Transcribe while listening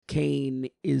Kane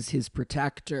is his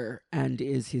protector and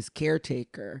is his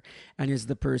caretaker and is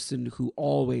the person who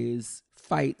always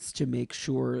fights to make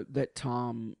sure that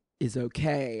Tom is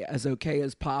okay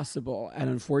as possible. And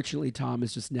unfortunately, Tom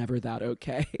is just never that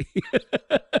okay.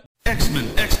 X-Men. In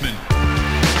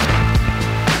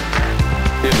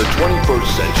the 21st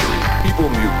century, evil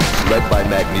mutants led by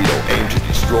Magneto aim to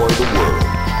destroy the world.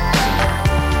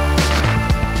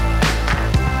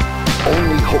 The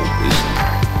only hope is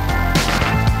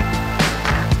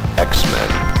X-Men.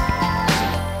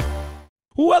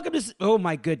 Welcome to... Oh,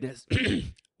 my goodness.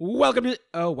 Welcome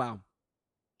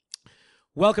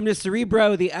to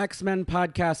Cerebro, the X-Men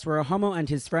podcast where a homo and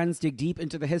his friends dig deep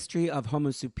into the history of Homo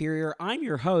Superior. I'm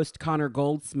your host, Connor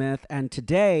Goldsmith, and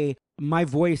today my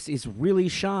voice is really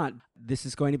shot. This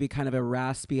is going to be kind of a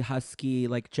raspy, husky,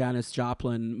 like Janis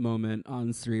Joplin moment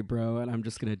on Cerebro, and I'm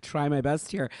just going to try my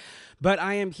best here. But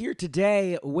I am here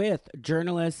today with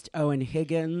journalist Owen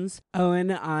Higgins. Owen,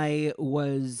 I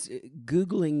was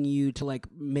Googling you to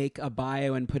make a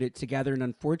bio and put it together, and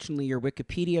unfortunately your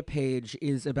Wikipedia page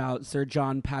is about Sir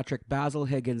John Patrick Basil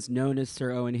Higgins, known as Sir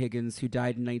Owen Higgins, who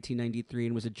died in 1993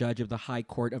 and was a judge of the High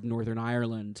Court of Northern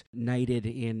Ireland, knighted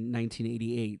in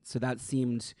 1988. So that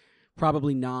seemed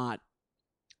probably not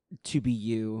to be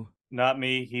you. Not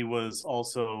me. He was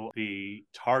also the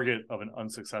target of an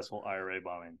unsuccessful IRA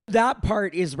bombing. That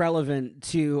part is relevant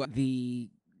to the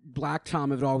Black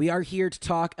Tom of it all. We are here to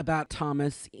talk about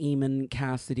Thomas Eamon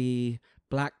Cassidy,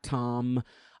 Black Tom.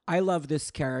 I love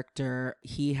this character.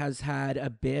 He has had a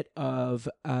bit of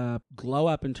a glow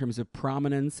up in terms of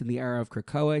prominence in the era of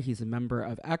Krakoa. He's a member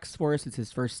of X-Force. It's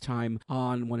his first time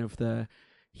on one of the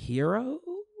hero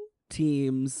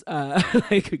teams,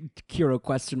 hero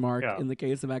question mark in the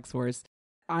case of X-Force.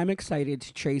 I'm excited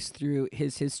to trace through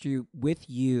his history with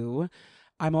you.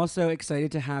 I'm also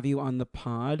excited to have you on the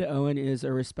pod. Owen is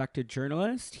a respected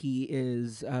journalist. He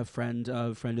is a friend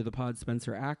of the pod,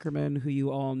 Spencer Ackerman, who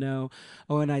you all know.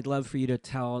 Owen, I'd love for you to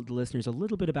tell the listeners a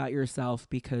little bit about yourself,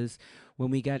 because when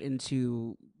we get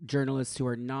into journalists who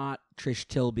are not Trish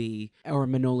Tilby or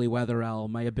Manoli Wetherell,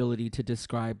 my ability to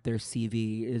describe their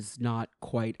CV is not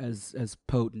quite as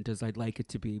potent as I'd like it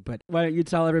to be. But why don't you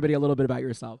tell everybody a little bit about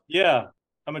yourself? Yeah,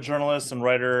 I'm a journalist and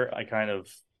writer. I kind of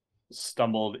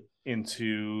stumbled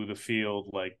into the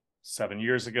field 7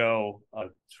 years ago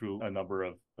through a number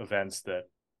of events that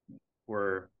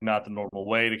were not the normal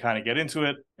way to kind of get into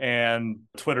it. And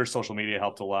Twitter, social media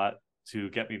helped a lot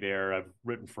to get me there. I've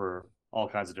written for all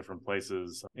kinds of different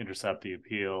places, Intercept, The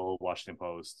Appeal, Washington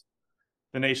Post,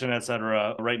 The Nation,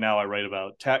 etc. Right now I write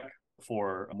about tech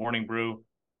for Morning Brew,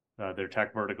 their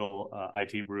tech vertical,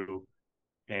 IT Brew.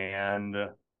 And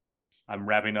I'm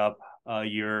wrapping up a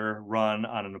year run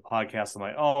on a podcast of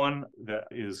my own that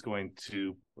is going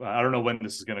to, I don't know when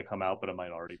this is going to come out, but it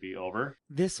might already be over.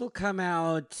 This will come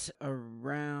out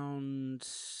around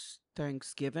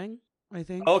Thanksgiving, I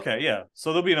think. Okay, yeah. So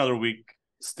there'll be another week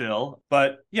still.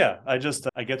 But yeah, I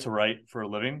get to write for a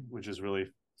living, which is really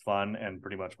fun and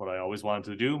pretty much what I always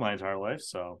wanted to do my entire life.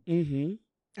 So. Mm-hmm.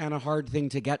 And a hard thing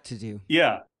to get to do.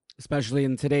 Yeah. Especially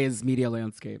in today's media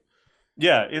landscape.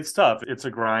 Yeah, it's tough. It's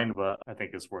a grind, but I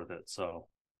think it's worth it. So,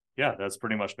 yeah, that's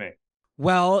pretty much me.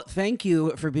 Well, thank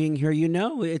you for being here. You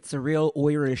know, it's a real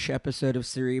Irish episode of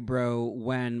Cerebro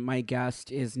when my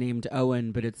guest is named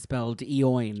Owen, but it's spelled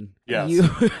Eoin. Yes.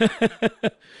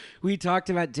 We talked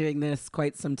about doing this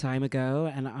quite some time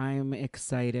ago, and I'm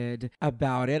excited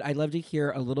about it. I'd love to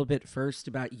hear a little bit first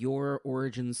about your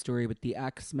origin story with the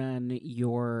X-Men,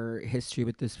 your history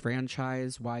with this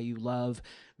franchise, why you love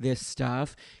this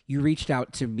stuff. You reached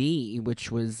out to me,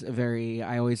 which was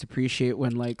I always appreciate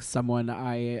when someone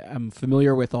I am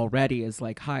familiar with already is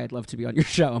like, hi, I'd love to be on your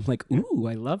show. I'm like, ooh,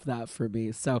 I love that for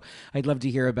me. So I'd love to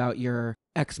hear about your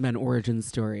X-Men origin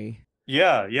story.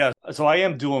 Yeah. So I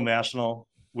am dual national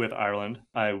with Ireland.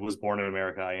 I was born in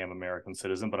America. I am American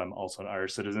citizen, but I'm also an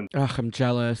Irish citizen. Ugh, I'm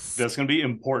jealous. That's going to be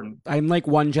important. I'm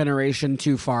one generation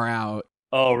too far out.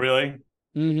 Oh, really?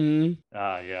 Mm-hmm.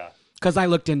 Yeah. Because I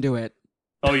looked into it.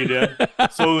 Oh, you did?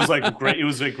 So it was great. It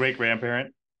was a great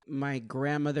grandparent. My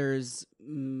grandmother's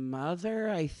mother,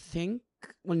 I think.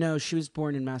 Well, no, she was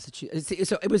born in Massachusetts.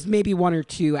 So it was maybe one or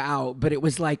two out, but it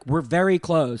was we're very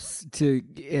close to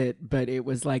it, but it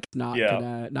was not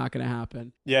gonna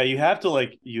happen. Yeah, you have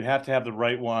to have the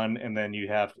right one, and then you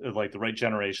have the right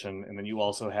generation, and then you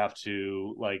also have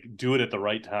to do it at the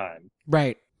right time.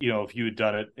 Right. If you had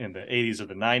done it in the 80s or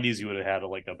the 90s, you would have had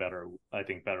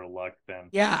better luck then.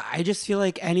 Yeah, I just feel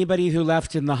like anybody who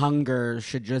left in the hunger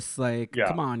should just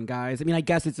come on, guys. I mean, I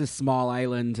guess it's a small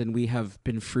island and we have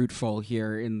been fruitful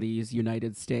here in these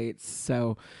United States.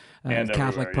 So And Catholic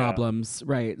everywhere, yeah. problems,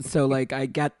 right? So like I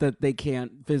get that they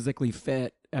can't physically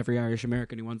fit every Irish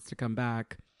American who wants to come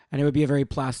back. And it would be a very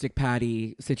plastic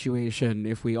patty situation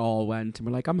if we all went and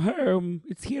we're like, I'm home.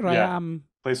 It's here I Yeah. am.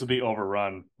 Place would be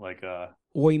overrun. Like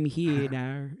I'm here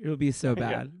now. It would be so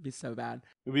bad. Yeah. It'd be so bad.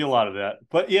 It'd be a lot of that.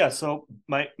 But yeah, so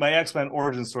my X-Men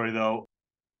origin story though,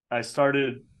 I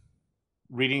started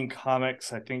reading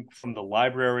comics, I think, from the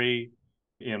library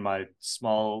in my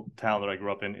small town that I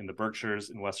grew up in the Berkshires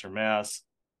in Western Mass.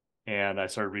 And I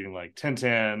started reading like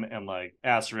Tintin and like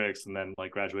Asterix, and then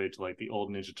like graduated to like the old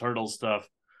Ninja Turtles stuff,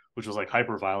 which was like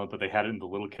hyper violent, but they had it in the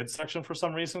little kids section for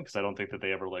some reason, because I don't think that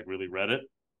they ever like really read it.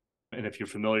 And if you're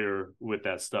familiar with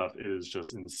that stuff, it is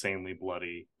just insanely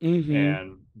bloody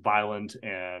and violent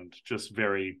and just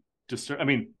very I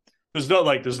mean, there's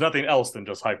nothing else than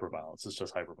just hyper violence. It's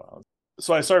just hyper violence.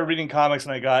 So I started reading comics,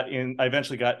 and I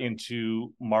eventually got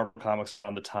into Marvel Comics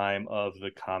on the time of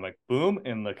the comic boom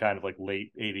in the kind of like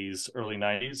late 80s, early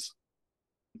 90s.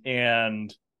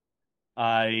 And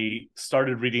I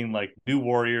started reading like New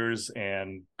Warriors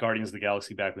and Guardians of the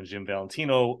Galaxy back when Jim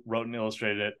Valentino wrote and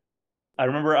illustrated it. I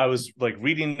remember I was like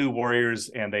reading New Warriors,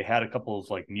 and they had a couple of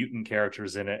like mutant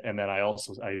characters in it. And then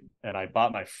I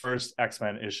bought my first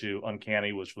X-Men issue,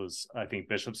 Uncanny, which was, I think,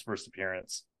 Bishop's first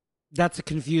appearance. That's a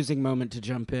confusing moment to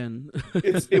jump in.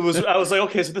 I was like,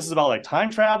 okay, so this is about like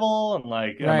time travel and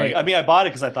like, right. I mean, I bought it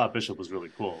because I thought Bishop was really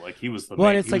cool. Like he was the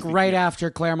well, it's like right after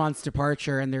Claremont's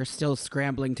departure, and they're still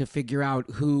scrambling to figure out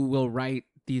who will write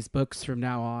these books from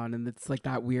now on, and it's like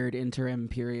that weird interim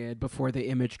period before the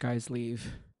Image guys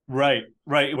leave. Right,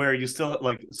 where you still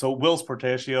like, so Will's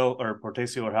Portacio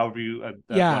or however you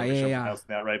yeah.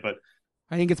 that right, but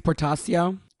I think it's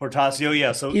Portacio,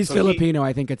 yeah. So he's Filipino.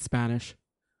 I think it's Spanish.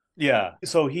 Yeah,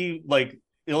 so he like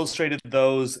illustrated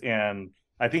those, and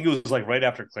I think it was like right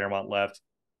after Claremont left.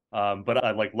 But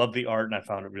I like loved the art, and I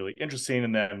found it really interesting.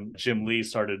 And then Jim Lee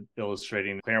started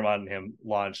illustrating. Claremont and him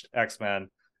launched X-Men,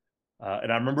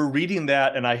 and I remember reading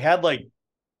that, and I had like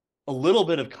a little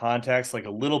bit of context, like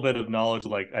a little bit of knowledge.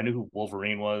 Like I knew who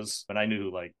Wolverine was, and I knew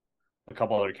who like a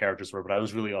couple other characters were, but I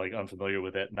was really like unfamiliar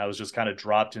with it, and I was just kind of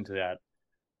dropped into that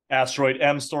Asteroid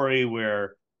M story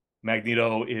where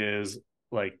Magneto is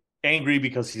like angry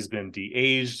because he's been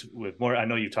de-aged with more. I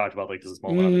know you've talked about like this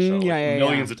moment on the show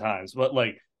millions of times, but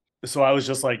like, so I was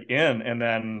just like in, and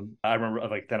then I remember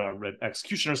like then I read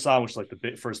Executioner Song, which is like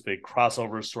the first big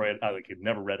crossover story. I like had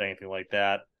never read anything like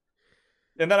that,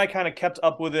 and then I kind of kept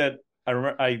up with it. I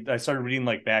remember I started reading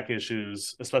like back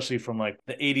issues, especially from like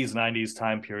the 80s, 90s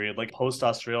time period, like post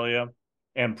Australia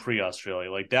and pre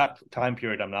Australia, like that time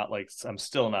period. I'm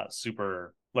still not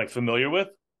super like familiar with.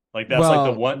 Like that's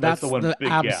like the one. That's the one. The big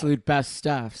absolute best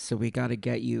stuff. So we got to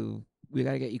get you. We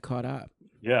got to get you caught up.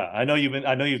 Yeah, I know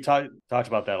you've talked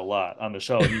about that a lot on the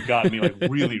show, and you've gotten me like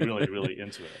really, really, really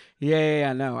into it.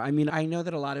 Yeah. No, I mean, I know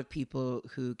that a lot of people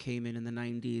who came in the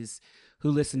 90s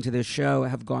who listened to this show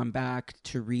have gone back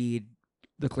to read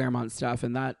the Claremont stuff,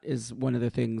 and that is one of the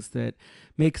things that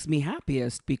makes me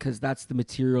happiest, because that's the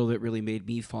material that really made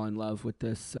me fall in love with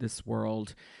this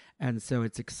world. And so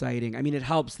it's exciting. I mean, it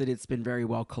helps that it's been very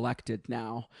well collected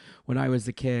now. When I was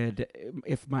a kid,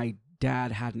 if my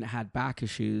dad hadn't had back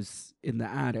issues in the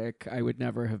attic, I would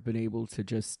never have been able to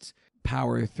just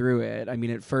power through it. I mean,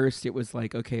 at first it was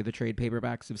like, okay, the trade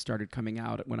paperbacks have started coming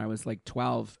out when I was like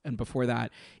 12. And before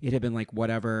that, it had been like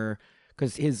whatever,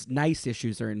 because his nice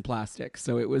issues are in plastic.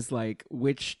 So it was like,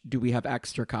 which do we have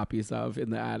extra copies of in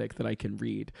the attic that I can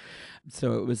read?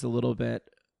 So it was a little bit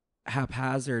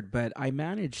haphazard, but I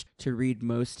managed to read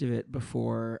most of it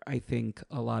before I think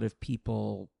a lot of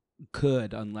people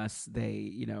could, unless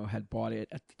they, had bought it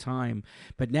at the time.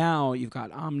 But now you've got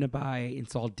Omnibuy,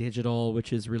 it's all digital,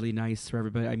 which is really nice for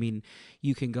everybody. I mean,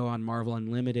 you can go on Marvel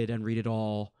Unlimited and read it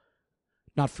all,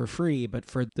 not for free, but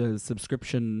for the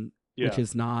subscription, which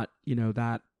is not,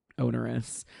 that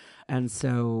onerous. And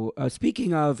so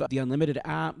speaking of the Unlimited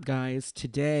app, guys,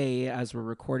 today, as we're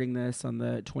recording this on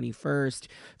the 21st,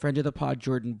 friend of the pod,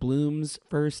 Jordan Bloom's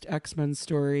first X-Men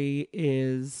story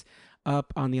is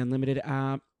up on the Unlimited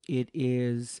app. It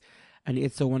is an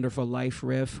It's a Wonderful Life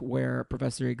riff where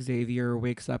Professor Xavier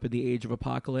wakes up in the age of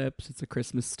apocalypse. It's a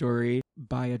Christmas story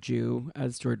by a Jew,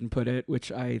 as Jordan put it,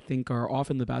 which I think are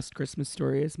often the best Christmas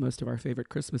stories. Most of our favorite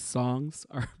Christmas songs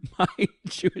are by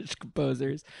Jewish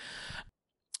composers.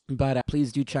 But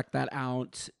please do check that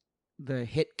out. The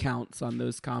hit counts on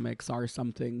those comics are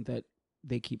something that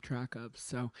they keep track of.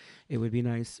 So it would be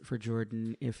nice for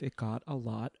Jordan if it got a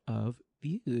lot of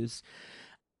views.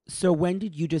 So when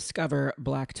did you discover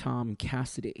Black Tom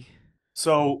Cassidy?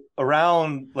 So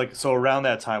around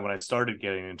that time when I started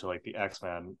getting into like the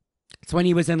X-Men, It's when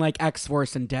he was in like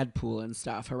X-Force and Deadpool and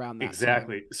stuff around that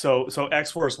Exactly. time. So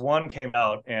X-Force 1 came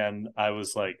out and I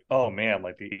was like, "Oh man,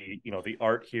 like the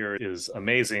art here is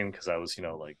amazing," because I was,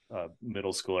 like a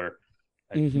middle schooler.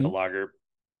 I no Hmm. longer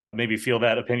maybe feel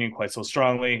that opinion quite so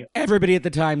strongly. Everybody at the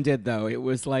time did, though. It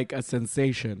was like a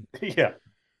sensation. Yeah.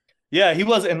 Yeah, he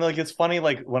was, and like it's funny,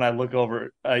 like when I look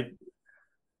over, I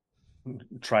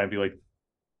try and be like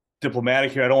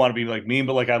diplomatic here. I don't want to be like mean,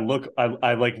 but like I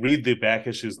like read the back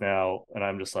issues now, and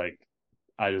I'm just like,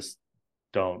 I just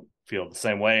don't feel the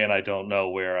same way, and I don't know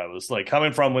where I was like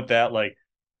coming from with that. Like,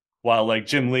 while like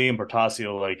Jim Lee and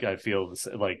Portacio, like I feel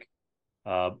like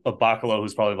Bacalo,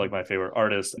 who's probably like my favorite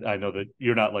artist. I know that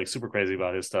you're not like super crazy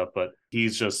about his stuff, but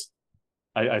he's just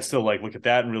I still like look at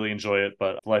that and really enjoy it.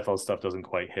 But Liefeld stuff doesn't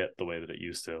quite hit the way that it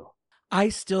used to. I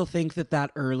still think that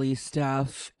that early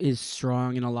stuff is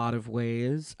strong in a lot of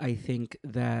ways. I think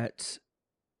that,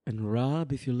 and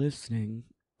Rob, if you're listening,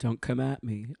 don't come at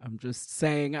me. I'm just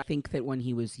saying, I think that when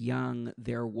he was young,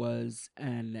 there was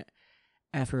an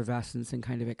effervescence and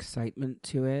kind of excitement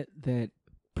to it that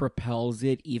propels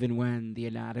it even when the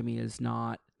anatomy is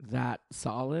not that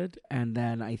solid. And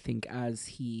then I think as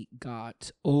he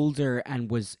got older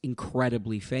and was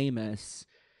incredibly famous,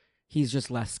 he's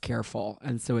just less careful,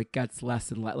 and so it gets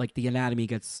less and less, like the anatomy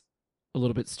gets a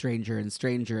little bit stranger and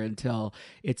stranger until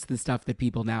it's the stuff that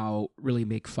people now really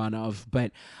make fun of.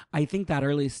 But I think that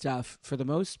early stuff, for the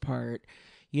most part,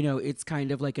 it's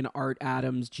kind of like an Art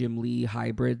Adams Jim Lee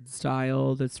hybrid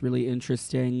style that's really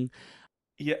interesting.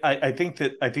 Yeah, I think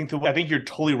you're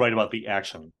totally right about the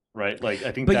action, right? Like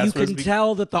I think But you that's can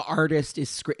tell that the artist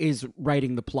is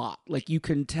writing the plot. Like you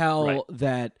can right. tell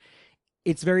that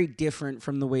it's very different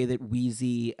from the way that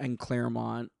Wheezy and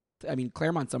Claremont. I mean,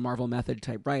 Claremont's a Marvel Method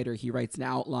type writer. He writes an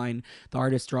outline, the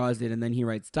artist draws it, and then he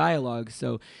writes dialogue.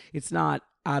 So it's not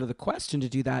out of the question to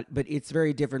do that, but it's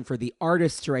very different for the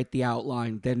artist to write the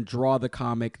outline, then draw the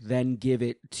comic, then give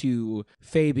it to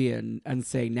Fabian and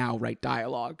say, now write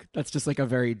dialogue. That's just like a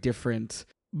very different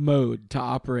mode to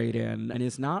operate in, and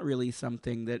is not really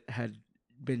something that had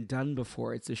been done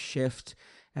before. It's a shift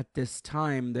at this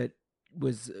time that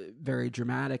was very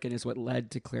dramatic and is what led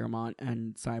to Claremont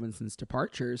and Simonson's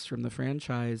departures from the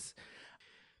franchise.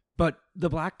 But the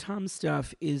Black Tom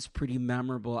stuff is pretty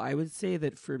memorable. I would say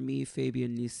that for me,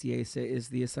 Fabian Nicieza is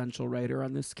the essential writer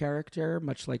on this character,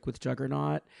 much like with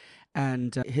Juggernaut.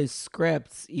 And his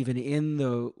scripts, even in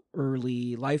the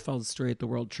early Liefeld story at the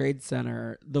World Trade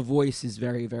Center, the voice is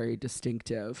very, very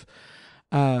distinctive.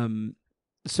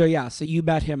 So yeah, so you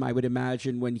met him, I would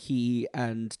imagine, when he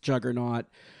and Juggernaut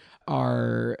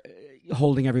are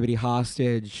holding everybody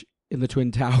hostage in the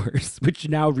Twin Towers, which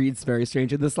now reads very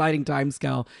strange. In the sliding time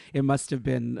scale, it must have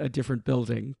been a different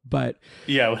building, but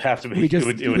Yeah, it would have to be. we just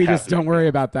It would we have just to don't be. worry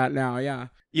about that now. Yeah.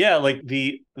 Yeah, like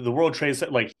the World Trade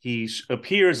Center, like he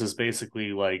appears as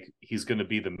basically like he's going to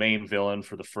be the main villain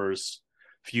for the first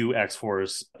few X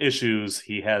Force issues.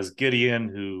 He has Gideon,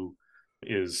 who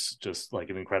is just like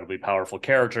an incredibly powerful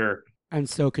character. And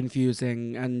so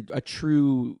confusing, and a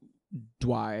true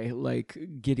Dwy, like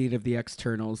Gideon of the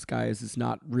Externals, guys, is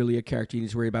not really a character you need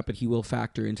to worry about, but he will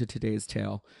factor into today's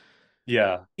tale.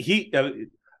 Yeah, he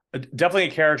definitely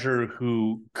a character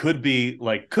who could be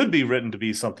written to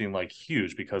be something like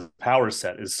huge because power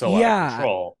set is so out of Yeah,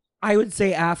 control. I would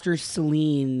say after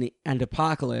Selene and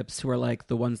Apocalypse, who are like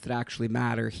the ones that actually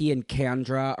matter, he and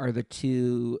Kandra are the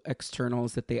two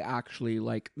externals that they actually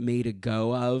like made a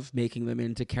go of, making them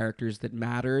into characters that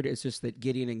mattered. It's just that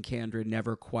Gideon and Kandra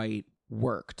never quite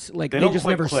worked. Like They they don't just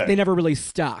quite never click. they never really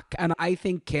stuck. And I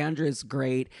think Kandra is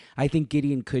great. I think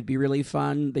Gideon could be really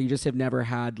fun. They just have never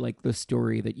had like the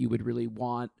story that you would really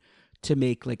want to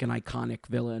make like an iconic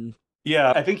villain.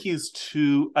 Yeah, I think he's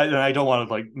too. I don't want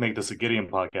to like make this a Gideon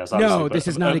podcast, obviously, No, but this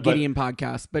is not a but Gideon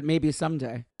podcast, but maybe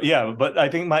someday. yeah, but I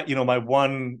think my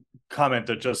one comment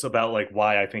that just about like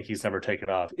why I think he's never taken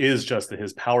off is just that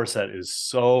his power set is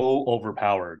so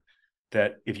overpowered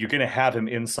that if you're going to have him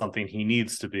in something, he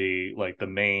needs to be like the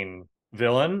main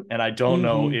villain. And I don't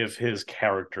know Hmm. if his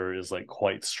character is like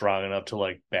quite strong enough to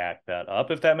like back that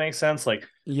up, if that makes sense.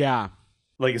 Yeah.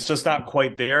 Like it's just not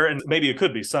quite there, and maybe it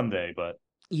could be someday, but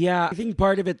Yeah, I think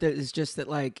part of it that is just that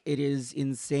like it is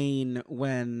insane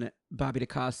when Bobby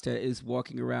DaCosta is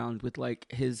walking around with like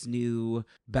his new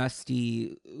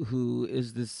bestie, who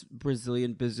is this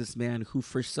Brazilian businessman who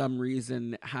for some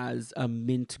reason has a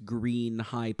mint green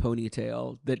high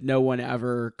ponytail that no one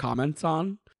ever comments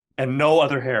on. and no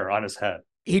other hair on his head.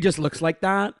 He just looks like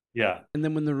that. Yeah. And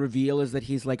then when the reveal is that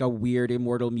he's like a weird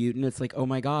immortal mutant, it's like, oh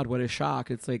my God, what a shock.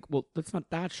 It's like, well, that's not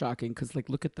that shocking because, like,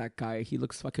 look at that guy. He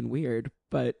looks fucking weird.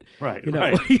 But, Right. you know,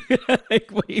 Right.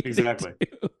 like, what are you gonna Exactly.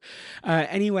 do?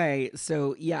 Anyway,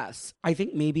 so yes, I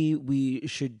think maybe we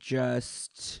should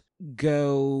just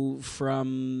go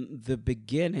from the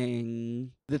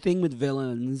beginning. The thing with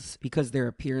villains, because their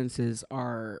appearances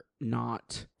are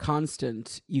not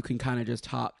constant, you can kind of just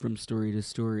hop from story to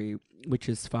story, which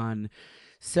is fun.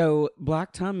 So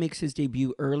Black Tom makes his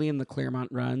debut early in the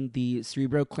Claremont run. The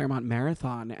Cerebro Claremont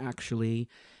Marathon actually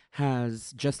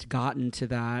has just gotten to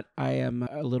that. I am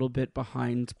a little bit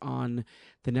behind on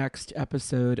the next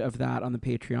episode of that on the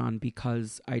Patreon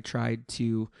because I tried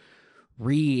to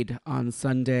read on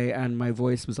Sunday and my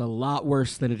voice was a lot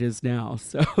worse than it is now.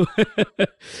 So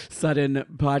sudden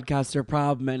podcaster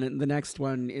problem. And the next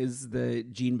one is the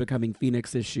Jean becoming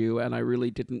Phoenix issue. And I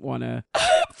really didn't want to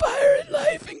Fire and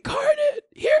Life Incarnate.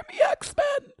 Hear me,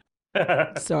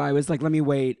 X-Men. So I was like, let me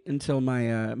wait until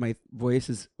my voice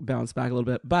is bounced back a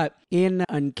little bit. But in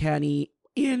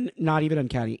not even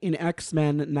Uncanny, in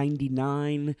X-Men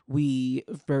 99, we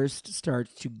first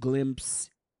start to glimpse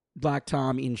Black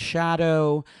Tom in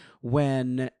shadow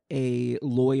when a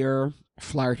lawyer,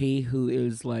 Flaherty, who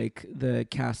is like the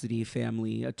Cassidy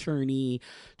family attorney,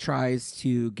 tries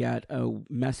to get a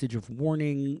message of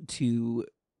warning to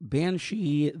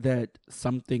Banshee that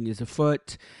something is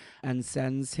afoot and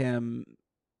sends him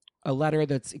a letter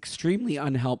that's extremely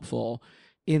unhelpful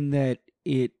in that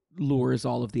it lures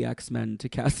all of the X-Men to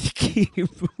Cassidy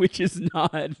Keep, which is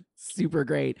not super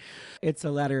great. It's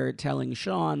a letter telling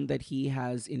Sean that he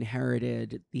has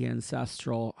inherited the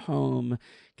ancestral home,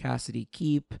 Cassidy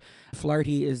Keep.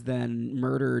 Flaherty is then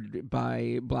murdered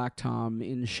by Black Tom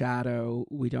in shadow.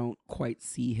 We don't quite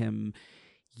see him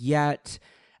yet.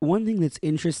 One thing that's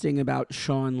interesting about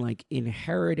Sean, like,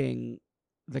 inheriting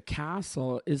the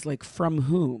castle is, like, from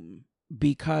whom?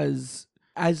 Because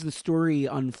as the story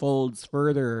unfolds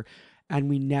further and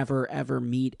we never ever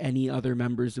meet any other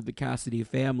members of the Cassidy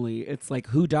family, it's like,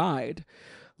 who died?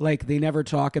 Like, they never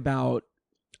talk about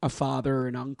a father,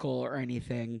 an uncle, or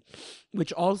anything,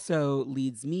 which also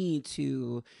leads me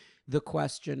to the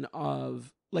question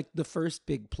of, like, the first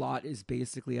big plot is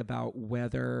basically about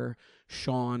whether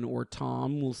Sean or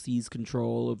Tom will seize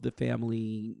control of the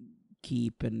family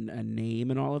keep and name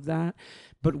and all of that.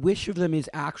 But which of them is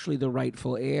actually the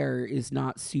rightful heir is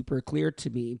not super clear to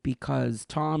me because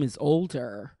Tom is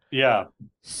older. Yeah.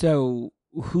 So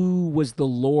who was the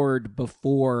Lord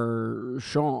before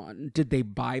Sean? Did they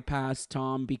bypass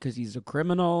Tom because he's a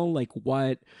criminal? Like,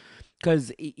 what?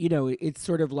 Because, you know, it's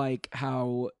sort of like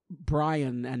how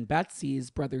Brian and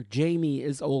Betsy's brother Jamie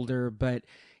is older, but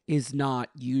is not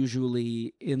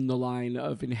usually in the line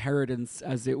of inheritance,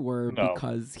 as it were, No.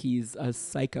 because he's a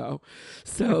psycho.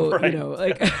 So, Right. you know,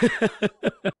 like,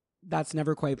 that's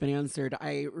never quite been answered.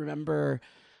 I remember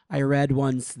I read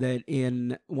once that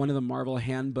in one of the Marvel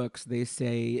handbooks, they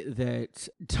say that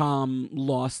Tom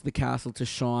lost the castle to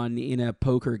Sean in a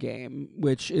poker game,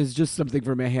 which is just something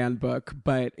from a handbook,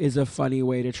 but is a funny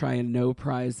way to try and no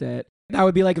prize it. That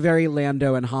would be like very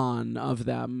Lando and Han of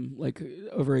them, like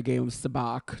over a game of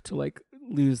Sabacc to like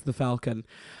lose the Falcon.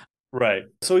 Right.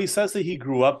 So he says that he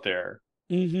grew up there.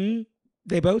 Mm-hmm.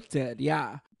 They both did,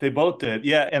 yeah. They both did.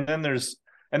 Yeah. And then there's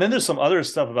some other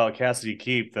stuff about Cassidy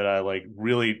Keep that I like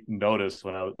really noticed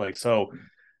when I was like, so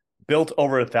built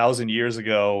over 1,000 years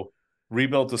ago,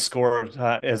 rebuilt a score of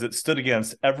time as it stood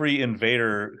against every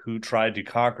invader who tried to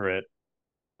conquer it,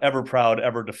 ever proud,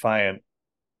 ever defiant,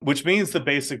 which means that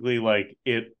basically like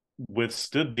it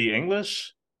withstood the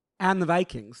English and the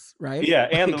Vikings, right? Yeah,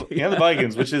 and the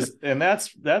Vikings, which is, and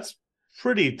that's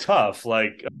pretty tough,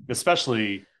 like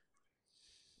especially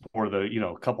for the, you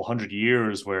know, couple hundred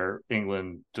years where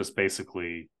England just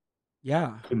basically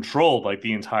controlled like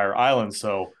the entire island.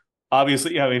 So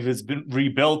obviously, yeah, if it's been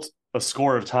rebuilt a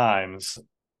score of times,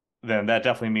 then that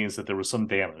definitely means that there was some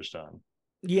damage done.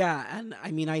 Yeah, and I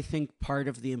mean, I think part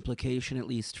of the implication, at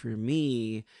least for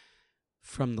me,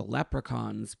 from the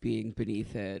leprechauns being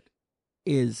beneath it,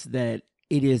 is that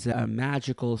it is a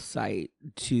magical site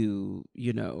to,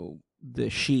 you know, the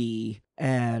Sidhe,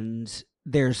 and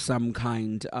there's some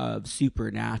kind of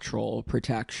supernatural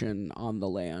protection on the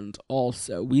land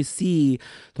also. We see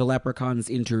the leprechauns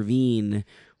intervene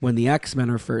when the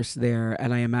X-Men are first there,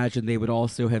 and I imagine they would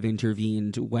also have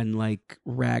intervened when, like,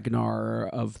 Ragnar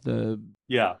of the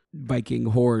Viking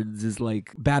hordes is,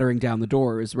 like, battering down the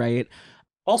doors, right?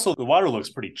 Also, the water looks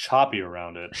pretty choppy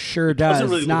around it. Sure It does. doesn't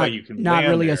really look not like you can not land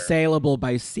really there. assailable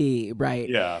by sea, right?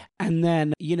 Yeah. And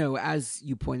then, as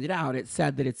you pointed out, it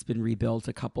said that it's been rebuilt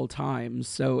a couple times.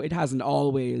 So it hasn't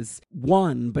always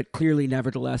won, but clearly,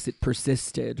 nevertheless, it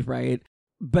persisted, right?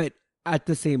 But at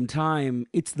the same time,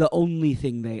 it's the only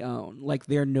thing they own. Like,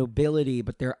 they're nobility,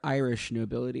 but they're Irish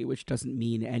nobility, which doesn't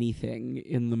mean anything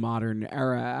in the modern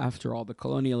era after all the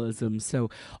colonialism.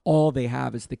 So all they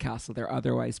have is the castle. They're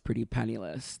otherwise pretty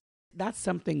penniless. That's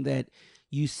something that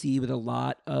you see with a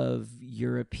lot of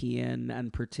European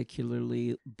and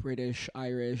particularly British,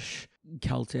 Irish,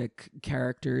 Celtic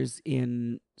characters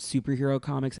in superhero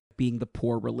comics, being the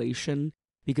poor relation,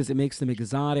 because it makes them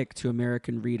exotic to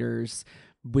American readers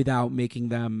without making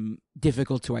them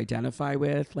difficult to identify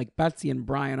with. Like, Betsy and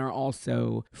Brian are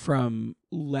also from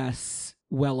less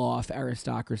well-off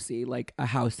aristocracy, like a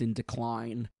house in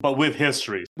decline. But with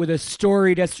history. With a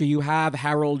storied history, you have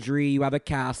heraldry, you have a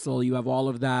castle, you have all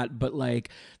of that, but like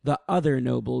the other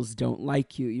nobles don't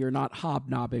like you. You're not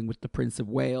hobnobbing with the Prince of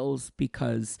Wales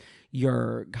because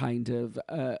you're kind of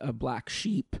a black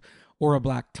sheep or a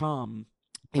Black Tom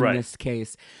in Right. this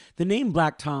case. The name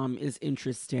Black Tom is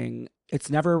interesting. It's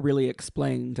never really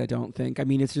explained, I don't think. I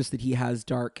mean, it's just that he has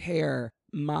dark hair.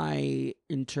 My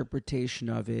interpretation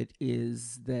of it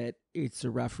is that it's a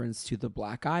reference to the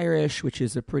Black Irish, which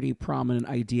is a pretty prominent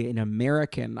idea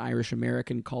in Irish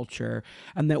American culture,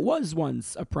 and that was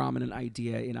once a prominent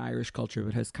idea in Irish culture,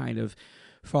 but has kind of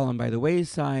fallen by the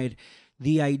wayside.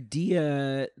 The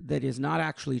idea that is not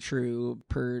actually true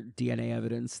per DNA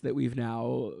evidence that we've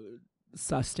now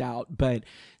sussed out, but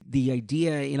the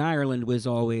idea in Ireland was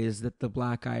always that the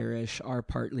Black Irish are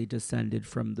partly descended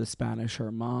from the Spanish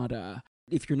Armada.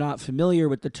 If you're not familiar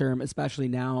with the term, especially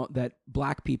now that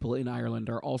Black people in Ireland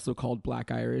are also called Black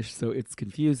Irish, so it's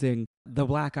confusing, the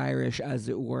Black Irish, as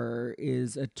it were,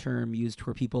 is a term used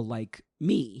for people like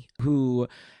me who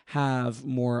have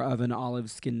more of an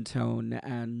olive skin tone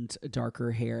and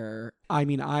darker hair. I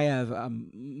mean, I have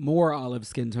more olive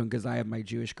skin tone because I have my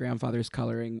Jewish grandfather's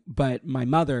coloring, but my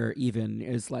mother even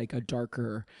is like a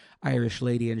darker Irish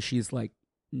lady, and she's like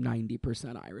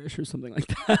 90% Irish or something like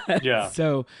that. Yeah.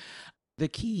 So the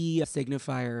key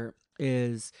signifier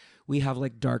is we have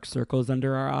like dark circles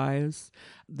under our eyes.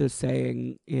 The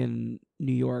saying in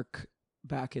New York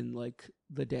back in like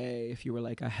the day, if you were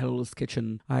like a Hell's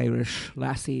Kitchen Irish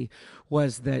lassie,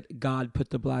 was that God put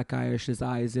the Black Irish's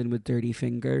eyes in with dirty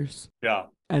fingers. Yeah.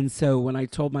 And so when I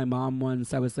told my mom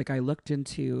once, I was like, I looked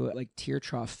into like tear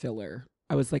trough filler.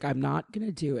 I was like, I'm not going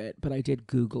to do it, but I did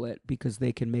Google it because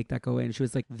they can make that go in. She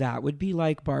was like, that would be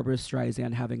like Barbara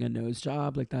Streisand having a nose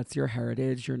job. Like, that's your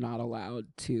heritage. You're not allowed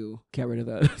to get rid of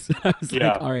those. I was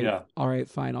Yeah, like, yeah. all right,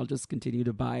 fine. I'll just continue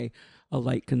to buy a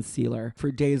light concealer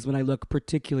for days when I look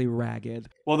particularly ragged.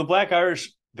 Well, the Black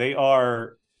Irish, we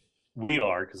are,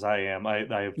 because I am, I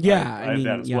have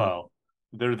that as well.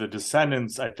 They're the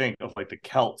descendants, I think, of like the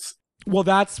Celts. Well,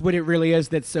 that's what it really is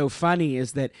that's so funny,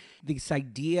 is that this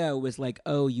idea was like,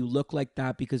 oh, you look like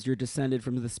that because you're descended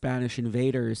from the Spanish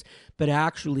invaders. But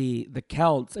actually, the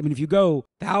Celts, I mean, if you go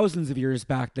thousands of years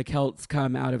back, the Celts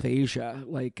come out of Asia,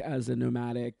 like as a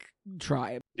nomadic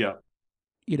tribe. Yeah.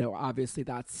 You know, obviously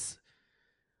that's,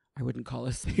 I wouldn't call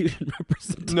us Asian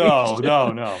representation.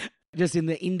 No. Just in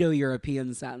the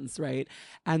Indo-European sense, right?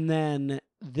 And then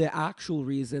the actual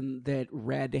reason that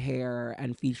red hair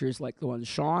and features like the one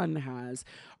Sean has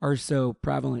are so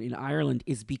prevalent in Ireland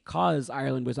is because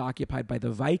Ireland was occupied by the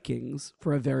Vikings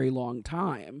for a very long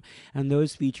time. And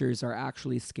those features are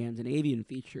actually Scandinavian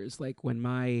features. Like when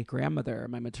my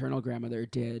maternal grandmother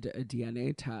did a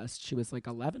DNA test, she was like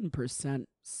 11%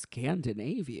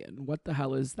 Scandinavian. What the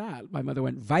hell is that? My mother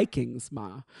went, Vikings,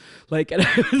 ma. Like, and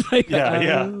I was like,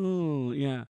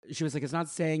 yeah. She was like, it's not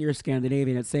saying you're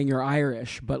Scandinavian, it's saying you're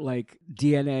Irish, but like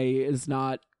DNA is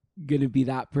not going to be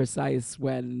that precise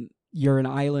when you're an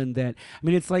island that, I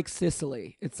mean, it's like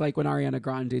Sicily. It's like when Ariana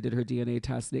Grande did her DNA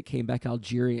test and it came back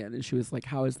Algerian, and she was like,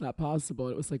 how is that possible?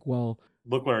 And it was like, well,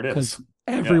 look where it is. Because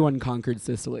everyone conquered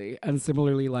Sicily, and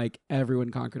similarly, like everyone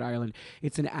conquered Ireland.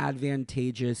 It's an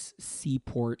advantageous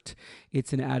seaport.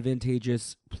 It's an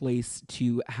advantageous place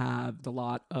to have a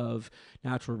lot of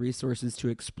natural resources to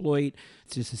exploit.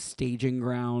 It's just a staging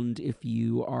ground if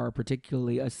you are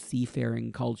particularly a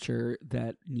seafaring culture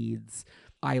that needs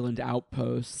island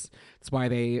outposts. It's why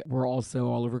they were also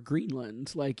all over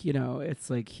Greenland. Like, you know, it's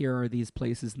like, here are these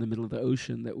places in the middle of the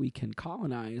ocean that we can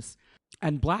colonize.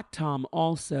 And Black Tom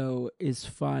also is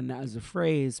fun as a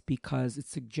phrase because it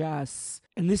suggests,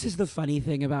 and this is the funny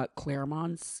thing about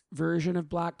Claremont's version of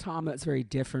Black Tom that's very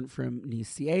different from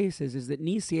Nicias's, is that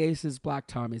Nicias's Black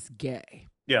Tom is gay.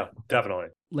 Yeah, definitely.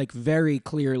 like very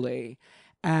clearly,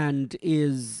 and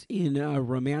is in a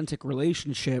romantic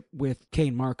relationship with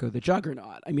Cain Marko, the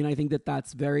Juggernaut. I mean, I think that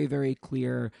that's very, very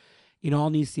clear in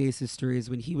all Nicias' stories.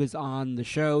 When he was on the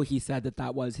show, he said that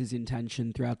that was his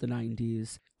intention throughout the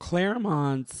 90s.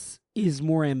 Claremont's is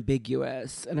more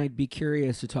ambiguous, and I'd be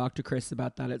curious to talk to Chris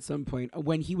about that at some point.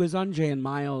 When he was on Jay and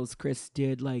Miles, Chris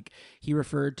did, like, he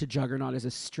referred to Juggernaut as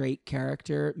a straight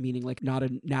character, meaning like not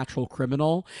a natural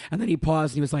criminal, and then he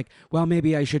paused and he was like, well,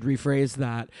 maybe I should rephrase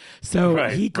that. So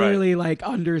he clearly like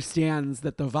understands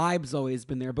that the vibe's always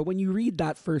been there. But when you read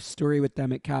that first story with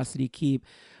them at Cassidy Keep,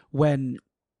 when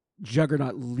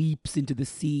Juggernaut leaps into the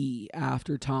sea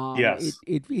after Tom,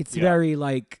 it's very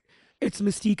like, it's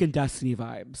Mystique and Destiny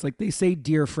vibes. Like, they say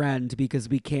dear friend because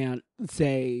we can't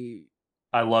say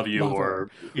I love you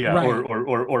or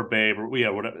babe or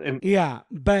whatever. And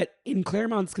but in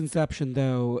Claremont's conception,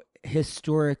 though,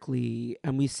 historically,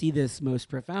 and we see this most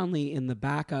profoundly in the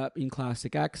backup in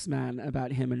Classic X-Men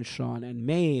about him and Sean and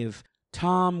Maeve,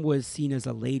 Tom was seen as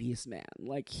a ladies' man.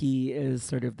 Like, he is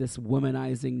sort of this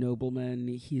womanizing nobleman.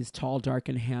 He's tall, dark,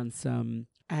 and handsome.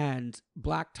 And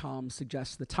Black Tom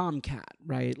suggests the tomcat,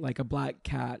 right? Like a black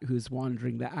cat who's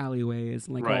wandering the alleyways,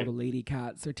 and like all the lady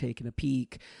cats are taking a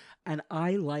peek. And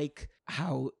I like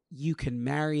how you can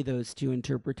marry those two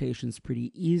interpretations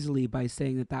pretty easily by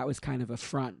saying that that was kind of a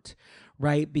front,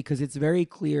 right? Because it's very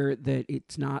clear that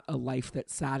it's not a life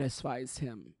that satisfies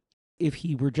him. If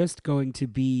he were just going to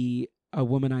be a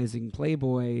womanizing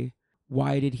playboy,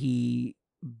 why did he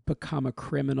become a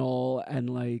criminal? And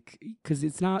like, because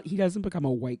it's not, he doesn't become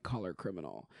a white collar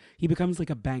criminal, he becomes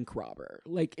like a bank robber.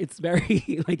 Like, it's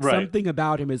very like something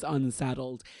about him is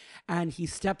unsettled, and he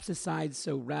steps aside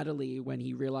so readily when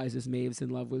he realizes Maeve's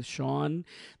in love with Sean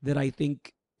that I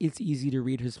think it's easy to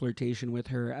read his flirtation with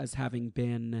her as having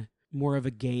been more of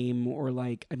a game, or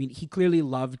like, I mean, he clearly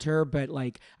loved her, but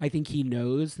like, I think he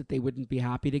knows that they wouldn't be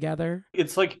happy together.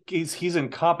 It's like he's in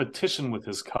competition with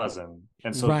his cousin,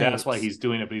 and so that's why he's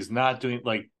doing it, but he's not doing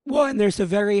like. Well, and there's a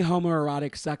very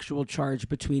homoerotic sexual charge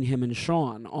between him and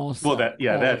Sean also. Well,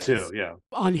 that too, yeah.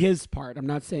 On his part, I'm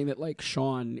not saying that like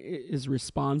Sean is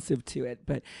responsive to it,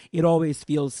 but it always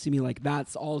feels to me like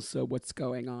that's also what's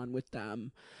going on with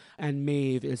them. And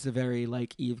Maeve is a very,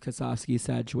 like, Eve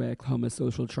Kosofsky-Sedgwick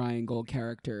homosocial triangle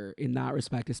character in that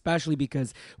respect, especially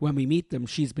because when we meet them,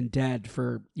 she's been dead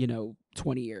for,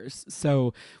 20 years.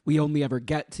 So we only ever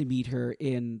get to meet her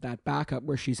in that backup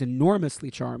where she's enormously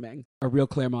charming, a real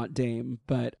Claremont dame,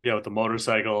 but... Yeah, with the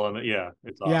motorcycle and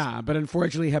it's awesome. Yeah, but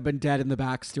unfortunately have been dead in the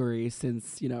backstory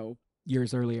since,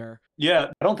 years earlier.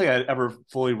 Yeah, I don't think I ever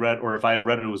fully read, or if I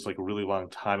read it, it was like a really long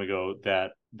time ago,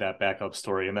 that backup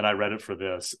story, and then I read it for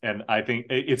this, and I think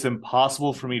it's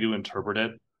impossible for me to interpret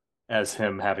it as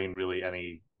him having really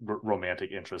any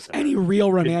romantic interest in any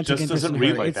real romantic interest. It just doesn't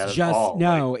read like that at all.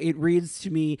 No, it reads to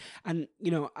me, and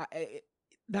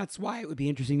that's why it would be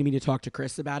interesting to me to talk to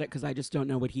Chris about it, because I just don't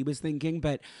know what he was thinking.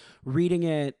 But reading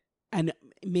it, and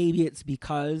maybe it's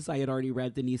because I had already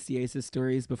read the Nicias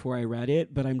stories before I read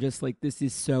it, but I'm just like, this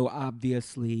is so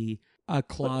obviously a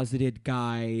closeted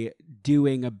guy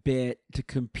doing a bit to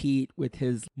compete with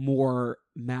his more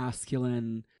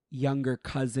masculine younger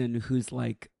cousin who's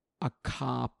like a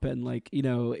cop and like,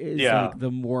 is like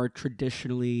the more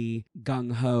traditionally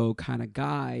gung-ho kind of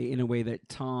guy, in a way that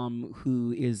Tom,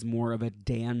 who is more of a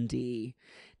dandy,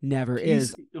 never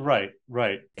is. Right.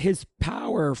 His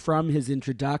power from his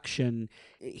introduction,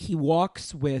 he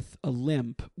walks with a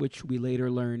limp, which we later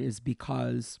learn is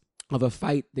because of a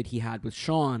fight that he had with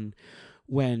Sean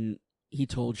when he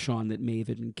told Sean that Maeve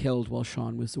had been killed while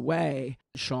Sean was away.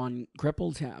 Sean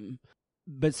crippled him.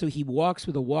 But so he walks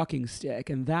with a walking stick,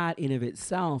 and that in of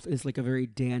itself is like a very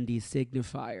dandy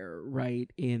signifier,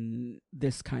 right, in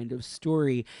this kind of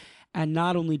story. And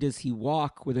not only does he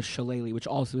walk with a shillelagh, which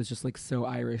also is just like so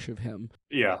Irish of him.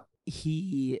 Yeah.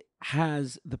 He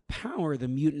has the power, the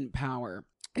mutant power.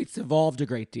 It's evolved a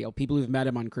great deal. People who've met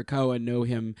him on Krakoa know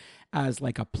him as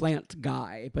like a plant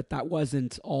guy, but that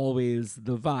wasn't always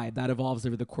the vibe. That evolves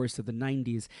over the course of the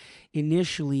 90s.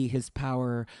 Initially, his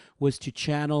power was to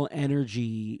channel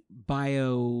energy,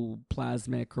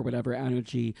 bioplasmic or whatever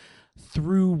energy,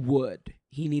 through wood.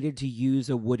 He needed to use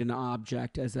a wooden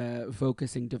object as a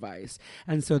focusing device.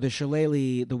 And so the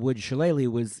shillelagh, the wood shillelagh,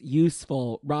 was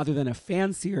useful rather than a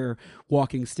fancier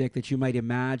walking stick that you might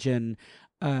imagine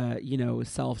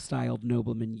self-styled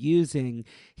nobleman using.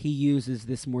 He uses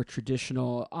this more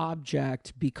traditional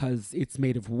object because it's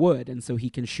made of wood, and so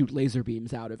he can shoot laser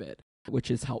beams out of it,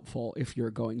 which is helpful if you're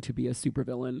going to be a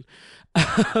supervillain.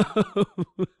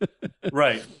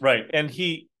 Right. And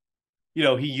he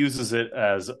uses it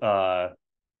as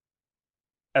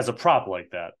as a prop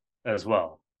like that as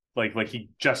well. Like he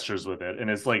gestures with it, and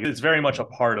it's like it's very much a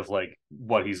part of like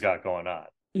what he's got going on.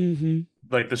 Mm-hmm.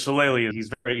 Like the shillelagh, he's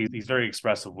very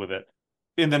expressive with it.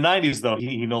 In the 90s, though,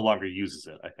 he no longer uses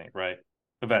it, I think, right?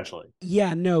 Eventually.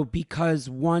 Yeah, no, because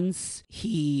once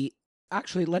he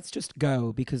actually let's just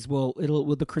go because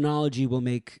the chronology will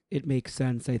make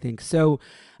sense, I think. So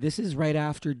this is right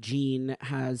after Jean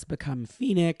has become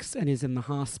Phoenix and is in the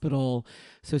hospital.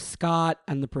 So Scott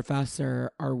and the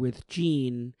professor are with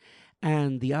Jean,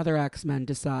 and the other X-Men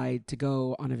decide to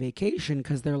go on a vacation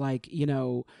because they're like,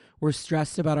 we're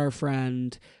stressed about our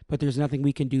friend, but there's nothing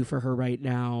we can do for her right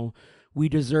now. We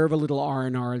deserve a little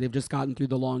R&R. They've just gotten through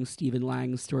the long Stephen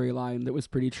Lang storyline that was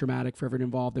pretty traumatic for everyone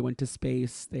involved. They went to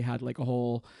space. They had like a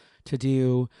whole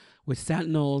to-do with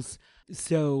Sentinels.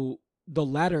 So the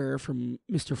letter from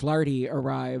Mr. Flaherty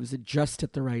arrives just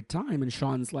at the right time, and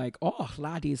Sean's like, oh,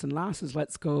 laddies and lasses,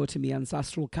 let's go to me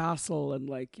ancestral castle and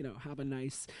have a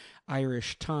nice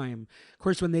Irish time. Of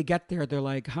course, when they get there, they're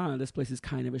like, this place is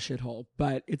kind of a shithole,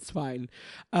 but it's fine.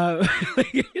 They're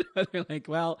like,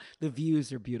 well, the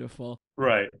views are beautiful.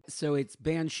 Right. So it's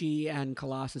Banshee and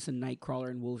Colossus and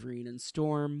Nightcrawler and Wolverine and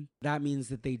Storm. That means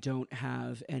that they don't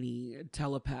have any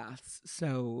telepaths.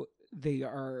 So they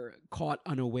are caught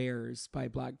unawares by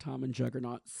Black Tom and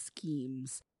Juggernaut's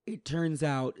schemes. It turns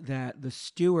out that the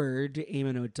steward,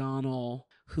 Eamon O'Donnell,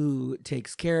 who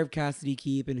takes care of Cassidy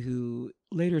Keep and who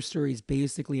later stories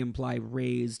basically imply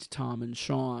raised Tom and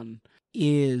Sean,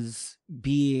 is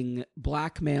being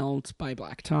blackmailed by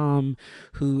Black Tom,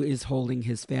 who is holding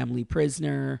his family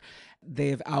prisoner. They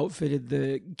have outfitted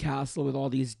the castle with all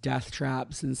these death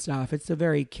traps and stuff. It's a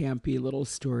very campy little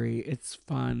story. It's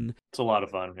fun. It's a lot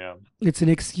of fun, yeah. It's an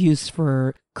excuse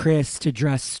for Chris to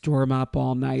dress Storm up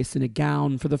all nice in a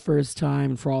gown for the first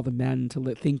time, and for all the men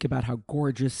to think about how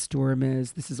gorgeous Storm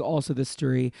is. This is also the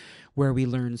story where we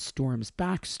learn Storm's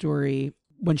backstory.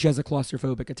 When she has a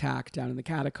claustrophobic attack down in the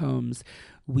catacombs,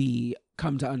 we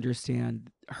come to understand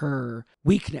her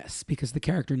weakness because the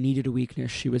character needed a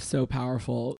weakness. She was so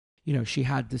powerful. She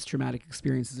had this traumatic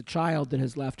experience as a child that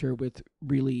has left her with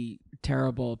really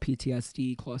terrible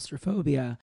PTSD,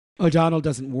 claustrophobia. O'Donnell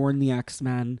doesn't warn the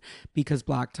X-Men because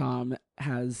Black Tom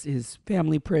has his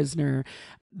family prisoner.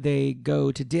 They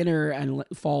go to dinner and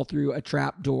fall through a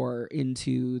trap door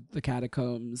into the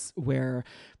catacombs where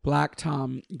Black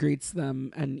Tom greets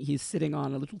them, and he's sitting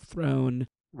on a little throne.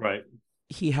 Right.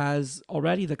 He has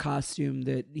already the costume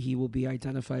that he will be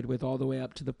identified with all the way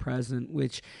up to the present,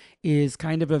 which is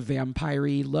kind of a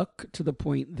vampire-y look, to the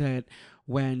point that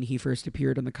when he first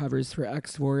appeared on the covers for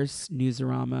X-Force,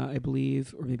 Newsarama, I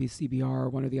believe, or maybe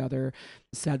CBR, one or the other,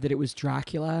 said that it was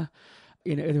Dracula.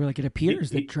 They were like, it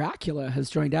appears that Dracula has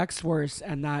joined X-Force,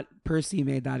 and that Percy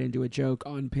made that into a joke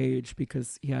on page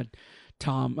because he had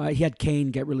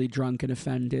Kane get really drunk and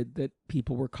offended that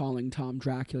people were calling Tom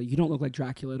Dracula. You don't look like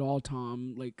Dracula at all,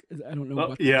 Tom. Like, I don't know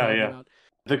what they're talking about.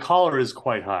 The collar is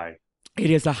quite high.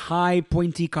 It is a high,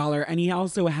 pointy collar, and he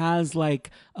also has like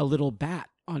a little bat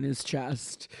on his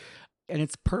chest. And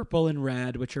it's purple and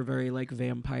red, which are very like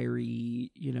vampire-y,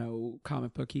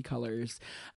 comic booky colors.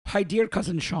 Hi, dear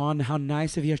cousin Sean, how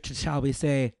nice of you to, shall we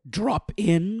say, drop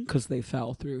in, because they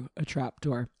fell through a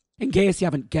trapdoor. In case you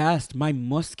haven't guessed, my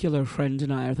muscular friend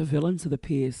and I are the villains of the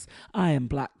piece. I am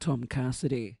Black Tom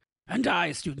Cassidy. And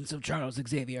I, students of Charles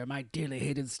Xavier, my dearly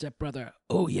hated stepbrother.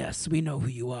 Oh yes, we know who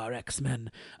you are,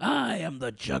 X-Men. I am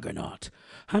the Juggernaut.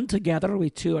 And together we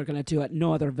two are going to do what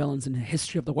no other villains in the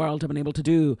history of the world have been able to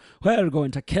do. We're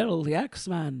going to kill the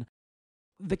X-Men.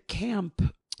 The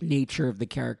camp nature of the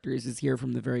characters is here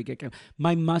from the very get-go.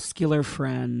 My muscular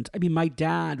friend, my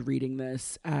dad reading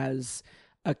this as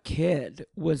a kid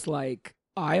was like,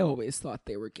 I always thought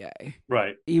they were gay.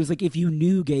 Right. He was like, if you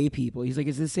knew gay people, he's like,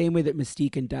 it's the same way that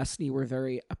Mystique and Destiny were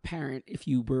very apparent if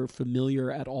you were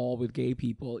familiar at all with gay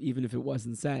people, even if it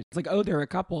wasn't said. It's like, oh, they're a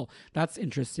couple. That's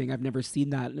interesting. I've never seen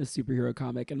that in a superhero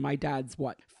comic. And my dad's,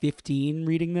 15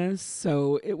 reading this?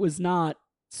 So it was not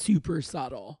super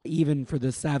subtle, even for the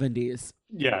 70s.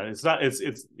 Yeah, it's not,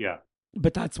 it's yeah.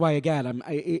 But that's why, again,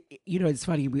 it's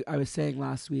funny. I was saying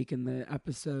last week in the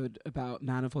episode about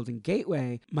Manifold and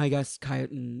Gateway, my guest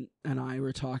Kyton and I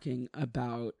were talking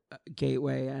about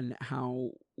Gateway and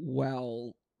how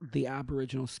well the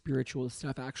Aboriginal spiritual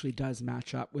stuff actually does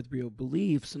match up with real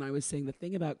beliefs. And I was saying the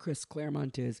thing about Chris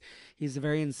Claremont is he's a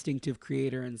very instinctive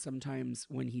creator, and sometimes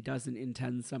when he doesn't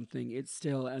intend something, it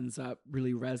still ends up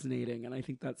really resonating. And I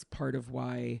think that's part of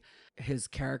why his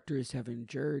characters have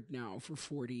endured now for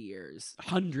 40 years,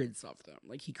 hundreds of them.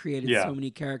 Like, he created so many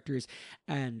characters,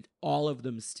 and all of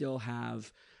them still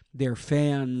have their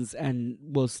fans and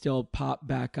will still pop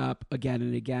back up again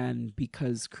and again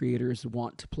because creators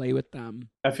want to play with them.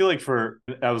 I feel like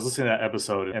I was listening to that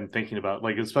episode and thinking about,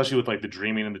 like, especially with like the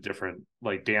dreaming and the different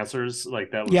like dancers,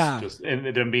 like that was just,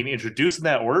 and them being introduced in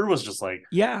that order was just like,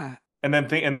 yeah. And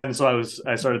then so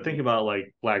I started thinking about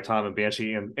like Black Tom and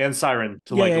Banshee and Siren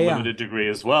to like a limited degree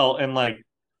as well. And like,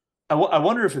 I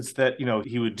wonder if it's that,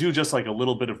 he would do just like a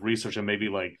little bit of research and maybe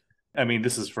like, I mean,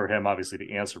 this is for him obviously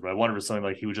to answer, but I wonder if it's something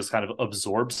like he would just kind of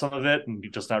absorb some of it and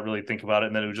just not really think about it.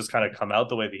 And then it would just kind of come out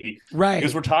the way that right.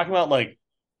 Because we're talking about like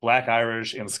Black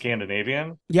Irish and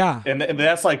Scandinavian. Yeah. And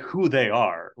that's like who they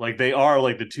are. Like they are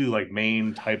like the two like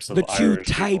main types of Irish two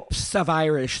types of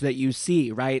Irish that you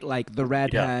see, right? Like the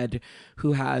redhead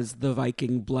who has the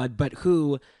Viking blood, but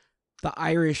who the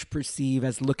Irish perceive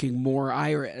as looking more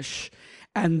Irish.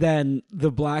 And then the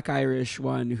Black Irish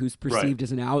one, who's perceived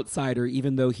as an outsider,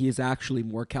 even though he is actually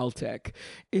more Celtic,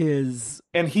 is...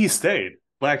 And he stayed.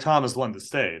 Black Tom is the one that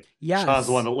stayed. Yes. Sean's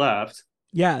the one that left.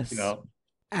 Yes.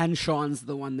 And Sean's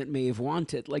the one that Maeve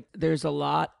wanted. Like, there's a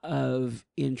lot of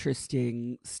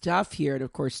interesting stuff here. And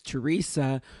of course,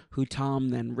 Teresa, who Tom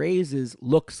then raises,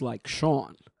 looks like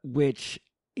Sean, which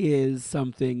is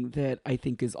something that I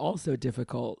think is also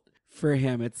difficult for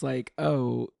him. It's like,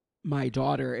 oh, my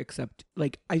daughter, except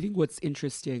like, I think what's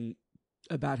interesting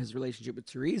about his relationship with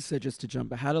Teresa, just to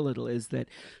jump ahead a little, is that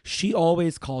she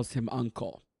always calls him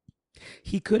uncle.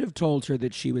 He could have told her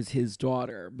that she was his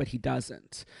daughter, but he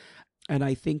doesn't. And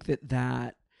I think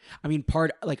that, I mean,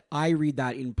 I read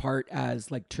that in part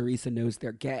as like Teresa knows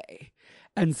they're gay.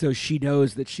 And so she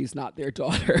knows that she's not their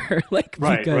daughter,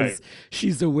 because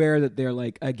she's aware that they're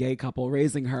like a gay couple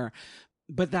raising her.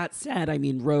 But that said, I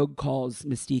mean, Rogue calls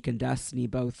Mystique and Destiny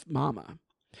both mama.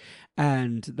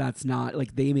 And that's not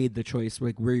like they made the choice,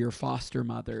 like, we're your foster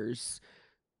mothers.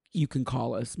 You can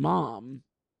call us mom.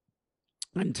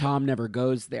 And Tom never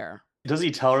goes there. Does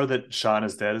he tell her that Sean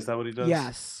is dead? Is that what he does?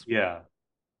 Yes. Yeah.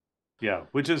 Yeah.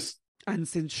 Which is... And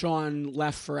since Sean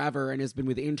left forever and has been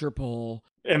with Interpol...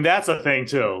 And that's a thing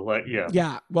too. Like, yeah.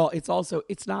 Yeah. Well, it's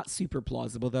not super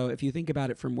plausible though, if you think about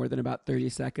it for more than about 30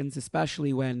 seconds,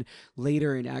 especially when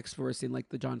later in X-Force, in like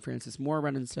the John Francis Moore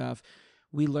run and stuff,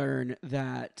 we learn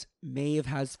that Maeve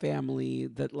has family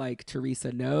that like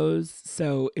Teresa knows.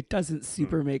 So it doesn't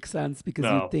super make sense because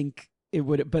you think it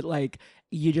would, but like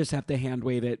you just have to hand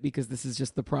wave it because this is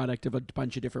just the product of a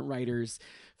bunch of different writers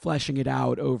fleshing it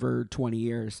out over 20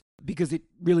 years, because it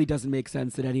really doesn't make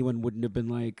sense that anyone wouldn't have been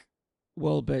like,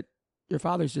 well, but your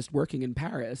father's just working in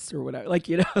Paris or whatever. Like,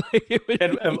 like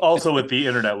and also with the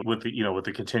internet, with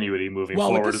the continuity moving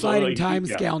forward. With the sliding time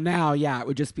scale now, it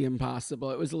would just be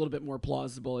impossible. It was a little bit more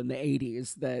plausible in the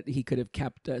 80s that he could have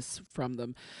kept us from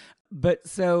them. But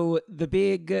so the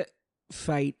big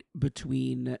fight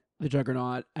between the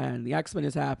Juggernaut and the X-Men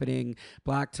is happening.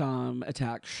 Black Tom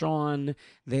attacks Sean.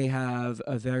 They have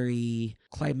a very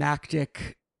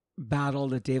climactic battle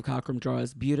that Dave Cockrum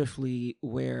draws beautifully,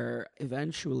 where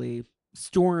eventually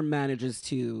Storm manages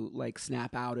to like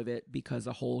snap out of it because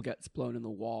a hole gets blown in the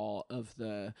wall of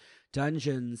the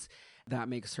dungeons. That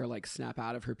makes her like snap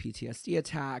out of her PTSD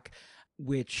attack,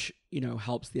 which,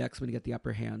 helps the X-Men get the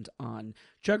upper hand on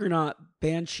Juggernaut.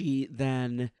 Banshee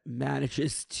then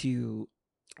manages to...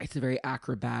 It's a very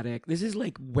acrobatic. This is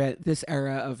like when this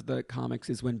era of the comics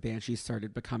is when Banshee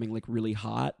started becoming like really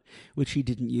hot, which he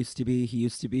didn't used to be. He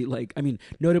used to be like, I mean,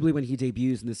 notably when he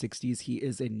debuts in the 60s, he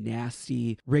is a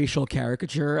nasty racial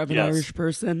caricature of an Irish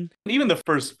person. Even the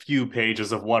first few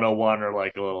pages of 101 are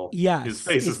like a little, his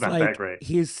face is not that great.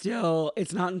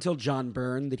 It's not until John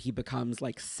Byrne that he becomes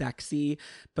like sexy,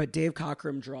 but Dave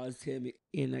Cockrum draws him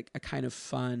in a kind of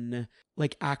fun,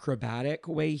 like acrobatic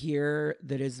way here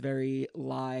that is very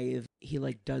live. He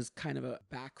like does kind of a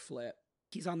backflip.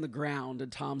 He's on the ground and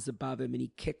Tom's above him and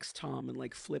he kicks Tom and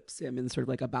like flips him in sort of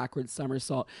like a backward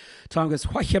somersault. Tom goes,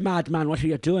 "Why, you madman, what are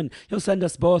you doing? You'll send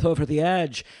us both over the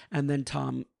edge." And then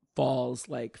Tom falls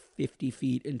like 50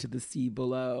 feet into the sea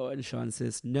below. And Sean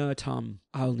says, "No, Tom,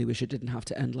 I only wish it didn't have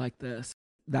to end like this."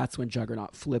 That's when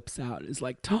Juggernaut flips out and is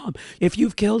like, "Tom, if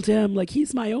you've killed him, like,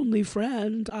 he's my only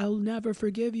friend. I'll never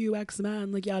forgive you,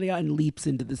 X-Man," like, yada, yada, and leaps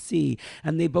into the sea.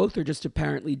 And they both are just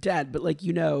apparently dead. But, like,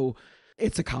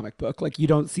 it's a comic book. Like, you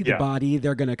don't see the body.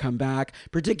 They're going to come back.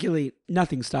 Particularly,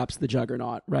 nothing stops the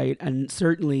Juggernaut, right? And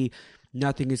certainly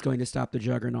nothing is going to stop the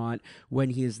Juggernaut when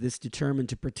he is this determined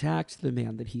to protect the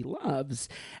man that he loves.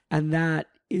 And that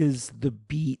is the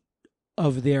beat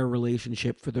of their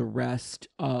relationship for the rest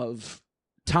of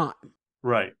time.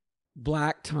 Right.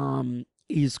 Black Tom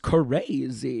he's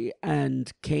crazy,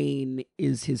 and Kane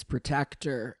is his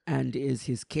protector and is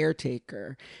his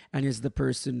caretaker and is the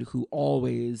person who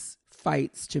always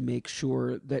fights to make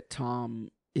sure that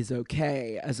Tom is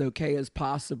okay as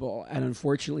possible. And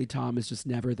unfortunately, Tom is just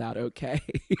never that okay.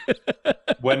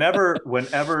 whenever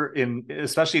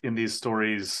especially in these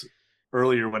stories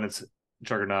earlier, when it's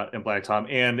Juggernaut and Black Tom,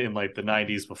 and in like the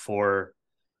 90s before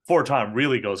Tom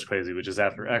really goes crazy, which is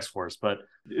after X-Force. But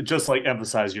just like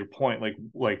emphasize your point,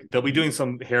 like they'll be doing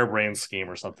some harebrained scheme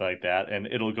or something like that, and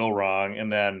it'll go wrong,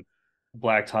 and then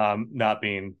Black Tom, not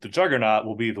being the Juggernaut,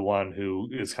 will be the one who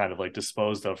is kind of like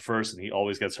disposed of first, and he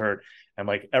always gets hurt. And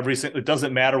like it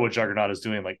doesn't matter what Juggernaut is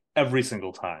doing, like every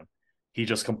single time he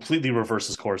just completely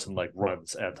reverses course and like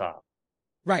runs at Tom.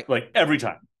 Right. Like every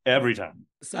time.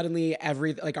 Suddenly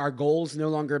like our goals no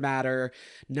longer matter.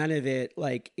 None of it.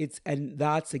 Like and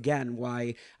that's again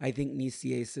why I think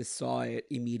Nicieza saw it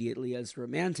immediately as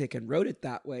romantic and wrote it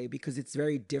that way, because it's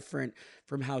very different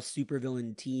from how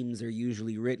supervillain teams are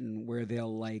usually written, where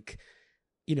they'll like,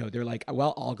 you know, they're like,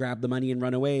 well, I'll grab the money and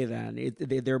run away then.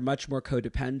 They're much more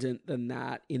codependent than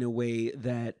that, in a way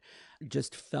that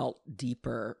just felt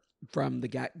deeper from the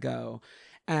get-go.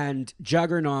 And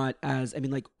Juggernaut,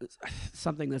 like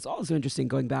something that's also interesting,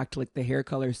 going back to like the hair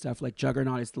color stuff, like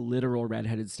Juggernaut is the literal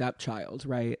redheaded stepchild,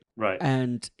 right? Right.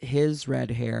 And his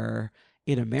red hair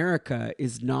in America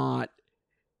is not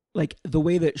like the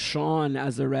way that Sean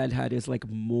as a redhead is like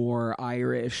more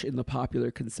Irish in the popular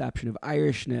conception of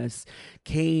Irishness.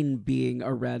 Kane being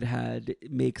a redhead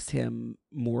makes him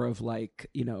more of like,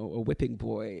 you know, a whipping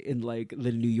boy in like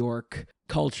the New York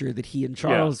culture that he and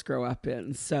Charles grow up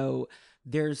in. So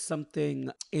there's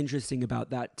something interesting about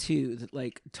that too, that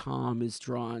like Tom is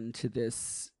drawn to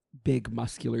this big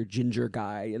muscular ginger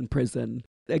guy in prison.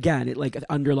 Again, it like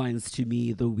underlines to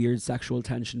me the weird sexual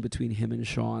tension between him and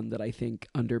Sean that I think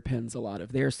underpins a lot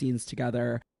of their scenes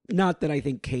together. Not that I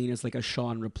think Kane is like a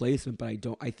Sean replacement, but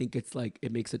I think it's like,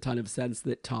 it makes a ton of sense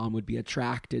that Tom would be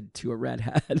attracted to a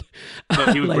redhead.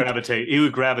 He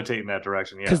would gravitate in that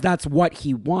direction. Yeah. Because that's what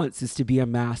he wants, is to be a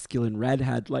masculine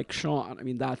redhead like Sean. I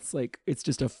mean, that's like, it's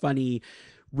just a funny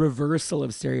reversal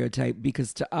of stereotype,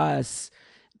 because to us,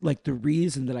 like the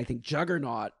reason that I think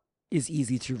Juggernaut is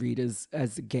easy to read as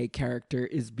a gay character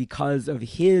is because of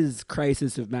his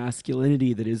crisis of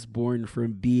masculinity that is born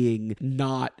from being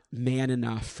not man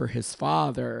enough for his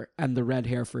father, and the red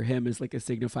hair for him is like a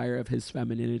signifier of his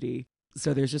femininity.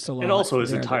 So there's just a lot. And also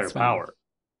his entire power.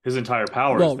 His entire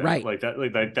power is that. Right. Like that.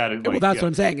 Well, that's what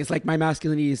I'm saying. It's like my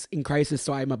masculinity is in crisis,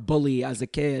 so I'm a bully as a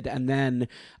kid, and then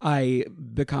I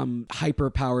become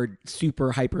hyper-powered,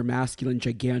 super hyper-masculine,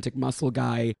 gigantic muscle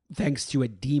guy thanks to a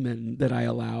demon that I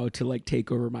allow to like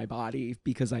take over my body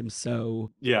because I'm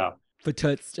so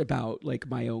fatutzed about like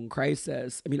my own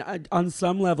crisis. I mean, on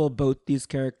some level, both these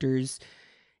characters,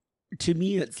 to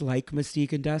me, it's like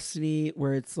Mystique and Destiny,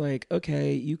 where it's like,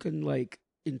 okay, you can like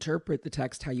interpret the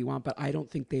text how you want, but I don't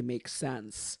think they make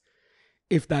sense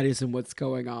if that isn't what's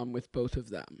going on with both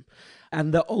of them.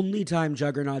 And the only time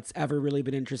Juggernaut's ever really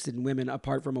been interested in women,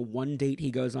 apart from a one date he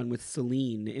goes on with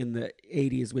Celine in the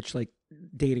 80s, which like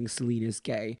dating Celine is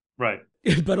gay. Right.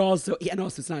 But also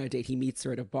it's not a date. He meets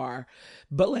her at a bar.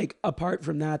 But like, apart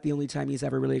from that, the only time he's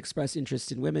ever really expressed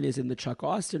interest in women is in the Chuck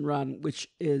Austen run, which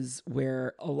is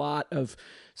where a lot of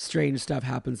strange stuff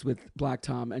happens with Black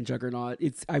Tom and Juggernaut.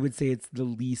 I would say it's the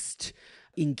least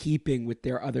in keeping with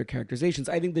their other characterizations.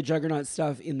 I think the Juggernaut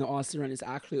stuff in the Austen run is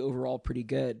actually overall pretty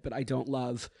good, but I don't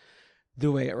love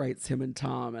the way it writes him and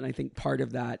Tom. And I think part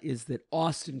of that is that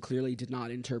Austen clearly did not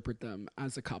interpret them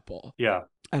as a couple. Yeah.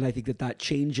 And I think that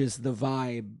changes the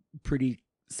vibe pretty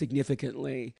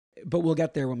significantly. But we'll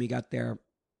get there when we get there.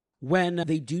 When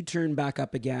they do turn back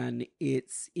up again,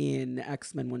 it's in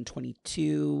X-Men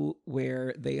 122,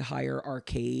 where they hire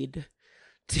Arcade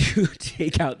to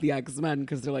take out the X-Men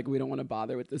because they're like, we don't want to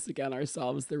bother with this again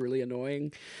ourselves. They're really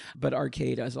annoying. But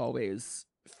Arcade, as always,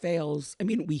 fails. I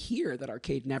mean, we hear that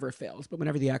Arcade never fails, but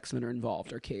whenever the X-Men are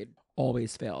involved, Arcade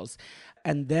always fails.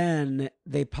 And then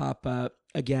they pop up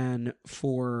again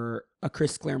for a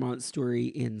Chris Claremont story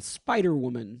in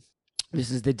Spider-Woman.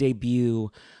 This is the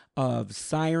debut of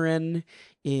Siren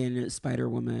in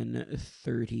Spider-Woman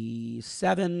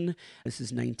 37. This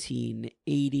is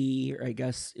 1980, or I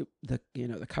guess the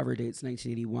cover date's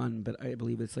 1981, but I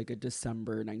believe it's like a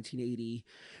December 1980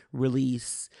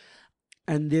 release.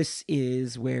 And this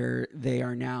is where they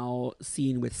are now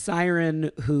seen with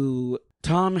Siren, who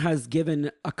Tom has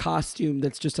given a costume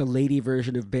that's just a lady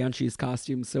version of Banshee's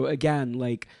costume. So again,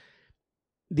 like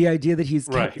the idea that he's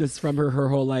kept this from her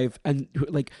whole life, and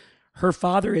like her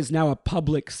father is now a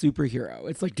public superhero.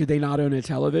 It's like, do they not own a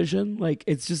television? Like,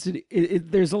 it's just,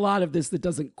 there's a lot of this that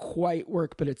doesn't quite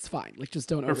work, but it's fine. Like, just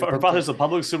don't. Her father's a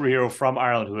public superhero from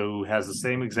Ireland who has the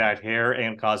same exact hair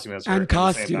and costume as her. And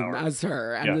costume as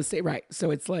her. And the same, right. So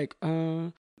it's like,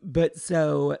 but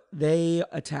so they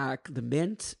attack the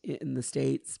Mint in the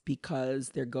States because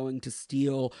they're going to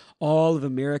steal all of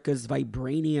America's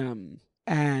vibranium.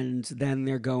 And then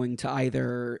they're going to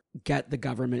either get the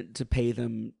government to pay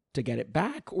them to get it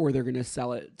back, or they're going to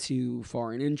sell it to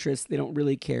foreign interests. They don't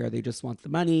really care. They just want the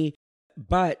money.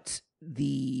 But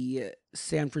the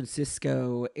San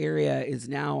Francisco area is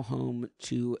now home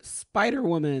to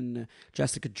Spider-Woman,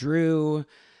 Jessica Drew,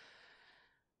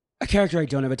 a character I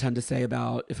don't have a ton to say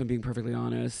about, if I'm being perfectly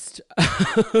honest.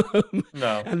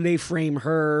 No. And they frame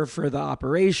her for the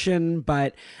operation,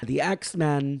 but the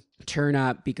X-Men turn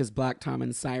up because Black Tom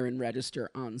and Siren register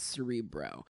on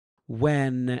Cerebro.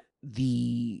 When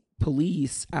the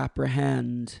police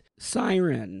apprehend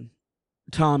Siren,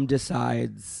 Tom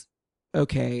decides,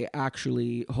 okay,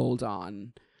 actually, hold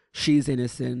on. She's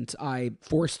innocent. I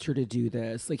forced her to do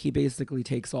this. Like, he basically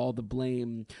takes all the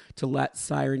blame to let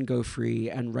Siren go free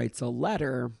and writes a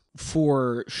letter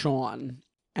for Sean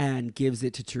and gives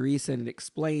it to Teresa and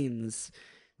explains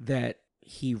that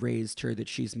he raised her, that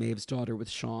she's Maeve's daughter with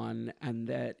Sean, and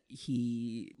that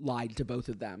he lied to both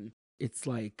of them. It's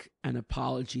like an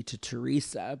apology to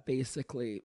Teresa,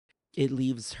 basically. It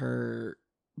leaves her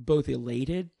both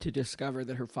elated to discover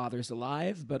that her father's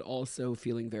alive, but also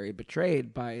feeling very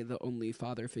betrayed by the only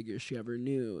father figure she ever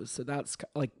knew. So that's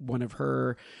like one of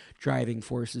her driving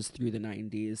forces through the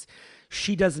 90s.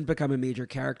 She doesn't become a major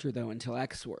character, though, until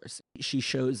X-Force. She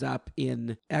shows up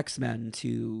in X-Men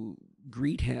to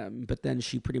greet him, but then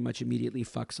she pretty much immediately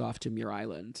fucks off to Muir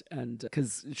Island, and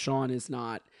because Sean is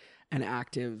not an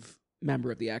active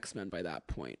member of the X-Men by that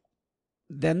point.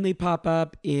 Then they pop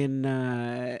up in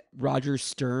Roger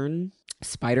Stern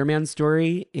Spider-Man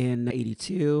story in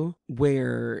 82,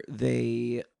 where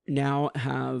they now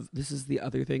have, this is the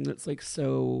other thing that's like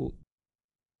so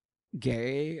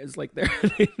gay, is like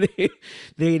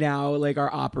they now like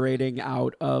are operating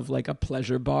out of like a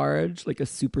pleasure barge, like a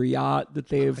super yacht that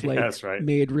they've like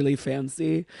made really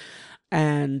fancy.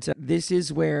 And this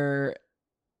is where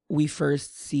we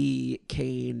first see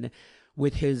Kane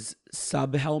with his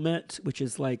sub helmet, which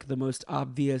is like the most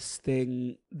obvious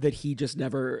thing that he just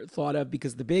never thought of,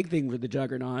 because the big thing for the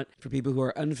Juggernaut, for people who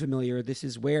are unfamiliar, this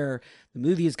is where the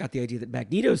movie has got the idea that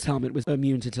Magneto's helmet was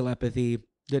immune to telepathy,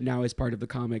 that now is part of the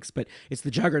comics, but it's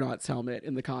the Juggernaut's helmet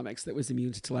in the comics that was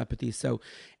immune to telepathy. So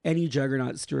any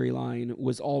Juggernaut storyline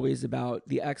was always about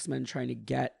the X-Men trying to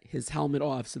get his helmet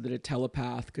off so that a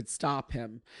telepath could stop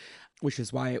him, which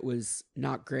is why it was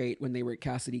not great when they were at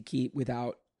Cassidy Keep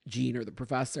without Jean or the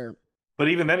Professor. But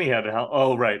even then he had to help.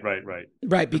 Oh, right.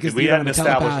 Right, because we you hadn't don't have a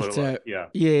established telepath what it was.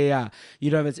 Yeah.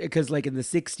 You don't have it, because like in the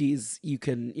 60s, you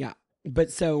can, But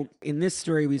so in this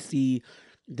story, we see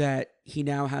that he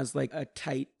now has like a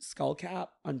tight skull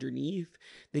cap underneath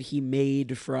that he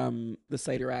made from the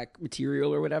Cyttorak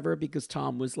material or whatever, because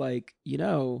Tom was like,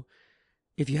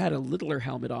 if you had a littler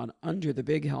helmet on under the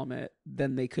big helmet,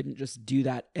 then they couldn't just do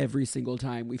that every single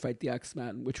time we fight the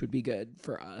X-Men, which would be good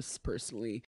for us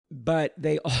personally. But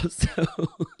they also,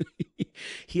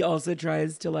 he also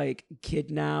tries to like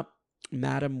kidnap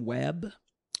Madam Web,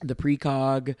 the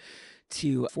precog,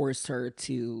 to force her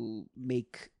to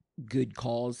make good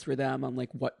calls for them on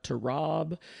like what to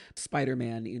rob.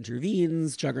 Spider-Man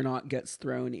intervenes. Juggernaut gets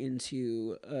thrown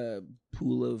into a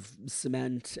pool of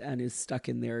cement and is stuck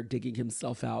in there digging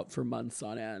himself out for months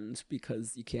on end,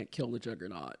 because you can't kill the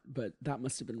Juggernaut. But that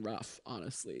must have been rough,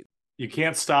 honestly. You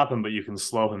can't stop him, but you can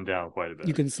slow him down quite a bit.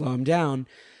 You can slow him down.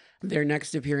 Their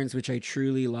next appearance, which I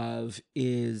truly love,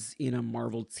 is in a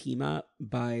Marvel team-up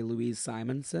by Louise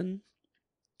Simonson.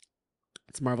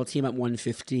 It's Marvel Team-Up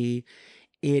 150.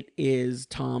 It is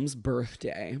Tom's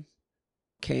birthday.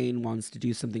 Kane wants to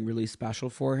do something really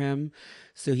special for him,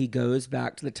 so he goes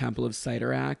back to the Temple of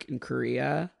Cyttorak in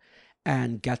Korea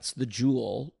and gets the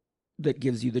jewel that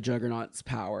gives you the Juggernaut's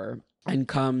power, and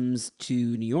comes to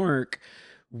New York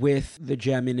with the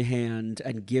gem in hand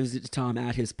and gives it to Tom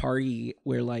at his party,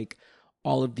 where like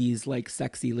all of these like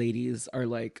sexy ladies are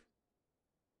like,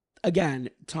 again,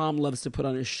 Tom loves to put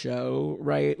on a show,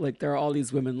 right? Like there are all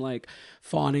these women like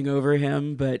fawning over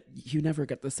him, but you never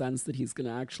get the sense that he's going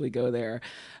to actually go there.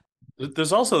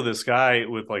 There's also this guy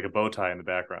with like a bow tie in the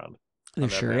background. There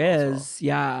sure is. Well.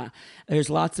 Yeah. There's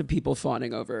lots of people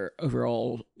fawning over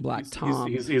old Black Tom.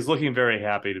 He's looking very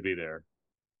happy to be there,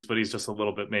 but he's just a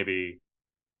little bit maybe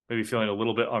feeling a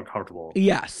little bit uncomfortable.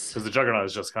 Yes. Because the Juggernaut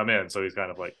has just come in, so he's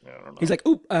kind of like, I don't know. He's like,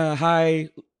 "Oop, hi,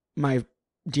 my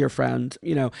dear friend,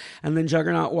 and then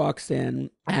Juggernaut walks in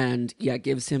and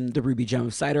gives him the ruby gem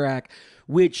of Cyttorak,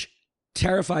 which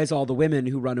terrifies all the women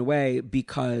who run away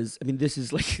because, I mean, this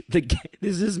is like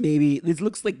this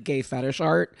looks like gay fetish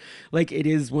art. Like, it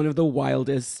is one of the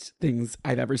wildest things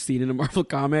I've ever seen in a Marvel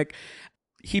comic.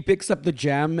 He picks up the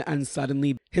gem and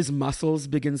suddenly his muscles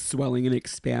begin swelling and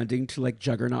expanding to like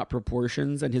Juggernaut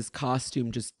proportions, and his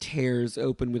costume just tears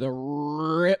open with a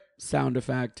rip sound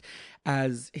effect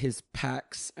as his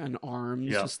pecs and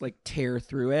arms just like tear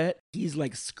through it. He's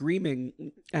like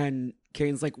screaming, and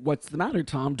Kane's like, "What's the matter,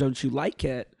 Tom? Don't you like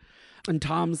it?" And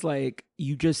Tom's like,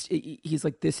 he's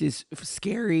like, "This is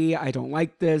scary. I don't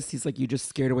like this." He's like, "You just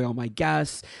scared away all my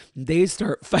guests." They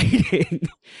start fighting,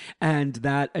 and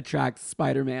that attracts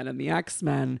Spider-Man and the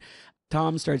X-Men.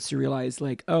 Tom starts to realize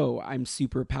like, oh, I'm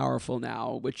super powerful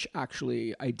now, which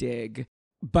actually I dig.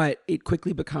 But it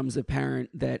quickly becomes apparent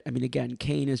that, I mean, again,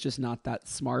 Kane is just not that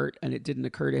smart, and it didn't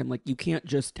occur to him, like, you can't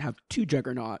just have two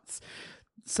Juggernauts.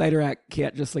 Cyttorak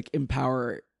can't just like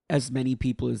empower as many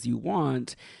people as you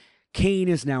want. Kane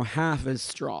is now half as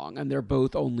strong, and they're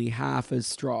both only half as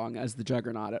strong as the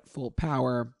Juggernaut at full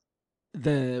power.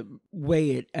 The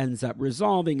way it ends up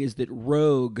resolving is that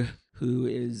Rogue, who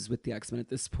is with the X-Men at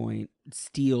this point,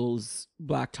 steals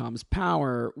Black Tom's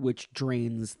power, which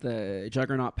drains the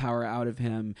Juggernaut power out of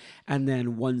him. And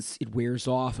then once it wears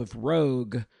off of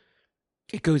Rogue,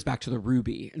 it goes back to the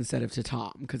Ruby instead of to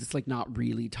Tom, because it's like not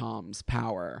really Tom's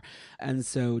power. And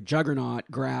so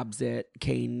Juggernaut grabs it,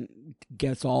 Kane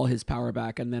gets all his power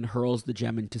back, and then hurls the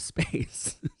gem into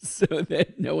space so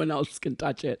that no one else can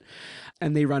touch it.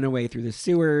 And they run away through the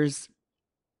sewers.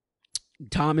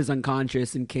 Tom is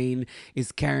unconscious and Kane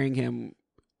is carrying him.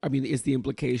 I mean, is the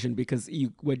implication, because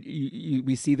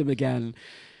we see them again.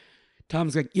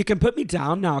 Tom's like, "You can put me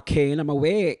down now, Kane. I'm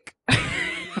awake."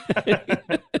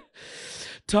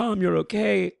 "Tom, you're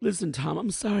okay. Listen, Tom,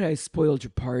 I'm sorry I spoiled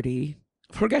your party."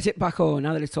 "Forget it, Bucko.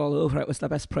 Now that it's all over, it was the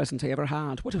best present I ever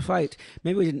had. What a fight.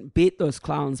 Maybe we didn't beat those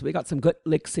clowns, but we got some good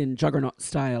licks in Juggernaut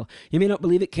style. You may not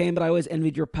believe it, Kane, but I always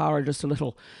envied your power just a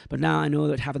little. But now I know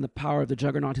what having the power of the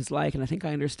Juggernaut is like, and I think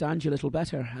I understand you a little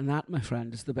better. And that, my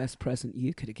friend, is the best present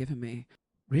you could have given me."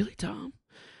 "Really, Tom?"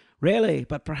 "Really,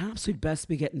 but perhaps we'd best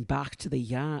be getting back to the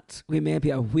yacht. We may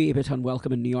be a wee bit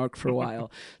unwelcome in New York for a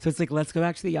while." So it's like, let's go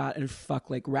back to the yacht and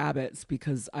fuck like rabbits,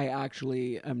 because I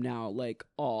actually am now like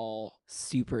all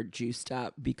super juiced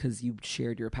up because you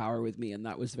shared your power with me, and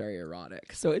that was very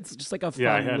erotic. So it's just like a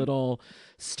fun little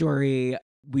story.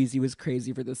 Wheezy was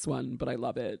crazy for this one, but I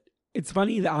love it. It's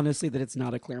funny, honestly, that it's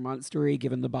not a Claremont story,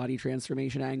 given the body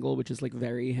transformation angle, which is like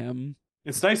very him.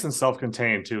 It's nice and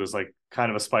self-contained too. It's like kind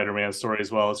of a Spider-Man story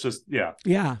as well. It's just,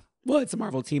 yeah. Well, it's a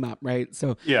Marvel team up, right?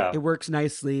 So it works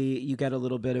nicely. You get a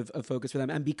little bit of focus for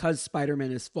them. And because Spider-Man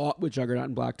has fought with Juggernaut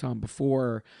and Black Tom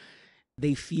before,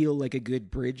 they feel like a good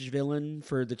bridge villain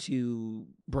for the two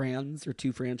brands or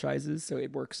two franchises. So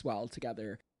it works well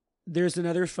together. There's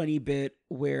another funny bit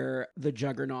where the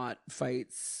Juggernaut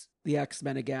fights the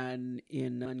X-Men again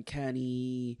in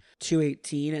Uncanny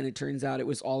 218, and it turns out it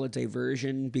was all a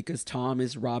diversion because Tom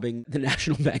is robbing the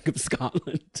National Bank of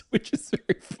Scotland, which is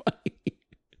very funny.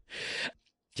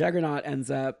 Juggernaut ends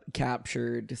up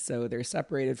captured, so they're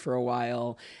separated for a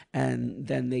while, and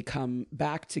then they come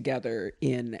back together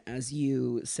in, as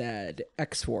you said,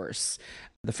 X-Force.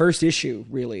 The first issue,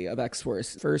 really, of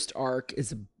X-Force. First arc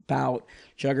is about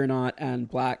Juggernaut and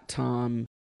Black Tom.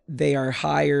 They are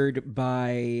hired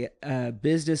by a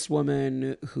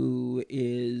businesswoman who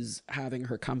is having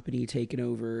her company taken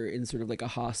over in sort of like a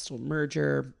hostile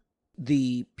merger.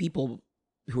 The people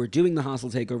who are doing the hostile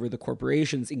takeover, the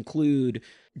corporations, include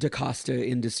DaCosta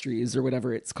Industries or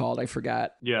whatever it's called. I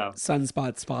forget. Yeah.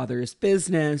 Sunspot's father's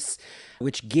business,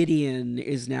 which Gideon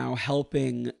is now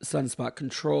helping Sunspot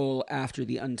control after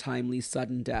the untimely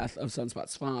sudden death of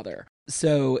Sunspot's father.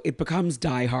 So it becomes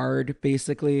Die Hard,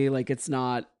 basically. Like, it's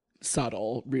not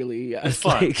subtle, really. It's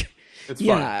fun. Like, it's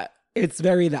yeah, fun. It's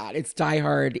very that. It's Die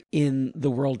Hard in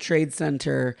the World Trade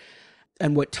Center.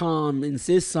 And what Tom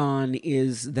insists on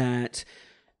is that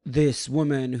this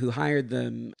woman who hired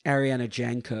them, Ariana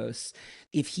Jankos,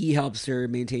 if he helps her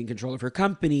maintain control of her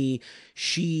company,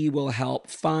 she will help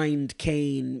find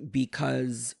Kane,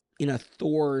 because in a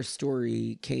Thor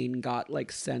story, Kane got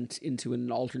like sent into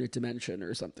an alternate dimension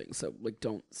or something. So like,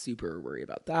 don't super worry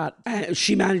about that. And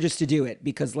she manages to do it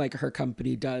because like her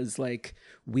company does like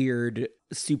weird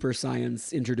super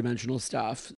science interdimensional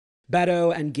stuff.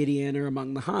 Beto and Gideon are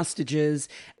among the hostages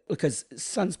because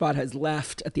Sunspot has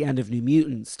left at the end of New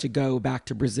Mutants to go back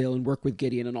to Brazil and work with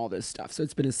Gideon and all this stuff. So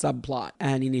it's been a subplot.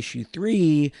 And in issue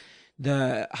 3,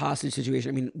 the hostage situation.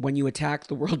 I mean, when you attack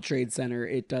the World Trade Center,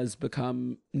 it does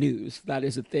become news. That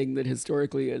is a thing that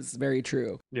historically is very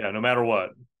true. Yeah, no matter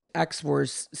what.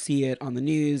 X-Force see it on the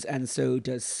news, and so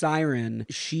does Siren.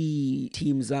 She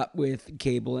teams up with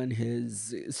Cable and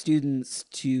his students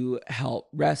to help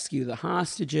rescue the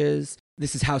hostages.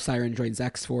 This is how Siren joins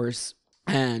X-Force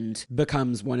and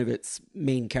becomes one of its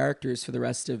main characters for the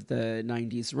rest of the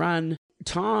 90s run.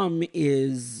 Tom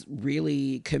is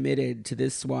really committed to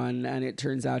this one, and it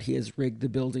turns out he has rigged the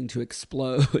building to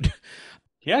explode.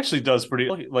 He actually does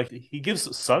he gives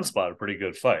Sunspot a pretty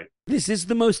good fight. This is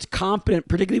the most competent,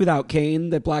 particularly without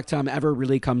Kane, that Black Tom ever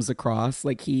really comes across.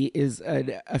 Like, he is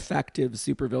an effective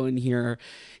supervillain here.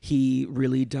 He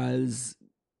really does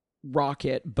rock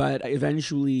it, but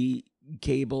eventually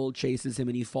Cable chases him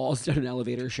and he falls down an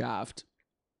elevator shaft.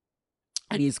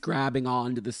 And he's grabbing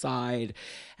onto the side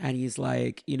and he's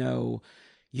like,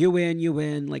 you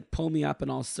win, like, pull me up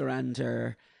and I'll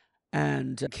surrender.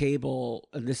 And Cable,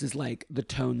 and this is like the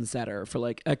tone setter for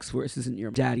like X-Force isn't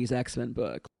your daddy's X-Men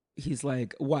book. He's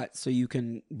like, what? So you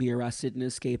can be arrested and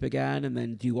escape again and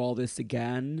then do all this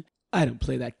again? I don't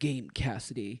play that game,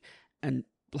 Cassidy. And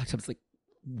Black Tom's like,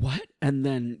 what? And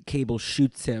then Cable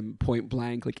shoots him point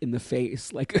blank, like in the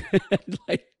face, like,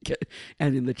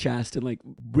 and in the chest, and like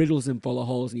riddles him full of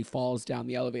holes, and he falls down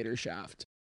the elevator shaft.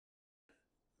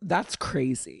 That's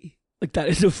crazy. Like, that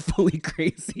is a fully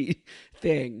crazy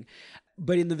thing.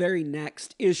 But in the very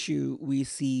next issue, we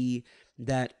see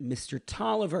that Mr.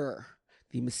 Tolliver,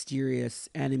 the mysterious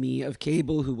enemy of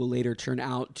Cable, who will later turn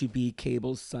out to be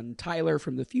Cable's son Tyler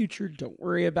from the future, don't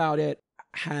worry about it,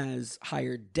 has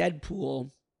hired Deadpool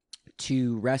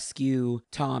to rescue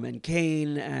Tom and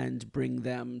Kane and bring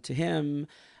them to him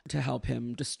to help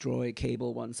him destroy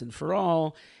Cable once and for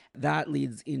all. That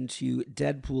leads into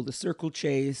Deadpool the Circle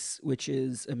Chase, which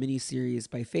is a miniseries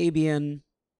by Fabian.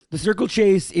 The Circle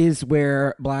Chase is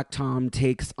where Black Tom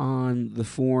takes on the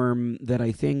form that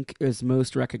I think is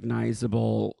most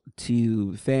recognizable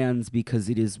to fans because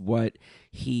it is what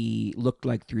he looked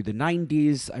like through the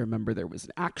 90s. I remember there was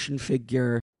an action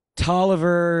figure.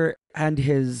 Tolliver and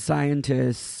his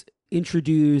scientists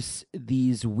introduce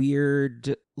these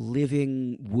weird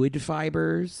living wood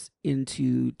fibers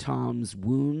into Tom's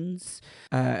wounds,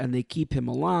 and they keep him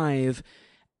alive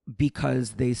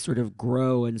because they sort of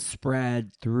grow and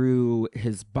spread through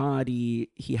his body.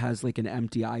 He has like an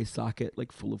empty eye socket,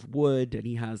 like full of wood, and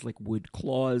he has like wood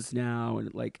claws now, and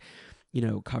it like,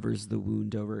 covers the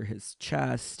wound over his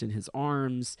chest and his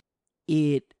arms.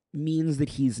 It means that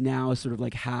he's now sort of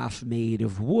like half made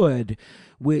of wood,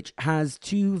 which has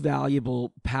two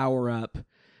valuable power-up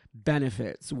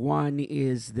benefits. One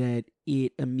is that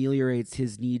it ameliorates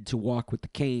his need to walk with the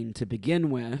cane to begin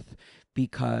with,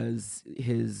 because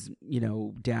his,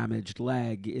 damaged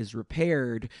leg is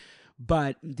repaired.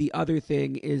 But the other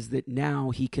thing is that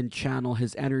now he can channel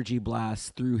his energy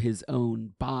blast through his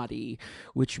own body,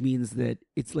 which means that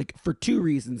it's like for two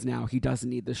reasons now he doesn't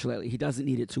need the shillelagh. He doesn't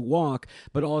need it to walk,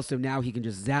 but also now he can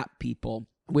just zap people,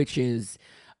 which is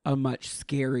a much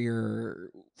scarier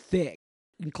thing.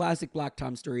 In classic Black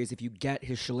Tom stories, if you get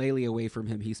his shillelagh away from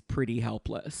him, he's pretty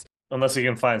helpless. Unless he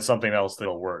can find something else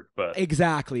that'll work. But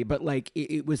exactly. But like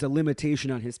it was a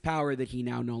limitation on his power that he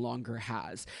now no longer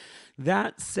has.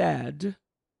 That said,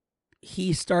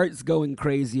 he starts going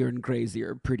crazier and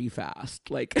crazier pretty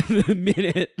fast. Like the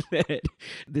minute that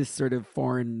this sort of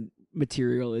foreign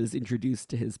material is introduced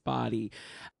to his body.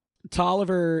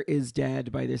 Tolliver is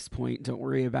dead by this point. Don't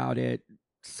worry about it.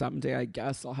 Someday, I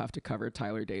guess, I'll have to cover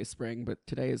Tyler Dayspring, but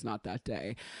today is not that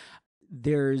day.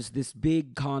 There's this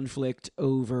big conflict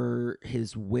over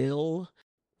his will.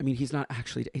 I mean, he's not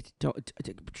actually,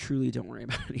 truly don't worry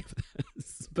about any of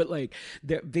this. But like,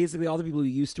 basically all the people who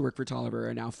used to work for Tolliver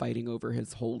are now fighting over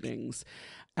his holdings.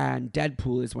 And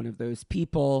Deadpool is one of those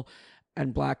people.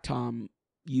 And Black Tom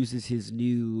uses his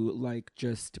new, like,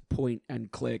 just point and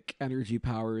click energy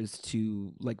powers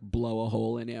to like blow a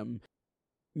hole in him,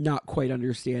 not quite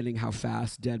understanding how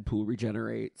fast Deadpool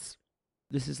regenerates.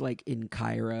 This is like in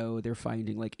Cairo. They're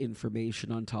finding like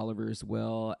information on Tolliver's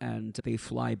will, and they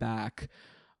fly back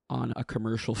on a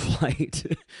commercial flight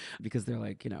because they're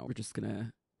like, we're just going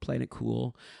to play it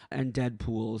cool. And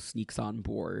Deadpool sneaks on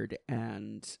board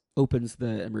and opens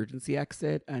the emergency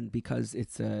exit. And because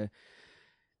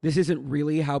this isn't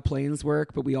really how planes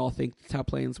work, but we all think it's how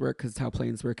planes work because it's how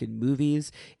planes work in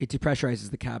movies. It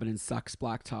depressurizes the cabin and sucks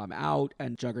Black Tom out,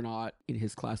 and Juggernaut, in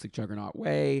his classic Juggernaut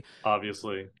way,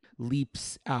 obviously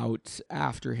leaps out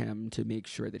after him to make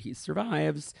sure that he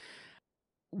survives.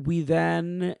 We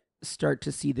then start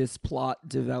to see this plot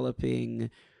developing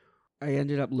I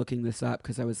ended up looking this up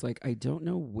because I was like, I don't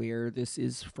know where this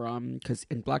is from,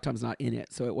 and Black Tom's not in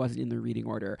it, so it wasn't in the reading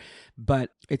order. But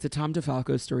it's a Tom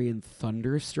DeFalco story in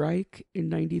Thunderstrike in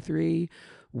 '93,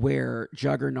 where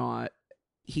Juggernaut,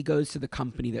 he goes to the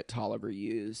company that Tolliver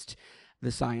used,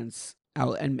 the science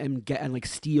out, and like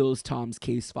steals Tom's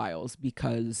case files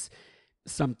because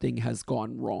something has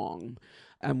gone wrong.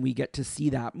 And we get to see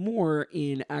that more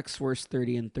in X-Force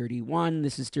 30 and 31.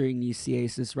 This is during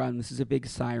Nicias' run. This is a big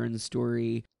Siren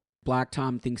story. Black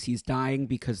Tom thinks he's dying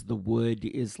because the wood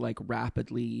is like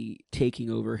rapidly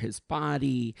taking over his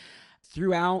body.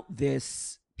 Throughout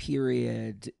this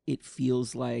period, it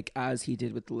feels like, as he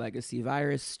did with the Legacy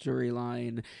Virus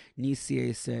storyline,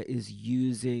 Niciesa is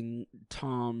using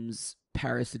Tom's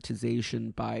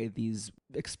parasitization by these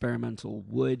experimental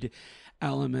wood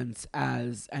elements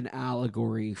as an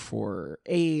allegory for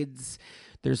AIDS.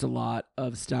 There's a lot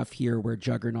of stuff here where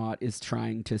Juggernaut is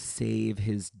trying to save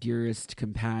his dearest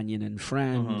companion and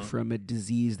friend from a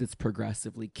disease that's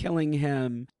progressively killing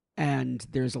him. And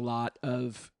there's a lot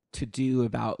of to do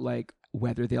about like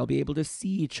whether they'll be able to see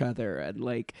each other, and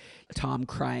like Tom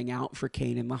crying out for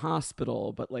Kane in the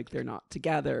hospital, but like they're not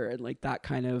together, and like that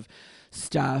kind of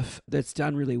stuff that's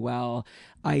done really well,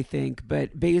 I think.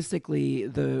 But basically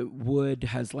the wood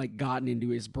has like gotten into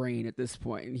his brain at this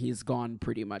point, and he's gone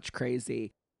pretty much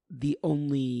crazy. The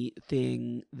only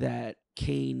thing that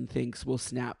Kane thinks will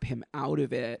snap him out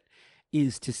of it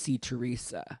is to see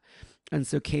Teresa. And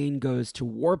so Kane goes to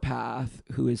Warpath,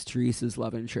 who is Teresa's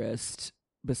love interest,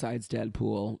 besides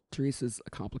Deadpool. Teresa's a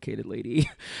complicated lady.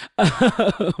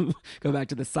 Go back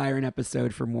to the Siren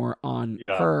episode for more on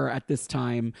her at this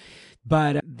time.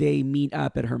 But they meet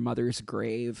up at her mother's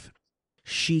grave.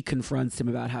 She confronts him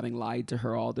about having lied to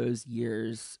her all those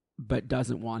years, but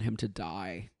doesn't want him to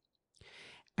die.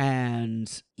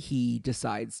 And he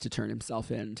decides to turn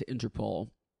himself in to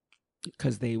Interpol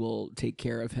because they will take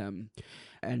care of him.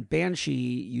 And Banshee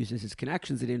uses his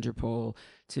connections at Interpol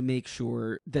to make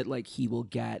sure that like he will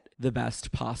get the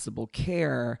best possible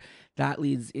care. That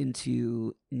leads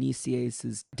into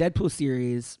Nicias' Deadpool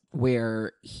series,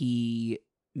 where he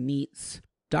meets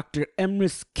Dr.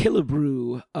 Emrys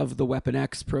Killebrew of the Weapon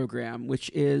X program,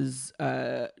 which is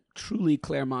a truly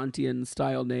Claremontian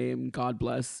style name. God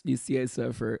bless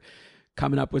Niciesa for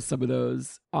coming up with some of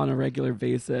those on a regular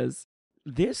basis.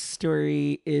 This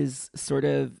story is sort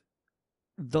of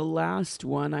the last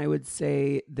one, I would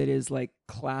say, that is like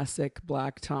classic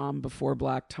Black Tom before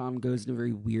Black Tom goes in a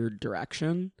very weird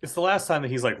direction. It's the last time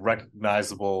that he's like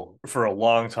recognizable for a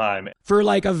long time. For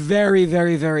like a very,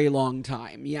 very, very long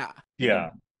time. Yeah.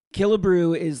 Yeah.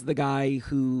 Killebrew is the guy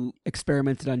who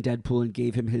experimented on Deadpool and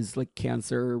gave him his like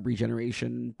cancer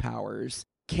regeneration powers.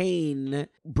 Kane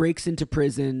breaks into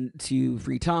prison to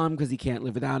free Tom because he can't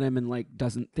live without him and like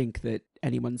doesn't think that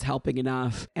anyone's helping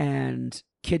enough, and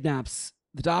kidnaps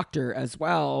the doctor as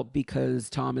well because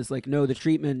Tom is like, no, the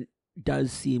treatment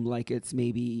does seem like it's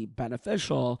maybe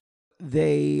beneficial.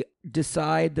 They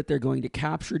decide that they're going to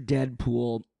capture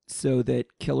Deadpool so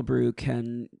that Killebrew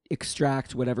can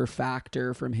extract whatever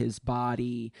factor from his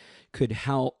body could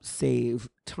help save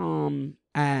Tom.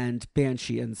 And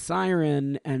Banshee and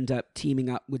Siren end up teaming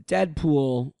up with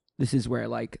Deadpool. This is where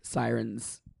like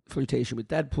Siren's flirtation with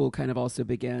Deadpool kind of also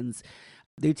begins.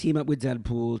 They team up with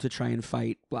Deadpool to try and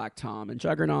fight Black Tom and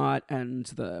Juggernaut and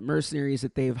the mercenaries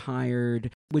that they've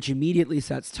hired, which immediately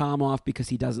sets Tom off because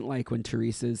he doesn't like when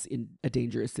Teresa's in a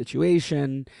dangerous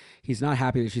situation. He's not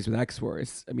happy that she's with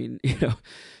X-Force. I mean, you know,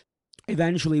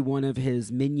 eventually one of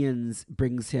his minions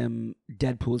brings him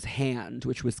Deadpool's hand,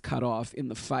 which was cut off in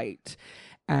the fight.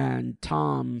 And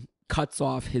Tom cuts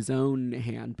off his own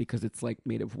hand because it's like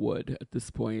made of wood at this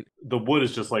point. The wood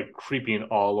is just like creeping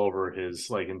all over his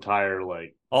like entire,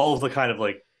 like all of the kind of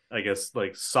like, I guess,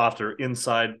 like softer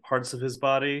inside parts of his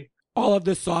body. All of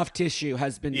the soft tissue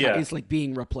has been is like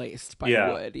being replaced by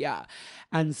wood. Yeah.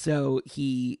 And so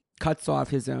he cuts off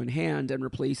his own hand and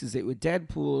replaces it with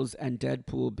Deadpool's, and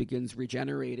Deadpool begins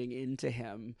regenerating into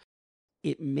him.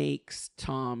 It makes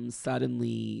Tom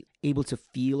suddenly able to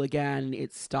feel again.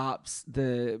 It stops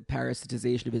the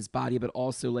parasitization of his body, but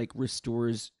also like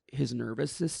restores his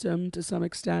nervous system to some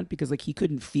extent because like he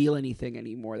couldn't feel anything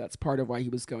anymore. That's part of why he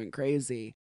was going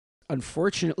crazy.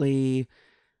 Unfortunately,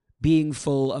 being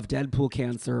full of Deadpool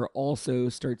cancer also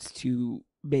starts to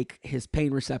make his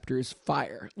pain receptors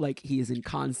fire. Like he is in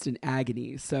constant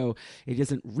agony. So it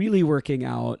isn't really working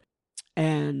out.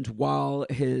 And while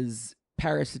his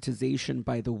parasitization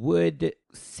by the wood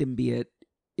symbiote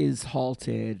is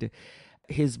halted,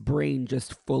 his brain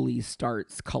just fully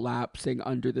starts collapsing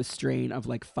under the strain of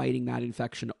like fighting that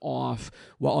infection off.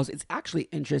 While it's actually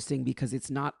interesting because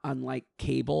it's not unlike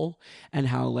Cable, and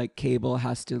how like Cable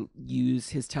has to use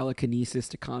his telekinesis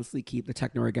to constantly keep the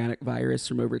techno-organic virus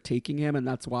from overtaking him. And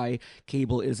that's why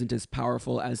Cable isn't as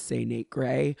powerful as, say, Nate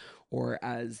Gray or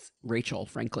as Rachel,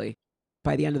 frankly.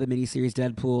 By the end of the miniseries,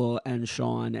 Deadpool and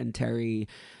Sean and Terry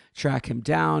track him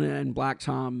down, and Black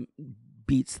Tom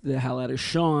beats the hell out of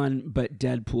Sean, but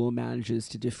Deadpool manages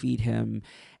to defeat him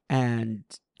and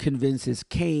convinces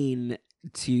Kane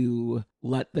to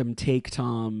let them take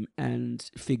Tom and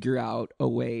figure out a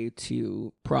way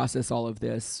to process all of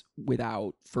this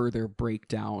without further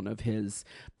breakdown of his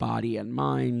body and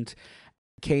mind.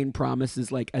 Kane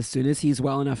promises, like, as soon as he's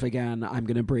well enough again, I'm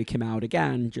going to break him out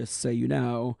again, just so you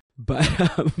know. But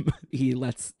he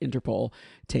lets Interpol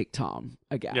take Tom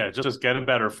again. Yeah, just get him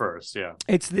better first. Yeah.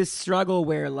 It's this struggle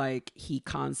where, like, he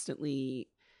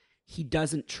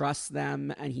doesn't trust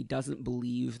them and he doesn't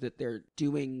believe that they're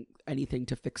doing anything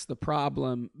to fix the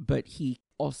problem, but he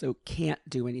also can't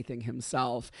do anything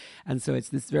himself. And so it's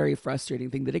this very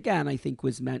frustrating thing that, again, I think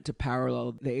was meant to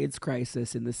parallel the AIDS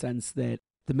crisis, in the sense that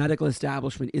the medical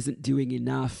establishment isn't doing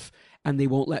enough and they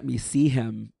won't let me see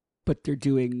him, but they're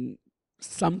doing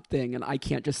something and I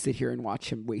can't just sit here and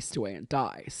watch him waste away and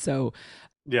die. So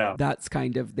yeah, that's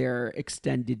kind of their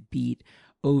extended beat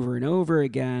over and over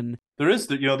again. There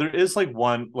is like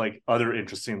one like other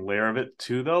interesting layer of it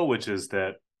too, though, which is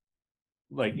that,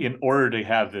 like, in order to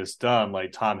have this done,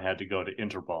 like, Tom had to go to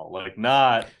Interpol, like,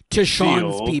 not to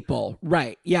Sean's SHIELD, people,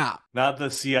 right? Yeah, not the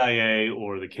CIA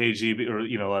or the KGB, or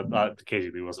the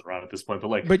KGB wasn't around at this point, but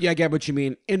like, but yeah, I get what you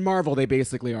mean. In Marvel, they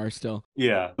basically are still.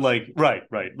 Yeah, like right,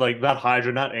 like not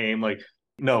Hydra, not AIM, like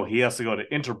no, he has to go to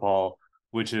Interpol,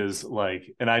 which is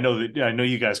like, and I know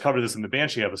you guys covered this in the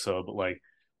Banshee episode, but like,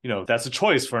 that's a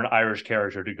choice for an Irish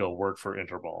character to go work for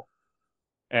Interpol,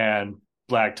 and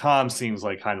Black Tom seems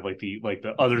like kind of like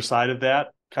the other side of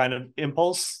that kind of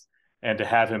impulse, and to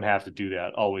have him have to do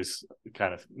that always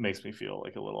kind of makes me feel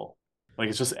like a little like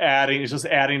it's just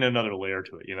adding another layer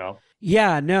to it,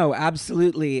 Yeah, no,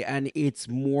 absolutely. And it's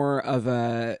more of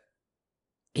it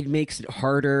makes it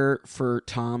harder for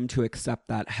Tom to accept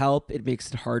that help. It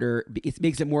makes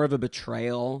it more of a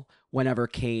betrayal whenever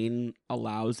Kane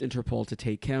allows Interpol to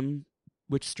take him,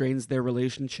 which strains their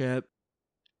relationship.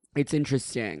 It's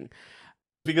interesting.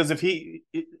 Because if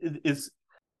it's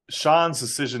Sean's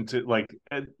decision to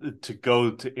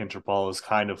go to Interpol is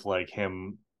kind of like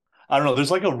him, I don't know,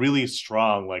 there's like a really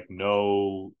strong like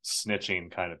no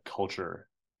snitching kind of culture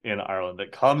in Ireland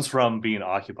that comes from being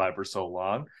occupied for so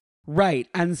long. Right.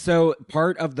 And so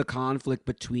part of the conflict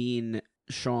between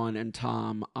Sean and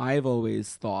Tom, I've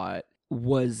always thought,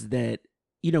 was that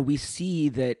we see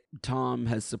that Tom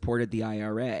has supported the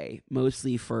IRA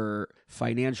mostly for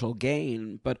financial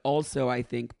gain, but also I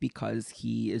think because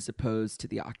he is opposed to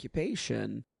the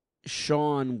occupation.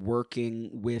 Sean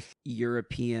working with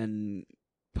European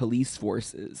police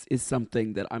forces is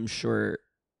something that I'm sure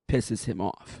pisses him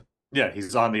off. Yeah,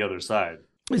 he's on the other side.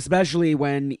 Especially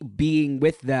when being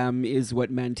with them is what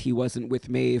meant he wasn't with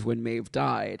Maeve when Maeve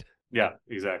died. Yeah,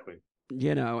 exactly.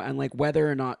 And like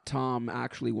whether or not Tom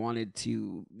actually wanted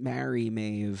to marry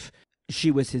Maeve,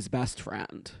 she was his best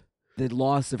friend. The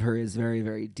loss of her is very,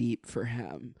 very deep for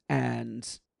him. And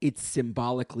it's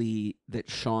symbolically that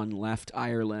Sean left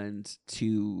Ireland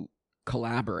to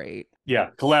collaborate.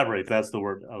 Yeah, collaborate. That's the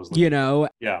word I was looking for.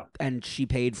 Yeah. And she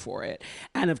paid for it.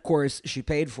 And of course, she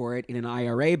paid for it in an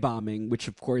IRA bombing, which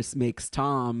of course makes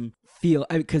Tom feel,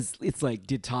 because it's like,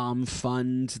 did Tom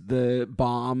fund the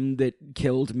bomb that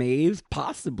killed Maeve?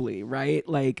 Possibly, right?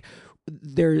 Like,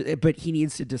 but he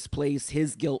needs to displace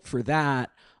his guilt for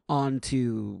that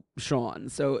onto Sean.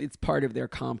 So it's part of their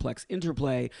complex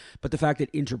interplay. But the fact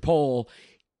that Interpol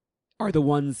are the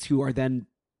ones who are then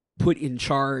put in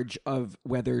charge of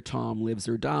whether Tom lives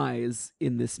or dies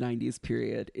in this 90s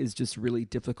period is just really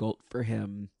difficult for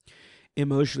him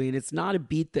emotionally. And it's not a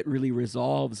beat that really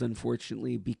resolves,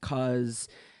 unfortunately, because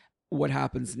what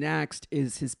happens next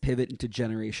is his pivot into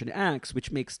Generation X,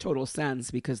 which makes total sense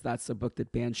because that's a book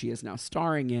that Banshee is now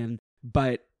starring in,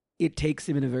 but it takes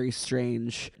him in a very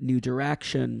strange new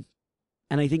direction.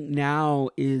 And I think now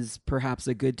is perhaps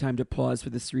a good time to pause for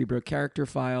the Cerebro character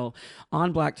file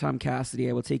on Black Tom Cassidy.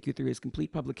 I will take you through his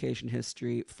complete publication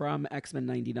history from X-Men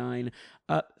 99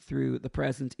 up through the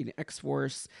present in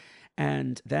X-Force.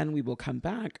 And then we will come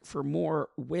back for more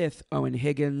with Owen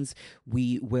Higgins.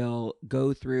 We will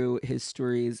go through his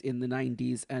stories in the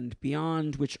 90s and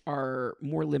beyond, which are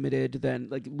more limited than,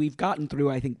 like, we've gotten through,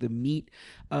 I think, the meat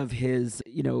of his,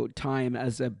 time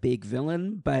as a big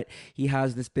villain, but he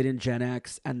has this bit in Gen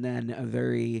X and then a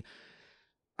very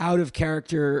out of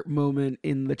character moment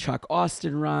in the Chuck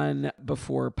Austen run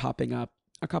before popping up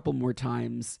a couple more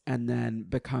times and then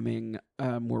becoming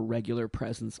a more regular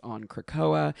presence on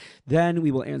Krakoa. Then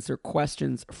we will answer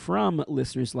questions from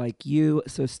listeners like you,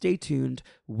 so stay tuned.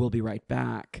 We'll be right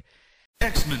back.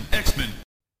 X-Men.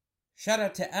 Shout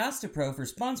out to Astapro for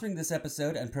sponsoring this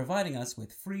episode and providing us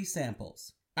with free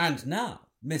samples. And now,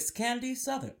 Miss Candy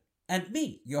Southern, and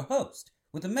me, your host,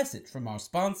 with a message from our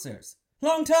sponsors.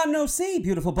 Long time no see,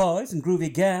 beautiful boys and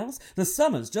groovy gals. The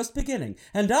summer's just beginning,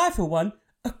 and I, for one...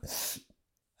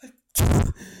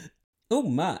 Oh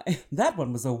my, that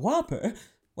one was a whopper.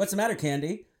 What's the matter,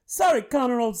 Candy? Sorry,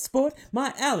 Connor, old sport.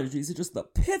 My allergies are just the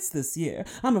pits this year.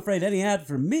 I'm afraid any ad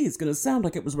for me is going to sound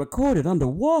like it was recorded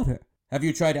underwater. Have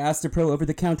you tried Astapro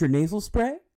over-the-counter nasal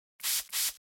spray?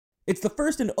 It's the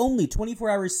first and only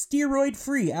 24-hour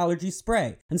steroid-free allergy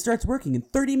spray and starts working in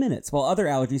 30 minutes while other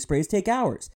allergy sprays take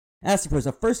hours. Astapro is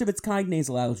a first-of-its-kind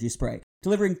nasal allergy spray,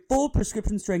 delivering full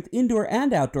prescription-strength indoor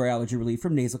and outdoor allergy relief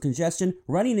from nasal congestion,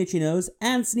 runny and itchy nose,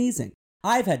 and sneezing.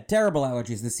 I've had terrible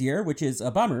allergies this year, which is a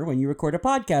bummer when you record a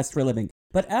podcast for a living,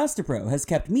 but Astapro has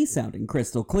kept me sounding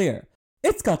crystal clear.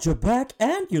 It's got your back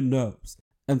and your nose.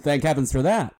 And thank heavens for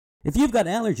that. If you've got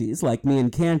allergies like me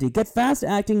and Candy, get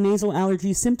fast-acting nasal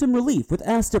allergy symptom relief with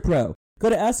Astapro. Go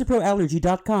to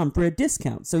astaproallergy.com for a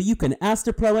discount so you can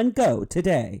Astapro and go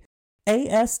today.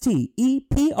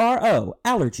 ASTEPRO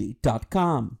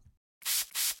allergy.com.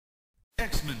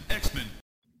 X-Men.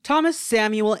 Thomas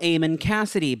Samuel Eamon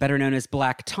Cassidy, better known as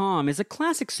Black Tom, is a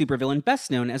classic supervillain best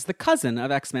known as the cousin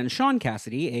of X-Men Sean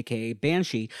Cassidy, aka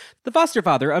Banshee, the foster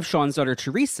father of Sean's daughter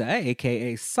Teresa,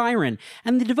 aka Siren,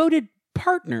 and the devoted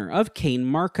partner of Cain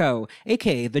Marko,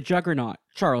 aka the Juggernaut,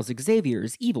 Charles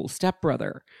Xavier's evil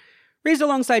stepbrother. Raised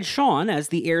alongside Sean as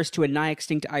the heirs to a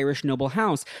nigh-extinct Irish noble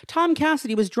house, Tom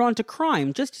Cassidy was drawn to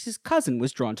crime just as his cousin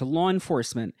was drawn to law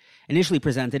enforcement. Initially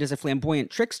presented as a flamboyant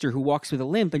trickster who walks with a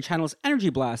limp and channels energy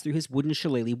blasts through his wooden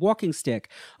shillelagh walking stick,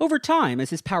 over time,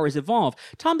 as his powers evolve,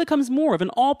 Tom becomes more of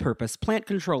an all-purpose plant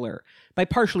controller. By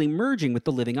partially merging with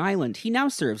the living island, he now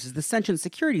serves as the sentient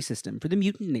security system for the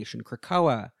mutant nation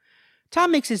Krakoa. Tom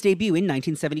makes his debut in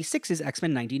 1976's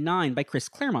X-Men 99 by Chris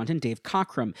Claremont and Dave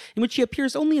Cockrum, in which he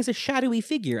appears only as a shadowy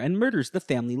figure and murders the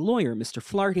family lawyer, Mr.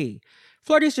 Flaherty.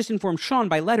 Flaherty's just informed Sean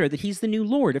by letter that he's the new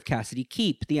lord of Cassidy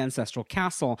Keep, the ancestral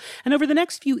castle, and over the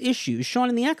next few issues, Sean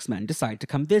and the X-Men decide to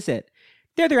come visit.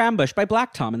 There they're ambushed by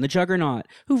Black Tom and the Juggernaut,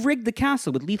 who've rigged the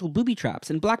castle with lethal booby traps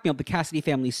and blackmailed the Cassidy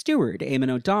family steward, Eamon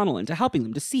O'Donnell, into helping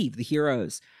them deceive the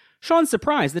heroes. Sean's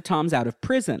surprised that Tom's out of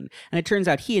prison, and it turns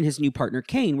out he and his new partner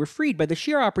Cain were freed by the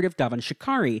Shi'ar operative Davan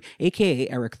Shikari, aka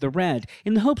Eric the Red,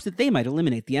 in the hopes that they might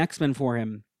eliminate the X-Men for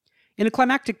him. In a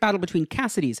climactic battle between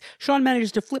Cassidys, Sean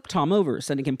manages to flip Tom over,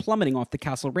 sending him plummeting off the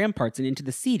castle ramparts and into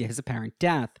the sea to his apparent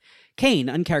death. Cain,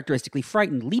 uncharacteristically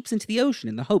frightened, leaps into the ocean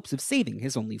in the hopes of saving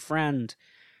his only friend.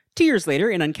 2 years later,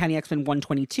 in Uncanny X-Men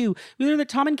 122, we learn that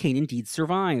Tom and Cain indeed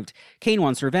survived. Cain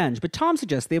wants revenge, but Tom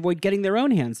suggests they avoid getting their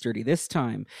own hands dirty this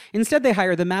time. Instead, they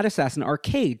hire the Mad Assassin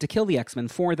Arcade to kill the X-Men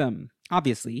for them.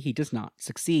 Obviously, he does not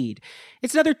succeed.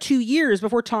 It's another 2 years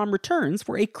before Tom returns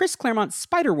for a Chris Claremont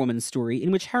Spider-Woman story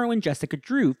in which heroine Jessica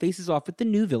Drew faces off with the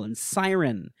new villain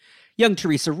Siren. Young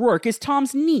Teresa Rourke is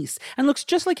Tom's niece and looks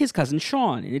just like his cousin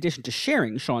Sean, in addition to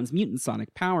sharing Sean's mutant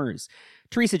sonic powers.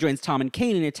 Teresa joins Tom and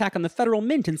Cain in an attack on the Federal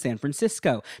Mint in San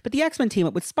Francisco, but the X-Men team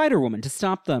up with Spider-Woman to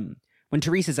stop them. When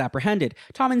Teresa's apprehended,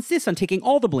 Tom insists on taking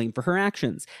all the blame for her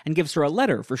actions, and gives her a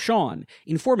letter for Sean,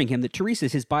 informing him that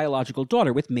Teresa's his biological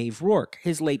daughter with Maeve Rourke,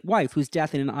 his late wife whose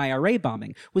death in an IRA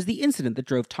bombing was the incident that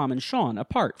drove Tom and Sean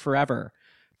apart forever.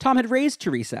 Tom had raised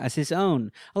Teresa as his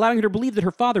own, allowing her to believe that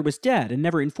her father was dead and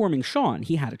never informing Sean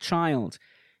he had a child.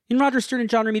 In Roger Stern and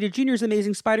John Romita Jr.'s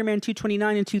Amazing Spider-Man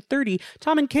 229 and 230,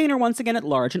 Tom and Cain are once again at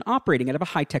large and operating out of a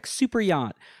high-tech super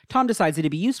yacht. Tom decides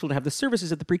it'd be useful to have the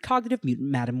services of the precognitive mutant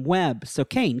Madam Web, so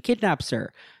Cain kidnaps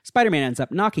her. Spider-Man ends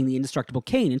up knocking the indestructible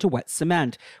Cain into wet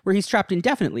cement, where he's trapped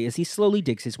indefinitely as he slowly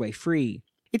digs his way free.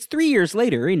 It's 3 years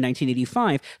later, in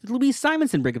 1985, that Louise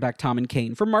Simonson brings back Tom and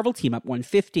Cain for Marvel Team-Up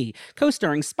 150,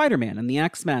 co-starring Spider-Man and the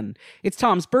X-Men. It's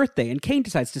Tom's birthday, and Cain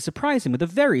decides to surprise him with a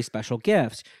very special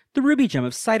gift, the Ruby Gem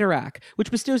of Cyttorak,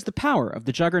 which bestows the power of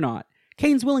the Juggernaut.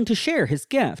 Cain's willing to share his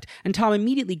gift, and Tom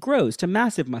immediately grows to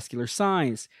massive muscular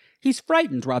size. He's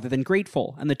frightened rather than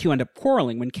grateful, and the two end up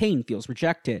quarreling when Cain feels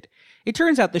rejected. It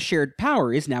turns out the shared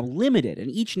power is now limited,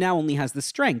 and each now only has the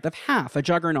strength of half a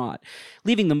Juggernaut,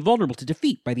 leaving them vulnerable to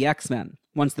defeat by the X-Men.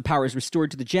 Once the power is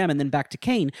restored to the Gem and then back to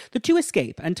Kane, the two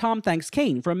escape, and Tom thanks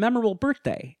Kane for a memorable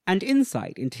birthday and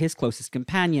insight into his closest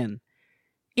companion.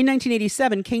 In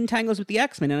 1987, Kane tangles with the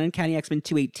X-Men in Uncanny X-Men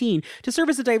 218 to serve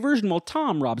as a diversion while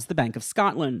Tom robs the Bank of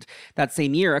Scotland. That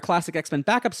same year, a classic X-Men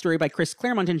backup story by Chris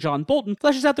Claremont and John Bolton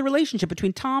fleshes out the relationship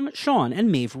between Tom, Sean, and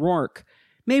Maeve Rourke.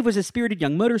 Maeve was a spirited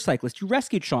young motorcyclist who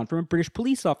rescued Sean from a British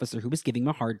police officer who was giving him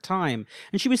a hard time,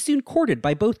 and she was soon courted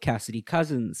by both Cassidy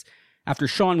cousins. After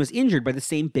Sean was injured by the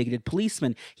same bigoted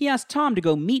policeman, he asked Tom to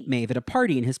go meet Maeve at a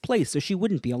party in his place so she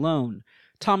wouldn't be alone.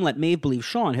 Tom let Maeve believe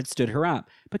Sean had stood her up,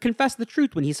 but confessed the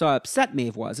truth when he saw how upset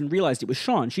Maeve was and realized it was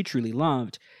Sean she truly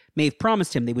loved. Maeve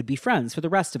promised him they would be friends for the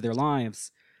rest of their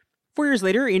lives. 4 years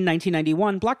later, in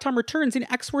 1991, Black Tom returns in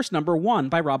X-Force number 1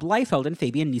 by Rob Liefeld and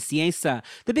Fabian Nicieza,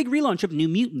 the big relaunch of New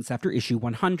Mutants after issue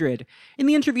 100. In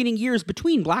the intervening years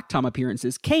between Black Tom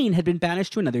appearances, Kane had been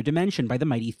banished to another dimension by the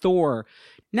mighty Thor.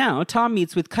 Now, Tom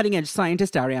meets with cutting-edge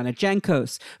scientist Ariana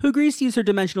Jankos, who agrees to use her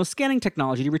dimensional scanning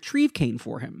technology to retrieve Kane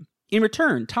for him. In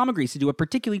return, Tom agrees to do a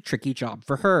particularly tricky job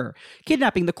for her,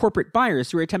 kidnapping the corporate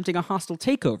buyers who are attempting a hostile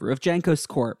takeover of Jankos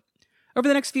Corp. Over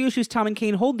the next few issues, Tom and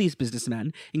Kane hold these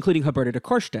businessmen, including Huberta da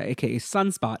Costa, aka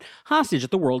Sunspot, hostage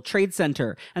at the World Trade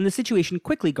Center, and the situation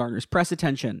quickly garners press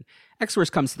attention. X-Force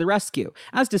comes to the rescue,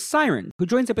 as does Siren, who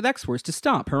joins up with X-Force to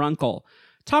stop her uncle.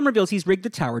 Tom reveals he's rigged the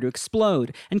tower to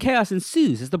explode, and chaos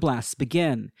ensues as the blasts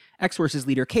begin. X-Force's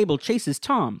leader Cable chases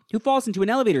Tom, who falls into an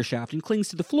elevator shaft and clings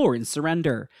to the floor in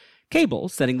surrender. Cable,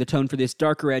 setting the tone for this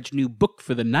darker-edged new book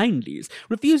for the 90s,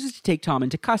 refuses to take Tom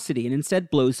into custody and instead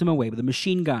blows him away with a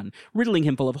machine gun, riddling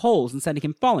him full of holes and sending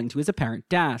him falling to his apparent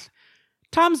death.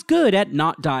 Tom's good at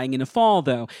not dying in a fall,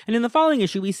 though, and in the following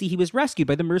issue we see he was rescued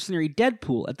by the mercenary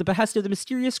Deadpool at the behest of the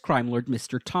mysterious crime lord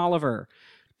Mr. Tolliver.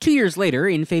 2 years later,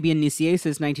 in Fabian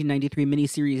Nicieza's 1993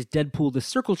 miniseries Deadpool the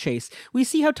Circle Chase, we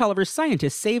see how Tolliver's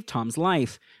scientists saved Tom's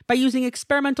life by using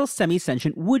experimental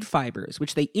semi-sentient wood fibers,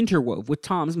 which they interwove with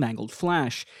Tom's mangled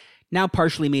flesh. Now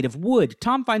partially made of wood,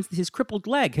 Tom finds that his crippled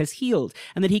leg has healed,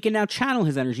 and that he can now channel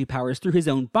his energy powers through his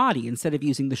own body instead of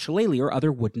using the shillelagh or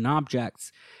other wooden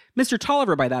objects. Mr.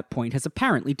 Tolliver by that point has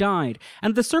apparently died,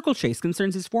 and the circle chase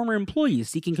concerns his former employees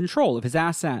seeking control of his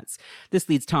assets. This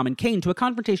leads Tom and Kane to a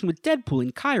confrontation with Deadpool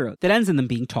in Cairo that ends in them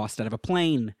being tossed out of a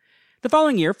plane. The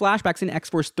following year, flashbacks in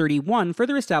X-Force 31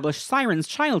 further establish Siren's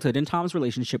childhood and Tom's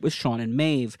relationship with Sean and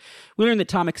Maeve. We learn that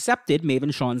Tom accepted Maeve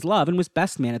and Sean's love and was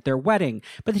best man at their wedding,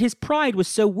 but that his pride was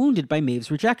so wounded by Maeve's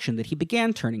rejection that he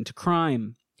began turning to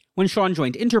crime. When Sean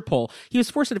joined Interpol, he was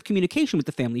forced out of communication with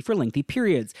the family for lengthy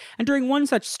periods, and during one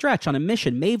such stretch on a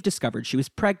mission, Maeve discovered she was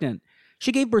pregnant.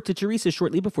 She gave birth to Teresa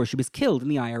shortly before she was killed in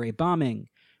the IRA bombing.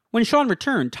 When Sean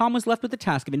returned, Tom was left with the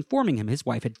task of informing him his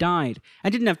wife had died,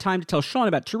 and didn't have time to tell Sean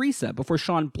about Teresa before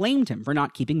Sean blamed him for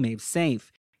not keeping Maeve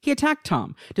safe. He attacked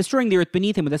Tom, destroying the earth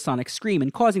beneath him with a sonic scream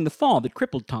and causing the fall that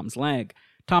crippled Tom's leg.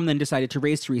 Tom then decided to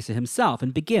raise Teresa himself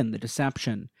and begin the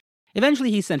deception.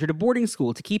 Eventually, he sent her to boarding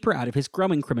school to keep her out of his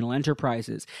growing criminal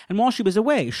enterprises, and while she was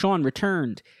away, Sean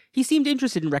returned. He seemed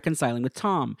interested in reconciling with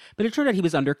Tom, but it turned out he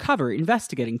was undercover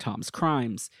investigating Tom's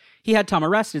crimes. He had Tom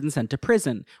arrested and sent to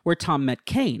prison, where Tom met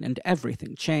Kane, and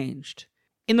everything changed.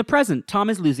 In the present, Tom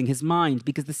is losing his mind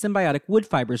because the symbiotic wood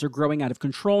fibers are growing out of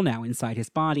control now inside his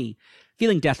body.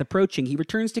 Feeling death approaching, he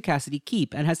returns to Cassidy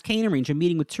Keep and has Kane arrange a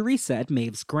meeting with Teresa at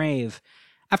Maeve's grave.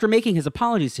 After making his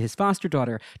apologies to his foster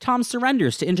daughter, Tom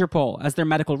surrenders to Interpol, as their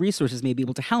medical resources may be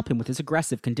able to help him with his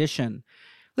aggressive condition.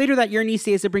 Later that year,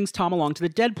 Nicieza brings Tom along to the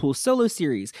Deadpool solo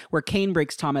series, where Kane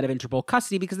breaks Tom out of Interpol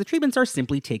custody because the treatments are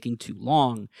simply taking too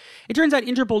long. It turns out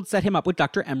Interpol set him up with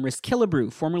Dr. Emrys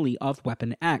Killebrew, formerly of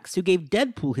Weapon X, who gave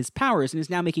Deadpool his powers and is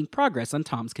now making progress on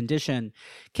Tom's condition.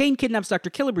 Kane kidnaps Dr.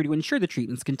 Killebrew to ensure the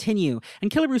treatments continue, and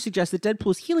Killebrew suggests that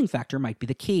Deadpool's healing factor might be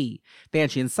the key.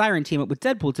 Banshee and Siren team up with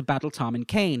Deadpool to battle Tom and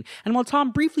Kane, and while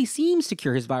Tom briefly seems to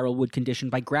cure his viral wood condition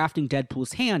by grafting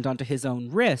Deadpool's hand onto his own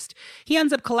wrist, he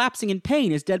ends up collapsing in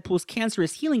pain as Deadpool's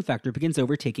cancerous healing factor begins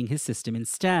overtaking his system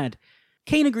instead.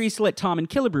 Kane agrees to let Tom and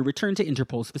Killebrew return to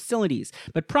Interpol's facilities,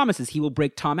 but promises he will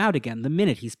break Tom out again the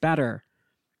minute he's better.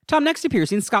 Tom next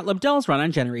appears in Scott Lobdell's run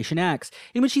on Generation X,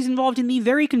 in which he's involved in the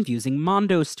very confusing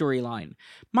Mondo storyline.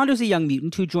 Mondo's a young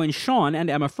mutant who joins Sean and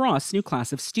Emma Frost's new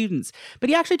class of students, but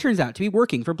he actually turns out to be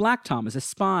working for Black Tom as a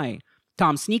spy.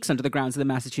 Tom sneaks onto the grounds of the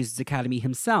Massachusetts Academy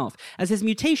himself, as his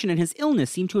mutation and his illness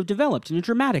seem to have developed in a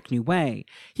dramatic new way.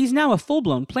 He's now a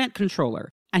full-blown plant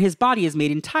controller, and his body is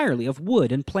made entirely of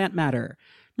wood and plant matter.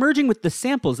 Merging with the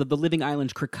samples of the living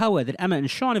island Krakoa that Emma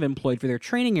and Sean have employed for their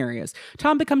training areas,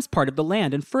 Tom becomes part of the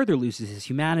land and further loses his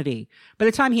humanity. By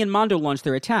the time he and Mondo launch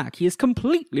their attack, he is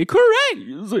completely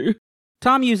crazy.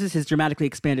 Tom uses his dramatically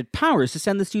expanded powers to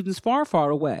send the students far,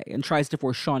 far away and tries to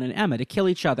force Sean and Emma to kill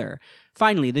each other.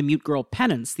 Finally, the mute girl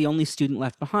Penance, the only student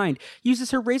left behind,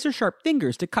 uses her razor-sharp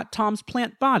fingers to cut Tom's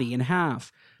plant body in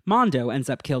half. Mondo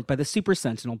ends up killed by the Super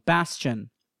Sentinel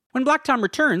Bastion. When Black Tom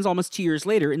returns almost 2 years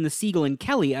later in the Siegel and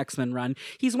Kelly X-Men run,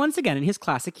 he's once again in his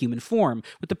classic human form,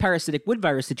 with the parasitic wood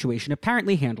virus situation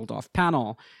apparently handled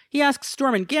off-panel. He asks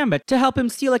Storm and Gambit to help him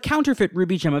steal a counterfeit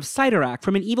ruby gem of Cyttorak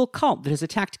from an evil cult that has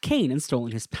attacked Kane and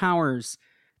stolen his powers.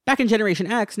 Back in Generation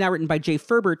X, now written by Jay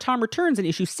Ferber, Tom returns in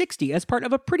issue 60 as part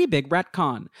of a pretty big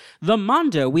retcon. The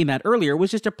Mondo we met earlier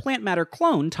was just a plant matter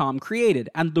clone Tom created,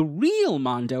 and the real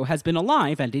Mondo has been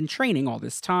alive and in training all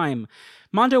this time.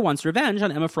 Mondo wants revenge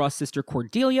on Emma Frost's sister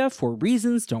Cordelia for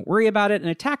reasons, don't worry about it,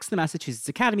 and attacks the Massachusetts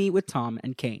Academy with Tom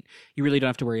and Kane. You really don't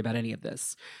have to worry about any of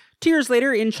this. 2 years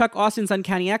later, in Chuck Austin's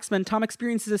Uncanny X-Men, Tom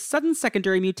experiences a sudden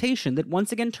secondary mutation that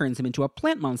once again turns him into a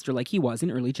plant monster like he was in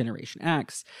early Generation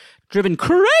X. Driven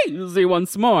crazy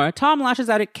once more, Tom lashes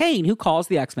out at Kane, who calls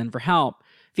the X-Men for help.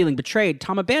 Feeling betrayed,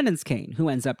 Tom abandons Kane, who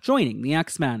ends up joining the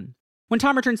X-Men. When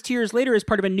Tom returns 2 years later as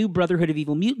part of a new Brotherhood of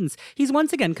Evil Mutants, he's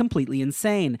once again completely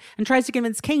insane, and tries to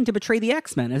convince Kane to betray the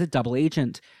X-Men as a double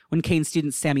agent. When Kane's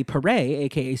student Sammy Perret,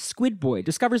 aka Squid Boy,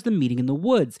 discovers the meeting in the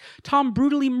woods, Tom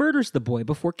brutally murders the boy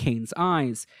before Kane's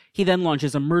eyes. He then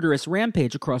launches a murderous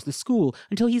rampage across the school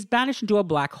until he's banished into a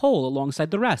black hole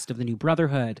alongside the rest of the new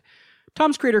Brotherhood.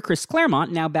 Tom's creator Chris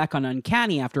Claremont, now back on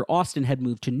Uncanny after Austin had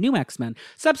moved to New X-Men,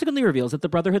 subsequently reveals that the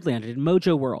Brotherhood landed in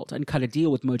Mojo World and cut a deal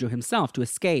with Mojo himself to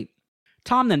escape.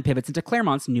 Tom then pivots into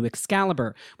Claremont's New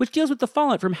Excalibur, which deals with the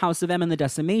fallout from House of M and the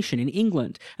Decimation in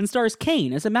England, and stars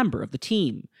Kane as a member of the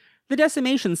team. The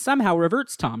Decimation somehow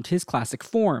reverts Tom to his classic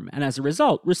form, and as a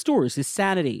result, restores his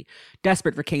sanity.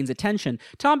 Desperate for Kane's attention,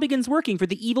 Tom begins working for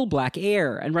the evil Black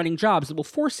Heir, and running jobs that will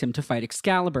force him to fight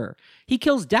Excalibur. He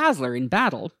kills Dazzler in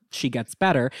battle, she gets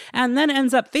better, and then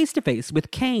ends up face-to-face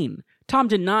with Kane. Tom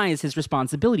denies his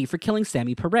responsibility for killing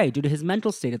Sammy Perret due to his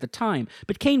mental state at the time,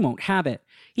 but Kane won't have it.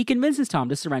 He convinces Tom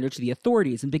to surrender to the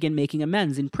authorities and begin making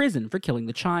amends in prison for killing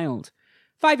the child.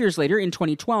 5 years later, in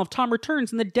 2012, Tom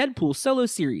returns in the Deadpool solo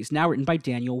series, now written by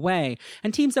Daniel Way,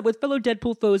 and teams up with fellow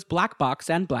Deadpool foes Black Box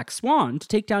and Black Swan to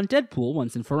take down Deadpool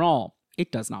once and for all.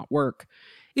 It does not work.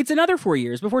 It's another 4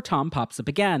 years before Tom pops up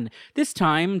again, this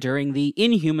time during the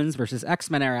Inhumans vs.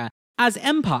 X-Men era. As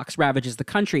Mpox ravages the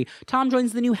country, Tom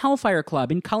joins the new Hellfire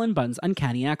Club in Cullen Bunn's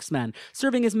Uncanny X-Men,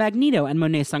 serving as Magneto and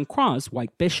Monet St. Croix's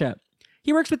White Bishop.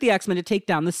 He works with the X-Men to take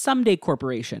down the Someday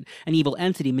Corporation, an evil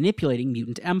entity manipulating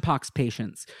mutant Mpox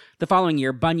patients. The following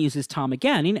year, Bunn uses Tom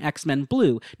again in X-Men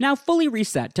Blue, now fully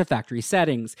reset to factory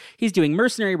settings. He's doing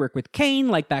mercenary work with Kane,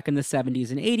 like back in the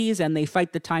 70s and 80s, and they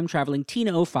fight the time-traveling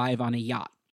Tina 05 on a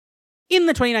yacht. In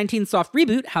the 2019 soft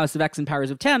reboot, House of X and Powers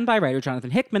of 10 by writer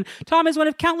Jonathan Hickman, Tom is one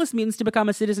of countless mutants to become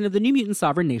a citizen of the new mutant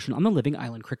sovereign nation on the living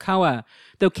island Krakoa.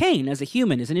 Though Kane, as a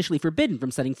human, is initially forbidden from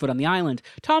setting foot on the island,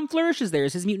 Tom flourishes there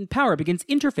as his mutant power begins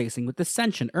interfacing with the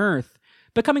sentient Earth.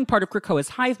 Becoming part of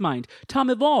Krakoa's hive mind, Tom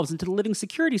evolves into the living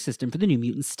security system for the new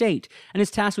mutant state, and is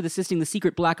tasked with assisting the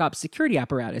secret Black Ops security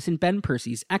apparatus in Ben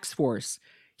Percy's X-Force.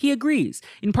 He agrees,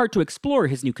 in part to explore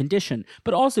his new condition,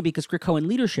 but also because Krakoan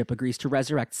leadership agrees to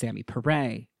resurrect Sammy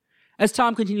Perret. As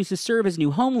Tom continues to serve his new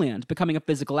homeland, becoming a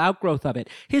physical outgrowth of it,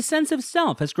 his sense of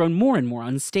self has grown more and more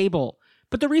unstable.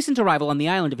 But the recent arrival on the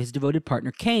island of his devoted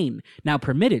partner Kane, now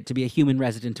permitted to be a human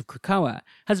resident of Krakoa,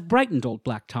 has brightened old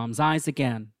Black Tom's eyes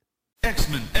again.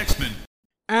 X-Men, X-Men.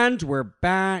 And we're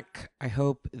back. I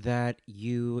hope that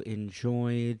you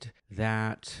enjoyed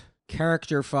that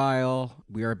character file.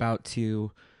 We are about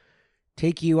to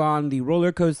take you on the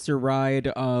roller coaster ride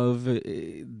of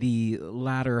the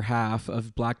latter half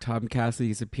of Black Tom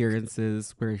Cassidy's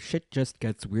appearances, where shit just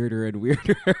gets weirder and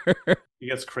weirder. It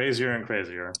gets crazier and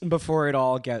crazier. Before it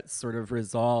all gets sort of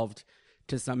resolved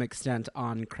to some extent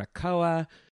on Krakoa.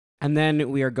 And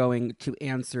then we are going to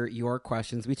answer your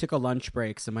questions. We took a lunch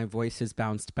break, so my voice has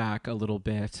bounced back a little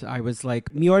bit. I was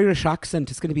like, my Irish accent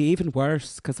is going to be even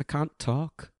worse because I can't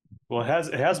talk. Well,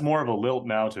 it has more of a lilt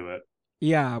now to it.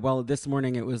 Yeah, well, this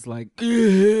morning it was like, so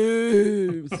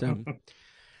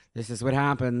this is what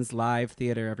happens. Live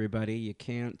theater, everybody. You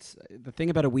can't, the thing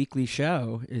about a weekly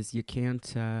show is you can't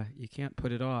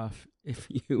put it off if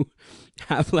you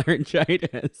have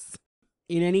laryngitis.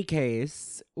 In any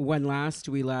case, when last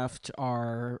we left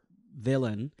our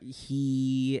villain,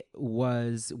 he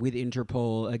was with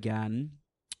Interpol again,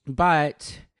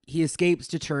 but he escapes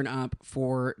to turn up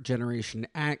for Generation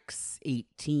X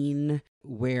 18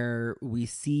 where we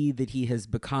see that he has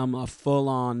become a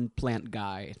full-on plant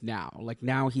guy now. Like,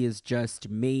 now he is just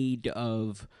made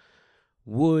of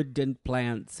wood and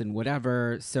plants and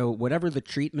whatever. So whatever the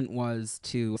treatment was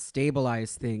to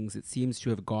stabilize things, it seems to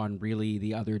have gone really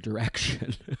the other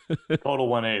direction. Total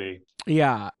 180.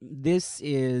 Yeah, this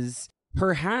is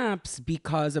perhaps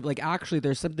because of, like, actually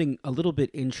there's something a little bit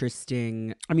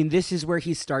interesting. I mean, this is where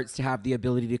he starts to have the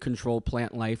ability to control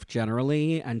plant life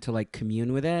generally and to, like,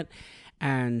 commune with it.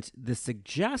 And the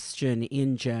suggestion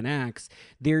in Gen X,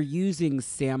 they're using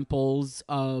samples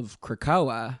of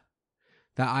Krakoa,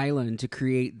 the island, to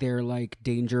create their, like,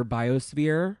 danger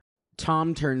biosphere.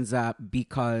 Tom turns up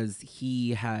because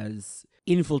he has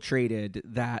infiltrated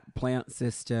that plant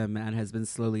system and has been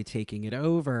slowly taking it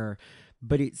over.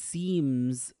 But it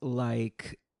seems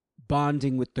like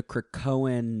bonding with the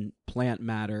Krakoan plant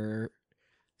matter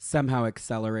somehow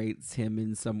accelerates him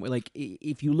in some way. Like,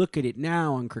 if you look at it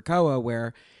now on Krakoa,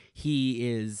 where he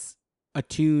is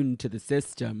attuned to the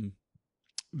system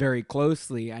very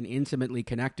closely and intimately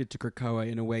connected to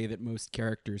Krakoa in a way that most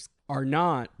characters are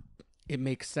not, it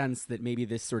makes sense that maybe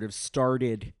this sort of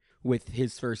started with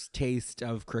his first taste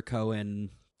of Krakoan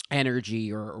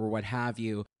energy or what have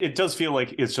you. It does feel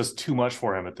like it's just too much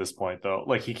for him at this point, though.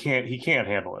 Like, he can't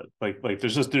handle it. Like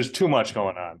there's too much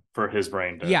going on for his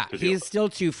brain to deal he's with. still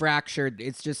too fractured.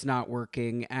 It's just not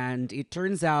working. And it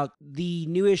turns out the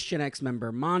newest Gen X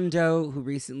member, Mondo, who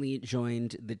recently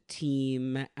joined the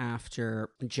team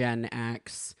after Gen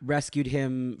X, rescued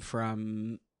him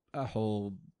from a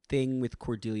whole thing with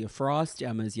Cordelia Frost,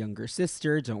 Emma's younger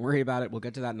sister. Don't worry about it. We'll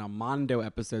get to that in a Mondo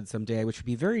episode someday, which would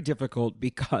be very difficult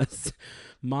because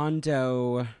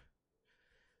Mondo,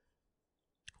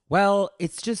 well,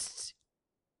 it's just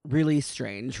really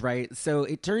strange, right? So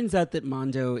it turns out that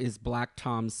Mondo is Black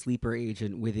Tom's sleeper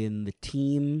agent within the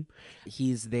team.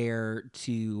 He's there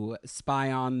to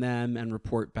spy on them and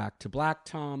report back to Black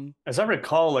Tom. As I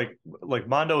recall, like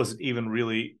Mondo isn't even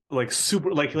really like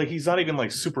super, like he's not even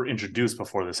like super introduced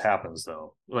before this happens,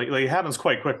 though. Like it happens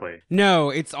quite quickly. No,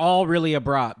 it's all really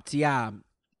abrupt. Yeah.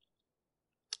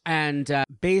 And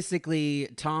basically,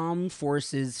 Tom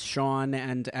forces Sean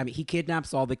and he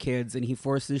kidnaps all the kids, and he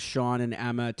forces Sean and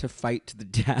Emma to fight to the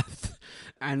death.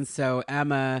 And so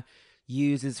Emma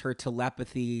uses her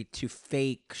telepathy to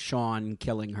fake Sean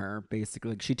killing her,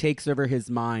 basically. She takes over his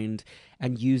mind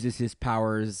and uses his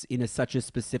powers in such a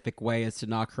specific way as to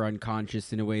knock her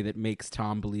unconscious in a way that makes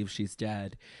Tom believe she's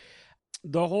dead.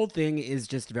 The whole thing is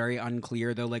just very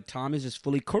unclear, though. Like, Tom is just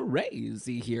fully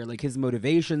crazy here. Like, his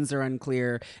motivations are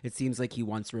unclear. It seems like he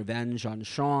wants revenge on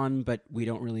Sean, but we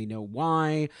don't really know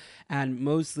why. And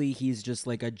mostly he's just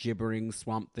like a gibbering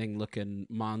Swamp Thing looking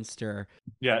monster.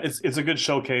 Yeah, it's a good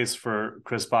showcase for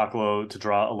Chris Bachalo to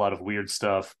draw a lot of weird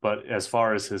stuff, but as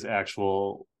far as his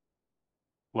actual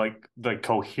like the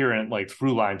coherent like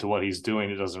through line to what he's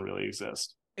doing, it doesn't really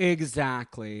exist.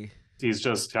 Exactly. He's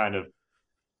just kind of,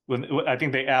 when I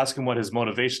think they ask him what his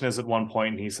motivation is at one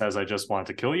point, and he says, "I just want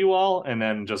to kill you all," and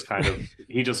then just kind of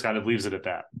he just kind of leaves it at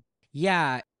that.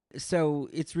 Yeah. So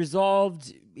it's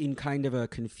resolved in kind of a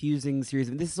confusing series.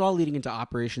 I mean, this is all leading into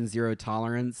Operation Zero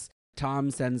Tolerance. Tom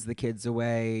sends the kids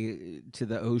away to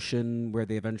the ocean, where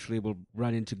they eventually will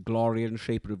run into Gloria and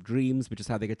Shaper of Dreams, which is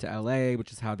how they get to LA,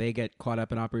 which is how they get caught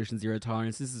up in Operation Zero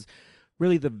Tolerance. This is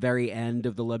really the very end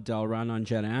of the Libdell run on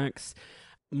Gen X.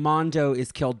 Mondo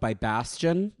is killed by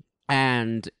Bastion,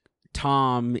 and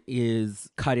Tom is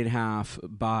cut in half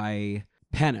by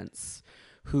Penance,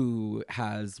 who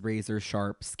has razor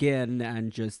sharp skin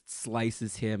and just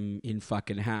slices him in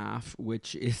fucking half,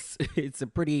 which is, it's a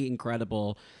pretty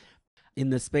incredible. In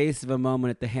the space of a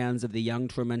moment, at the hands of the young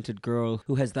tormented girl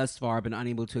who has thus far been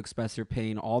unable to express her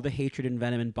pain, all the hatred and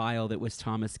venom and bile that was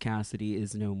Thomas Cassidy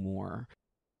is no more.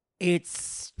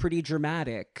 It's pretty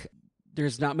dramatic.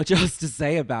 There's not much else to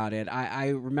say about it.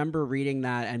 I remember reading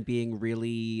that and being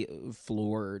really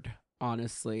floored,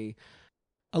 honestly.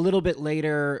 A little bit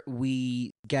later,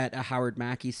 we get a Howard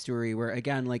Mackie story where,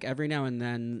 again, like every now and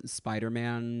then,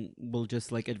 Spider-Man will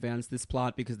just like advance this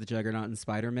plot because the Juggernaut and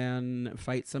Spider-Man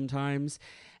fight sometimes.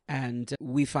 And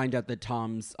we find out that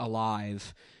Tom's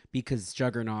alive because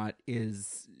Juggernaut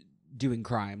is doing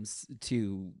crimes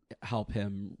to help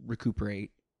him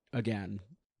recuperate again.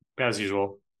 As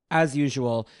usual. As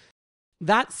usual.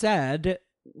 That said,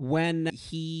 when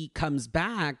he comes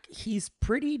back, he's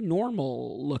pretty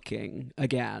normal looking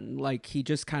again. Like, he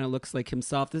just kind of looks like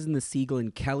himself. This is in the Siegel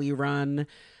and Kelly run.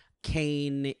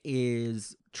 Kane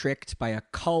is tricked by a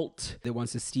cult that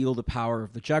wants to steal the power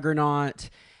of the Juggernaut.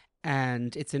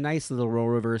 And it's a nice little role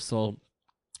reversal.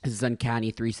 This is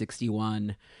Uncanny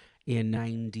 361. in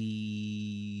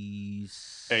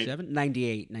 97,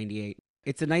 98.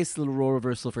 It's a nice little role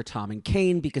reversal for Tom and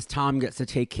Kane because Tom gets to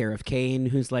take care of Kane,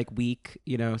 who's like weak,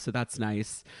 so that's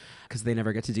nice because they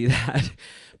never get to do that.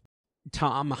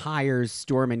 Tom hires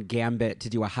Storm and Gambit to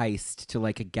do a heist to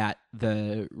like get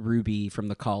the ruby from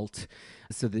the cult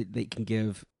so that they can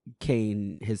give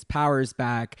Kane his powers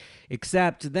back.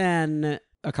 Except then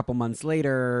a couple months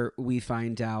later, we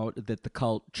find out that the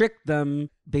cult tricked them.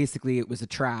 Basically, it was a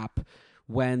trap.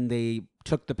 When they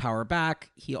took the power back,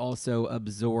 he also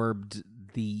absorbed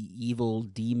the evil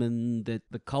demon that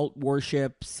the cult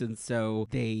worships, and so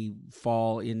they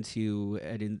fall into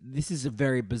this is a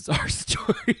very bizarre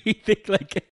story.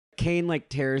 Kane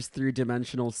tears through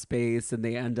dimensional space and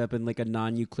they end up in like a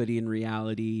non-Euclidean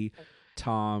reality.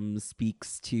 Tom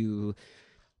speaks to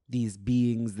these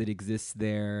beings that exist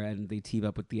there and they team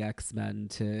up with the X-Men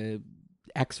to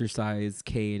exorcise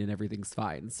Kane and everything's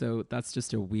fine. So that's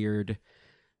just a weird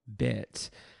bit.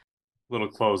 Little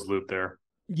closed loop there.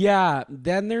 Yeah,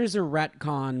 then there's a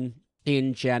retcon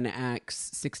in Gen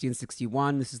X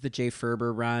 1661. This is the Jay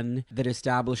Ferber run that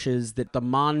establishes that the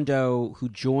Mondo who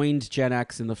joined Gen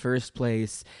X in the first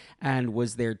place and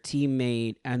was their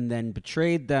teammate and then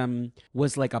betrayed them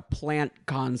was like a plant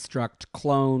construct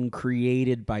clone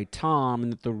created by Tom,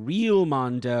 and that the real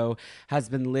Mondo has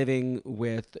been living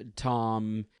with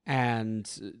Tom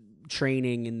and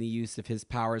training in the use of his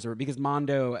powers, or because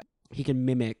Mondo, he can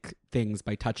mimic things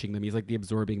by touching them. He's like the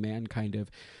absorbing man, kind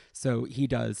of. So he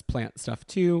does plant stuff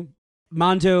too.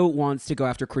 Mondo wants to go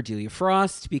after Cordelia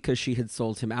Frost because she had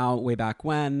sold him out way back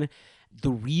when.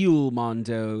 The real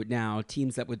Mondo now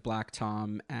teams up with Black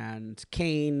Tom and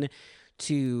Kane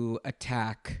to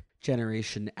attack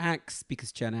Generation X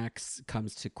because Gen X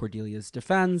comes to Cordelia's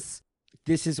defense.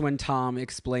 This is when Tom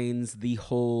explains the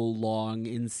whole long,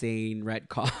 insane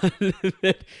retcon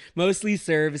that mostly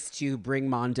serves to bring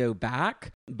Mondo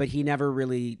back, but he never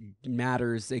really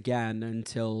matters again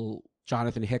until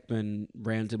Jonathan Hickman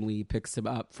randomly picks him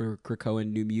up for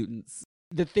Krakoan New Mutants.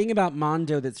 The thing about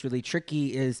Mondo that's really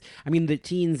tricky is, the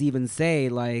teens even say,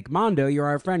 like, Mondo, you're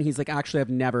our friend. He's like, actually, I've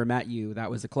never met you.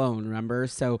 That was a clone, remember?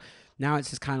 So now it's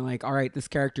just kind of like, all right, this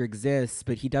character exists,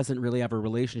 but he doesn't really have a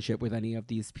relationship with any of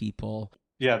these people.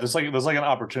 Yeah, there's like an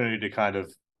opportunity to kind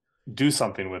of do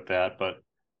something with that, but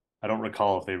I don't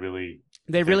recall if they really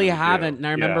haven't. do. And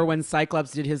I remember when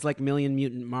Cyclops did his like Million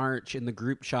Mutant March in the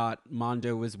group shot,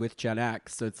 Mondo was with Gen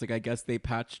X. So it's like, I guess they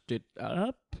patched it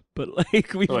up, but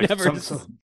like we've never.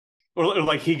 Or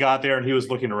like he got there and he was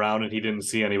looking around and he didn't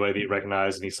see anybody that he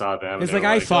recognized and he saw them. It's like,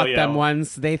 I fought them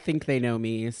once. They think they know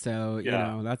me. So,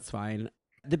 that's fine.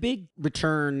 The big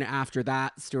return after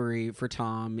that story for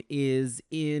Tom is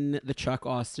in the Chuck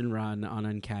Austin run on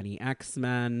Uncanny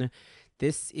X-Men.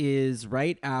 This is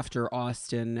right after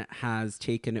Austin has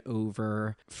taken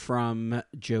over from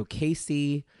Joe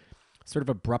Casey, sort of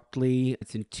abruptly.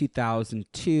 It's in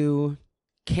 2002.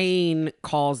 Kane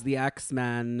calls the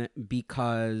X-Men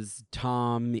because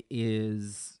Tom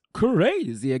is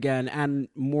crazy again. And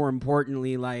more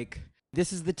importantly, like,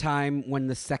 this is the time when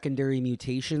the secondary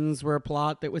mutations were a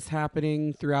plot that was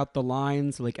happening throughout the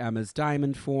lines, like Emma's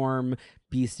diamond form,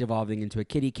 Beast evolving into a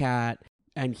kitty cat.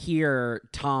 And here,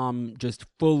 Tom just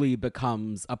fully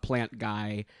becomes a plant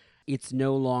guy. It's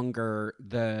no longer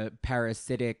the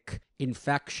parasitic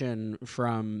infection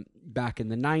from back in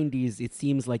the 90s. It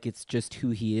seems like it's just who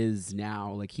he is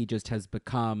now. Like, he just has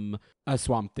become a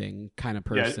Swamp Thing kind of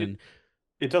person.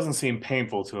 Yeah, it doesn't seem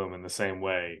painful to him in the same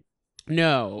way.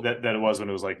 No. That it was when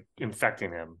it was like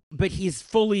infecting him. But he's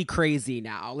fully crazy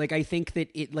now. Like, I think that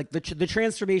it, like, the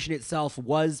transformation itself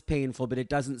was painful, but it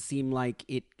doesn't seem like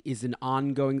it is an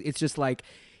ongoing. It's just like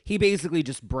he basically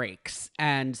just breaks.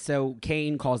 And so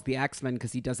Kane calls the X-Men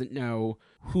because he doesn't know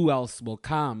who else will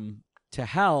come to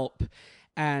help.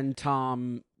 And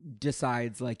Tom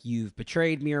decides, like, you've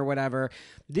betrayed me or whatever.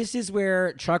 This is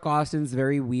where Chuck Austin's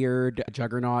very weird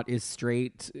Juggernaut is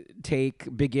straight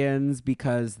take begins,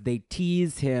 because they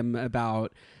tease him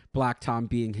about Black Tom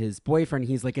being his boyfriend.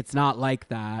 He's like, it's not like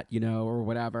that, or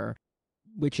whatever,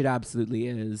 which it absolutely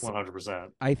is.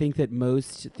 100%. I think that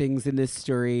most things in this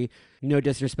story, no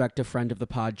disrespect to friend of the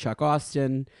pod, Chuck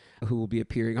Austin, who will be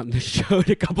appearing on the show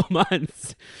in a couple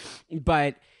months,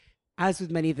 but as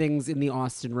with many things in the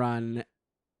Austin run,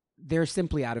 they're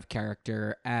simply out of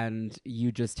character, and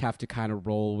you just have to kind of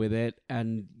roll with it.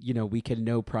 And, we can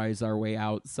no prize our way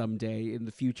out someday in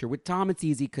the future. With Tom, it's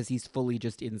easy because he's fully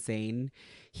just insane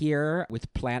here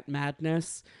with plant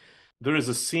madness. There is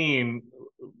a scene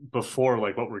before,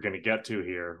 like, what we're going to get to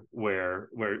here where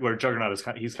Juggernaut is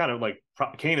he's kind of like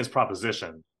Kane is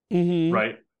proposition,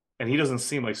 right? And he doesn't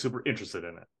seem like super interested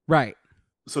in it. Right.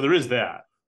 So there is that.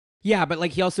 Yeah, but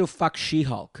like he also fucks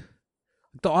She-Hulk.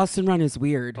 The Austin run is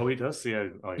weird. Oh, he does see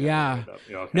it. Oh, Yeah.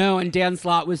 Okay. No, and Dan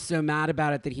Slott was so mad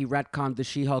about it that he retconned the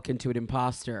She-Hulk into an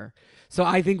imposter. So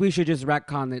I think we should just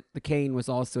retcon that the Kane was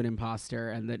also an imposter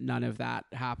and that none of that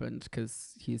happened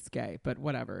because he's gay. But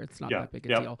whatever, it's not that big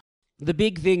a deal. The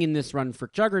big thing in this run for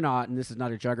Juggernaut, and this is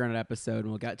not a Juggernaut episode, and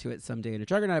we'll get to it someday in a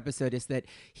Juggernaut episode, is that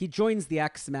he joins the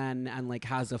X-Men and like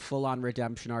has a full-on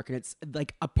redemption arc. And it's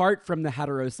like, apart from the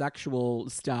heterosexual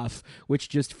stuff, which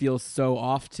just feels so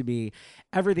off to me,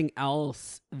 everything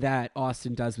else that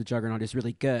Austin does with Juggernaut is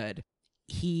really good.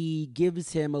 He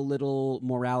gives him a little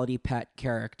morality pet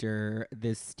character,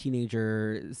 this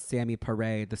teenager, Sammy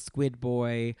Paré, the Squid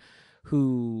Boy,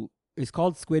 who is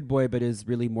called Squid Boy, but is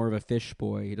really more of a fish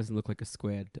boy. He doesn't look like a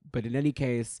squid. But in any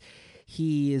case,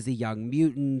 he is a young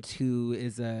mutant who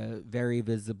is a very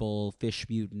visible fish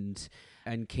mutant,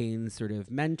 and Kane sort of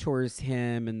mentors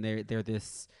him, and they're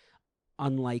this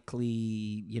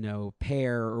unlikely,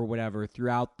 pair or whatever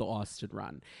throughout the Austin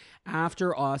run.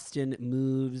 After Austin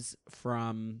moves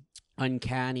from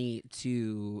Uncanny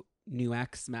to New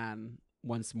X-Men,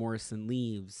 once Morrison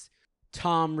leaves,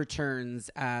 Tom returns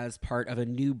as part of a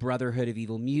new Brotherhood of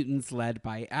Evil Mutants led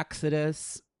by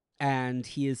Exodus, and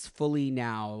he is fully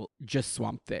now just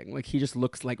Swamp Thing. Like, he just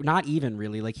looks like, not even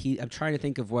really, like I'm trying to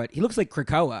think of what, he looks like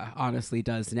Krakoa honestly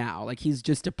does now. Like, he's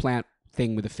just a plant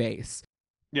thing with a face.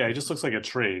 Yeah, he just looks like a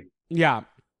tree. Yeah.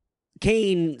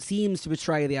 Kane seems to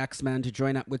betray the X-Men to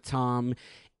join up with Tom.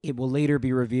 It will later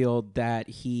be revealed that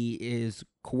he is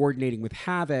coordinating with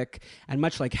Havoc, and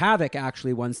much like Havoc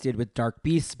actually once did with Dark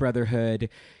Beast's Brotherhood,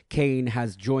 Kane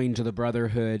has joined the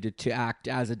Brotherhood to act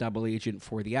as a double agent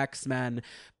for the X-Men.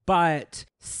 But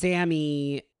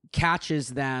Sammy catches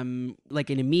them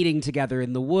like in a meeting together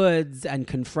in the woods and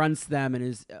confronts them and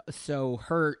is so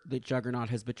hurt that Juggernaut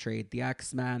has betrayed the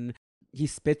X-Men. He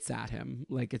spits at him,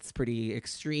 like it's pretty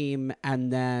extreme.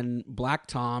 And then Black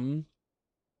Tom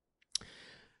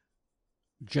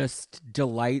just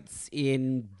delights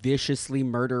in viciously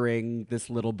murdering this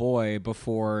little boy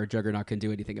before Juggernaut can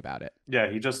do anything about it. Yeah,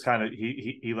 he just kind of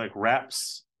he like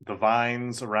wraps the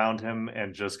vines around him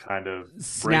and just kind of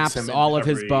snaps him all of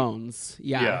his bones.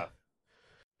 Yeah.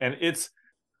 And it's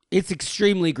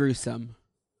extremely gruesome.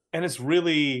 And it's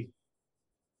really,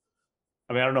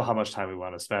 I mean, I don't know how much time we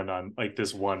want to spend on like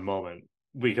this one moment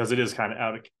because it is kind of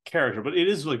out of character, but it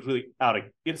is like really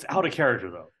it's out of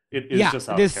character though. It is just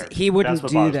out of character. He wouldn't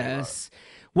do this.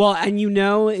 Well, and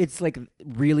it's like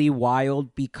really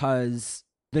wild because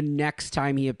the next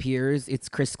time he appears, it's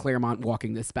Chris Claremont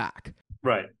walking this back.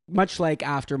 Right. Much like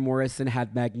after Morrison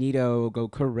had Magneto go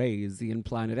crazy in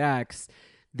Planet X,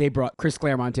 they brought Chris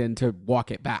Claremont in to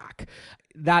walk it back.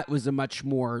 That was a much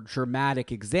more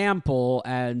dramatic example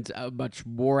and a much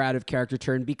more out of character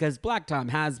turn because Black Tom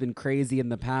has been crazy in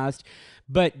the past,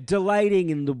 but delighting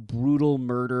in the brutal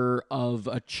murder of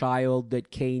a child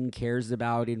that Kane cares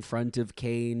about in front of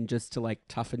Kane just to like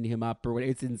toughen him up or what,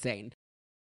 it's insane.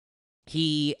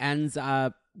 He ends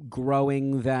up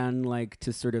growing then like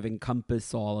to sort of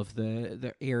encompass all of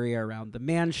the area around the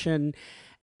mansion.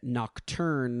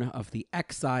 Nocturne of the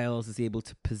Exiles is able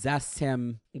to possess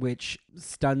him, which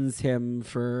stuns him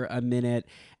for a minute,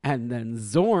 and then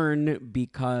Zorn,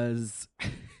 because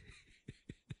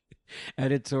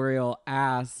editorial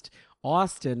asked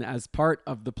Austin as part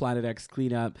of the Planet X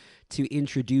cleanup to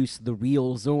introduce the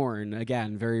real Zorn,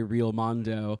 again, very real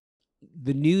Mondo.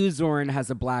 The new Zorn has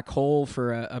a black hole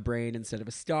for a brain instead of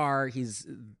a star. He's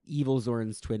evil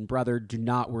Zorn's twin brother. Do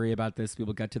not worry about this. We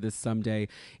will get to this someday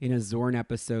in a Zorn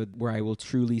episode where I will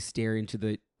truly stare into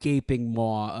the gaping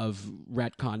maw of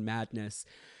retcon madness.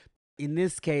 In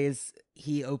this case,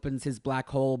 he opens his black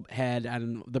hole head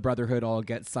and the Brotherhood all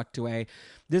get sucked away.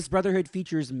 This Brotherhood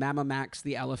features Mama Max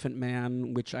the Elephant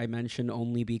Man, which I mention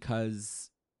only because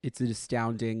it's an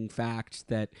astounding fact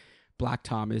that Black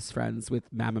Tom is friends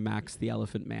with Mama Max the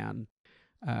Elephant Man.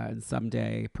 And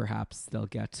someday, perhaps, they'll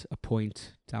get a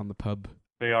point down the pub.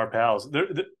 They are pals.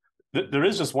 There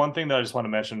is just one thing that I just want to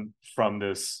mention from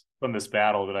this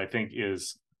battle that I think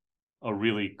is a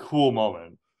really cool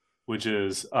moment, which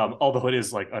is, although it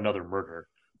is like another murder,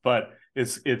 but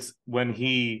it's when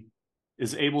he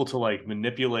is able to like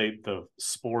manipulate the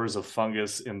spores of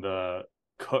fungus in the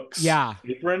cook's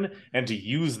apron and to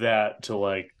use that to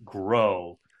like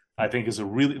grow. I think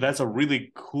that's a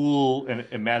really cool and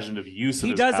imaginative use of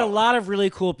his does power. A lot of really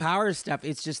cool power stuff.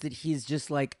 It's just that he's just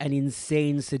like an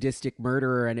insane sadistic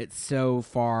murderer, and it's so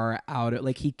far out of,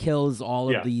 like, he kills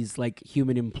all of these like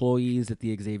human employees at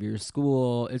the Xavier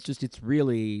school. It's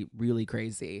really, really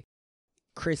crazy.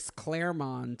 Chris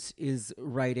Claremont is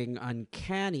writing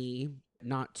Uncanny,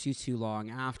 not too long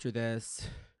after this,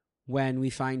 when we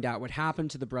find out what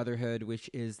happened to the Brotherhood, which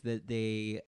is that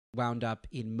they wound up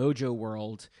in Mojo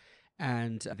World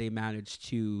and they managed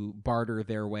to barter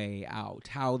their way out.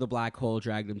 How the black hole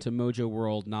dragged them to Mojo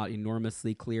World, not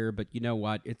enormously clear, but you know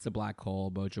what? It's a black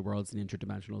hole. Mojo World's an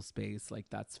interdimensional space. Like,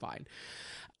 that's fine.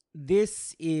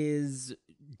 This is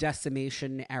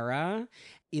Decimation era.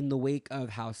 In the wake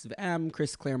of House of M,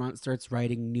 Chris Claremont starts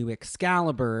writing New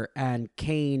Excalibur, and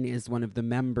Kane is one of the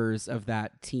members of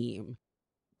that team.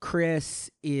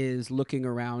 Chris is looking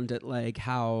around at like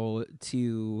how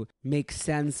to make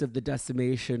sense of the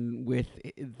decimation with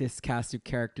this cast of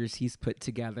characters he's put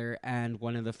together, and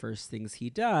one of the first things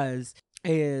he does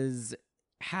is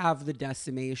have the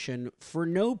decimation for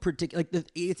no particular, like,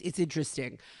 it's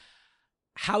interesting.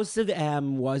 House of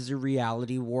M was a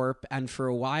reality warp, and for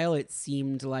a while it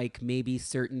seemed like maybe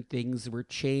certain things were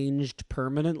changed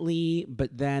permanently,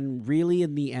 but then really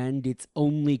in the end it's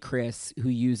only Chris who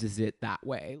uses it that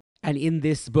way. And in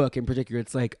this book in particular,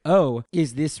 it's like, oh,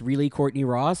 is this really Courtney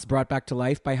Ross brought back to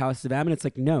life by House of M? And it's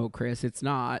like, no, Chris, it's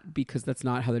not, because that's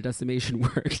not how the decimation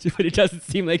worked. But it doesn't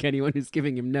seem like anyone who's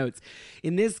giving him notes.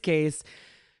 In this case,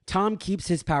 Tom keeps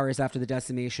his powers after the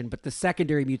decimation, but the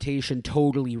secondary mutation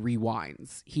totally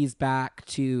rewinds. He's back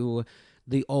to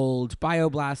the old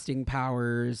bioblasting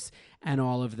powers and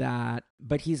all of that,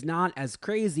 but he's not as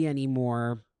crazy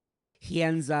anymore. He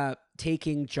ends up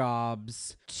taking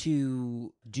jobs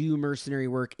to do mercenary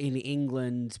work in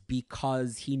England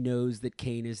because he knows that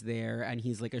Kane is there, and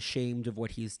he's like ashamed of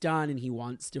what he's done, and he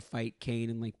wants to fight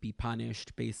Kane and like be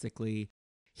punished, basically.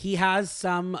 He has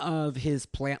some of his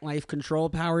plant life control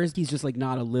powers. He's just like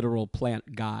not a literal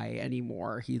plant guy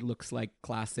anymore. He looks like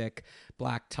classic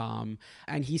Black Tom.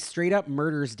 And he straight up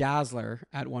murders Dazzler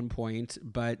at one point,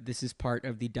 but this is part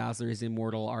of the Dazzler is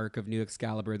Immortal arc of New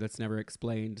Excalibur that's never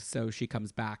explained, so she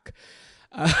comes back.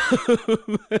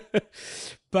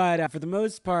 But for the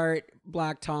most part,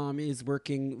 Black Tom is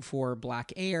working for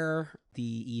Black Air, the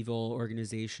evil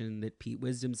organization that Pete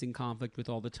Wisdom's in conflict with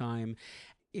all the time.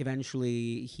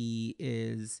 Eventually, he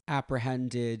is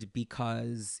apprehended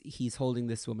because he's holding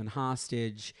this woman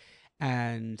hostage,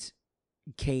 and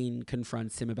Kane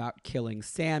confronts him about killing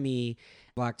Sammy.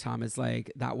 Black Tom is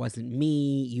like, that wasn't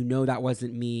me. You know that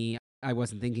wasn't me. I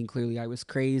wasn't thinking clearly. I was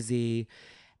crazy.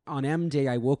 On M Day,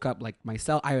 I woke up like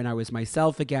myself, and I was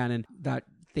myself again, and that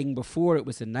thing before, it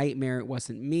was a nightmare. It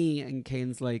wasn't me. And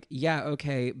Kane's like, yeah,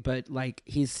 okay, but like,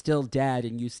 he's still dead,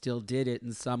 and you still did it,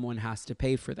 and someone has to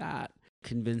pay for that.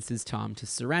 Convinces Tom to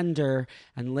surrender,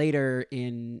 and later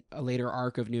in a later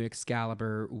arc of New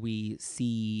Excalibur, we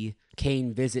see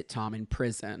Kane visit Tom in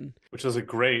prison, which is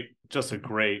just a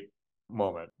great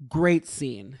moment. Great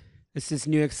scene. This is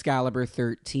New Excalibur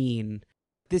 13.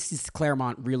 This is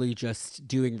Claremont really just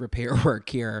doing repair work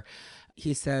here.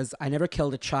 He says, I never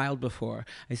killed a child before.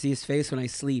 I see his face when I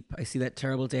sleep. I see that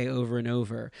terrible day over and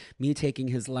over. Me taking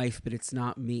his life, but it's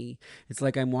not me. It's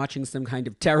like I'm watching some kind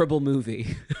of terrible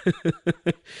movie.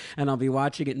 And I'll be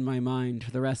watching it in my mind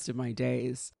for the rest of my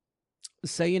days.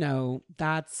 So, you know,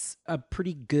 that's a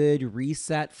pretty good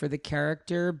reset for the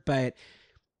character, but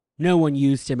no one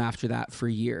used him after that for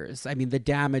years. I mean, the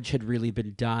damage had really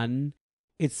been done.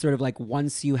 It's sort of like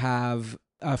once you have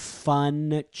a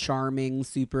fun, charming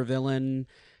supervillain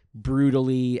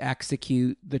brutally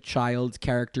execute the child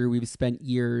character we've spent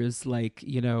years, like,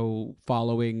 you know,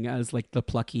 following as like the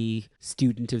plucky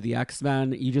student of the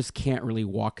X-Men, you just can't really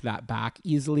walk that back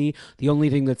easily. The only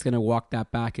thing that's going to walk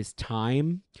that back is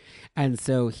time. And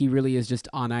so he really is just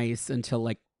on ice until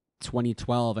like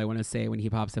 2012, I want to say, when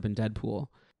he pops up in Deadpool.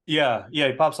 Yeah,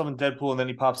 he pops up in Deadpool, and then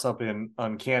he pops up in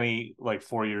Uncanny like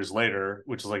 4 years later,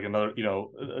 which is like another, you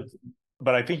know,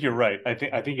 but I think you're right. I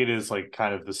think it is like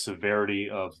kind of the severity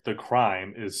of the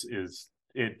crime is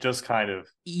it just kind of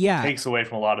takes away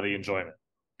from a lot of the enjoyment.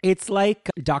 It's like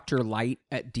Dr. Light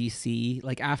at DC,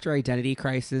 like after Identity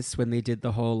Crisis, when they did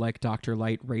the whole like Dr.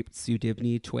 Light raped Sue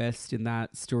Dibney twist in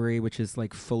that story, which is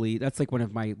like that's like one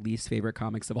of my least favorite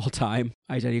comics of all time,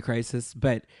 Identity Crisis.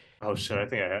 But oh shit, I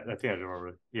think I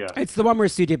remember. Yeah, it's the one where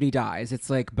Sue Dibney dies.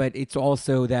 It's like, but it's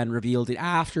also then revealed that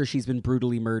after she's been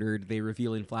brutally murdered, they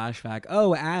reveal in flashback,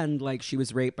 oh, and like she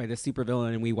was raped by the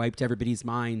supervillain, and we wiped everybody's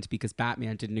mind because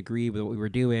Batman didn't agree with what we were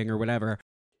doing or whatever.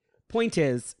 Point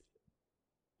is,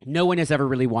 no one has ever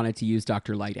really wanted to use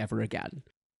Dr. Light ever again,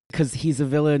 because he's a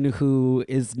villain who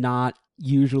is not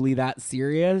usually that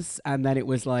serious. And then it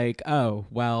was like, oh,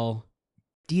 well,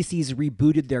 DC's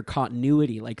rebooted their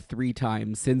continuity like 3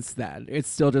 times since then. It's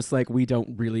still just like, we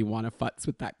don't really want to futz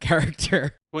with that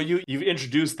character. Well, you've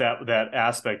introduced that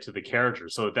aspect to the character.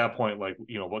 So at that point, like,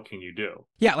 what can you do?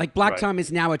 Yeah, like Black Right. Tom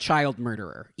is now a child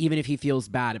murderer, even if he feels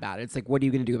bad about it. It's like, what are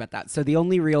you going to do about that? So the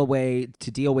only real way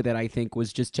to deal with it, I think,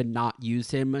 was just to not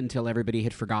use him until everybody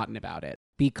had forgotten about it.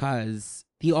 Because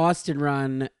the Austin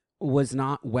run was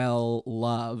not well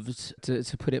loved,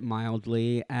 to put it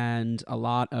mildly, and a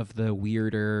lot of the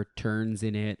weirder turns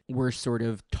in it were sort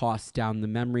of tossed down the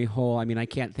memory hole. I mean, I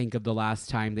can't think of the last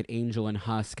time that Angel and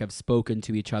Husk have spoken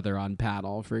to each other on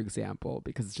panel, for example,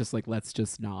 because it's just like, let's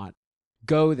just not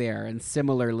go there. And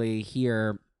similarly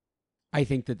here, I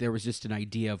think that there was just an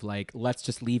idea of like, let's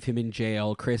just leave him in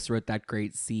jail. Chris wrote that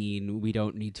great scene. We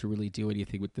don't need to really do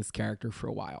anything with this character for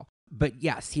a while. But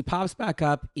yes, he pops back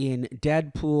up in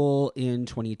Deadpool in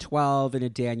 2012 in a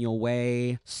Daniel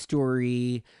Way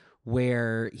story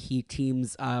where he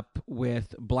teams up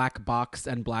with Black Box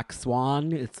and Black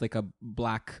Swan. It's like a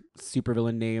black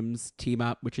supervillain names team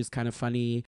up, which is kind of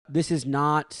funny. This is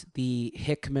not the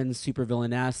Hickman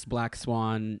supervillainess Black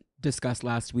Swan discussed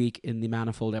last week in the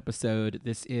Manifold episode.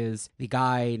 This is the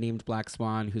guy named Black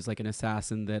Swan who's like an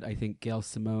assassin that I think Gail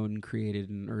Simone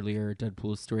created in an earlier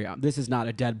Deadpool story. This is not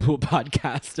a Deadpool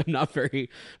podcast. I'm not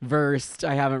very versed.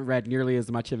 I haven't read nearly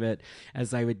as much of it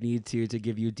as I would need to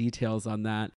give you details on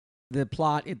that. The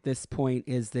plot at this point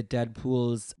is that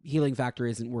Deadpool's healing factor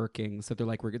isn't working. So they're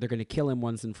like, they're going to kill him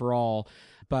once and for all.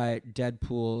 But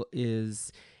Deadpool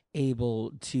is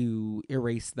able to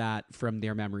erase that from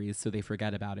their memories, so they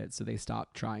forget about it, so they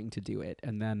stop trying to do it.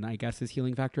 And then I guess his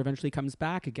healing factor eventually comes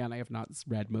back again. I have not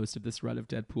read most of this run of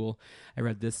Deadpool. I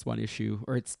read this one issue,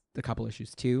 or it's a couple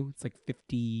issues too. It's like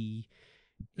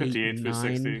 58 through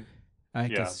 60. I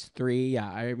guess 3. Yeah,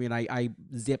 I mean, I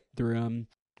zipped through them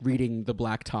reading the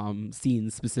Black Tom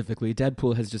scenes specifically.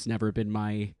 Deadpool has just never been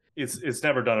my... It's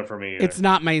never done it for me either. It's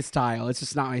not my style. It's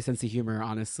just not my sense of humor,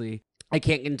 honestly. I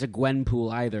can't get into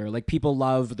Gwenpool either. Like, people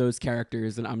love those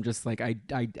characters, and I'm just like, I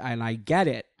get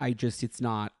it.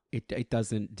 It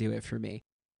doesn't do it for me.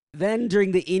 Then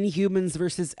during the Inhumans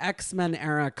versus X-Men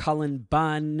era, Cullen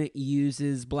Bunn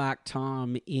uses Black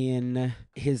Tom in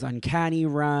his Uncanny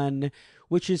run,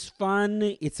 which is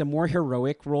fun. It's a more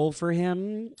heroic role for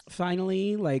him,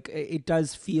 finally. Like, it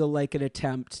does feel like an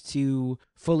attempt to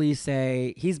fully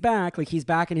say, he's back. Like, he's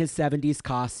back in his 70s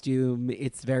costume.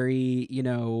 It's very,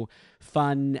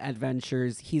 fun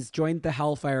adventures. He's joined the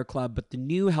Hellfire Club, but the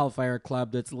new Hellfire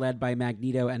Club that's led by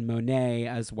Magneto and Monet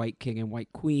as White King and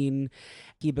White Queen.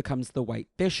 He becomes the White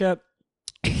Bishop.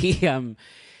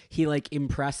 He like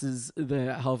impresses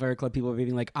the Hellfire Club people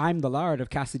being like, I'm the Lord of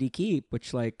Cassidy Keep,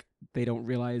 which like they don't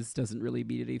realize doesn't really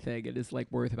mean anything. It is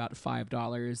like worth about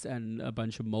 $5 and a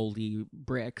bunch of moldy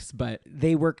bricks, but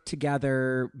they work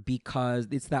together because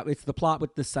it's the plot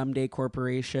with the Someday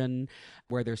Corporation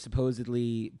where they're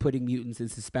supposedly putting mutants in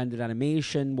suspended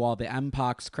animation while the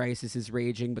Mpox crisis is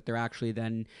raging, but they're actually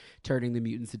then turning the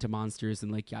mutants into monsters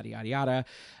and like yada yada yada.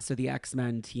 So the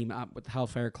X-Men team up with the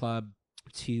Hellfire Club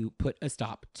to put a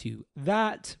stop to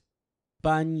that.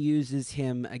 Bunn uses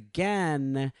him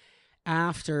again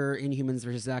after Inhumans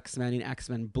vs. X-Men in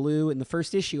X-Men Blue, in the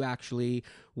first issue actually,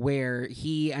 where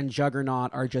he and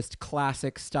Juggernaut are just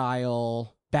classic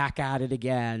style back at it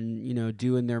again,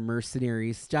 doing their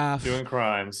mercenary stuff. Doing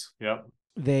crimes, yep.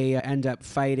 They end up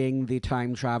fighting the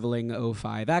time-traveling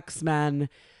 05 X-Men,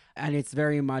 and it's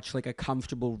very much like a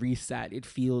comfortable reset. It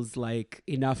feels like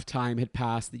enough time had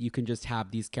passed that you can just have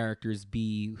these characters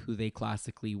be who they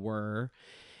classically were.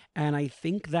 And I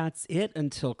think that's it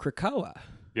until Krakoa.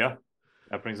 Yeah,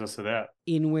 that brings us to that.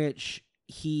 In which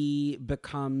he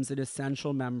becomes an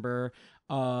essential member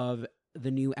of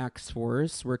the new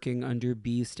X-Force, working under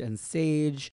Beast and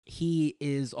Sage. He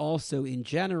is also, in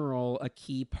general, a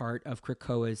key part of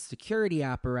Krakoa's security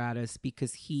apparatus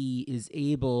because he is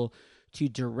able to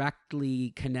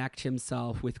directly connect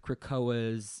himself with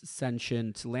Krakoa's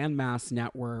sentient landmass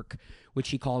network, which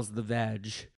he calls the Veg,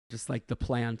 just like the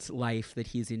plant life that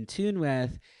he's in tune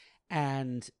with,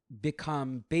 and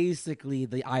become basically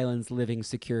the island's living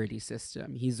security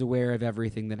system. He's aware of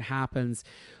everything that happens.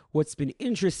 What's been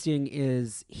interesting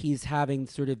is he's having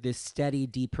sort of this steady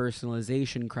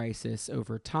depersonalization crisis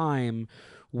over time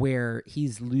where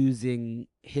he's losing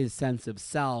his sense of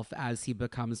self as he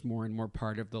becomes more and more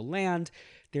part of the land.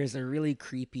 There's a really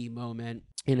creepy moment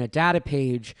in a data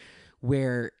page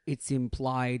where it's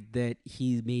implied that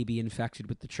he may be infected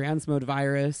with the transmode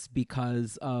virus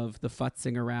because of the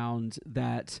futzing around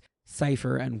that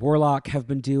Cypher and Warlock have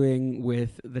been doing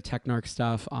with the Technarch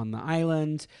stuff on the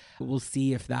island. We'll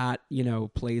see if that,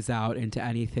 plays out into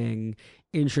anything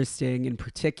interesting in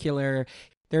particular.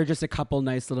 There are just a couple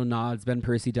nice little nods Ben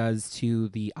Percy does to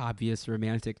the obvious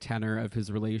romantic tenor of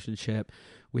his relationship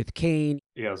with Kane.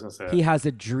 Yeah, I was gonna say He has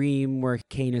a dream where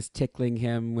Kane is tickling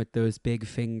him with those big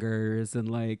fingers, and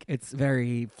it's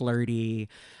very flirty.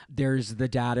 There's the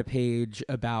data page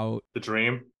about the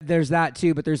dream. There's that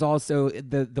too, but there's also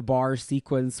the bar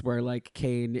sequence where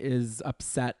Kane is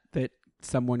upset that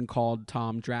someone called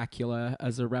Tom Dracula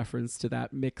as a reference to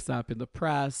that mix-up in the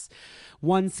press.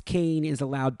 Once Kane is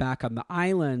allowed back on the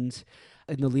island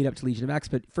in the lead up to Legion of X,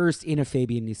 but first in a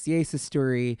Fabian Nicieza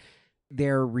story,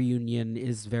 their reunion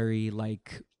is very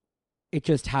it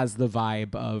just has the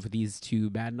vibe of these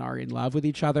two men are in love with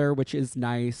each other, which is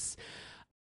nice.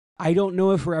 I don't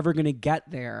know if we're ever going to get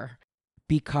there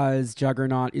because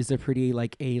Juggernaut is a pretty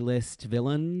A-list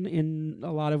villain in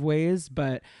a lot of ways,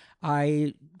 but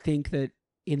I think that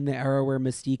in the era where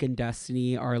Mystique and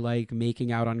Destiny are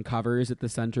making out on covers at the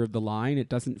center of the line, it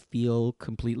doesn't feel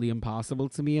completely impossible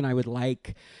to me, and I would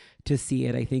like to see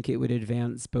it. I think it would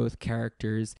advance both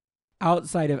characters.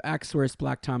 Outside of X-Force,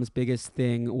 Black Tom's biggest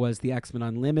thing was the X-Men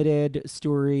Unlimited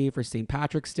story for St.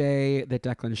 Patrick's Day that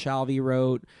Declan Shalvey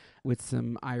wrote with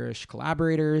some Irish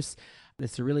collaborators.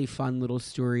 It's a really fun little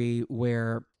story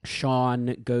where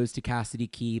Sean goes to Cassidy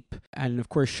Keep, and of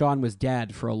course Sean was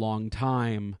dead for a long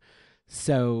time,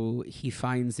 so he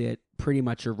finds it pretty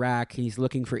much a wreck. He's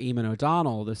looking for Eamon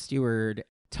O'Donnell, the steward.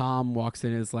 Tom walks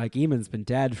in and is like, Eamon's been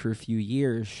dead for a few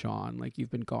years, Sean.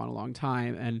 You've been gone a long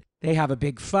time. And they have a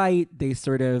big fight. They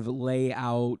sort of lay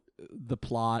out the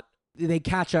plot. They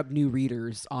catch up new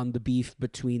readers on the beef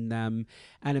between them,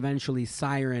 and eventually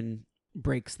Siren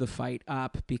breaks the fight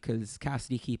up because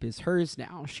Cassidy Keep is hers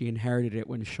now. She inherited it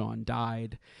when Sean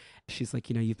died. She's like,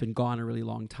 you've been gone a really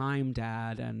long time,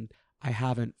 Dad, and I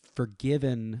haven't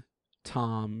forgiven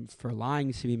Tom for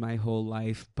lying to me my whole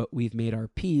life, but we've made our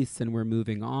peace and we're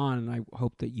moving on, and I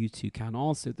hope that you two can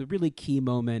also. The really key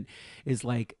moment is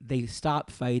they stop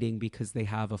fighting because they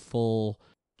have a full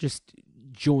just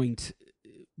joint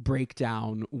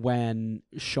breakdown when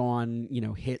Sean,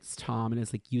 hits Tom and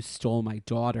is like, you stole my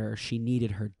daughter. She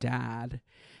needed her dad.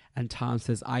 And Tom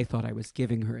says, I thought I was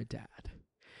giving her a dad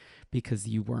because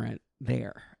you weren't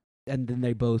there. And then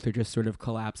they both are just sort of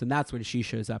collapse. And that's when she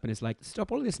shows up and is like,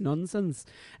 stop all this nonsense.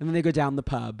 And then they go down the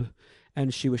pub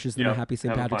and she wishes them a happy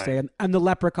St. Patrick's Day. And the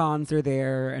leprechauns are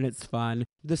there and it's fun.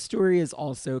 The story is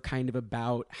also kind of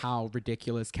about how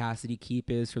ridiculous Cassidy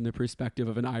Keep is from the perspective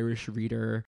of an Irish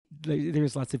reader.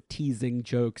 There's lots of teasing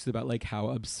jokes about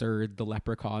how absurd the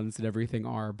leprechauns and everything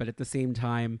are. But at the same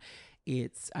time,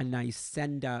 it's a nice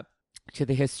send up to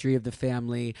the history of the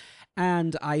family.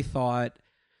 And I thought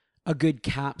a good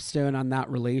capstone on that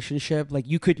relationship.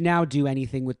 You could now do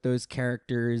anything with those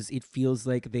characters. It feels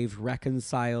like they've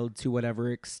reconciled to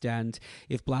whatever extent.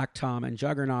 If Black Tom and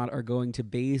Juggernaut are going to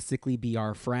basically be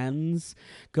our friends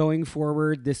going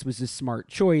forward, this was a smart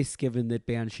choice given that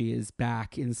Banshee is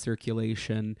back in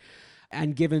circulation.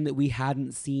 And given that we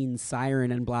hadn't seen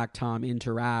Siren and Black Tom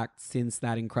interact since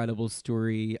that incredible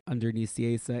story under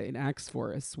Nicieza in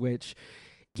X-Force, which,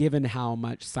 given how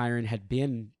much Siren had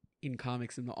been in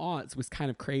comics in the aughts, was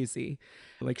kind of crazy.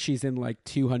 She's in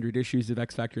 200 issues of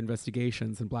X Factor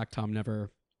Investigations, and Black Tom never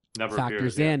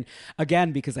factors in.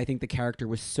 Again, because I think the character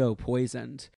was so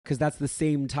poisoned. Because that's the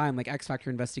same time, X Factor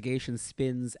Investigations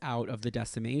spins out of the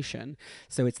Decimation.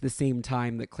 So it's the same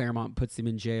time that Claremont puts him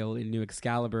in jail in New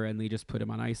Excalibur, and they just put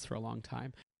him on ice for a long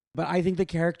time. But I think the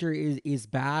character is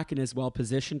back and is well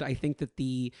positioned. I think that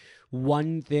the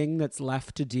one thing that's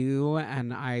left to do,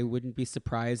 and I wouldn't be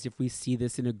surprised if we see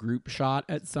this in a group shot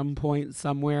at some point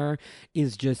somewhere,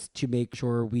 is just to make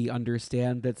sure we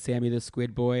understand that Sammy the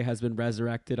Squid Boy has been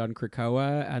resurrected on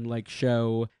Krakoa and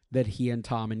show that he and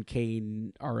Tom and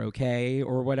Kane are okay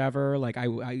or whatever.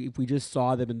 If we just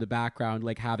saw them in the background,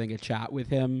 having a chat with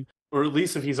him. Or at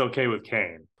least if he's okay with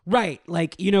Kane. Right.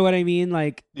 You know what I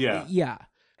mean? Yeah.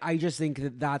 I just think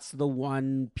that that's the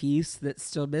one piece that's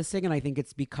still missing. And I think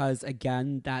it's because,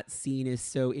 again, that scene is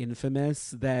so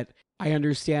infamous that I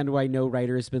understand why no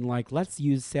writer has been like, let's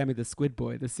use Sammy the Squid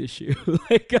Boy this issue.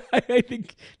 I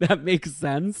think that makes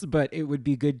sense, but it would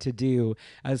be good to do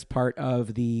as part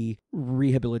of the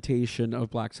rehabilitation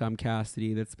of Black Tom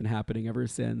Cassidy that's been happening ever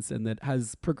since and that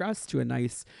has progressed to a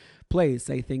nice place.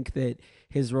 I think that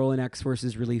his role in X-Force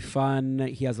is really fun.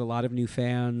 He has a lot of new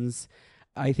fans.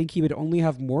 I think he would only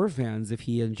have more fans if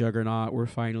he and Juggernaut were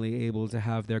finally able to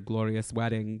have their glorious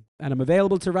wedding. And I'm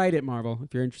available to write it, Marvel,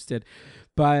 if you're interested.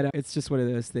 But it's just one of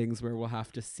those things where we'll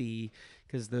have to see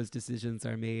because those decisions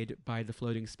are made by the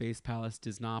floating space palace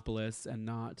Disnopolis and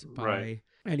not by Right.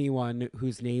 anyone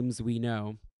whose names we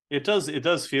know. It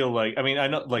does feel like, I mean, I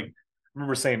know, like, I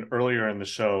remember saying earlier in the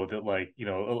show that, like,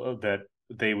 that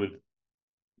they would,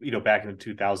 back in the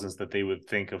 2000s, that they would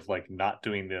think of like not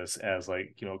doing this as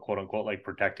like, quote unquote, like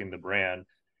protecting the brand.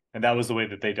 And that was the way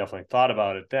that they definitely thought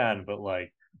about it then. But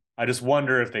like, I just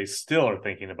wonder if they still are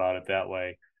thinking about it that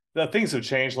way. The things have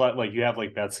changed a lot. Like, you have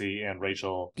like Betsy and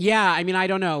Rachel. Yeah, I mean, I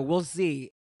don't know. We'll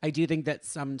see. I do think that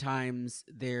sometimes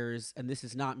there's, and this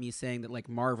is not me saying that like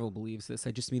Marvel believes this,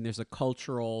 I just mean there's a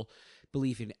cultural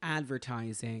belief in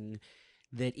advertising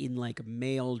that in like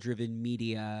male driven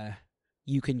media,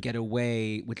 you can get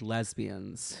away with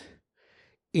lesbians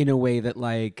in a way that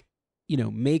like,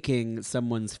 making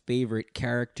someone's favorite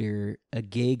character a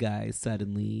gay guy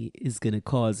suddenly is going to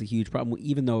cause a huge problem.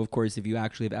 Even though, of course, if you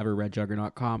actually have ever read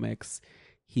Juggernaut comics,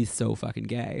 he's so fucking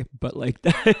gay. But like,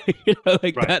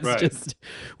 that's just,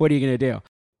 what are you going to do?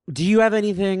 Do you have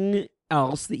anything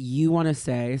else that you want to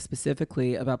say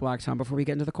specifically about Black Tom before we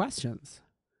get into the questions?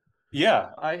 Yeah,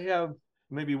 I have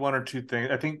maybe one or two things.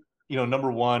 I think,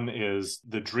 number one is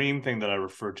the dream thing that I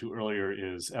referred to earlier.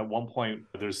 Is at one point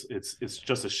it's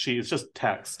just a sheet, it's just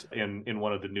text in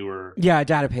one of the newer,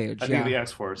 data page. I think the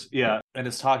X-Force. Yeah. And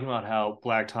it's talking about how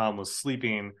Black Tom was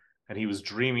sleeping and he was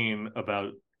dreaming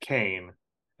about Kane.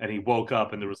 And he woke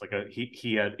up and there was like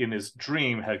he had in his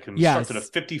dream had constructed a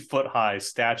 50-foot high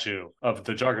statue of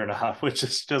the Juggernaut, which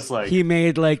is just like, he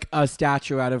made like a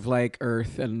statue out of like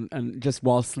earth and just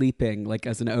while sleeping, like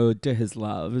as an ode to his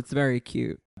love. It's very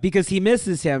cute because he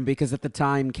misses him, because at the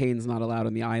time Kane's not allowed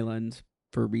on the island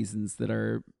for reasons that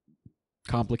are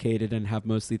complicated and have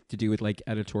mostly to do with like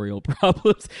editorial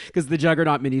problems, because the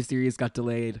Juggernaut miniseries got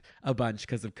delayed a bunch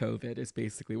because of COVID is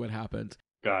basically what happened.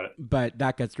 Got it. But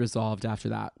that gets resolved after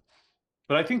that.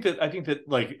 But I think that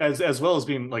like as well as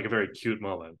being like a very cute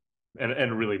moment and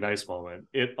a really nice moment,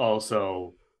 it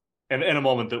also and a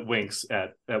moment that winks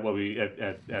at what we've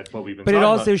been. But it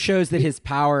also about. shows that his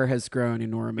power has grown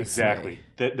enormously. Exactly.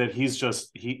 That he's just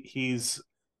he's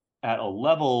at a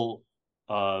level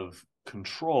of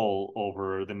control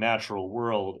over the natural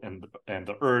world and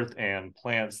the earth and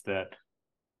plants that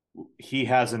he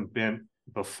hasn't been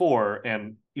before.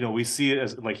 And we see it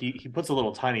as like he puts a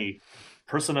little tiny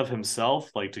person of himself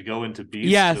like to go into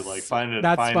beasts to like find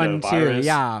a fun virus. Too.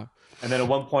 Yeah. And then at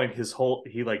one point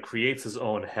he like creates his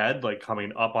own head like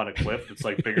coming up on a cliff that's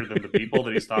like bigger than the people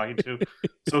that he's talking to.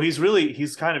 So he's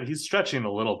stretching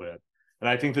a little bit. And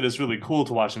I think that it's really cool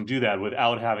to watch him do that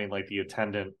without having like the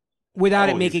attendant, without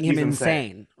it making him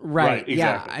insane. Right. Exactly,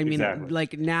 yeah. I mean, exactly.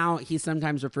 like now he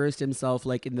sometimes refers to himself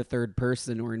like in the third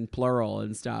person or in plural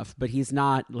and stuff, but he's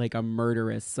not like a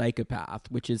murderous psychopath,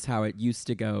 which is how it used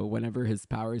to go whenever his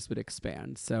powers would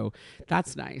expand. So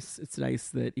that's nice. It's nice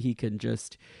that he can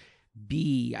just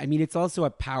be. I mean, it's also a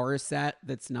power set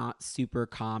that's not super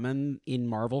common in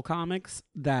Marvel comics,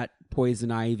 that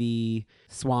Poison Ivy,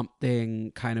 Swamp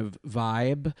Thing kind of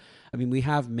vibe. I mean, we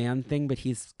have Man Thing, but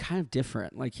he's kind of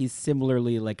different. Like, he's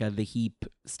similarly like the Heap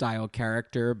style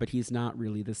character, but he's not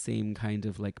really the same kind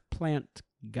of like plant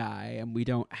guy. And we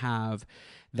don't have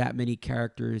that many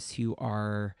characters who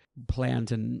are plant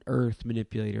and earth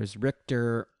manipulators.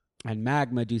 Richter and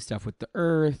Magma do stuff with the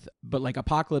earth, but like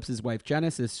Apocalypse's wife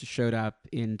Genesis showed up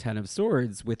in Ten of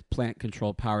Swords with plant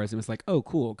control powers and was like, oh,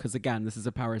 cool, because again, this is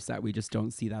a power set we just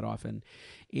don't see that often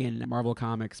in Marvel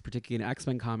comics, particularly in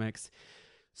X-Men comics.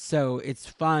 So it's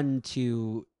fun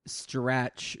to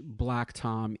stretch Black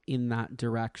Tom in that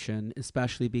direction,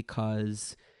 especially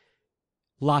because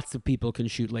lots of people can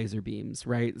shoot laser beams,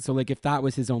 right? So like if that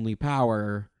was his only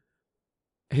power,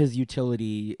 his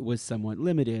utility was somewhat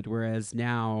limited, whereas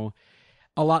now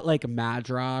a lot like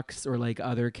Madrox or like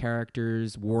other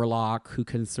characters, Warlock, who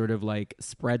can sort of like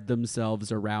spread themselves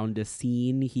around a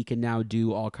scene, he can now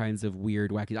do all kinds of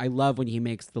weird wacky. I love when he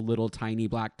makes the little tiny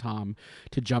Black Tom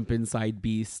to jump inside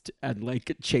Beast and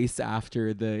like chase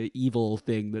after the evil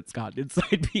thing that's gotten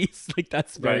inside Beast. Like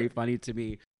that's very funny to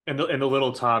me. And the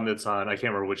little Tom that's on, I can't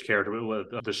remember which character, but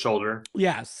with the shoulder.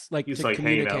 Yes, like he's to like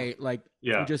communicate, like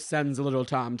he just sends a little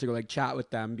Tom to go like chat with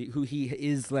them, who he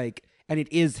is like, and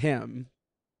it is him.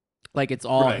 Like it's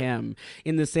all him,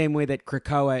 in the same way that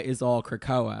Krakoa is all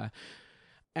Krakoa.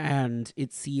 And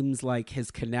it seems like his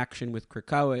connection with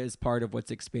Krakoa is part of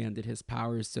what's expanded his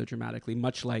powers so dramatically,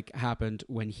 much like happened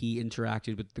when he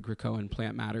interacted with the Krakoan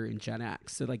plant matter in Gen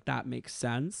X. So like that makes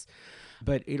sense.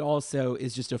 But it also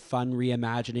is just a fun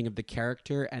reimagining of the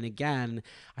character. And again,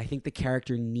 I think the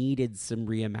character needed some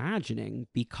reimagining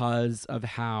because of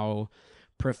how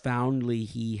profoundly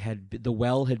the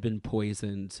well had been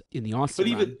poisoned in the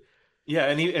Oseram. Yeah,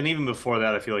 and even before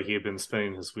that, I feel like he had been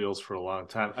spinning his wheels for a long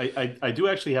time. I do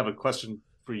actually have a question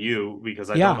for you, because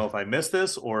I don't know if I missed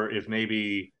this or if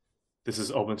maybe this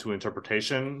is open to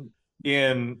interpretation.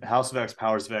 In House of X,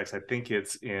 Powers of X, I think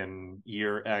it's in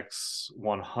year X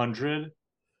 100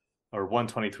 or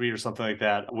 123 or something like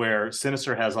that, where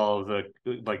Sinister has all of the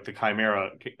the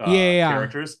Chimera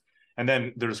characters, and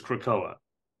then there's Krakoa.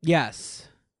 Yes.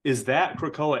 Is that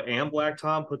Krakoa and Black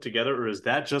Tom put together, or is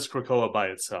that just Krakoa by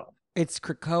itself? It's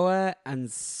Krakoa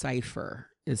and Cypher,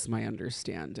 is my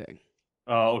understanding.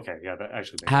 Oh, okay. Yeah, that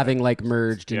actually makes having sense. like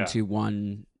merged into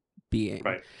one being.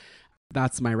 Right.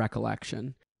 That's my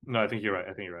recollection. No, I think you're right.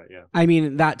 Yeah. I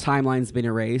mean, that timeline's been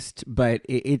erased, but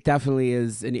it definitely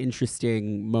is an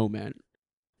interesting moment.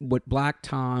 What Black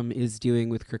Tom is doing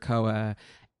with Krakoa,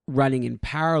 running in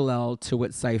parallel to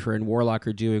what Cypher and Warlock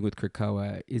are doing with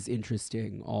Krakoa, is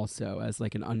interesting also as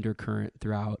like an undercurrent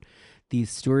throughout these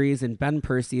stories. And Ben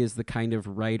Percy is the kind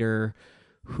of writer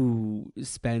who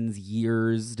spends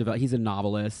years he's a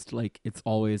novelist. Like, it's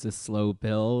always a slow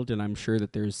build, and I'm sure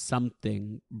that there's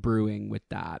something brewing with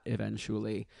that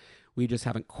eventually. We just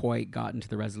haven't quite gotten to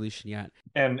the resolution yet.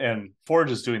 And Forge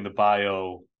is doing the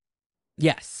bio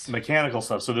mechanical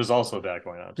stuff, so there's also that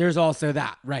going on. There's also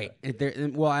that, right.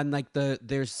 And like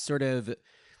there's sort of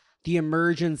the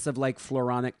emergence of like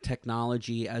Floronic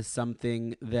technology as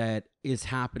something that is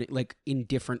happening like in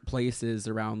different places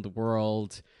around the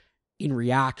world in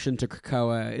reaction to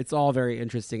Krakoa. It's all very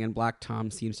interesting, and Black Tom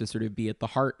seems to sort of be at the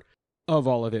heart of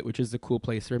all of it, which is a cool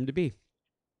place for him to be.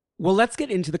 Well, let's get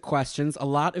into the questions. A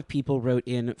lot of people wrote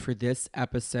in for this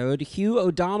episode. Hugh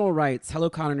O'Donnell writes, "Hello,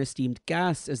 Connor and esteemed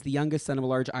guests. As the youngest son of a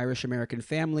large Irish-American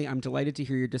family, I'm delighted to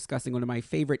hear you're discussing one of my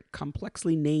favorite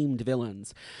complexly named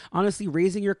villains. Honestly,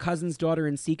 raising your cousin's daughter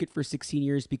in secret for 16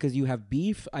 years because you have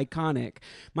beef? Iconic.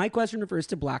 My question refers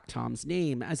to Black Tom's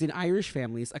name. As in Irish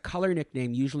families, a color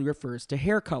nickname usually refers to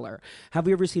hair color. Have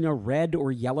we ever seen a red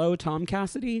or yellow Tom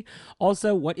Cassidy?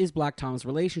 Also, what is Black Tom's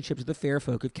relationship to the fair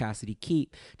folk of Cassidy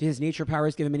Keep? His nature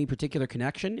powers give him any particular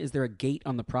connection? Is there a gate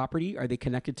on the property? Are they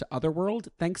connected to Otherworld?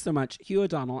 Thanks so much, Hugh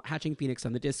O'Donnell, Hatching Phoenix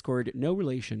on the Discord. No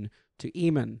relation to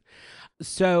Eamon."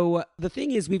 So the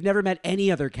thing is, we've never met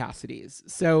any other Cassidys.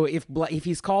 So if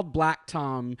he's called Black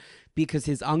Tom because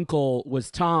his uncle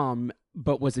was Tom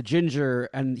but was a ginger,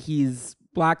 and he's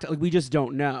black, like, we just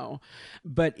don't know.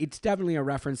 But it's definitely a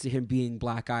reference to him being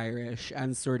Black Irish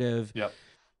and sort of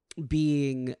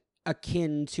being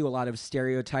akin to a lot of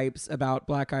stereotypes about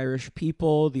Black Irish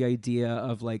people. The idea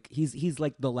of like he's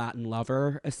like the Latin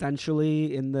lover,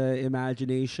 essentially, in the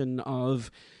imagination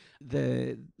of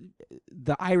the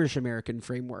Irish American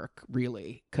framework,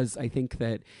 really, because I think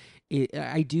that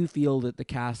I do feel that the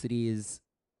Cassidys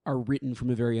are written from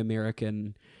a very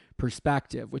American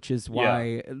perspective, which is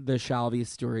why the Shalvey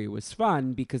story was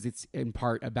fun, because it's in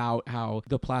part about how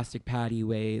the plastic patty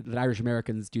way that Irish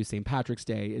Americans do St. Patrick's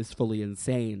Day is fully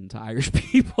insane to Irish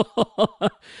people.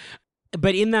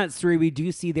 But in that story, we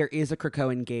do see there is a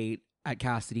Krakoan gate at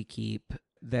Cassidy Keep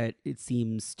that it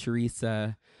seems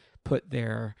Teresa put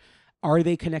there. Are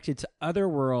they connected to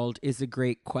Otherworld is a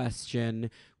great question.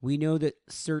 We know that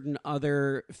certain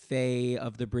other Fae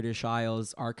of the British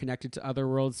Isles are connected to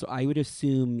Otherworld, so I would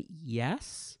assume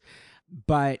yes.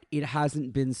 But it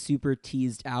hasn't been super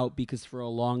teased out, because for a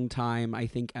long time, I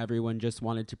think everyone just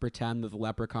wanted to pretend that the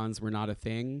leprechauns were not a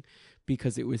thing,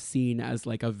 because it was seen as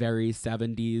like a very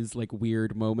 70s like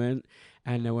weird moment,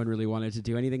 and no one really wanted to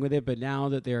do anything with it. But now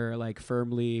that they're like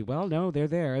firmly, well, no, they're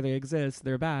there, they exist,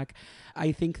 they're back.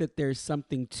 I think that there's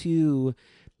something to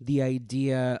the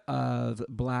idea of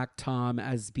Black Tom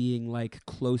as being like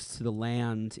close to the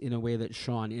land in a way that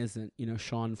Sean isn't. You know,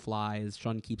 Sean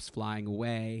keeps flying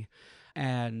away,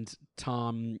 and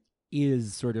Tom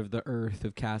is sort of the earth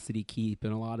of Cassidy Keep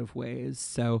in a lot of ways.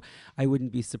 So I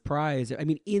wouldn't be surprised. I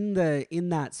mean, in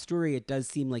that story, it does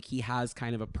seem like he has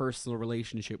kind of a personal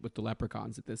relationship with the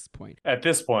leprechauns at this point. At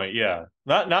this point, yeah.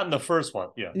 Not in the first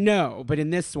one, yeah. No, but in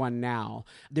this one now,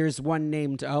 there's one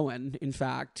named Owen, in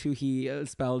fact, who he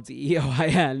spelled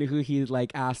Eoin, who he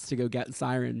like asked to go get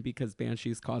Siren because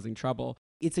Banshee's causing trouble.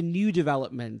 It's a new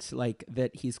development, like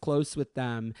that he's close with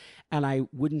them, and I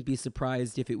wouldn't be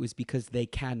surprised if it was because they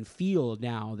can feel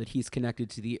now that he's connected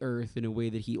to the earth in a way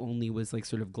that he only was like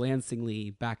sort of glancingly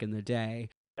back in the day.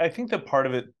 I think that part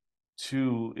of it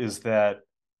too is that,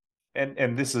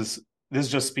 and this is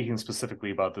just speaking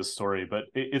specifically about this story, but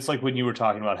it's like when you were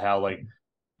talking about how like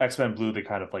X-Men Blue, they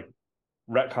kind of like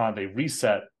retcon, they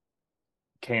reset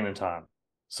Kane and Tom.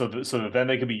 So that then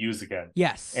they could be used again.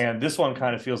 Yes. And this one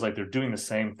kind of feels like they're doing the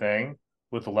same thing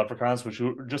with the leprechauns, which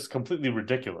were just completely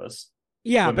ridiculous.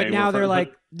 Yeah, when but they now were they're first-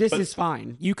 like, this but- is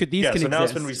fine. These can yeah, so exist. now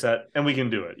it's been reset and we can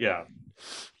do it. Yeah.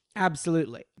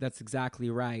 Absolutely. That's exactly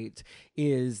right.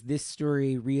 Is this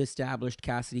story reestablished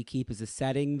Cassidy Keep as a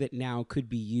setting that now could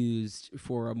be used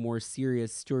for a more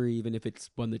serious story, even if it's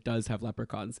one that does have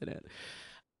leprechauns in it?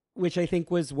 Which I think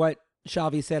was what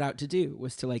Shalvey set out to do,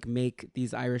 was to like make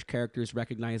these Irish characters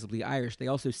recognizably Irish. They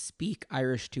also speak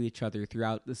Irish to each other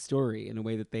throughout the story in a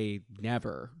way that they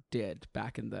never did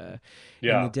back in the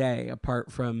day,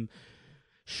 apart from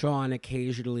Sean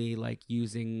occasionally like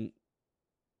using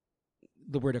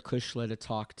the word Acushla to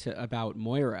talk about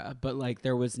Moira, but like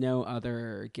there was no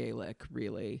other Gaelic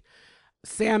really.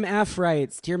 Sam F.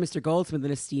 writes, Dear Mr. Goldsmith,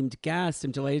 an esteemed guest,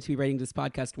 I'm delighted to be writing this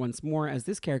podcast once more, as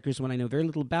this character is one I know very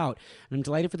little about, and I'm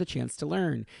delighted for the chance to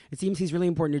learn. It seems he's really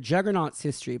important to Juggernaut's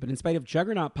history, but in spite of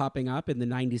Juggernaut popping up in the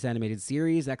 90s animated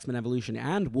series, X-Men Evolution,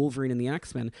 and Wolverine and the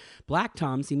X-Men, Black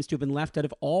Tom seems to have been left out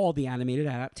of all the animated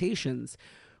adaptations.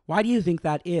 Why do you think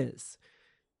that is?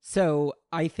 So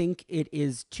I think it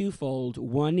is twofold.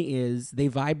 One is they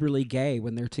vibe really gay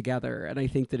when they're together. And I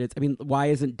think that why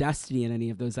isn't Destiny in any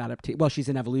of those adaptations? Well, she's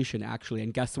in Evolution, actually.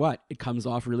 And guess what? It comes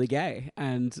off really gay.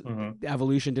 And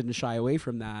Evolution didn't shy away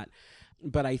from that.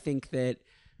 But I think that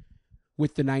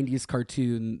with the 90s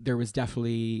cartoon, there was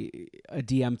definitely a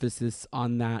de-emphasis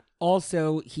on that.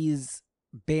 Also, he's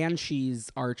Banshee's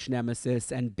arch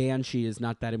nemesis, and Banshee is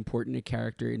not that important a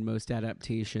character in most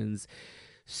adaptations.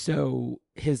 So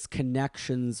his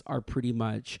connections are pretty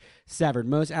much severed.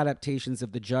 Most adaptations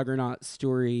of the Juggernaut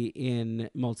story in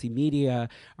multimedia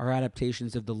are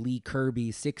adaptations of the Lee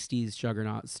Kirby 60s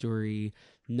Juggernaut story,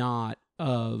 not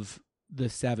of the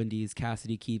 70s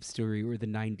Cassidy Keep story or the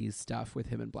 90s stuff with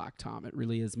him and Black Tom. It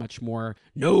really is much more,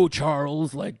 no,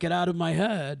 Charles, like, get out of my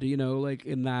head, like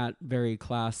in that very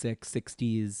classic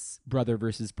 60s brother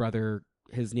versus brother,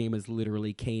 his name is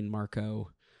literally Kane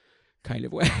Marco kind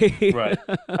of way. Right.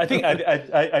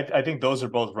 I think those are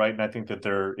both right, and I think that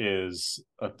there is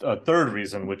a third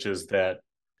reason, which is that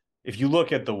if you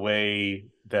look at the way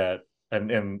that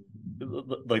and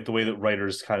like the way that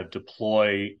writers kind of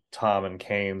deploy Tom and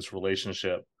Kane's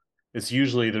relationship,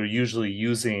 they're usually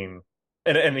using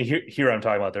and here I'm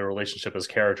talking about their relationship as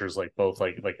characters, like both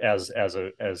like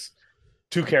as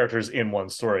two characters in one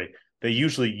story. They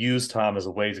usually use Tom as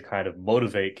a way to kind of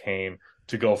motivate Kane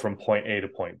to go from point A to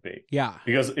point B. Yeah.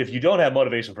 Because if you don't have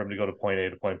motivation for him to go to point A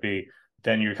to point B,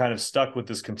 then you're kind of stuck with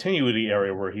this continuity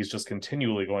area where he's just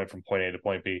continually going from point A to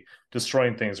point B,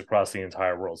 destroying things across the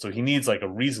entire world. So he needs like a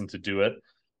reason to do it.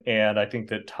 And I think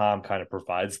that Tom kind of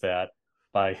provides that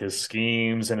by his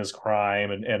schemes and his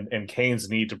crime and Kane's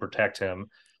need to protect him.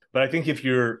 But I think if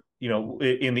you're,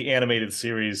 in the animated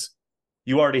series,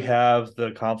 you already have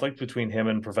the conflict between him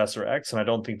and Professor X, and I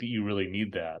don't think that you really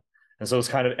need that. And so it's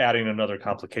kind of adding another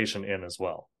complication in as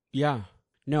well. Yeah.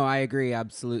 No, I agree.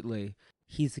 Absolutely.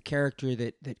 He's a character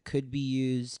that could be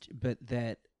used, but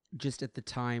that just at the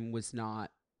time was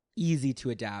not easy to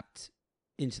adapt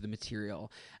into the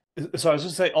material. So I was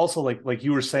just saying also like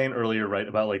you were saying earlier, right,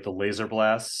 about like the laser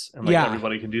blasts and like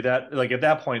everybody can do that. Like at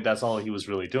that point, that's all he was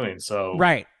really doing. So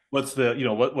right. What's the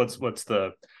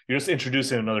you're just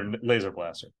introducing another laser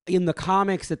blaster. In the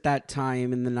comics at that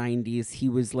time in the 90s, he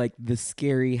was like the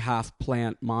scary half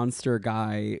plant monster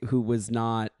guy who was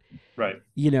not right.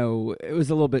 It was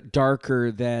a little bit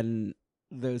darker than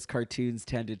those cartoons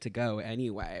tended to go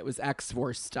anyway. It was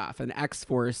X-Force stuff, and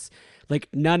X-Force, like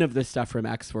none of the stuff from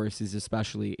X-Force is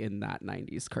especially in that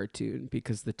 90s cartoon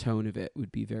because the tone of it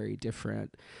would be very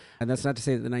different. And that's not to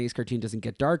say that the 90s cartoon doesn't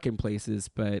get dark in places,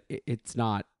 but it's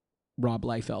not Rob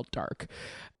Liefeld dark.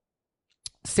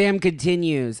 Sam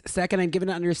continues. Second, I'm given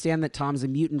to understand that Tom's a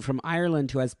mutant from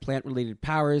Ireland who has plant-related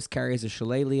powers, carries a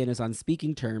shillelagh, and is on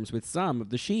speaking terms with some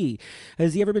of the Sidhe.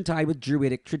 Has he ever been tied with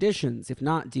druidic traditions? If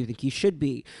not, do you think he should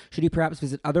be? Should he perhaps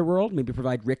visit Otherworld, maybe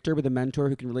provide Richter with a mentor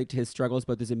who can relate to his struggles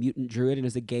both as a mutant druid and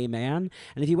as a gay man?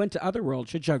 And if he went to Otherworld,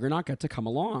 should Juggernaut get to come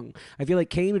along? I feel like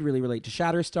Kane would really relate to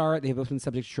Shatterstar. They have both been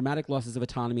subject to traumatic losses of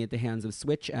autonomy at the hands of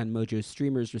Switch and Mojo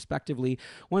streamers, respectively.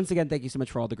 Once again, thank you so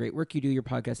much for all the great work you do. Your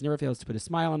podcast never fails to put a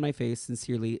smile on my face.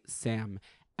 Sincerely, Sam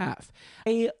F.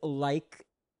 I like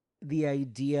the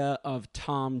idea of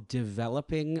Tom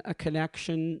developing a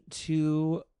connection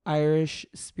to Irish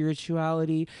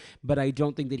spirituality, but I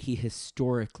don't think that he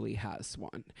historically has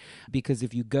one. Because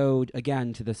if you go,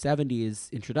 again, to the 70s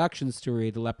introduction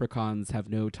story, the leprechauns have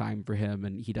no time for him,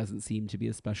 and he doesn't seem to be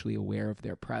especially aware of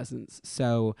their presence.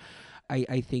 So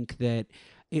I think that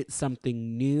it's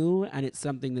something new, and it's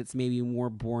something that's maybe more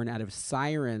born out of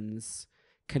Siren's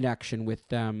connection with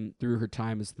them through her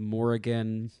time as the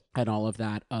Morrigan and all of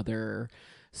that other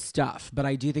stuff. But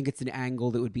I do think it's an angle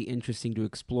that would be interesting to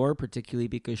explore, particularly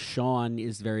because Sean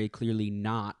is very clearly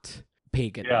not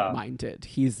pagan minded.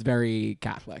 He's very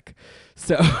Catholic.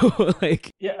 So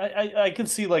like, yeah, I can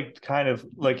see like kind of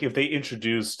like if they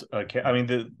introduced I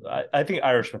mean I think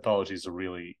Irish mythology is a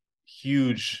really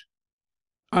huge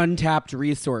untapped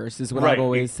resource is what Right. I've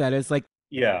always said. Is like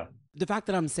yeah the fact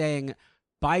that I'm saying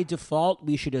by default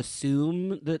we should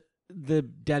assume that the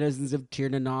denizens of Tir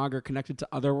na Nog are connected to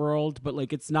Otherworld, but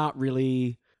like it's not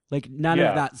really, like none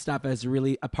of that stuff is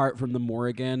really, apart from the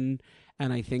Morrigan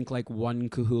and I think like one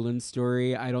Cahulin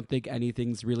story, I don't think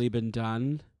anything's really been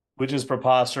done. which is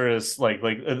preposterous. Like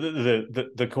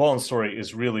the Coelho story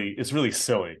is really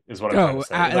silly, is what I'm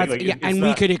trying to say. And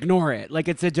we could ignore it. Like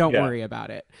it's a don't worry about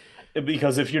it.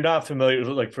 Because if you're not familiar,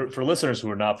 like for listeners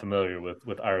who are not familiar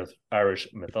with Irish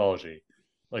mythology,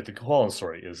 like the Coelho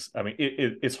story is, I mean,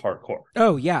 it's hardcore.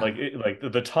 Oh yeah, like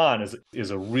the Tan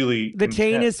is a really the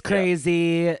Tain is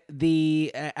crazy.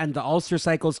 The Ulster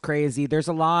cycle's crazy. There's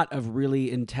a lot of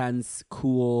really intense,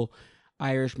 cool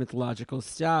Irish mythological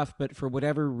stuff, but for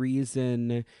whatever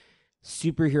reason,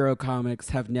 superhero comics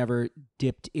have never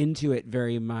dipped into it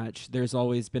very much. There's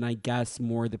always been, I guess,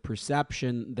 more the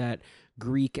perception that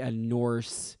Greek and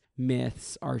Norse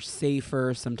myths are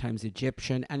safer, sometimes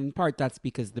Egyptian, and in part that's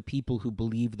because the people who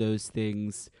believe those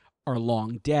things are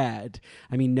long dead.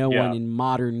 I mean, no one in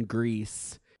modern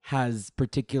Greece has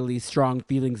particularly strong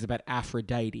feelings about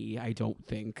Aphrodite, I don't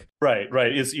think. Right.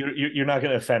 It's you're not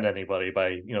going to offend anybody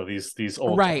by these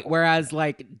old right. Whereas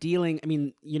like I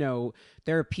mean,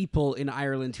 there are people in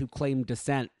Ireland who claim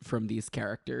descent from these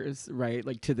characters, right?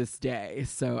 Like to this day.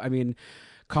 So I mean,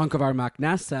 Conchobar Mac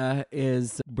Nessa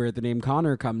is where the name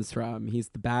Connor comes from. He's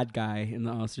the bad guy in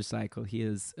the Ulster cycle. He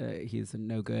is a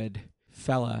no good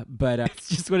fella, but it's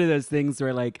just one of those things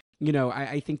where like,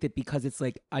 I think that because it's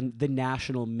like the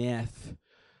national myth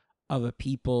of a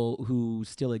people who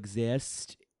still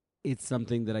exist, it's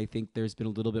something that I think there's been a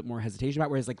little bit more hesitation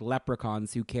about. Whereas like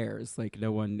leprechauns, who cares? Like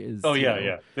no one is. Oh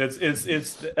yeah.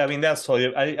 It's. I mean, that's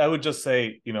totally. I would just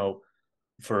say,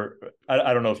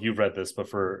 I don't know if you've read this, but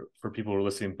for people who are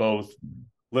listening, both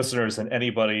listeners and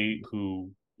anybody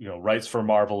who writes for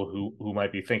Marvel who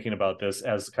might be thinking about this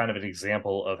as kind of an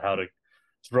example of how to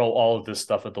throw all of this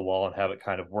stuff at the wall and have it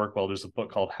kind of work well. There's a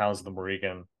book called Hounds of the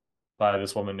Morrigan by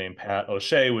this woman named Pat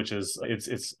O'Shea, which is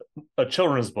it's a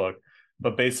children's book,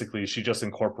 but basically she just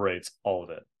incorporates all of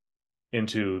it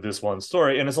into this one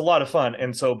story, and it's a lot of fun.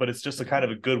 And so, but it's just a kind of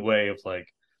a good way of like,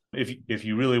 if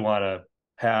you really want to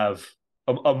have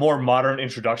a more modern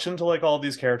introduction to like all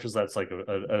these characters, that's like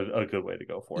a good way to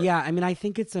go for it. Yeah, I mean, I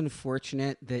think it's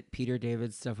unfortunate that Peter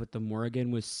David's stuff with the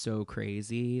Morrigan was so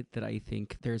crazy that I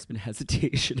think there's been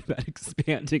hesitation about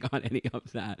expanding on any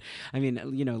of that. I mean,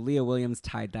 Leah Williams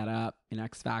tied that up in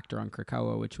X Factor on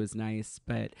Krakoa, which was nice,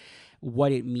 but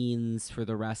what it means for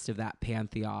the rest of that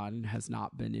pantheon has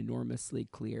not been enormously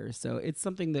clear. So it's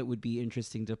something that would be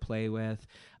interesting to play with,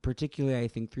 particularly I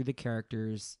think through the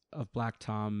characters of Black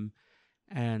Tom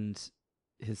and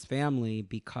his family,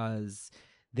 because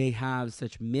they have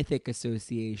such mythic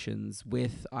associations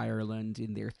with Ireland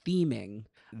in their theming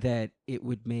that it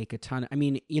would make a ton. I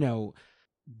mean,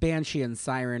 Banshee and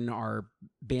Siren are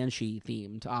Banshee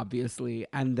themed, obviously.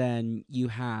 And then you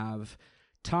have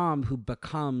Tom, who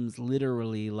becomes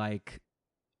literally like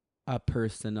a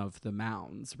person of the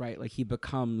mounds, right? Like he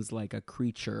becomes like a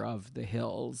creature of the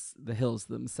hills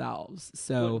themselves.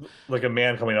 So like a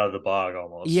man coming out of the bog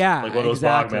almost. Yeah. Like one of those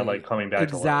bog men like coming back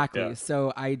to life. Exactly. Yeah.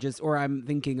 So I'm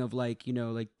thinking of like,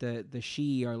 like the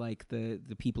She are like the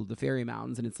people of the fairy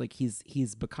mountains, and it's like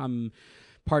he's become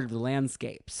part of the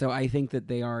landscape. So I think that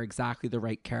they are exactly the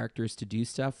right characters to do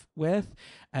stuff with.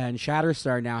 And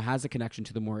Shatterstar now has a connection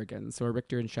to the Morrigans. So a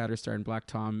Richter and Shatterstar and Black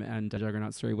Tom and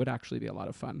Juggernaut story would actually be a lot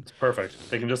of fun. It's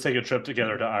perfect. They can just take a trip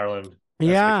together to Ireland.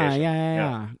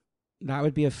 Yeah. That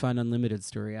would be a fun unlimited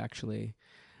story, actually.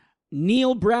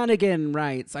 Neil Brannigan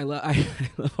writes, I love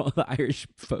all the Irish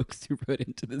folks who wrote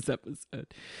into this episode.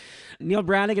 Neil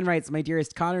Brannigan writes, my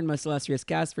dearest Connor and most illustrious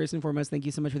guest, first and foremost, thank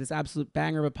you so much for this absolute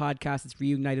banger of a podcast. It's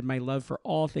reunited my love for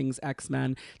all things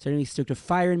X-Men. Certainly stoked a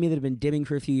fire in me that had been dimming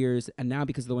for a few years, and now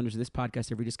because of the wonders of this podcast,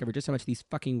 I've rediscovered just how much these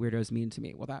fucking weirdos mean to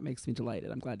me. Well, that makes me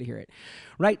delighted. I'm glad to hear it.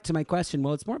 Right to my question,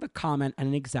 well, it's more of a comment and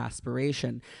an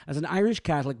exasperation. As an Irish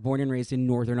Catholic born and raised in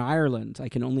Northern Ireland, I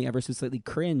can only ever so slightly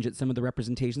cringe at some of the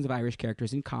representations of Irish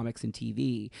characters in comics and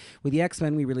TV. With the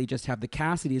X-Men, we really just have the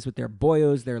Cassidys with their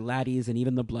boyos, their laddies, and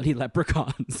even the bloody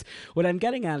leprechauns. What I'm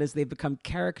getting at is they've become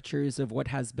caricatures of what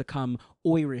has become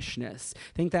Irishness.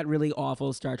 Think that really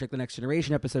awful Star Trek The Next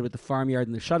Generation episode with the farmyard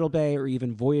and the shuttle bay, or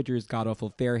even Voyager's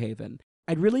god-awful Fairhaven.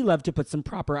 I'd really love to put some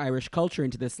proper Irish culture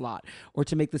into this lot, or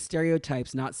to make the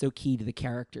stereotypes not so key to the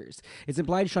characters. It's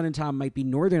implied Sean and Tom might be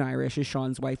Northern Irish, as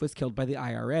Sean's wife was killed by the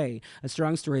IRA, a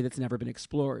strong story that's never been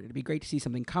explored. It'd be great to see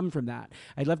something come from that.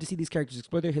 I'd love to see these characters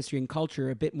explore their history and culture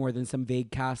a bit more than some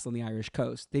vague castle on the Irish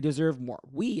coast. They deserve more.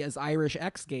 We, as Irish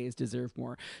ex-gays, deserve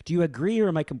more. Do you agree, or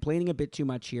am I complaining a bit too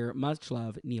much here? Much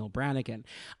love, Neil Brannigan.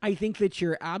 I think that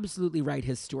you're absolutely right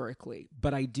historically,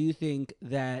 but I do think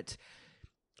that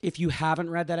if you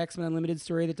haven't read that X-Men Unlimited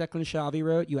story that Declan Shalvey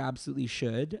wrote, you absolutely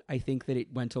should. I think that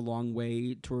it went a long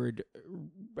way toward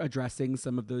addressing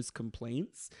some of those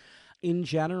complaints. In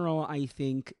general, I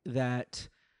think that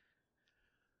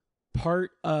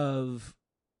part of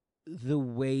the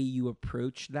way you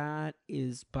approach that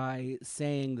is by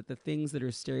saying that the things that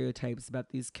are stereotypes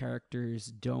about these characters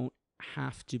don't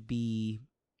have to be...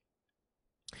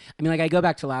 I mean, like, I go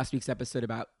back to last week's episode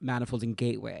about Manifold and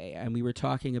Gateway, and we were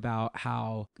talking about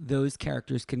how those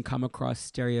characters can come across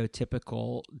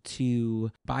stereotypical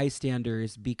to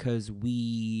bystanders because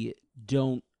we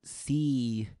don't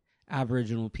see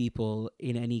Aboriginal people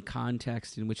in any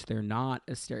context in which they're not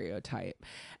a stereotype.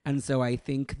 And so I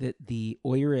think that the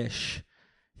Irish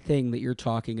thing that you're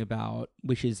talking about,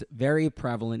 which is very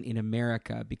prevalent in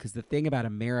America, because the thing about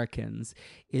Americans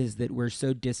is that we're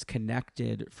so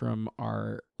disconnected from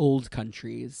our old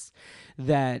countries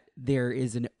that there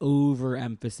is an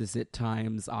overemphasis at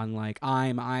times on like,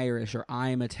 I'm Irish or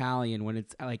I'm Italian, when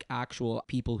it's like actual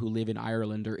people who live in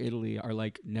Ireland or Italy are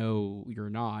like, no,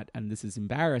 you're not, and this is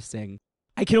embarrassing.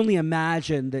 I can only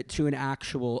imagine that to an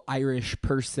actual Irish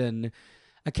person,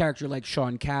 a character like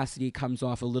Sean Cassidy comes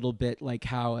off a little bit like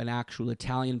how an actual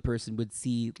Italian person would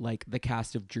see like the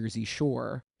cast of Jersey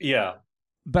Shore. Yeah.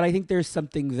 But I think there's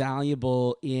something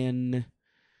valuable in,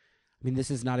 I mean,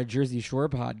 this is not a Jersey Shore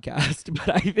podcast,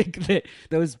 but I think that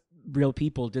those real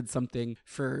people did something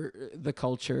for the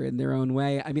culture in their own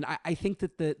way. I mean, I think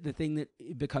that the thing that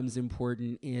becomes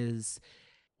important is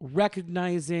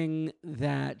recognizing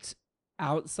that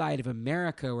outside of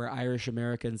America, where Irish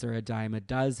Americans are a dime a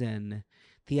dozen,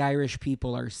 the Irish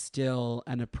people are still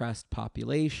an oppressed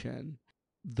population.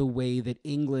 The way that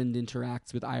England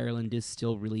interacts with Ireland is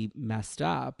still really messed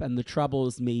up, and the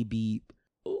Troubles may be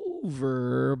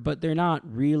over, but they're not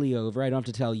really over. I don't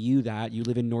have to tell you that. You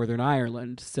live in Northern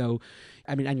Ireland, so,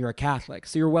 I mean, and you're a Catholic,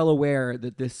 so you're well aware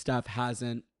that this stuff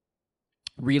hasn't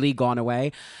really gone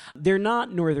away. They're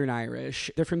not Northern Irish.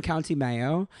 They're from County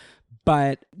Mayo,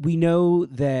 but we know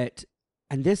that,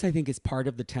 and this I think is part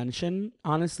of the tension,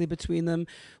 honestly, between them.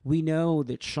 We know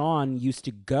that Sean used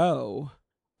to go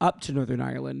up to Northern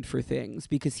Ireland for things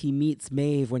because he meets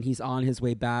Maeve when he's on his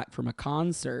way back from a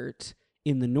concert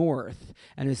in the north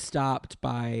and is stopped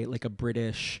by like a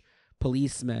British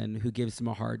policeman who gives him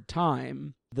a hard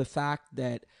time. The fact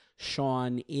that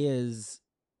Sean is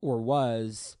or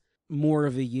was more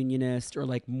of a unionist, or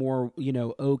like more, you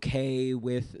know, okay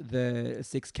with the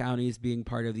 6 counties being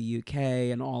part of the UK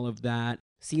and all of that,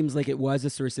 seems like it was a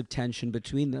source of tension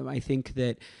between them. I think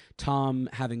that Tom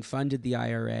having funded the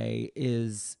IRA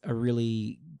is a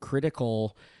really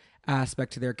critical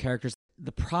aspect to their characters.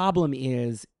 The problem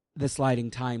is the sliding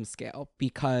time scale,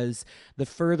 because the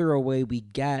further away we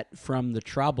get from the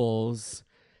Troubles,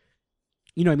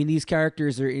 you know, I mean, these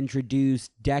characters are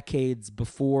introduced decades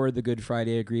before the Good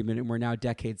Friday Agreement, and we're now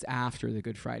decades after the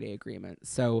Good Friday Agreement.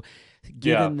 So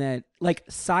given that, like,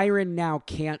 Siren now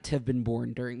can't have been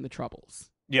born during the Troubles.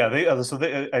 Yeah,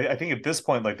 I think at this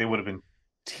point, like, they would have been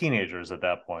teenagers at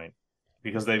that point,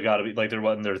 because they've got to be, like, they're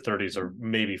in their 30s or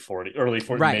maybe 40, early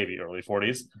 40s, Right. maybe early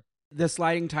 40s. The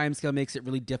sliding timescale makes it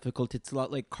really difficult. It's a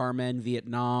lot like Carmen,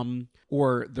 Vietnam,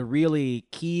 or the really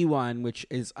key one, which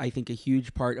is, I think, a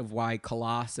huge part of why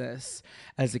Colossus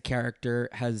as a character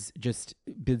has just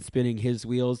been spinning his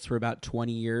wheels for about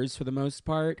 20 years for the most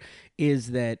part,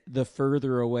 is that the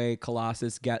further away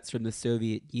Colossus gets from the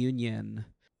Soviet Union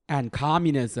and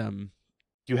communism,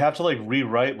 you have to like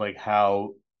rewrite like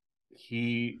how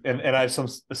he and I have some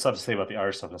stuff to say about the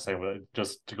Irish stuff in a second, but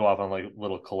just to go off on like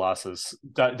little Colossus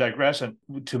digression,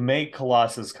 to make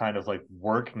Colossus kind of like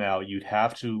work now, you'd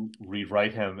have to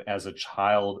rewrite him as a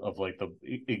child of like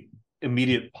the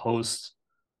immediate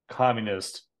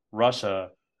post-communist Russia,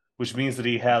 which means that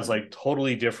he has like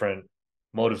totally different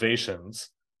motivations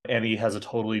and he has a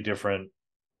totally different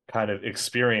kind of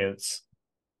experience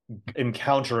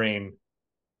encountering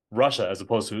Russia as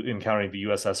opposed to encountering the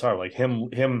USSR. Like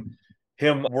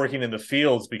him working in the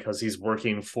fields because he's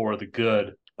working for the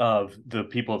good of the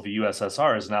people of the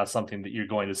USSR is not something that you're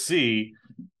going to see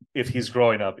if he's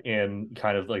growing up in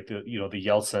kind of like the, you know, the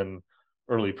Yeltsin,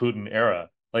 early Putin era.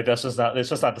 Like it's just not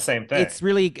the same thing. It's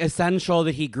really essential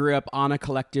that he grew up on a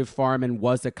collective farm and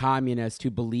was a communist who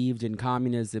believed in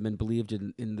communism and believed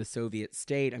in the Soviet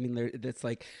state. I mean, that's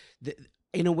like,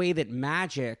 in a way that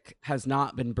Magic has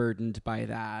not been burdened by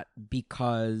that,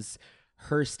 because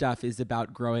her stuff is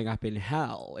about growing up in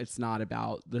hell. It's not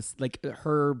about this, like,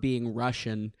 her being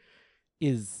Russian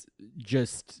is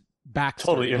just backstory.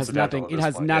 Totally It has incidental nothing. at It this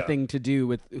has point, nothing to do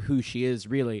with who she is,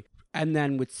 really. And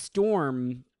then with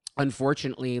Storm,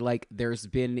 unfortunately, like, there's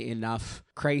been enough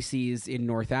crises in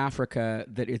North Africa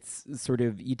that it's sort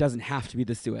of, it doesn't have to be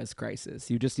the Suez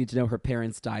Crisis. You just need to know her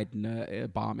parents died in a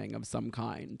bombing of some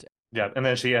kind. Yeah, and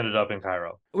then she ended up in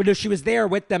Cairo. Well, no, she was there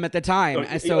with them at the time.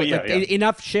 Oh, So yeah, like, yeah.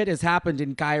 enough shit has happened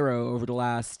in Cairo over the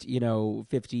last,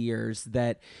 50 years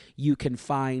that you can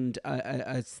find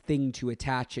a thing to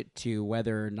attach it to,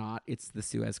 whether or not it's the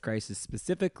Suez Crisis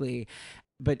specifically.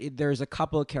 But there's a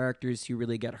couple of characters who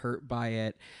really get hurt by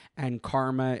it, and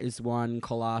Karma is one,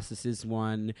 Colossus is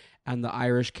one, and the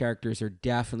Irish characters are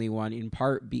definitely one.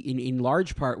 In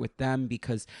large part with them,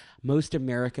 because most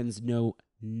Americans know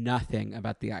nothing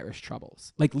about the Irish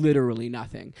Troubles, like literally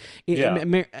nothing.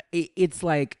 It's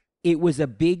like, it was a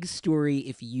big story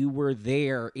if you were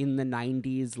there in the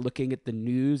 90s looking at the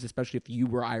news, especially if you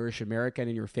were Irish American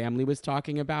and your family was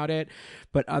talking about it.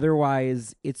 But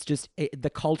otherwise, it's just the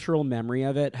cultural memory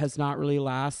of it has not really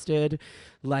lasted.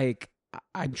 Like,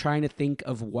 I'm trying to think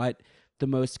of what the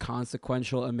most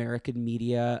consequential American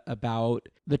media about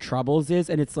the Troubles is.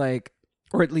 And it's like,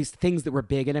 or at least things that were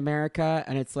big in America.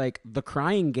 And it's like The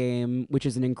Crying Game, which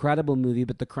is an incredible movie,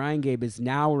 but The Crying Game is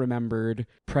now remembered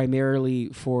primarily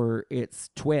for its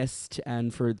twist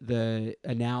and for the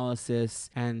analysis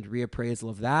and reappraisal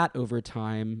of that over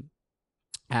time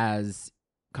as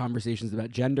conversations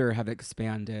about gender have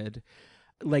expanded.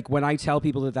 Like, when I tell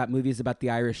people that movie is about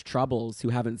the Irish Troubles who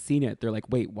haven't seen it, they're like,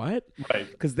 wait, what? Right.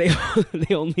 Because they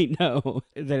only know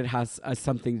that it has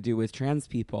something to do with trans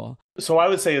people. So I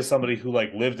would say, as somebody who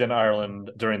like lived in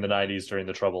Ireland during the 90s, during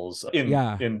the Troubles, in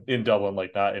Dublin,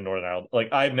 like not in Northern Ireland,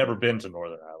 like I've never been to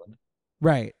Northern Ireland.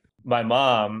 Right. My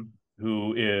mom,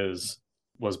 who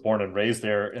was born and raised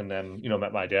there, and then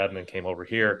met my dad and then came over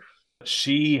here,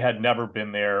 she had never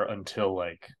been there until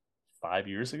like 5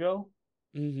 years ago.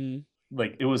 Mm-hmm.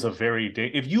 Like, it was a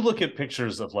if you look at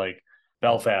pictures of like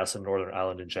Belfast and Northern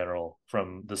Ireland in general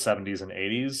from the 70s and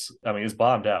 80s, I mean, it's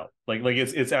bombed out. Like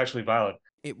it's actually violent.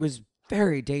 It was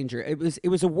very dangerous. It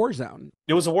was a war zone.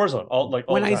 It was a war zone.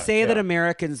 When I say that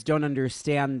Americans don't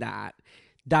understand that,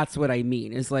 that's what I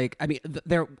mean. Is like, I mean,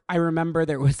 I remember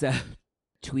there was a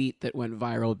tweet that went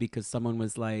viral because someone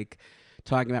was like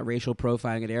talking about racial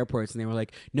profiling at airports, and they were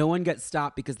like, no one gets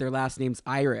stopped because their last name's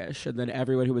Irish. And then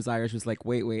everyone who was Irish was like,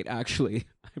 wait, actually,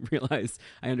 I realize,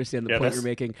 I understand the point you're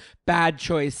making. Bad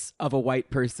choice of a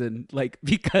white person, like,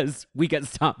 because we get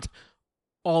stopped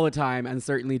all the time, and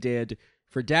certainly did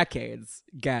for decades,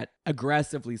 get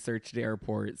aggressively searched at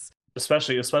airports.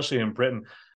 Especially in Britain.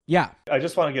 Yeah. I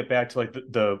just want to get back to like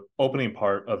the opening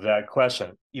part of that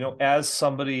question. As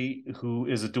somebody who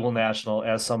is a dual national,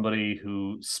 as somebody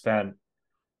who spent,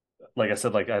 like I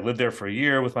said, like I lived there for a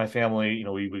year with my family.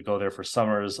 We would go there for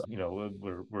summers.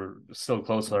 We're still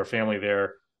close with our family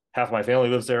there. Half of my family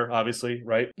lives there, obviously,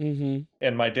 right? Mm-hmm.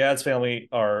 And my dad's family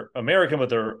are American, but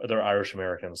they're Irish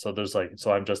Americans. So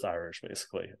so I'm just Irish,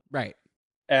 basically. Right.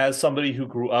 As somebody who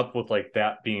grew up with like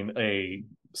that being a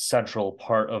central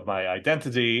part of my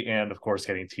identity, and of course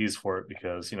getting teased for it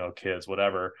because kids,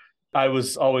 whatever, I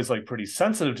was always like pretty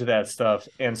sensitive to that stuff.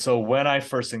 And so when I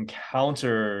first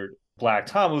encountered Black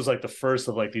Tom, it was like the first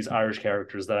of like these Irish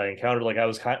characters that I encountered. Like I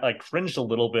was kind of like cringed a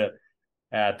little bit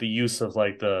at the use of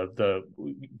like the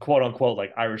quote unquote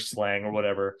like Irish slang or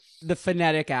whatever, the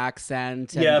phonetic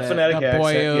accent, and phonetic the accent,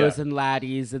 boyos and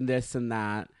laddies and this and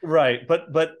that, right?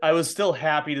 But I was still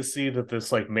happy to see that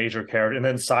this like major character, and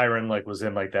then Siren like was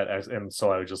in like that, and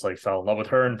so I just like fell in love with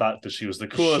her and thought that she was the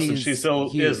coolest, and she still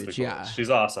huge, is the coolest. Yeah. She's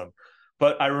awesome.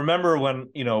 But I remember when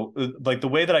like the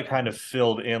way that I kind of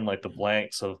filled in like the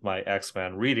blanks of my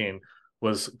X-Men reading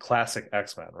was classic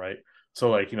X-Men, right? So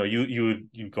like, you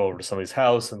go over to somebody's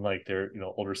house and like their,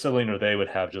 older sibling, or they would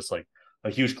have just like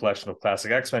a huge collection of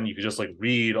classic X-Men. You could just like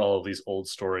read all of these old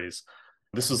stories.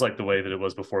 This was like the way that it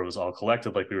was before it was all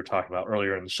collected, like we were talking about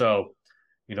earlier in the show,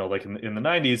 like in the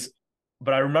 90s.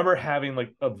 But I remember having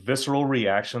like a visceral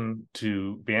reaction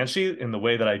to Banshee in the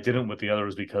way that I didn't with the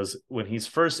others, because when he's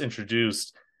first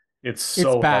introduced, it's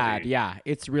bad. Heavy. Yeah,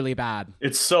 it's really bad.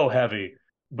 It's so heavy.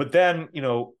 But then,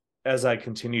 as I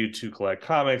continued to collect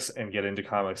comics and get into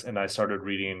comics, and I started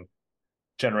reading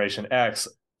Generation X,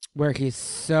 where he's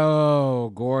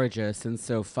so gorgeous and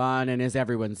so fun and is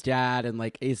everyone's dad and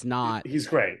like is not He's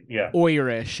great. Yeah.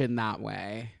 Irish in that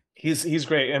way. He's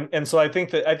great. And so I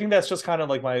think that's just kind of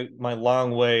like my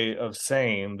long way of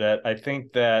saying that I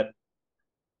think that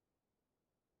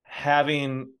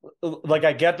having, like,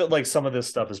 I get that like some of this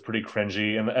stuff is pretty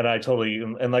cringy, and I totally,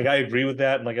 and like I agree with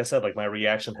that, and like I said, like my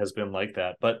reaction has been like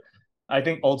that, but I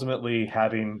think ultimately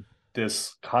having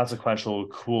this consequential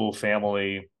cool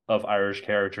family of Irish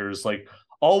characters, like,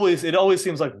 it always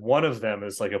seems like one of them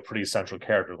is like a pretty central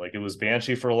character. Like it was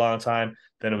Banshee for a long time,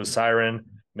 then it was Siren,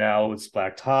 now it's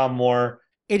Black Tom more.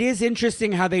 It is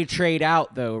interesting how they trade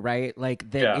out, though, right? Like,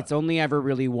 Yeah. it's only ever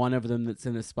really one of them that's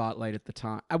in the spotlight at the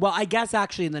time. Well, I guess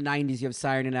actually in the 90s, you have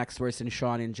Siren and X-Force and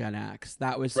Sean in Gen X.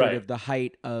 That was sort Right. of the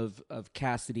height of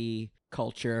Cassidy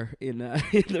culture in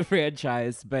in the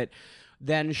franchise. But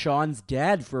then Sean's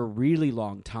dead for a really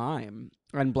long time.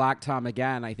 And Black Tom,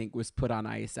 again, I think was put on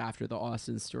ice after the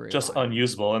Austin story. Just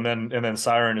unusable. And then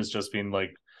Siren is just being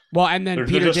like, well, and then they're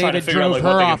Peter just trying to David figure out, drove like,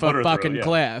 what her they can off put a her fucking through. Yeah.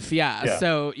 cliff. Yeah. Yeah.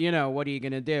 So, what are you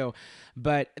going to do?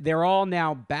 But they're all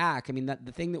now back. I mean,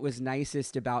 the thing that was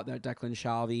nicest about that Declan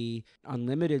Shalvey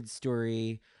Unlimited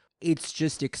story, it's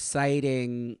just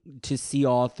exciting to see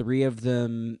all three of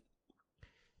them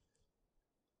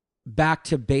back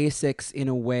to basics in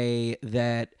a way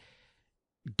that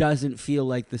doesn't feel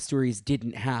like the stories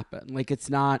didn't happen. Like it's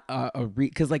not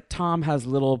because like Tom has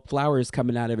little flowers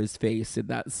coming out of his face in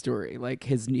that story. Like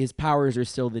his powers are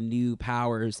still the new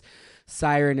powers.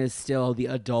 Siren is still the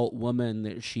adult woman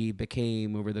that she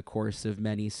became over the course of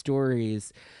many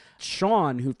stories.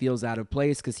 Sean, who feels out of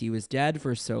place because he was dead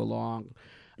for so long.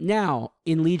 Now,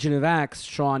 in Legion of X,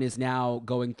 Sean is now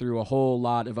going through a whole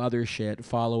lot of other shit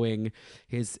following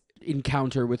his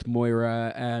encounter with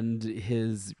Moira and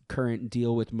his current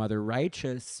deal with Mother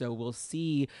Righteous. So we'll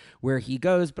see where he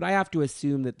goes, but I have to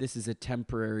assume that this is a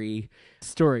temporary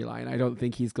storyline. I don't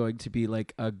think he's going to be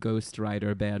like a Ghost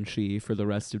Rider Banshee for the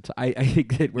rest of time. I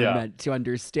think that we're meant to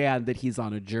understand that he's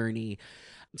on a journey.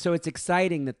 So it's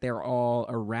exciting that they're all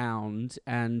around,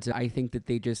 and I think that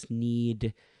they just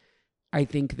need... I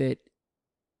think that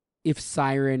if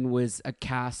Siren was a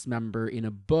cast member in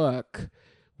a book,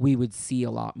 we would see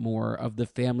a lot more of the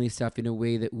family stuff in a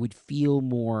way that would feel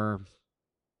more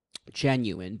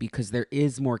genuine, because there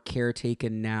is more care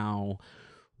taken now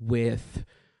with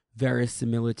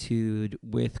verisimilitude,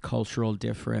 with cultural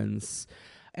difference.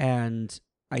 And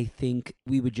I think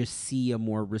we would just see a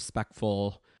more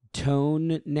respectful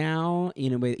tone now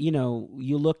in a way.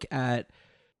 You look at,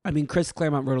 Chris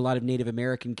Claremont wrote a lot of Native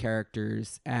American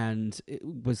characters and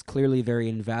was clearly very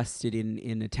invested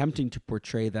in attempting to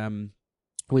portray them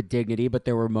with dignity, but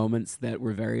there were moments that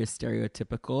were very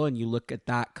stereotypical, and you look at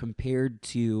that compared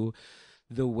to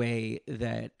the way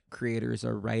that creators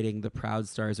are writing the Proud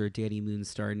Stars or Danny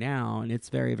Moonstar now, and it's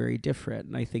very, very different.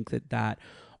 And I think that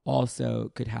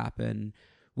also could happen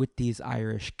with these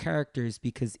Irish characters,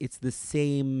 because it's the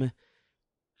same...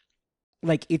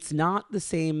 Like, it's not the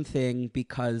same thing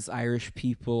because Irish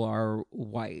people are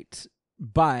white,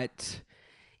 but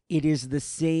it is the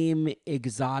same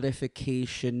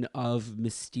exotification of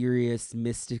mysterious,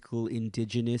 mystical,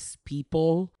 indigenous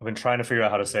people. I've been trying to figure out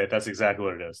how to say it. That's exactly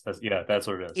what it is. That's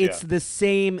what it is. It's the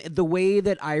same, the way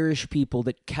that Irish people,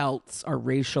 that Celts are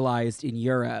racialized in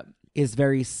Europe, is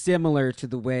very similar to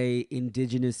the way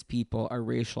indigenous people are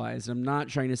racialized. I'm not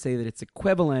trying to say that it's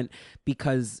equivalent,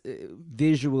 because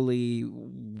visually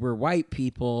we're white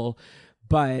people,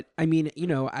 but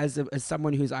as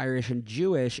someone who's Irish and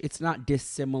Jewish, it's not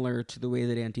dissimilar to the way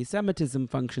that anti-Semitism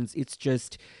functions. It's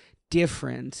just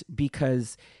different,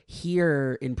 because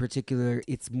here in particular,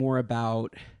 it's more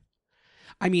about...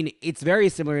 it's very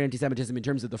similar to anti-Semitism in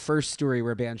terms of the first story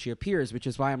where Banshee appears, which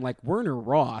is why I'm like, Werner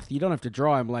Roth, you don't have to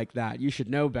draw him like that. You should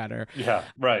know better. Yeah,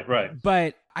 right.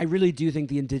 But I really do think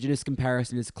the indigenous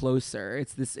comparison is closer.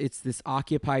 It's this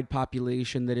occupied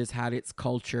population that has had its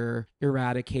culture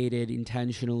eradicated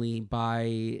intentionally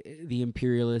by the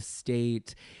imperialist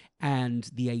state, and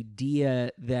the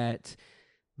idea that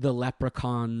the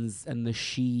leprechauns and the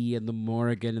Sidhe and the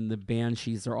Morrigan and the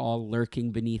Banshees are all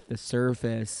lurking beneath the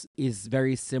surface is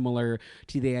very similar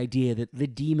to the idea that the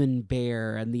demon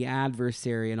bear and the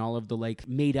adversary and all of the like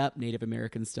made up Native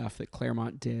American stuff that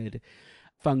Claremont did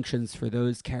functions for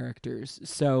those characters.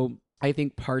 So I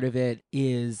think part of it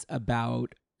is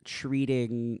about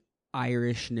treating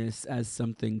Irishness as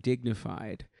something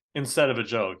dignified. Instead of a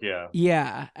joke, yeah.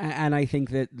 Yeah, and I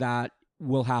think that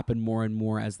will happen more and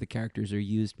more as the characters are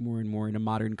used more and more in a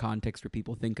modern context where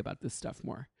people think about this stuff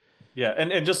more. Yeah,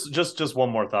 and just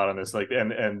one more thought on this, like,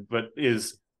 but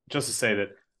is just to say that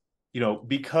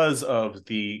because of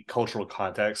the cultural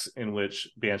context in which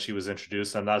Banshee was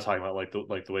introduced. I'm not talking about like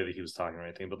the way that he was talking or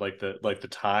anything, but like the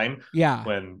time Yeah.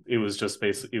 when it was just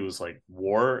basically, it was like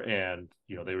war, and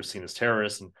they were seen as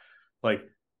terrorists, and like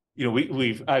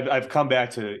I've come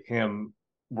back to him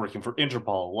working for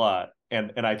Interpol a lot,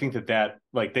 and I think that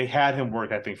like they had him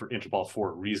work, I think, for Interpol for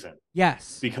a reason,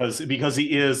 Yes. because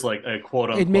he is like a quote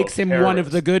unquote, it makes him terrorist. one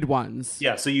of the good ones.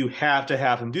 Yeah, so you have to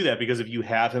have him do that, because if you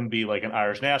have him be like an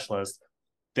Irish nationalist,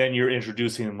 then you're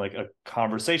introducing like a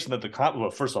conversation that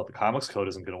first of all, the comics code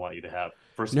isn't going to want you to have.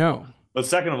 Of all. But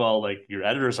second of all, like your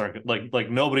editors aren't like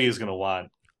nobody is going to want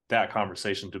that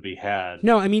conversation to be had.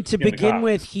 No, I mean, to begin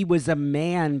with, he was a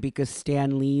man because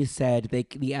Stan Lee said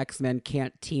the X-Men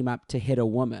can't team up to hit a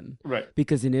woman. Right.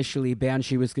 Because initially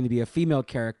Banshee was going to be a female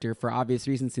character for obvious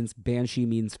reasons, since Banshee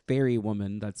means fairy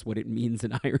woman. That's what it means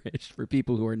in Irish for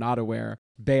people who are not aware.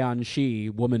 Banshee,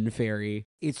 woman fairy.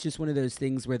 It's just one of those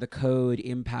things where the code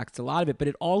impacts a lot of it, but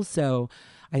it also,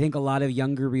 I think a lot of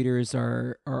younger readers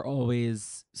are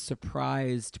always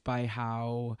surprised by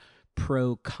how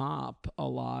pro-cop a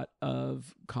lot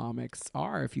of comics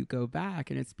are if you go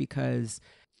back, and it's because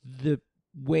the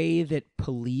way that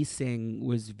policing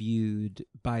was viewed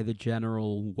by the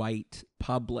general white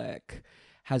public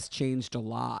has changed a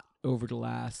lot over the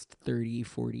last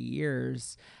 30-40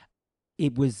 years.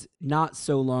 It was not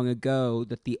so long ago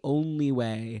that the only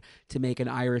way to make an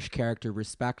Irish character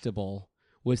respectable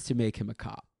was to make him a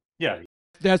cop. Yeah.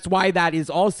 That's why that is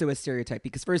also a stereotype,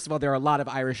 because first of all, there are a lot of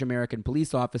Irish American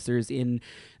police officers in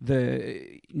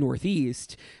the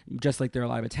Northeast, just like there are a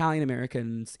lot of Italian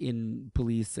Americans in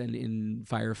police and in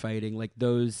firefighting. Like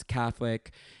those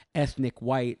Catholic ethnic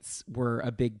whites were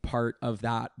a big part of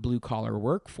that blue collar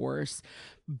workforce.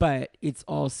 But it's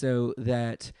also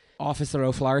that Officer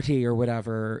O'Flaherty or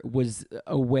whatever was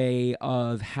a way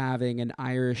of having an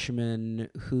Irishman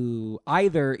who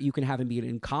either you can have him be an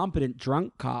incompetent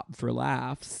drunk cop for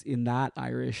laughs in that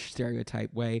Irish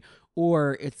stereotype way,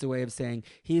 or it's a way of saying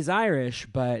he's Irish,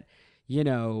 but,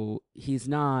 he's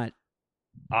not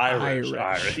Irish.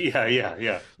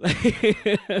 Yeah.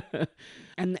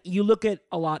 And you look at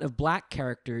a lot of black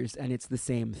characters and it's the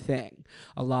same thing.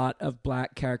 A lot of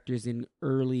black characters in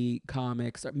early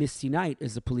comics. Misty Knight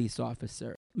is a police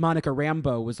officer. Monica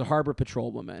Rambeau was a harbor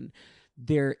patrol woman.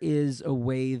 There is a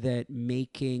way that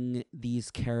making these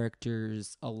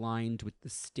characters aligned with the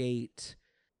state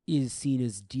is seen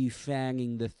as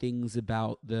defanging the things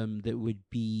about them that would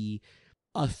be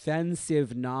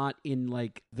offensive, not in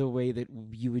like the way that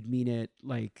you would mean it,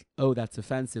 like, oh, that's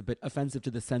offensive, but offensive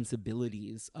to the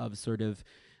sensibilities of sort of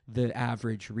the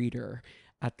average reader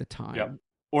at the time. Yeah.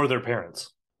 Or their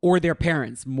parents. Or their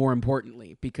parents, more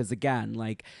importantly, because again,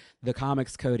 like the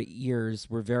Comics Code years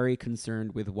were very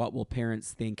concerned with what will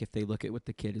parents think if they look at what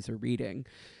the kids are reading.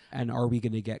 And are we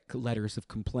going to get letters of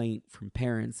complaint from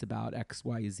parents about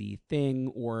XYZ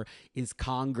thing? Or is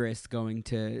Congress going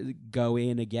to go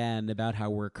in again about how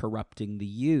we're corrupting the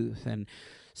youth? And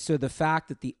so the fact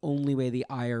that the only way the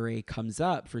IRA comes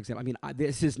up, for example, I mean,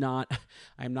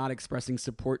 I'm not expressing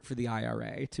support for the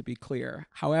IRA, to be clear.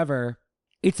 However,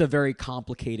 it's a very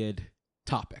complicated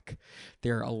topic.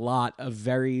 There are a lot of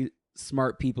very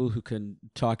smart people who can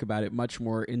talk about it much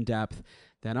more in depth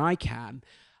than I can,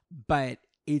 but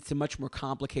it's a much more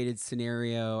complicated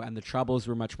scenario, and the troubles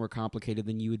were much more complicated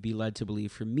than you would be led to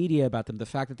believe from media about them. The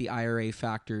fact that the IRA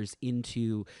factors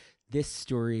into this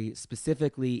story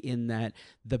specifically in that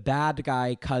the bad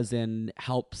guy cousin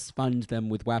helps fund them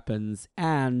with weapons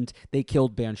and they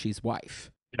killed Banshee's wife.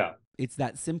 Yeah. It's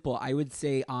that simple. I would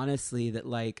say, honestly, that,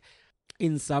 like,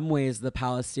 in some ways, the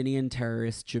Palestinian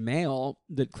terrorist Jamail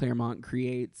that Claremont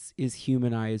creates is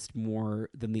humanized more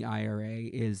than the IRA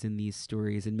is in these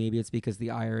stories. And maybe it's because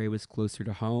the IRA was closer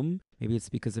to home. Maybe it's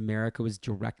because America was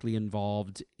directly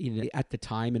involved at the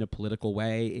time in a political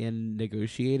way in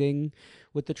negotiating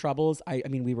with the Troubles. I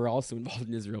mean, we were also involved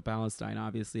in Israel-Palestine,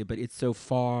 obviously, but it's so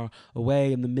far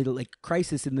away in the middle. Like,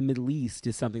 crisis in the Middle East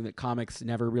is something that comics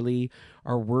never really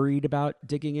are worried about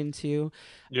digging into.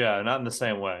 Yeah, not in the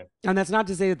same way. And that's not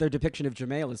to say that their depiction of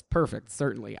Jamail is perfect,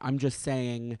 certainly. I'm just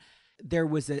saying there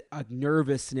was a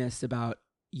nervousness about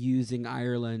using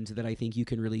Ireland that I think you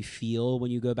can really feel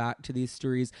when you go back to these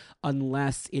stories,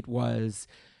 unless it was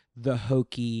the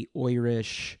hokey,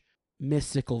 Irish,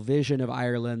 mystical vision of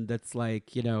Ireland that's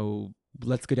like,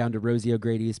 let's go down to Rosie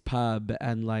O'Grady's pub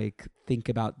and like think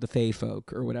about the Fae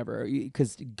folk or whatever.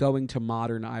 Because going to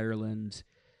modern Ireland,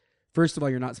 first of all,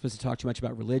 you're not supposed to talk too much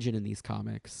about religion in these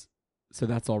comics. So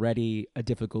that's already a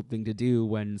difficult thing to do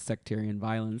when sectarian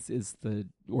violence is the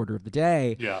order of the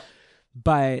day. Yeah.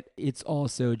 But it's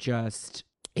also just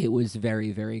it was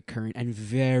very, very current and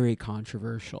very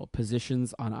controversial.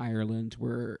 Positions on Ireland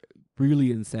were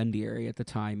really incendiary at the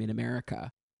time in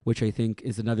America, which I think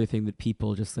is another thing that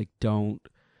people just like don't,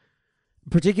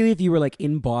 particularly if you were like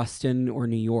in Boston or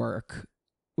New York,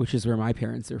 which is where my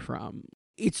parents are from.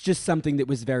 It's just something that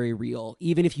was very real,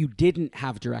 even if you didn't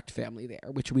have direct family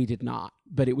there, which we did not,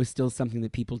 but it was still something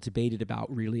that people debated about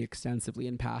really extensively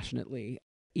and passionately.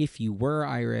 If you were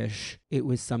Irish, it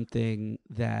was something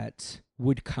that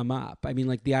would come up. I mean,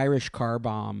 like the Irish car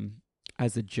bomb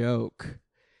as a joke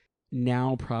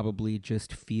now probably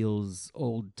just feels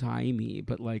old-timey,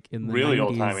 but like in the Really 90s,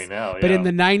 old-timey now, But yeah. in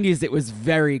the 90s, it was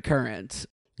very current.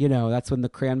 You know, that's when the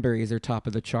Cranberries are top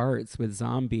of the charts with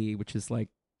Zombie, which is like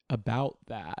about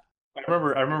that. I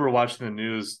remember watching the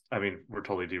news. I mean, we're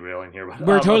totally derailing here, but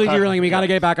We're totally derailing. We got to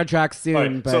get back on track soon.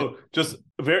 Right. But So just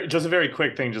a very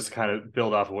quick thing, just to kind of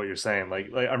build off of what you're saying. Like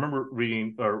I remember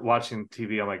reading or watching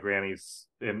TV on my granny's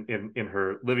in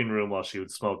her living room while she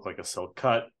would smoke like a silk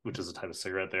cut, which is a type of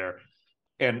cigarette there.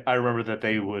 And I remember that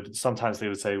they would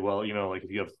say, well, you know, like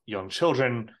if you have young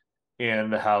children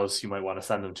in the house, you might want to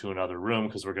send them to another room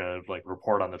because we're going to like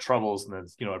report on the troubles. And then,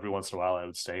 you know, every once in a while I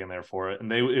would stay in there for it.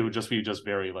 And it would just be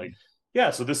very like,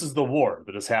 yeah, so this is the war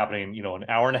that is happening, you know, an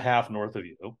hour and a half north of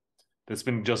you that's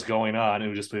been just going on. It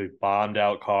would just be bombed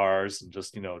out cars and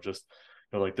just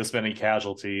like this many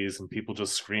casualties and people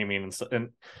just screaming and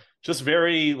just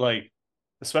very like,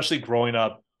 especially growing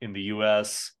up in the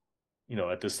US, you know,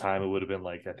 at this time, it would have been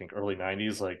like, I think early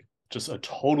 90s, like just a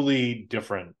totally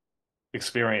different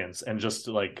experience and just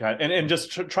like and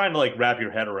just trying to like wrap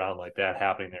your head around like that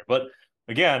happening there. But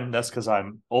again, that's because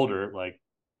I'm older. Like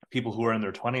people who are in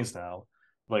their 20s now,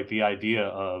 like the idea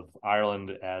of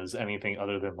Ireland as anything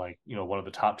other than like, you know, one of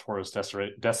the top tourist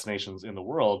destinations in the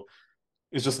world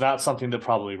is just not something that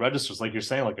probably registers. Like you're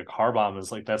saying, like a car bomb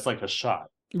is like, that's like a shot,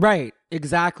 right,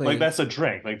 exactly. like that's a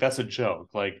drink, like that's a joke,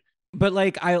 like. But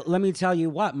like let me tell you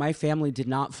what, my family did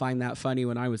not find that funny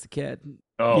when I was a kid.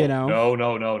 Oh, you know?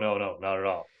 No, not at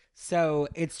all. So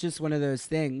it's just one of those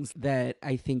things that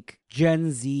I think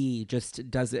Gen Z just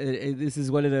does. This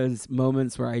is one of those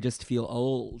moments where I just feel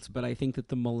old, but I think that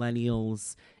the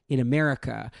millennials in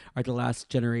America are the last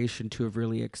generation to have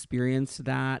really experienced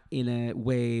that in a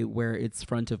way where it's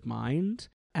front of mind.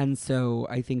 And so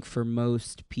I think for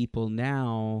most people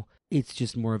now, it's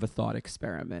just more of a thought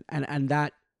experiment. And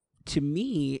that, to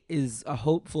me, is a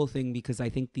hopeful thing because I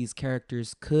think these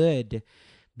characters could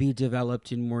be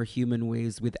developed in more human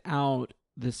ways without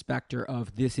the specter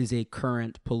of this is a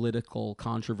current political,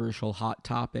 controversial, hot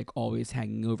topic always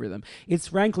hanging over them. It's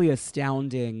frankly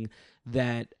astounding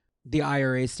that the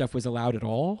IRA stuff was allowed at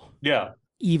all. Yeah.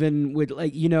 Even with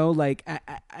like, you know, like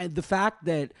the fact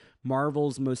that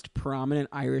Marvel's most prominent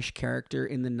Irish character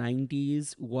in the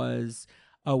 90s was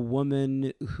a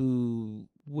woman who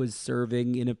was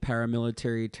serving in a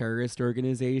paramilitary terrorist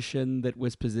organization that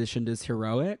was positioned as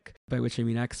heroic, by which I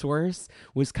mean X-Force,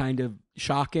 was kind of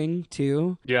shocking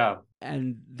too. Yeah.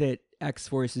 And that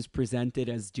X-Force is presented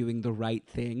as doing the right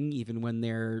thing, even when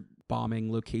they're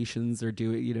bombing locations or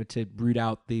doing, you know, to root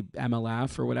out the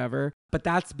MLF or whatever. But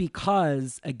that's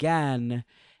because, again,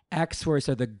 X-Force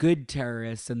are the good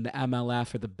terrorists and the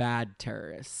MLF are the bad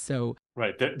terrorists. So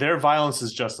right, their violence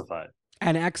is justified.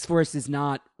 And X-Force is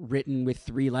not written with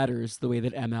 3 letters the way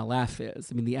that MLF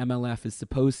is. I mean, the MLF is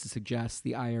supposed to suggest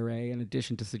the IRA in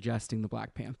addition to suggesting the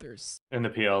Black Panthers. And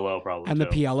the PLO probably. And too.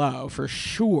 the PLO, for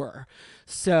sure.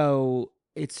 So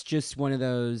it's just one of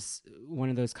those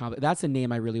that's a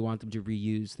name I really want them to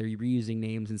reuse. They're reusing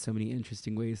names in so many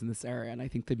interesting ways in this era. And I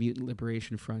think the Mutant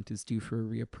Liberation Front is due for a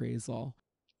reappraisal.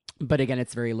 But again,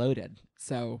 it's very loaded.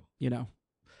 So, you know.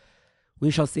 We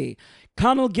shall see.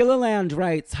 Connell Gilliland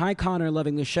writes, "Hi Connor,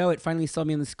 loving the show. It finally saw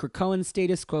me in this Krakoan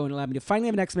status quo and allowed me to finally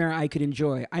have an X-Men I could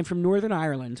enjoy. I'm from Northern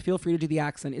Ireland. Feel free to do the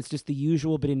accent. It's just the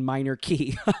usual, but in minor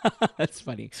key." That's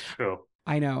funny. True.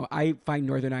 I know. I find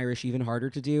Northern Irish even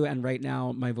harder to do, and right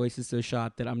now my voice is so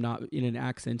shot that I'm not in an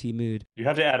accenty mood. You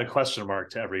have to add a question mark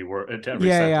to every word, to every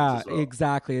Yeah, sentence as well.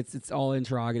 exactly. It's all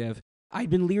interrogative. I'd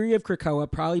been leery of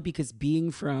Krakoa probably because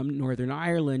being from Northern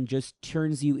Ireland just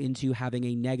turns you into having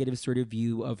a negative sort of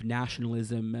view of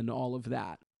nationalism and all of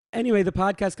that. Anyway, the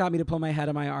podcast got me to pull my head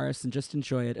on my arse and just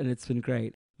enjoy it, and it's been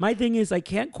great. My thing is, I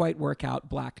can't quite work out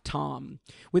Black Tom.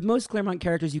 With most Claremont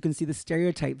characters, you can see the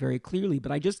stereotype very clearly,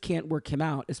 but I just can't work him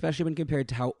out, especially when compared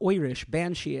to how Irish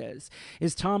Banshee is.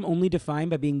 Is Tom only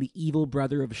defined by being the evil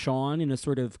brother of Sean in a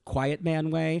sort of quiet man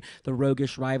way, the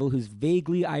roguish rival who's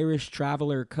vaguely Irish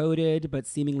traveler coded, but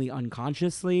seemingly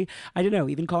unconsciously? I don't know,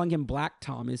 even calling him Black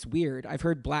Tom is weird. I've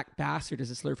heard Black Bastard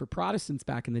as a slur for Protestants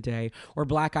back in the day, or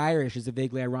Black Irish is a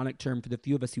vaguely ironic term for the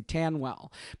few of us who tan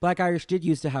well. Black Irish did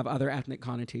used to have other ethnic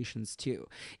connotations too.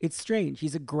 It's strange.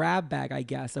 He's a grab bag, I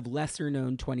guess, of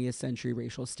lesser-known 20th century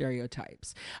racial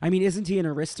stereotypes. I mean, isn't he an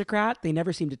aristocrat? They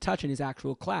never seem to touch on his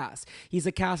actual class. He's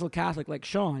a castle Catholic like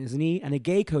Sean, isn't he? And a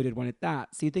gay-coded one at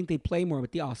that. So you think they'd play more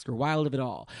with the Oscar Wilde of it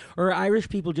all? Or are Irish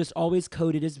people just always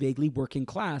coded as vaguely working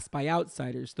class by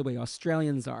outsiders, the way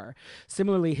Australians are?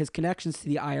 Similarly, his connections to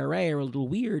the IRA are a little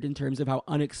weird in terms of how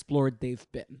unexplored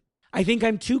they've been. I think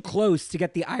I'm too close to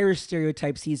get the Irish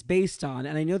stereotypes he's based on,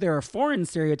 and I know there are foreign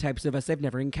stereotypes of us I've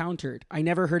never encountered. I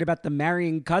never heard about the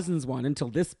marrying cousins one until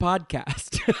this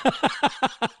podcast.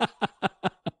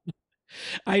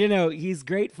 I don't know. He's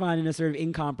great fun in a sort of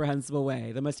incomprehensible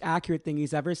way. The most accurate thing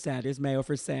he's ever said is Mayo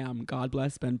for Sam. God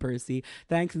bless Ben Percy.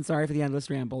 Thanks and sorry for the endless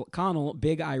ramble. Connell,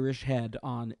 big Irish head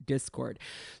on Discord.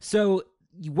 So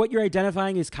what you're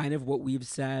identifying is kind of what we've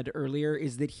said earlier,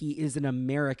 is that he is an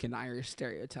American Irish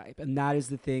stereotype. And that is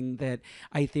the thing that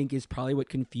I think is probably what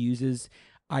confuses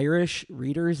Irish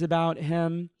readers about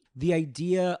him. The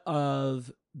idea of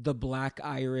the Black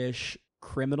Irish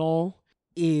criminal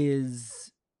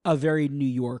is a very New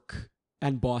York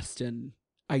and Boston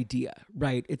idea,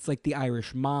 right? It's like the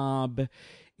Irish mob,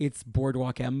 it's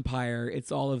Boardwalk Empire, it's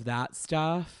all of that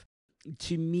stuff.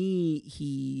 To me,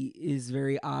 he is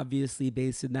very obviously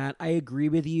based in that. I agree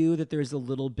with you that there's a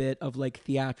little bit of like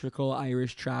theatrical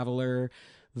Irish traveler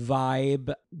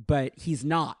vibe, but he's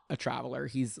not a traveler.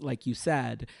 He's, like you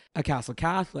said, a castle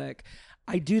Catholic.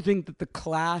 I do think that the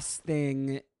class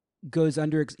thing goes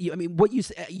under. I mean, what you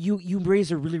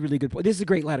raise a really, really good point. This is a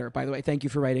great letter, by the way. Thank you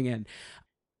for writing in.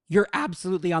 You're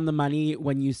absolutely on the money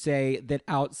when you say that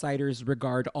outsiders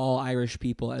regard all Irish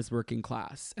people as working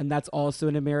class. And that's also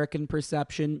an American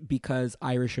perception, because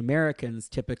Irish Americans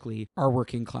typically are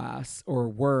working class, or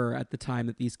were at the time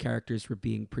that these characters were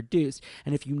being produced.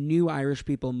 And if you knew Irish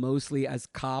people mostly as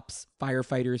cops,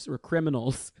 firefighters, or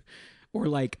criminals, or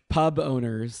like pub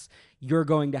owners, you're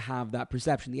going to have that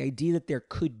perception. The idea that there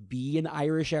could be an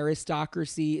Irish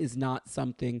aristocracy is not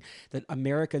something that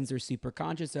Americans are super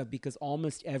conscious of, because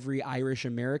almost every Irish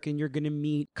American you're going to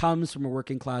meet comes from a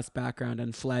working class background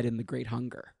and fled in the Great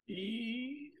Hunger.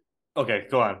 Okay,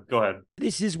 go ahead.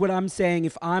 This is what I'm saying.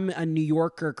 If I'm a New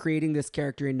Yorker creating this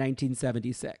character in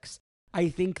 1976, I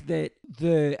think that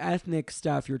the ethnic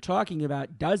stuff you're talking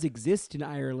about does exist in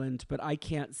Ireland, but I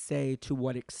can't say to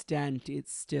what extent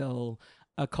it's still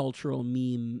a cultural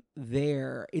meme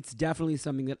there. It's definitely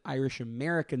something that Irish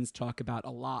Americans talk about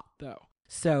a lot, though.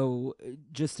 So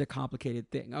just a complicated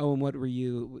thing. Oh, and what were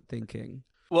you thinking?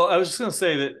 Well, I was just going to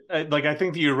say that, I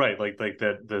think that you're right. Like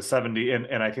that the 70,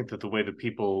 and I think that the way that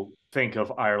people think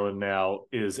of Ireland now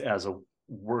is as a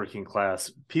working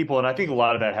class people. And I think a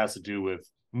lot of that has to do with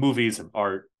movies and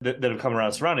art that have come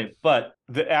around surrounding it. But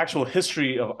the actual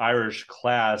history of Irish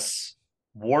class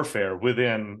warfare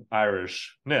within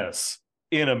Irishness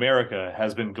in America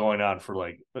has been going on for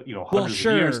hundreds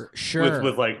of years. Sure.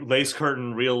 With like lace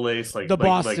curtain, real lace, the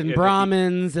Boston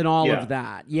Brahmins and all of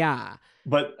that. Yeah.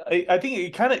 But I think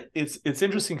it kind of it's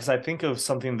interesting, because I think of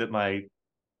something that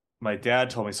my dad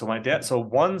told me. So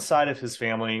one side of his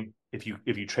family, if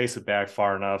you trace it back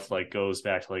far enough, like goes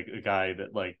back to like a guy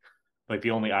that like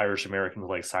the only Irish American to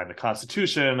like sign the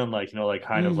Constitution, and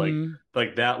kind of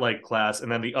like that like class,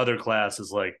 and then the other class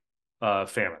is like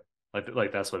famine,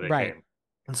 like that's what they came.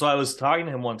 And so I was talking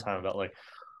to him one time about like,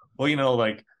 well,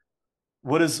 like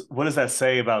what does that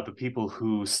say about the people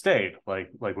who stayed? Like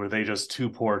were they just too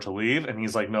poor to leave? And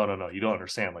he's like, no, you don't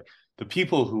understand. Like the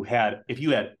people who if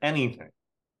you had anything,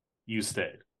 you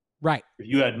stayed. Right. If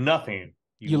you had nothing,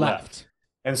 you left.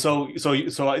 And so this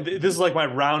is like my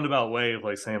roundabout way of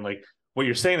like saying like what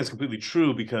you're saying is completely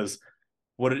true, because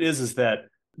what it is that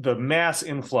the mass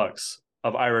influx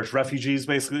of Irish refugees,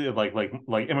 basically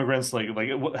like immigrants,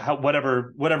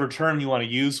 whatever term you want to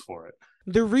use for it.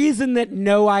 The reason that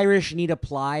no Irish need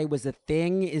apply was a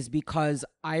thing is because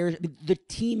the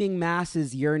teeming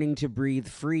masses yearning to breathe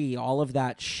free, all of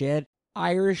that shit,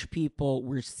 Irish people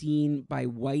were seen by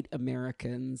white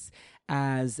Americans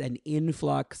as an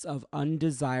influx of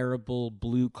undesirable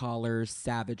blue-collar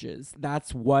savages.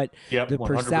 That's what Yep, the 100%.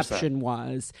 perception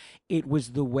was. It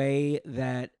was the way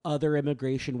that other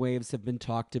immigration waves have been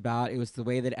talked about. It was the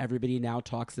way that everybody now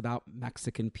talks about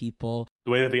Mexican people.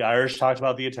 The way that the Irish talked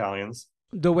about the Italians.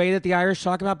 The way that the Irish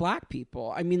talk about black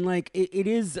people. I mean, like, it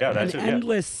is an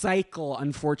endless cycle,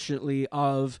 unfortunately,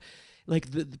 of like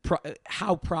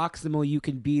how proximal you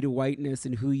can be to whiteness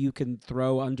and who you can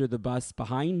throw under the bus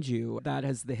behind you. That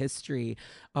has the history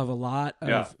of a lot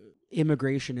of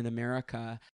immigration in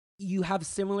America. You have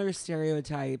similar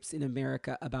stereotypes in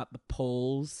America about the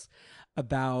Poles,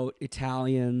 about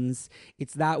Italians.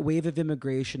 It's that wave of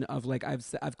immigration of, like,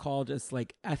 I've called us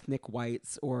like ethnic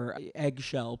whites or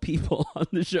eggshell people on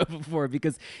the show before,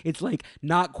 because it's like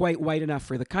not quite white enough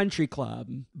for the country club,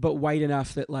 but white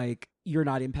enough that like you're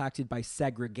not impacted by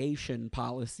segregation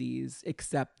policies,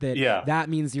 except that that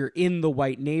means you're in the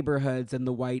white neighborhoods and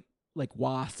the white like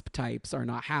WASP types are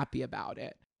not happy about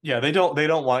it. Yeah, they don't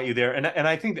want you there, and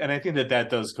I think that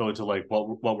does go to like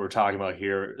what we're talking about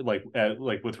here,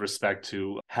 like with respect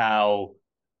to how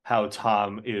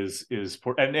Tom is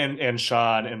and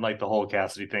Sean and like the whole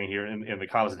Cassidy thing here in the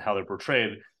comics and how they're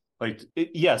portrayed. Like,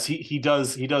 yes, he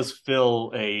does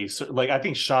fill a, like, I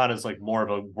think Sean is like more of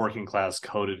a working class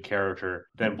coded character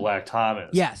than Black Tom is.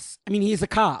 Yes, I mean he's a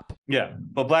cop. Yeah,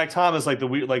 but Black Tom is like the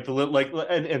weird, like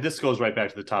and this goes right back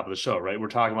to the top of the show, right? We're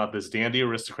talking about this dandy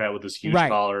aristocrat with this huge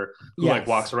collar who like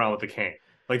walks around with a cane.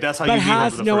 Like that's how but you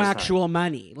has the no first actual time.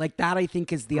 Money. Like that, I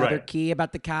think, is the other key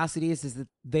about the Cassidys, is that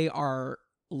they are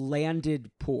landed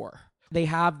poor. They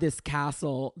have this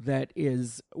castle that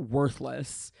is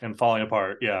worthless and falling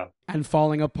apart. Yeah. And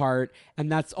falling apart. And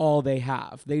that's all they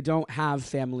have. They don't have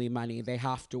family money. They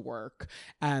have to work.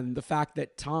 And the fact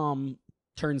that Tom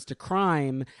turns to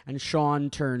crime and Sean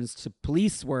turns to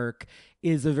police work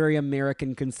is a very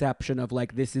American conception of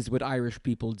like, this is what Irish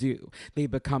people do. They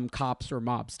become cops or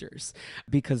mobsters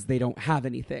because they don't have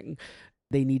anything.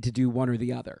 They need to do one or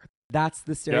the other. That's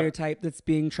the stereotype that's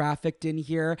being trafficked in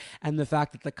here. And the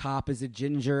fact that the cop is a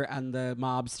ginger and the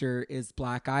mobster is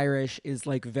Black Irish is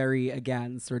like very,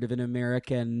 again, sort of an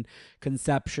American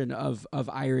conception of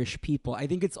Irish people. I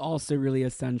think it's also really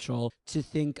essential to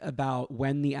think about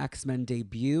when the X-Men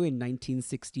debut in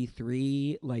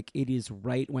 1963, like it is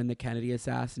right when the Kennedy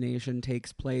assassination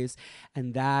takes place.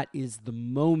 And that is the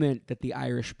moment that the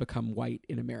Irish become white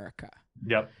in America.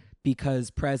 Yep. Because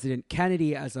President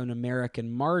Kennedy, as an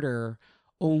American martyr,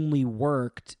 only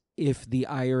worked if the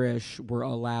Irish were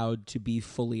allowed to be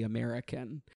fully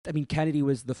American. I mean, Kennedy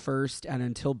was the first and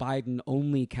until Biden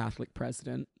only Catholic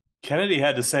president. Kennedy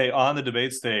had to say on the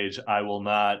debate stage, I will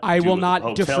not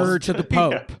defer to the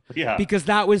Pope. Yeah. Because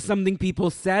that was something people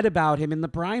said about him in the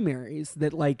primaries,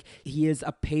 that like he is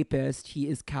a papist, he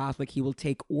is Catholic, he will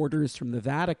take orders from the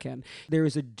Vatican. There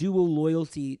is a dual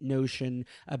loyalty notion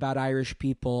about Irish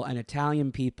people and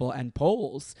Italian people and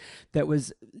Poles that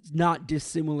was not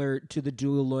dissimilar to the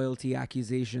dual loyalty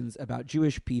accusations about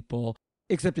Jewish people.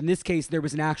 Except in this case, there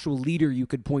was an actual leader you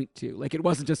could point to. Like, it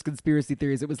wasn't just conspiracy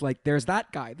theories. It was like, there's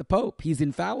that guy, the Pope. He's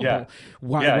infallible.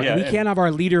 We can't have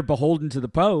our leader beholden to the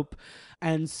Pope.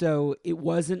 And so it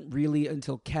wasn't really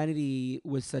until Kennedy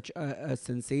was such a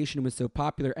sensation, was so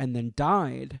popular, and then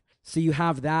died. So you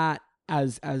have that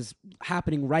as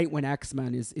happening right when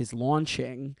X-Men is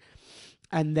launching.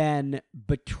 And then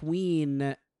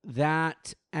between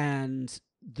that and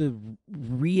the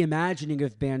reimagining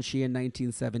of Banshee in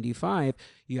 1975,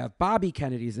 you have Bobby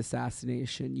Kennedy's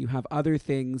assassination. You have other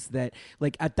things that,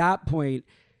 like, at that point,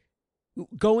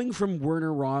 going from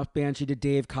Werner Roth Banshee to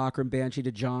Dave Cockrum Banshee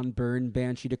to John Byrne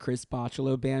Banshee to Chris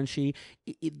Bachalo Banshee,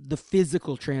 the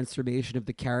physical transformation of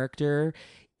the character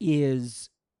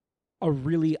is a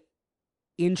really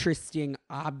interesting,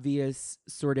 obvious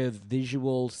sort of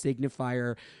visual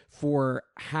signifier for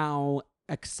how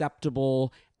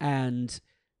acceptable and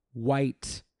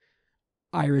white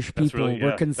Irish people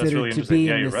were considered to be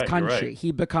in this country.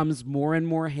 He becomes more and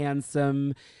more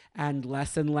handsome and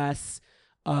less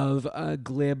of a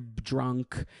glib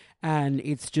drunk. And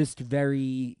it's just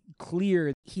very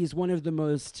clear. He's one of the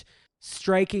most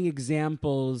striking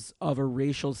examples of a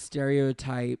racial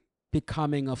stereotype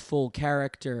becoming a full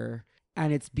character.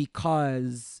 And it's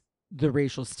because the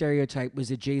racial stereotype was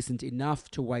adjacent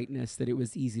enough to whiteness that it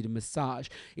was easy to massage.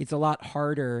 It's a lot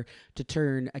harder to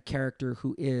turn a character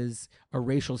who is a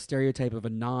racial stereotype of a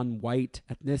non-white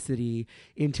ethnicity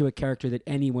into a character that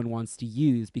anyone wants to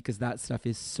use, because that stuff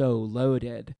is so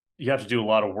loaded. You have to do a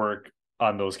lot of work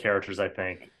on those characters, I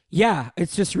think. Yeah,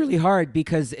 it's just really hard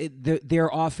because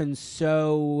they're often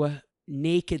so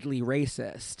nakedly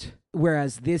racist,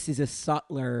 whereas this is a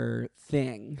subtler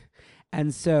thing.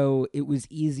 And so it was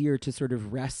easier to sort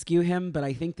of rescue him. But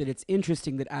I think that it's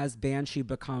interesting that as Banshee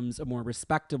becomes a more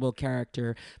respectable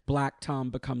character, Black Tom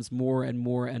becomes more and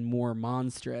more and more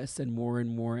monstrous and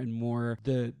more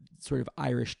the sort of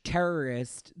Irish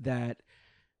terrorist that,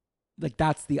 like,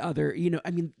 that's the other,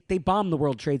 I mean, they bombed the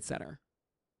World Trade Center.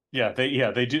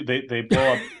 They do. They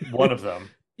blow up one of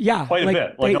them. Yeah, quite a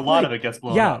bit. Like a lot of it gets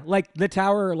blown up. Like the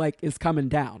tower is coming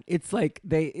down. It's like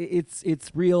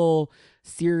it's real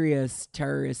serious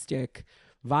terroristic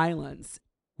violence.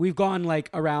 We've gone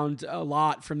around a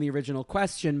lot from the original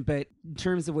question, but in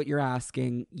terms of what you're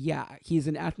asking, yeah, he's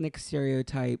an ethnic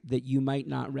stereotype that you might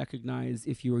not recognize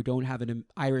if you don't have an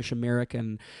Irish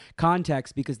American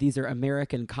context, because these are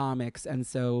American comics, and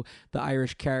so the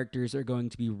Irish characters are going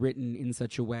to be written in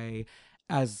such a way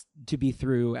as to be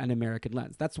through an American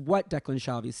lens. That's what Declan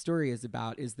Shalvey's story is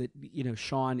about, is that,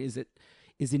 Sean is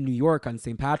in New York on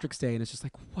St. Patrick's Day, and it's just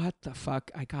like, what the fuck?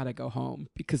 I gotta go home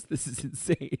because this is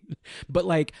insane. But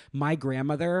my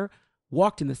grandmother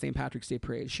walked in the St. Patrick's Day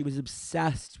parade. She was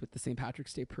obsessed with the St.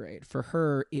 Patrick's Day parade. For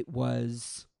her, it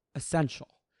was essential.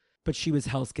 But she was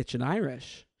Hell's Kitchen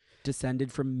Irish,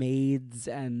 descended from maids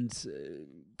and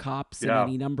cops and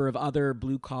any number of other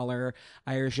blue-collar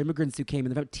Irish immigrants who came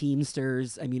in,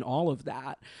 Teamsters, I mean, all of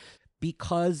that.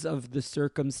 Because of the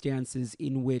circumstances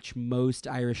in which most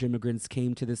Irish immigrants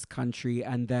came to this country,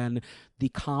 and then the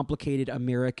complicated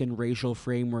American racial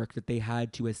framework that they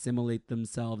had to assimilate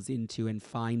themselves into and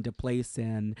find a place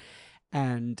in,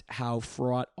 and how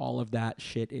fraught all of that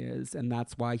shit is. And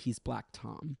that's why he's Black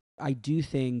Tom. I do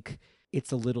think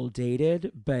it's a little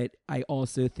dated, but I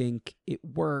also think it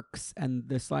works. And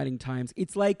the sliding times,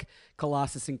 it's like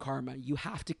Colossus and Karma. You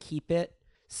have to keep it,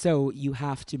 so you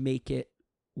have to make it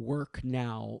work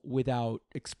now without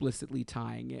explicitly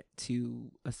tying it to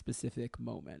a specific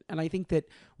moment. And I think that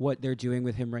what they're doing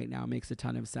with him right now makes a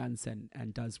ton of sense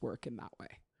and does work in that way.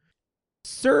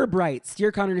 Serb writes,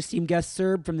 Dear Connor and esteemed guest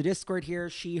Serb from the Discord here,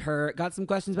 she, her, got some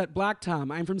questions about Black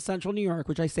Tom. I'm from Central New York,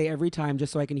 which I say every time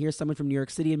just so I can hear someone from New York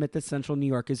City admit that Central New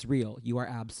York is real. You are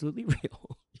absolutely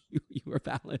real. You are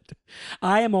valid.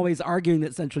 I am always arguing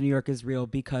that Central New York is real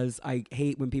because I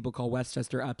hate when people call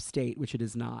Westchester upstate, which it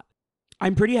is not.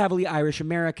 I'm pretty heavily Irish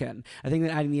American. I think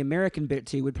that adding the American bit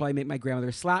to would probably make my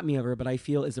grandmother slap me over, but I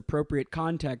feel is appropriate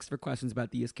context for questions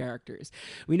about these characters.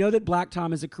 We know that Black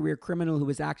Tom is a career criminal who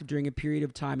was active during a period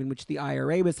of time in which the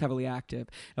IRA was heavily active.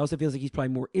 It also feels like he's probably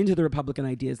more into the Republican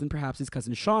ideas than perhaps his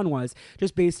cousin Sean was,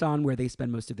 just based on where they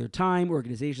spend most of their time,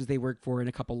 organizations they work for, and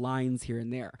a couple lines here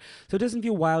and there. So it doesn't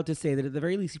feel wild to say that at the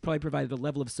very least he probably provided a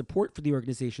level of support for the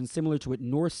organization similar to what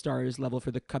North Star's level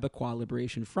for the Quebecois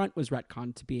Liberation Front was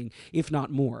retconned to being, if not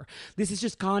more. This is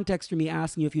just context for me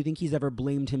asking you if you think he's ever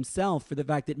blamed himself for the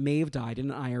fact that Maeve died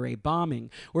in an IRA bombing,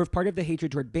 or if part of the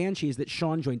hatred toward Banshee is that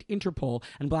Sean joined Interpol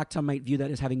and Black Tom might view that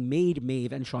as having made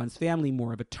Maeve and Sean's family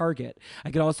more of a target.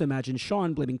 I could also imagine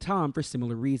Sean blaming Tom for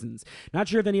similar reasons. Not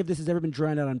sure if any of this has ever been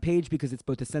drawn out on page because it's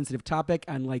both a sensitive topic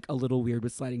and a little weird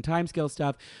with sliding timescale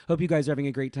stuff. Hope you guys are having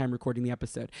a great time recording the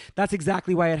episode. That's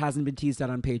exactly why it hasn't been teased out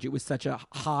on page. It was such a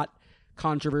hot,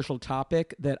 controversial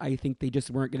topic that I think they just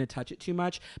weren't going to touch it too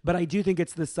much. But I do think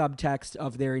it's the subtext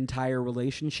of their entire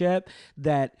relationship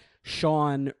that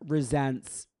Sean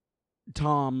resents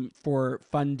Tom for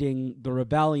funding the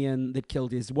rebellion that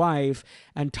killed his wife,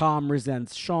 and Tom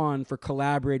resents Sean for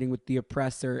collaborating with the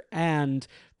oppressor and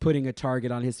putting a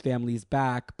target on his family's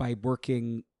back by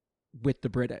working with the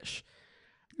British.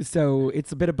 So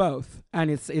it's a bit of both,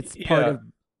 and it's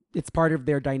part of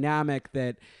their dynamic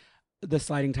that the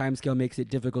sliding timescale makes it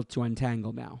difficult to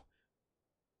untangle now.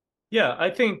 Yeah,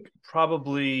 I think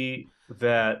probably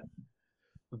that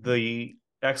the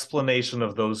explanation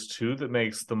of those two that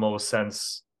makes the most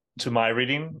sense to my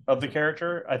reading of the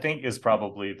character, I think, is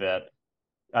probably that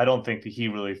I don't think that he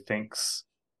really thinks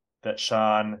that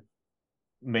Sean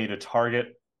made a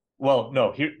target. Well,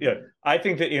 no, I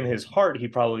think that in his heart, he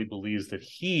probably believes that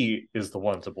he is the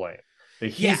one to blame, that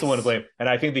he's the one to blame. And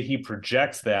I think that he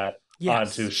projects that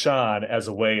onto Sean as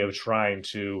a way of trying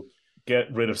to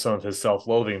get rid of some of his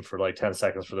self-loathing for 10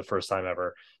 seconds for the first time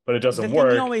ever. But it doesn't work.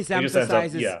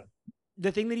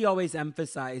 The thing that he always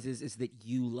emphasizes is that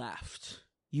you left.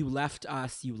 You left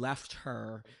us, you left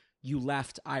her, you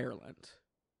left Ireland.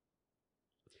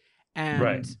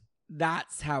 And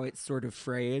that's how it's sort of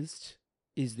phrased,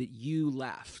 is that you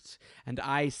left and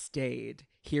I stayed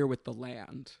here with the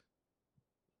land.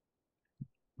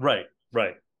 Right.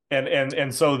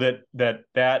 And so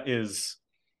that is,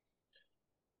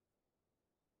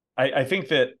 I think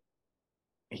that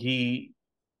he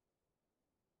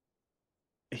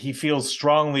he feels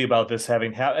strongly about this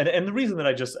having happened, and the reason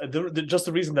that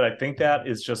the reason that I think that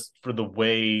is just for the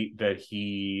way that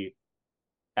he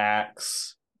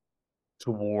acts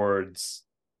towards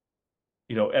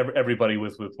everybody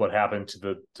with what happened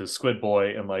to Squid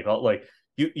Boy, and like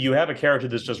you have a character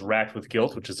that's just racked with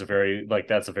guilt, which is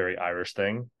that's a very Irish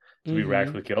thing to be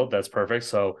racked with guilt. That's perfect.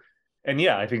 So, and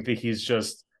yeah, I think that he's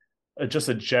just a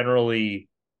generally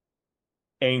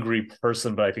angry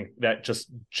person, but I think that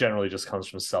just generally just comes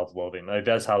from self-loathing. Like,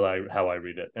 that's how I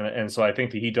read it, and so I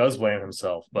think that he does blame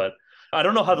himself, but I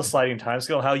don't know how the sliding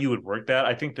timescale, how you would work that.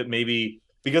 I think that maybe,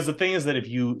 because the thing is that if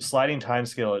you sliding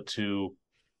timescale it to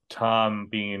Tom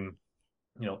being,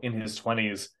 in his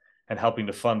 20s and helping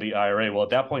to fund the IRA, well, at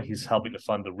that point he's helping to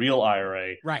fund the real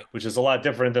IRA, right? Which is a lot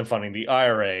different than funding the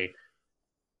IRA.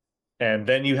 And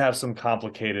then you have some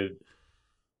complicated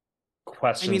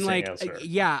questions to answer.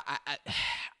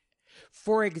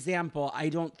 For example, I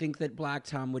don't think that Black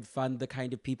Tom would fund the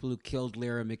kind of people who killed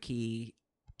Lyra McKee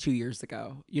 2 years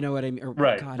ago. You know what I mean? Or,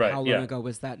 right. God, right. how long ago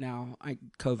was that now?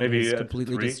 COVID has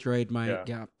completely 3? destroyed my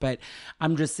But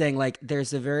I'm just saying, like,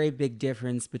 there's a very big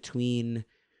difference between,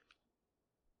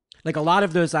 like, a lot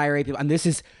of those IRA people, and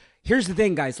here's the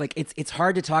thing, guys, like, it's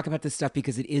hard to talk about this stuff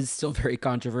because it is still very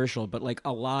controversial, but like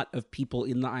a lot of people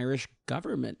in the Irish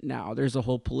government now, there's a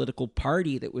whole political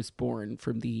party that was born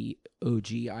from the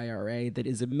OG IRA that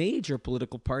is a major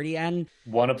political party and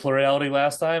won a plurality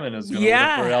last time and is going to win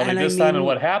a plurality this time. And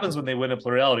what happens when they win a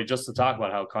plurality, just to talk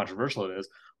about how controversial it is,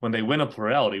 when they win a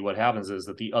plurality, what happens is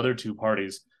that the other two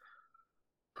parties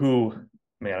who,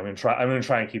 man, I'm going to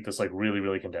try and keep this like really,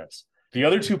 really condensed. The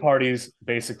other two parties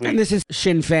basically, and this is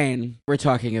Sinn Féin we're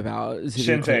talking about.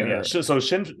 Sinn Féin, yeah. So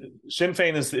Sinn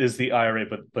Féin is the IRA,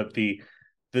 but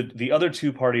the other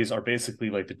two parties are basically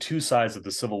like the two sides of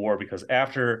the Civil War, because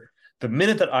after the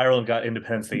minute that Ireland got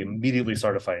independence, they immediately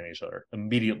started fighting each other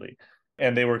immediately,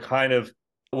 and they were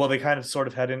sort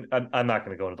of had. I'm not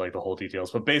going to go into like the whole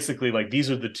details, but basically like these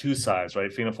are the two sides,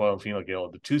 right? Fianna Fáil and Fine Gael,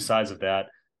 the two sides of that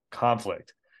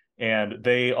conflict, and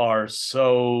they are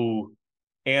so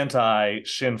anti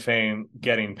Sinn Féin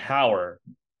getting power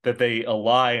that they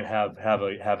ally and have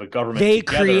a government they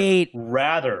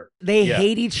together. They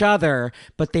hate each other,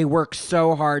 but they work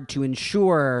so hard to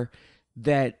ensure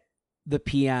that the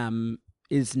PM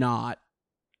is not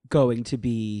going to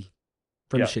be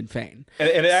from Sinn Féin. And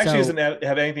it actually doesn't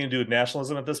have anything to do with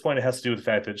nationalism at this point. It has to do with the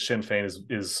fact that Sinn Féin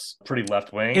is pretty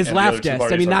left-wing. Is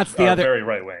leftist. I mean, that's the other... very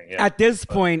right-wing. Yeah. At this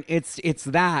point, it's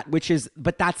that, which is...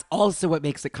 But that's also what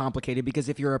makes it complicated, because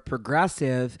if you're a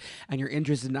progressive and you're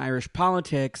interested in Irish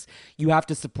politics, you have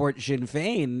to support Sinn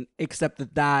Féin,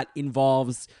 except that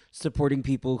involves supporting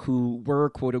people who were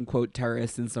quote-unquote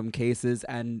terrorists in some cases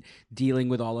and dealing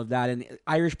with all of that. And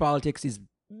Irish politics is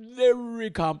very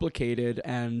complicated,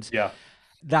 and...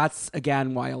 That's,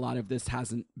 again, why a lot of this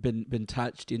hasn't been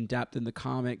touched in depth in the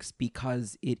comics,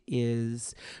 because it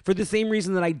is, for the same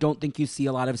reason that I don't think you see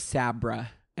a lot of Sabra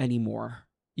anymore.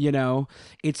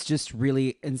 It's just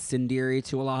really incendiary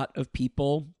to a lot of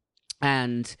people.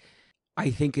 And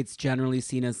I think it's generally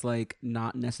seen as, like,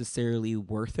 not necessarily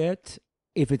worth it.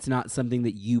 If it's not something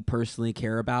that you personally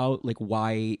care about, like,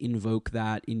 why invoke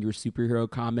that in your superhero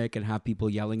comic and have people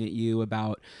yelling at you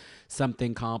about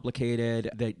something complicated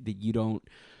that you don't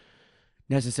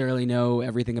necessarily know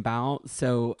everything about?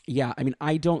 So, yeah, I mean,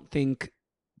 I don't think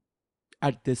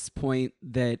at this point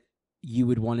that you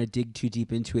would want to dig too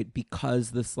deep into it,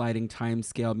 because the sliding time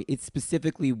scale, I mean, it's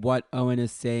specifically what Owen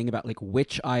is saying about, like,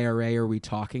 which IRA are we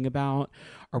talking about?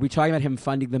 Are we talking about him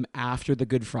funding them after the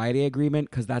Good Friday Agreement?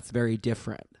 Because that's very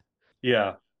different.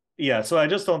 Yeah. So I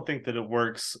just don't think that it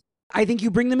works. I think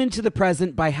you bring them into the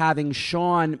present by having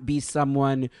Sean be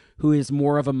someone who is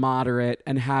more of a moderate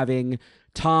and having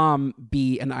Tom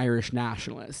be an Irish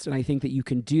nationalist. And I think that you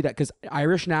can do that because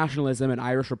Irish nationalism and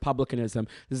Irish republicanism,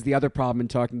 this is the other problem in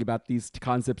talking about these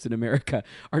concepts in America,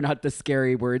 are not the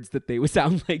scary words that they would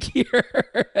sound like here.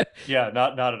 Yeah,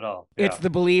 not at all. Yeah. It's the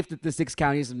belief that the 6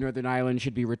 counties of Northern Ireland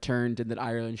should be returned and that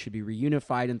Ireland should be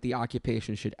reunified and the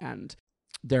occupation should end.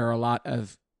 There are a lot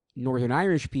of Northern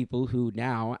Irish people who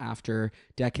now, after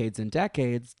decades and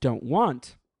decades, don't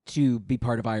want to be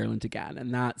part of Ireland again.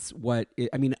 And that's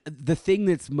the thing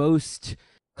that's most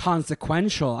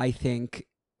consequential, I think,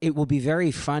 it will be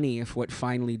very funny if what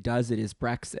finally does it is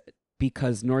Brexit,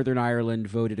 because Northern Ireland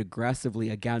voted aggressively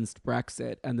against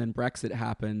Brexit, and then Brexit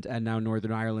happened, and now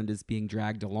Northern Ireland is being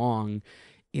dragged along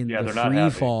in the free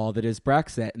fall that is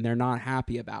Brexit, and they're not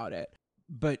happy about it.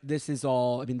 But this is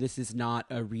all, I mean, this is not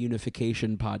a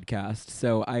reunification podcast.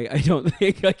 So I don't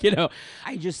think, like,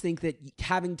 I just think that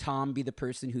having Tom be the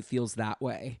person who feels that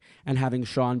way and having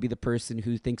Sean be the person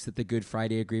who thinks that the Good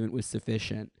Friday Agreement was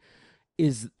sufficient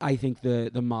is, I think, the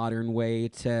modern way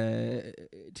to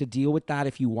deal with that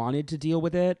if you wanted to deal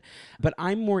with it. But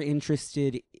I'm more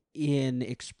interested in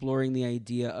exploring the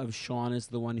idea of Sean as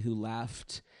the one who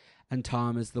left and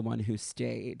Tom is the one who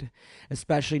stayed,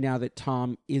 especially now that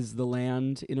Tom is the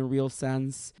land in a real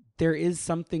sense. There is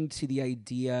something to the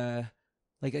idea,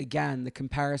 like, again, the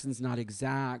comparison's not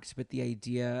exact, but the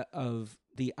idea of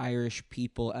the Irish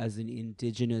people as an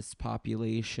indigenous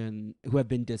population who have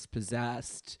been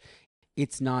dispossessed.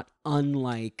 It's not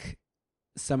unlike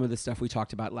some of the stuff we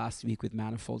talked about last week with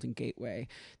Manifold and Gateway.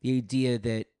 The idea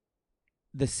that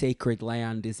the sacred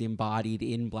land is embodied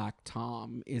in Black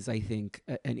Tom is, I think,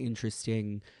 an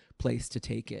interesting place to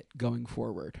take it going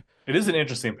forward. It is an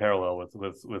interesting parallel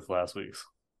with last week's.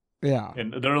 Yeah.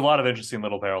 And there are a lot of interesting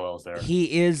little parallels there.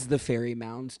 He is the fairy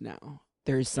mound now.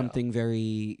 There's something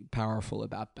very powerful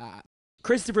about that.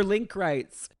 Christopher Link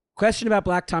writes, question about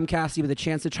Black Tom Cassidy with a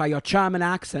chance to try your charming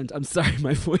accent. I'm sorry,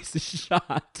 my voice is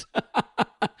shot.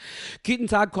 Guten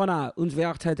Tag, Connor, und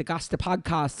werte Gast der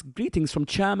Podcast. Greetings from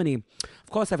Germany. Of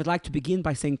course, I would like to begin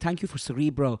by saying thank you for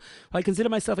Cerebro. While I consider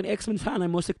myself an X-Men fan, I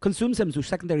mostly consume them through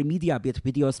secondary media, be it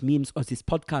videos, memes, or this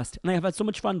podcast. And I have had so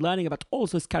much fun learning about all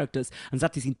those characters, and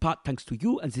that is in part thanks to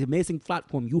you and the amazing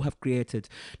platform you have created.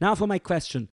 Now for my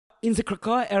question. In the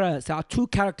Krakoa era, there are two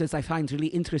characters I find really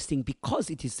interesting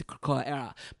because it is the Krakoa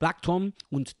era, Black Tom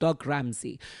and Doug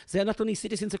Ramsey. They are not only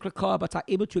citizens of Krakoa, but are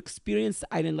able to experience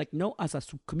the island like no other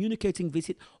through communicating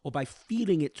with it or by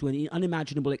feeling it to an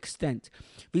unimaginable extent.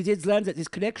 We did learn that this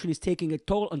connection is taking a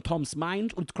toll on Tom's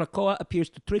mind, and Krakoa appears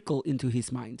to trickle into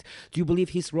his mind. Do you believe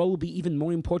his role will be even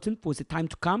more important for the time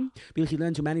to come? Will he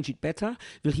learn to manage it better?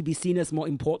 Will he be seen as more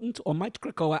important? Or might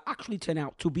Krakoa actually turn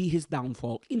out to be his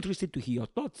downfall? Interested to hear your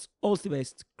thoughts. All the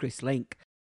best, Chris Link.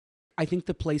 I think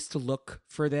the place to look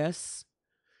for this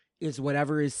is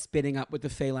whatever is spinning up with the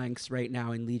Phalanx right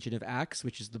now in Legion of X,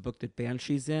 which is the book that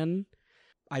Banshee's in.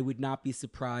 I would not be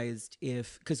surprised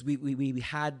if, because we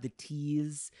had the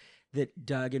tease that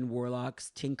Doug and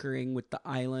Warlock's tinkering with the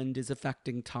island is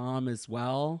affecting Tom as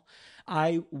well.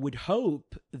 I would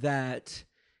hope that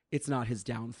it's not his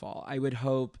downfall. I would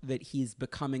hope that he's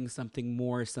becoming something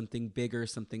more, something bigger,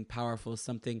 something powerful,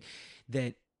 something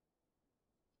that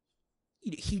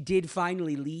he did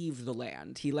finally leave the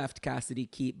land. He left Cassidy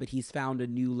Keep, but he's found a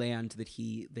new land that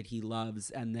he loves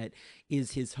and that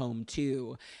is his home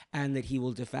too, and that he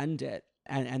will defend it,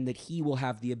 and that he will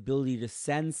have the ability to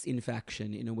sense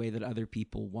infection in a way that other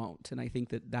people won't. And I think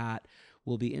that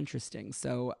will be interesting.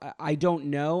 So I don't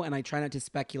know, and I try not to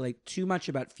speculate too much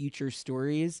about future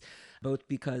stories, both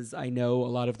because I know a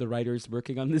lot of the writers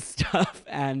working on this stuff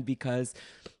and because,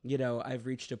 I've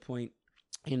reached a point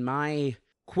in my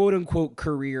quote-unquote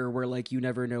career where, like, you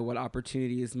never know what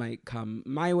opportunities might come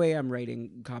my way. I'm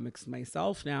writing comics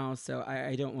myself now, so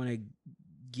I don't want to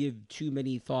give too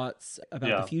many thoughts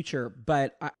about the future.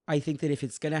 But I think that if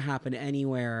it's going to happen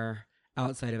anywhere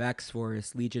outside of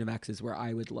X-Force, Legion of X is where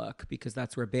I would look, because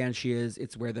that's where Banshee is.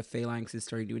 It's where the Phalanx is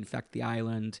starting to infect the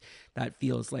island. That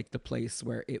feels like the place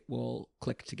where it will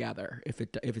click together if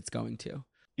it's going to.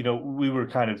 We were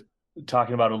kind of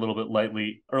talking about a little bit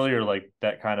lightly earlier, like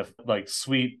that kind of like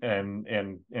sweet and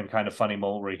kind of funny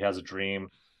moment where he has a dream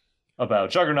about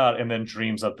Juggernaut and then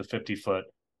dreams up the 50-foot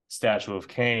statue of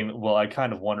Kane. Well, I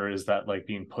kind of wonder, is that like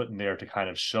being put in there to kind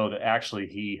of show that actually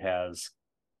he has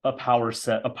a power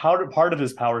set, part of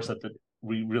his power set that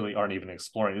we really aren't even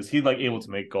exploring? Is he like able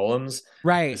to make golems?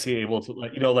 Right. Is he able to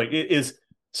it is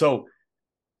so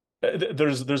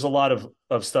there's a lot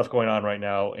of stuff going on right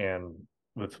now, and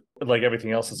with like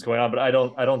everything else that's going on, but I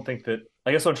don't think that,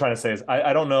 I guess what I'm trying to say is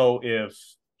I don't know if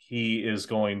he is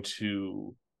going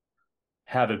to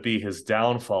have it be his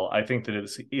downfall. I think that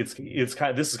it's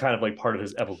kind of, this is kind of like part of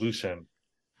his evolution,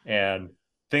 and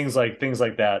things like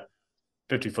that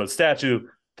 50-foot statue,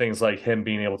 things like him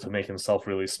being able to make himself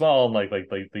really small and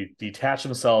like detach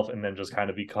himself and then just kind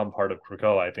of become part of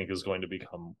Krakoa, I think is going to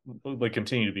become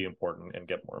continue to be important and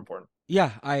get more important.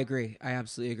 Yeah, I agree. I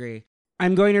absolutely agree.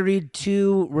 I'm going to read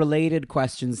two related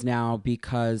questions now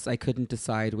because I couldn't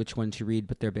decide which one to read,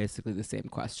 but they're basically the same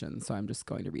question, so I'm just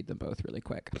going to read them both really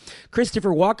quick.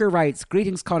 Christopher Walker writes,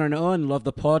 greetings, Connor and Owen. Love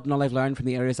the pod and all I've learned from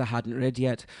the areas I hadn't read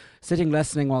yet. Sitting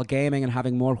listening while gaming and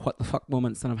having more what the fuck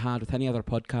moments than I've had with any other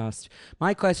podcast.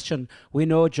 My question, we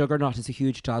know Juggernaut is a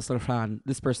huge Dazzler fan.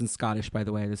 This person's Scottish, by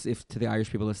the way. If to the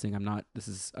Irish people listening, I'm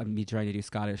me trying to do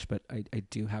Scottish, but I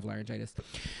do have laryngitis.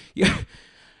 Yeah.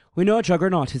 We know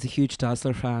Juggernaut is a huge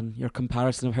Dazzler fan. Your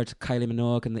comparison of her to Kylie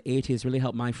Minogue in the 80s really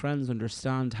helped my friends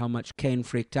understand how much Kane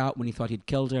freaked out when he thought he'd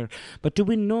killed her. But do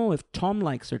we know if Tom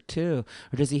likes her too?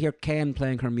 Or does he hear Kane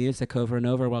playing her music over and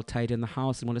over while tied in the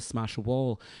house and want to smash a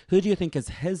wall? Who do you think is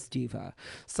his diva?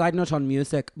 Side note on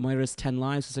music, Moira's 10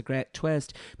 Lives was a great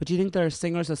twist, but do you think there are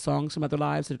singers of songs from other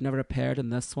lives that have never appeared in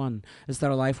this one? Is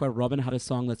there a life where Robin had a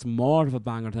song that's more of a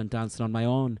banger than Dancing on My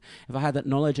Own? If I had that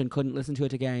knowledge and couldn't listen to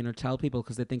it again or tell people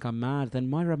because they think I'm mad, then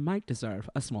Moira might deserve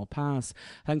a small pass.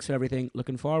 Thanks for everything.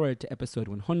 Looking forward to episode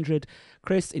 100.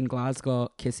 Chris in Glasgow,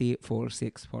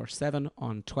 Kissy4647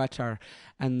 on Twitter.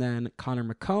 And then Connor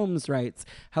McCombs writes,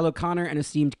 hello Connor, an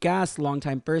esteemed guest, long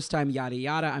time, first time, yada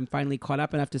yada. I'm finally caught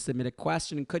up enough to submit a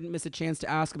question and couldn't miss a chance to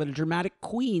ask about a dramatic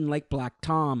queen like Black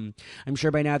Tom. I'm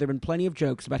sure by now there have been plenty of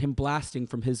jokes about him blasting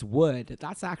from his wood.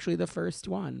 That's actually the first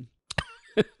one.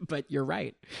 But you're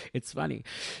right. It's funny.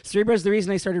 Cerebro is the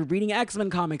reason I started reading X-Men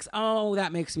comics. Oh,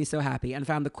 that makes me so happy. And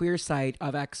found the queer site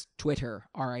of X Twitter,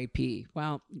 RIP.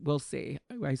 Well, we'll see.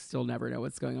 I still never know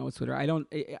what's going on with Twitter.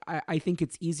 I think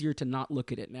it's easier to not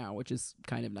look at it now, which is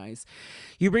kind of nice.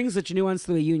 You bring such nuance to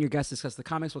the way you and your guests discuss the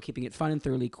comics while keeping it fun and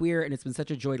thoroughly queer. And it's been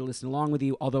such a joy to listen along with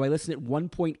you, although I listen at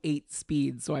 1.8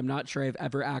 speed, so I'm not sure I've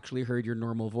ever actually heard your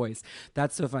normal voice.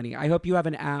 That's so funny. I hope you have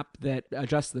an app that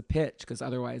adjusts the pitch, because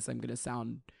otherwise I'm going to sound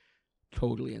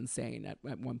totally insane at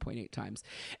 1.8 times.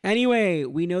 Anyway,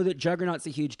 we know that Juggernaut's a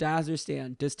huge Dazzler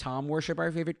stan. Does Tom worship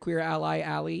our favorite queer ally,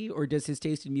 Allie? Or does his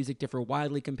taste in music differ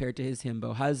widely compared to his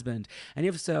himbo husband? And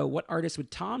if so, what artist would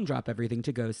Tom drop everything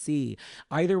to go see?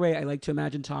 Either way, I like to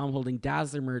imagine Tom holding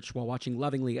Dazzler merch while watching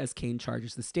lovingly as Kane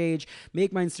charges the stage.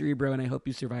 Make mine Cerebro, and I hope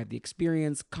you survive the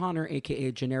experience. Connor,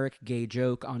 aka Generic Gay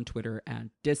Joke, on Twitter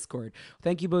and Discord.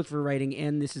 Thank you both for writing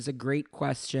in. This is a great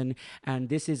question, and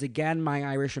this is again my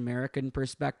Irish American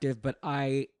perspective, but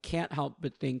I can't help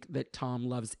but think that Tom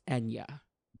loves Enya.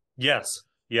 Yes,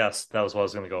 that was what I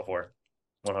was going to go for.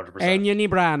 100%. Enya Ní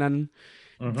Brannan,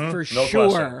 for No sure.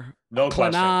 question. No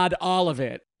question. Clannad, all of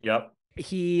it. Yep.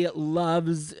 He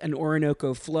loves an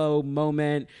Orinoco flow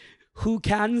moment. Who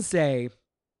can say?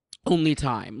 Only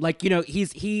time. Like, you know,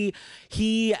 he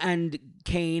and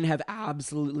Kane have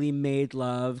absolutely made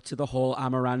love to the whole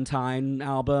Amarantine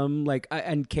album. Like,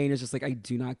 and Kane is just like, I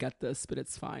do not get this, but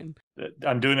it's fine.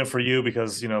 I'm doing it for you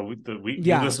because, you know,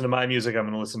 you listen to my music, I'm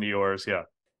going to listen to yours. Yeah.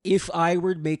 If I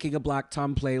were making a Black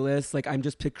Tom playlist, like, I'm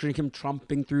just picturing him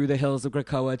tromping through the hills of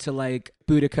Krakoa to like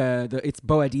Boudica. It's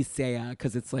Boadicea,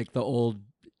 because it's like the old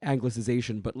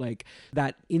Anglicization, but like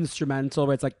that instrumental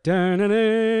where it's like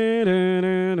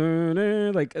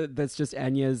like that's just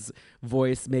Enya's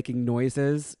voice making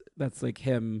noises. That's like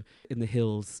him in the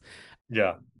hills.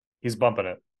 Yeah, he's bumping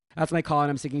it. That's my call, and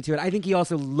I'm sticking to it. I think he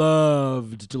also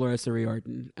loved Dolores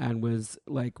O'Riordan and was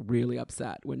like really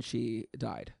upset when she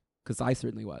died, because I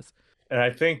certainly was. And I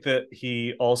think that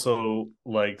he also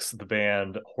likes the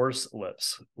band Horse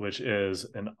Lips, which is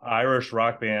an Irish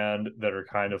rock band that are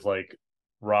kind of like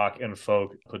rock and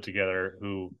folk put together,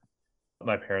 who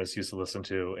my parents used to listen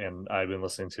to and I've been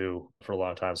listening to for a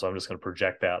long time. So I'm just going to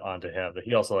project that onto him, that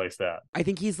he also likes that. I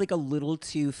think he's like a little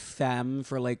too femme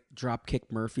for like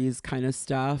Dropkick Murphys kind of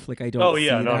stuff. Like, I don't see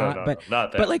that. No, but,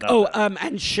 not that. But like,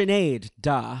 and Sinead,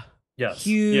 duh. Yes.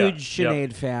 Huge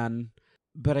Sinead fan.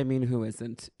 But I mean, who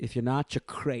isn't? If you're not, you're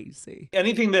crazy.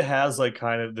 Anything that has like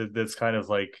that's kind of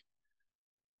like,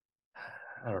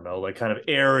 I don't know, like kind of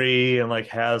airy and like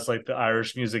has like the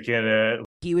Irish music in it.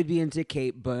 He would be into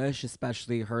Kate Bush,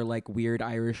 especially her like weird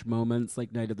Irish moments,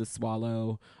 like Night of the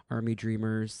Swallow, Army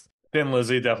Dreamers. Thin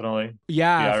Lizzy, definitely.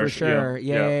 Yeah, Irish, for sure.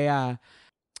 yeah. Yeah.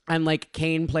 And like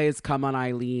Kane plays "Come on,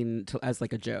 Eileen" as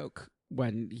like a joke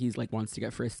when he's like wants to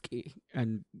get frisky,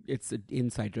 and it's an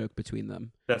inside joke between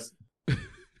them.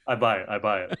 I buy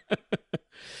it.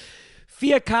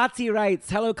 Fiacazzi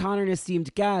writes, hello, Connor, an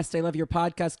esteemed guest. I love your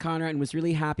podcast, Connor, and was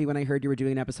really happy when I heard you were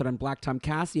doing an episode on Black Tom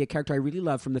Cassidy, a character I really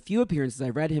love from the few appearances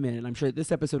I've read him in, and I'm sure that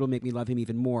this episode will make me love him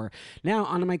even more. Now,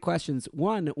 on to my questions.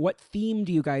 One, what theme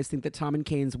do you guys think that Tom and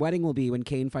Kane's wedding will be when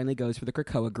Kane finally goes for the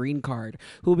Krakoa green card?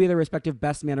 Who will be their respective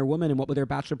best man or woman, and what will their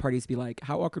bachelor parties be like?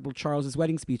 How awkward will Charles's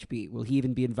wedding speech be? Will he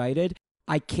even be invited?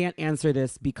 I can't answer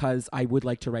this because I would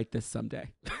like to write this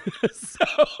someday.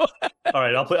 All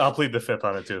right, I'll plead the fifth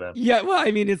on it too then. Yeah, well,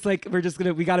 I mean, it's like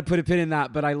we got to put a pin in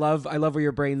that, but I love where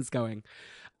your brain's going.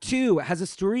 2, has a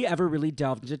story ever really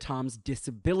delved into Tom's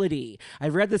disability?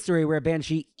 I've read the story where a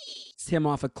banshee eats him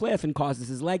off a cliff and causes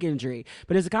his leg injury,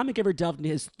 but has the comic ever delved into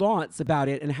his thoughts about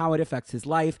it and how it affects his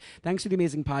life? Thanks for the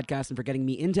amazing podcast and for getting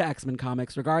me into X-Men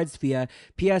comics. Regards, Fia.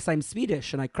 P.S. I'm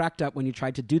Swedish, and I cracked up when you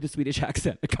tried to do the Swedish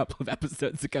accent a couple of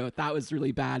episodes ago. That was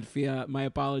really bad, Fia. My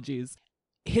apologies.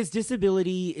 His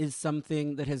disability is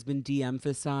something that has been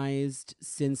de-emphasized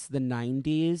since the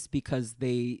 90s because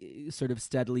they sort of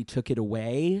steadily took it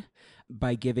away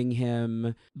by giving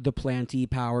him the planty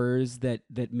powers that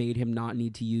made him not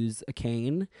need to use a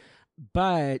cane.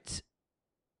 But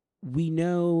we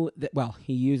know that, well,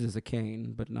 he uses a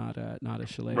cane, but not a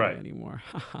shillelagh Right. anymore.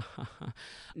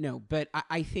 No, but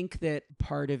I think that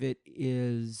part of it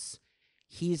is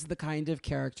he's the kind of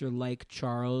character like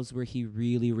Charles where he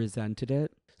really resented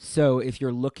it. So if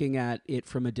you're looking at it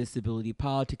from a disability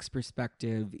politics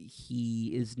perspective,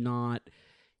 he is not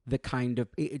the kind of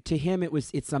to him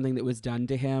it's something that was done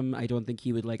to him. I don't think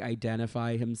he would like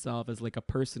identify himself as like a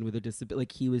person with a disability.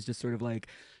 Like he was just sort of like,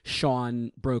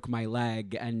 Sean broke my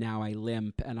leg and now I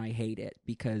limp and I hate it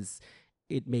because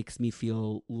it makes me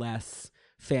feel less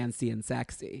fancy and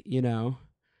sexy, you know?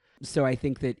 So I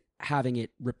think that having it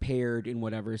repaired in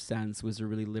whatever sense was a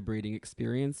really liberating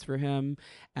experience for him.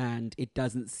 And it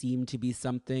doesn't seem to be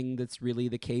something that's really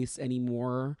the case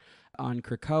anymore on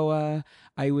Krakoa.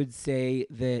 I would say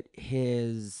that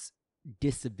his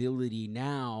disability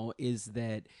now is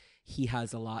that he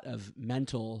has a lot of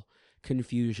mental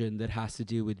confusion that has to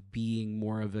do with being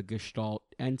more of a gestalt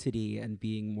entity and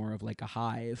being more of like a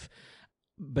hive.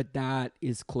 But that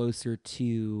is closer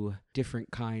to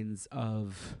different kinds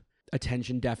of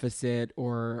attention deficit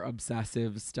or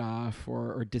obsessive stuff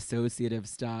or dissociative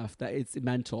stuff, that it's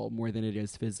mental more than it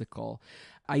is physical.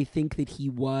 I think that he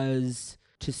was,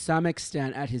 to some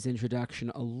extent at his introduction,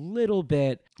 a little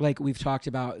bit like we've talked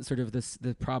about sort of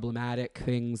the problematic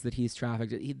things that he's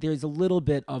trafficked. There's a little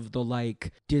bit of the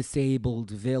like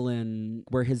disabled villain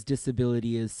where his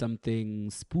disability is something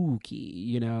spooky,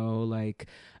 you know, like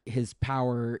his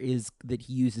power is that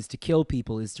he uses to kill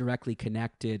people is directly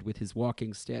connected with his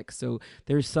walking stick. So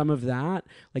there's some of that,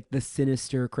 like the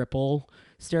sinister cripple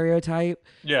stereotype.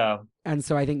 Yeah. And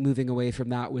so I think moving away from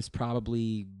that was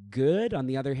probably good. On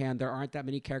the other hand, there aren't that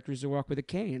many characters who walk with a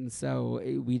cane, so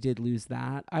we did lose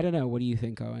that. I don't know. What do you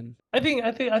think, Owen? I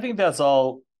think that's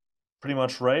all pretty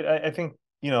much right. I think,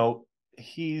 you know,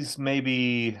 he's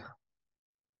maybe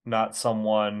not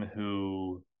someone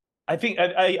who I think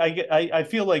I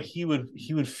feel like he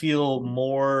would feel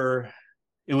more,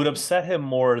 it would upset him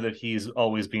more that he's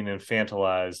always being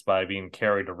infantilized by being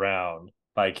carried around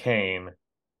by Kane,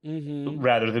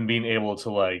 rather than being able to,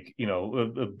 like, you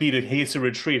know, beat a hasty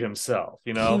retreat himself,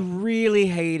 you know? He really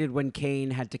hated when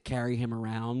Kane had to carry him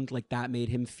around. Like, that made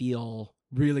him feel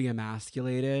really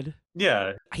emasculated.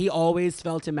 Yeah. He always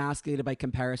felt emasculated by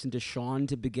comparison to Sean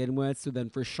to begin with. So then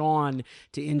for Sean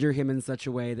to injure him in such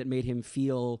a way that made him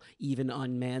feel even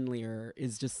unmanlier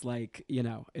is just like, you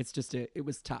know, it's just, it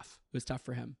was tough. It was tough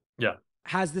for him. Yeah.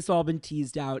 Has this all been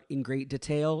teased out in great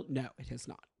detail? No, it has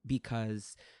not.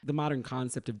 Because the modern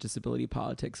concept of disability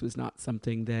politics was not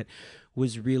something that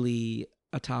was really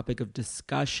a topic of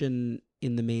discussion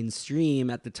in the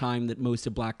mainstream at the time that most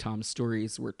of Black Tom's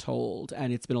stories were told.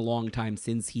 And it's been a long time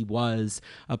since he was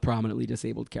a prominently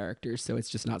disabled character, so it's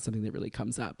just not something that really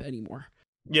comes up anymore.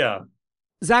 Yeah.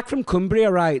 Zach from Cumbria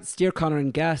writes, Dear Connor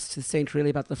and guest, this ain't really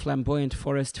about the flamboyant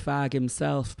forest fag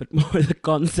himself, but more the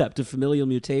concept of familial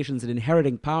mutations and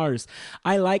inheriting powers.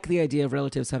 I like the idea of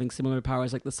relatives having similar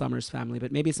powers like the Summers family,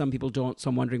 but maybe some people don't, so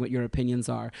I'm wondering what your opinions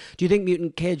are. Do you think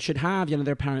mutant kids should have, you know,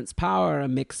 their parents' power, a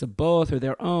mix of both, or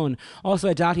their own? Also,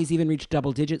 I doubt he's even reached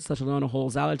double digits, let alone a whole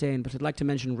Zaladane, but I'd like to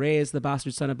mention Reyes, the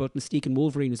bastard son of both Mystique and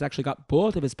Wolverine, who's actually got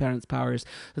both of his parents' powers.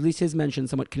 At least his mention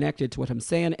somewhat connected to what I'm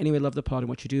saying. Anyway, love the pod and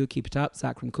what you do. Keep it up.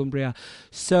 Zach from Cumbria.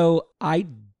 So I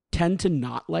tend to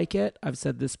not like it. I've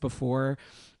said this before.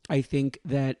 I think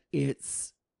that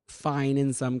it's fine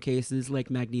in some cases, like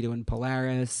Magneto and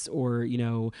Polaris, or, you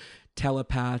know,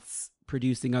 telepaths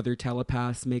producing other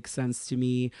telepaths makes sense to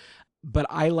me. But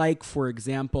I like, for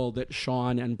example, that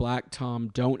Sean and Black Tom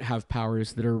don't have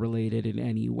powers that are related in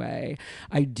any way.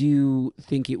 I do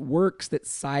think it works that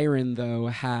Siren, though,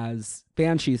 has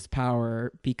Banshee's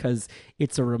power because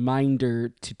it's a reminder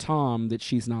to Tom that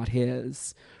she's not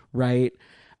his, right?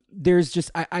 There's just,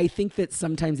 I think that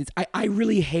sometimes it's, I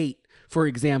really hate, for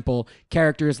example,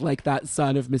 characters like that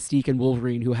son of Mystique and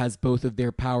Wolverine who has both of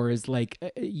their powers, like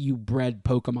you bred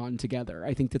Pokemon together.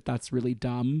 I think that that's really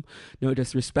dumb. No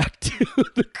disrespect to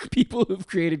the people who've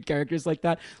created characters like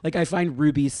that. Like, I find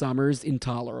Ruby Summers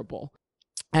intolerable.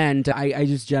 And I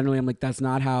just generally, I'm like, that's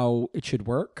not how it should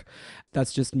work.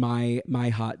 That's just my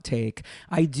hot take.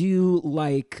 I do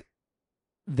like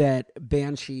that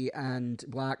Banshee and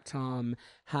Black Tom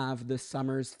have the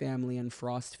Summers family and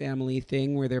Frost family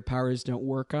thing where their powers don't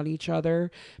work on each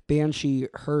other. Banshee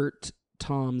hurt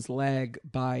Tom's leg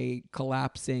by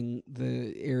collapsing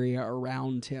the area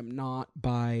around him, not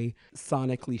by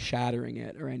sonically shattering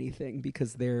it or anything,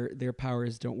 because their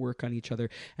powers don't work on each other.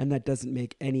 And that doesn't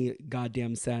make any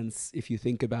goddamn sense if you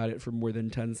think about it for more than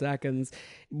 10 seconds.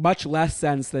 Much less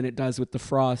sense than it does with the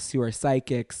Frosts, who are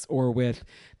psychics, or with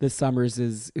the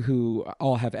Summerses, who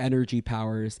all have energy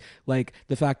powers. Like,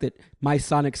 the fact that my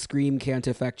sonic scream can't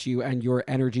affect you and your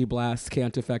energy blast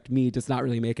can't affect me does not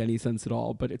really make any sense at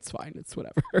all, but it's fine. It's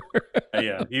whatever.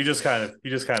 Yeah, you just kind of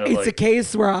It's like, a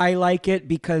case where I like it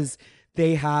because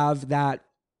they have that.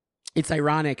 It's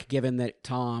ironic given that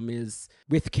Tom is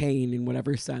with Cain in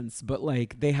whatever sense, but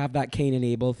like they have that Cain and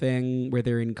Abel thing where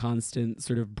they're in constant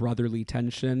sort of brotherly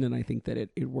tension, and I think that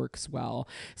it works well.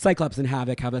 Cyclops and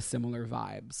Havoc have a similar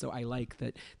vibe, so I like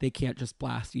that they can't just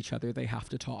blast each other, they have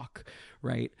to talk,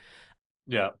 right?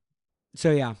 yeah.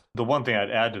 So yeah. The one thing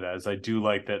I'd add to that is I do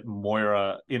like that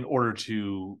Moira, in order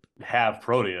to have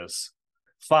Proteus,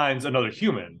 finds another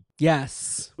human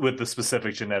Yes. with the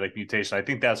specific genetic mutation. I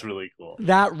think that's really cool.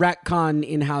 That retcon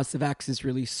in House of X is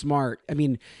really smart. I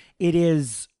mean, it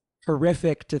is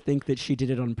horrific to think that she did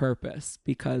it on purpose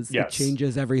because it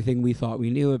changes everything we thought we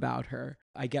knew about her.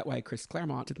 I get why Chris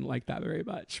Claremont didn't like that very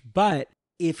much. But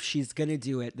if she's going to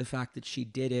do it, the fact that she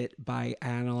did it by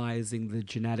analyzing the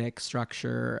genetic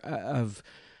structure of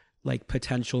like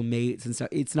potential mates and stuff,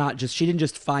 it's not just, she didn't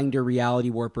just find a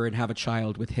reality warper and have a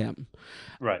child with him.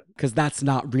 Right. Because that's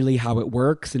not really how it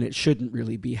works, and it shouldn't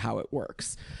really be how it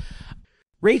works.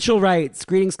 Rachel writes,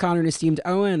 greetings, Connor and esteemed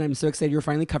Owen. I'm so excited you're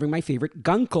finally covering my favorite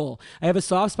Guncle. I have a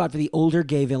soft spot for the older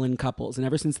gay villain couples, and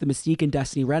ever since the Mystique and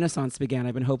Destiny renaissance began,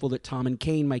 I've been hopeful that Tom and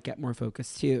Cain might get more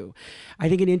focus too. I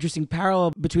think an interesting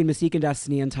parallel between Mystique and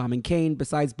Destiny and Tom and Cain,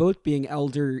 besides both being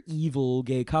elder, evil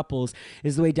gay couples,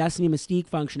 is the way Destiny and Mystique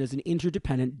function as an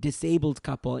interdependent, disabled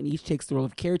couple, and each takes the role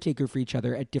of caretaker for each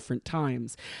other at different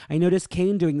times. I noticed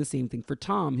Cain doing the same thing for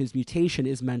Tom, whose mutation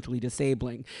is mentally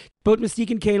disabling. Both Mystique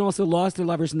and Cain also lost their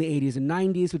lovers in the 80s and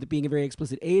 90s, with it being a very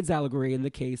explicit AIDS allegory in the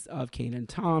case of Cain and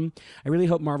Tom. I really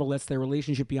hope Marvel lets their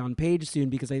relationship be on page soon,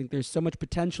 because I think there's so much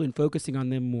potential in focusing on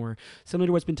them more, similar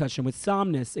to what's been touched on with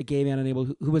Somnus, a gay man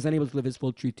who was unable to live his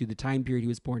full truth through the time period he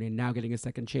was born in, now getting a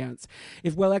second chance.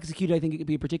 If well executed, I think it could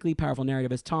be a particularly powerful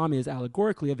narrative, as Tom is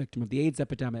allegorically a victim of the AIDS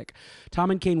epidemic. Tom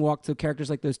and Cain walked so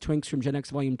characters like those twinks from Gen X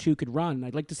Volume 2 could run.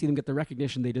 I'd like to see them get the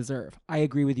recognition they deserve. I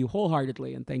agree with you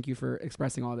wholeheartedly, and thank you for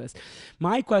expressing all this.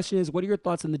 My question is, what are your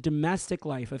thoughts on the domestic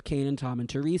life of Cain and Tom and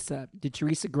Teresa? Did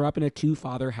Teresa grow up in a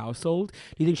two-father household?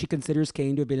 Do you think she considers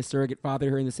Cain to have been a surrogate father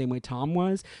to her in the same way Tom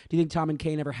was? Do you think Tom and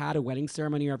Cain ever had a wedding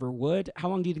ceremony or ever would? How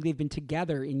long do you think they've been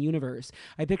together in universe?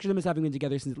 I picture them as having been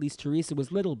together since at least Teresa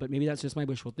was little, but maybe that's just my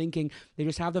wishful thinking. They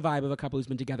just have the vibe of a couple who's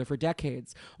been together for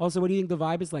decades. Also, what do you think the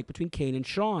vibe is like between Cain and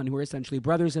Sean, who are essentially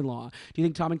brothers-in-law? Do you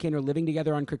think Tom and Cain are living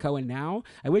together on Krakoa now?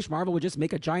 I wish Marvel would just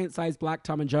make a giant-sized Black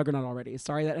Tom and Juggernaut already.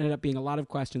 Sorry that ended up being a lot of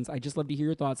questions. I just love to hear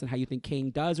your thoughts on how you think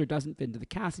Cain does or doesn't fit into the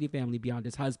Cassidy family beyond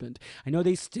his husband. I know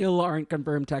they still aren't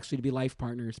confirmed textually to be life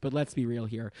partners, but let's be real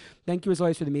here. Thank you as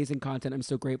always for the amazing content. I'm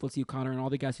so grateful to you, Connor, and all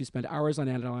the guests who spend hours on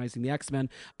analyzing the X-Men.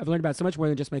 I've learned about so much more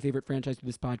than just my favorite franchise through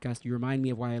this podcast. You remind me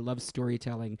of why I love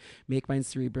storytelling. Make mine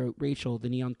Cerebro, Rachel, the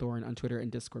Neon Thorn on Twitter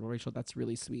and Discord. Well, Rachel, that's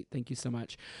really sweet. Thank you so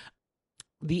much.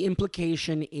 The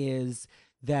implication is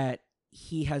that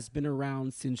he has been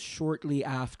around since shortly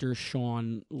after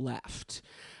Sean left.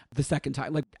 The second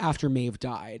time, like after Maeve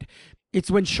died. It's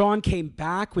when Sean came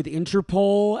back with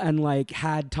Interpol and like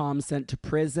had Tom sent to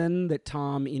prison that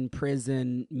Tom in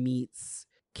prison meets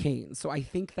Cain. So I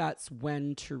think that's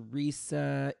when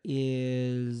Teresa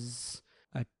is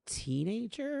a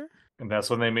teenager. And that's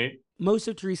when they meet? Most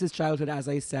of Teresa's childhood, as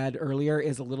I said earlier,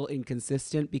 is a little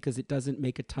inconsistent because it doesn't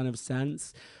make a ton of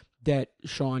sense that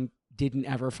Sean didn't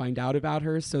ever find out about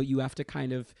her. So you have to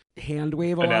kind of hand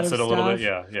wave a lot of stuff. And that's it a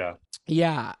little bit,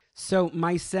 Yeah. So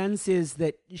my sense is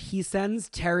that he sends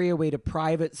Terry away to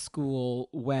private school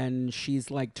when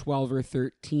she's like 12 or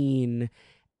 13.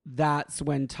 That's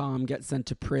when Tom gets sent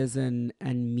to prison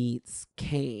and meets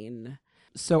Cain.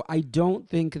 So I don't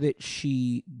think that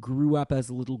she grew up as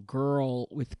a little girl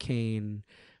with Cain,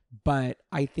 but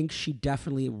I think she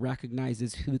definitely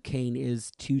recognizes who Cain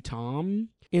is to Tom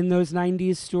in those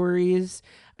 90s stories.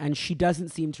 And she doesn't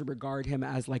seem to regard him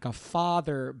as like a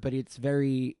father, but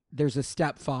there's a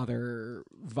stepfather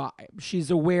vibe.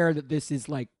 She's aware that this is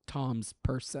like Tom's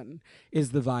person,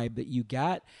 is the vibe that you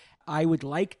get. I would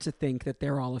like to think that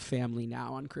they're all a family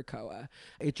now on Krakoa.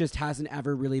 It just hasn't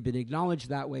ever really been acknowledged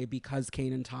that way because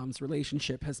Cain and Tom's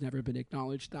relationship has never been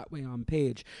acknowledged that way on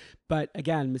page. But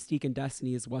again, Mystique and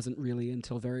Destinies wasn't really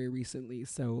until very recently,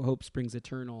 so hope springs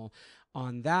eternal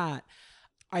on that.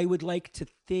 I would like to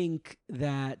think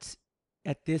that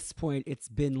at this point it's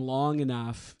been long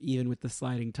enough, even with the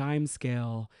sliding time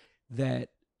scale, that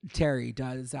Terry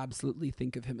does absolutely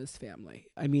think of him as family.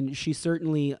 I mean, she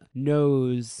certainly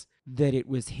knows that it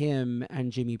was him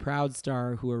and Jimmy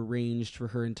Proudstar who arranged for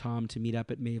her and Tom to meet up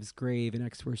at Maeve's grave in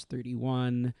X-Force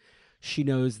 31. She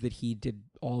knows that he did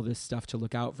all this stuff to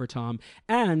look out for Tom.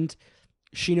 And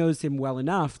she knows him well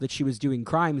enough that she was doing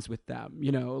crimes with them,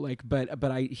 you know, like, but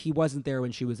he wasn't there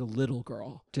when she was a little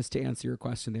girl, just to answer your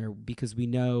question there, because we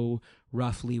know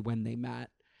roughly when they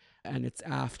met. And it's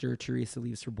after Teresa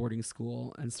leaves for boarding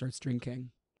school and starts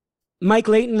drinking. Mike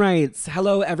Layton writes,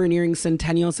 hello, ever-nearing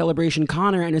centennial celebration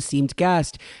Connor and esteemed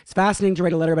guest. It's fascinating to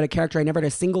write a letter about a character I never had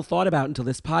a single thought about until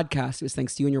this podcast. It was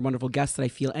thanks to you and your wonderful guests that I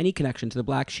feel any connection to the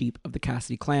black sheep of the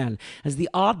Cassidy clan. As the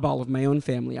oddball of my own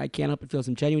family, I can't help but feel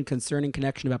some genuine concern and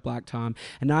connection about Black Tom,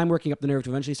 and now I'm working up the nerve to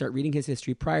eventually start reading his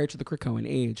history prior to the Krakoan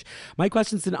age. My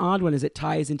question's an odd one as it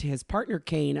ties into his partner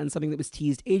Kane and something that was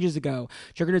teased ages ago,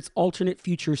 Juggernaut's alternate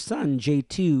future son,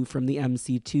 J2, from the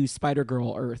MC2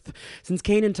 Spider-Girl Earth. Since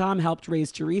Kane and Tom helped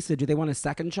raise Teresa, do they want a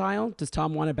second child? Does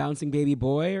Tom want a bouncing baby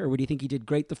boy, or would he think he did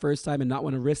great the first time and not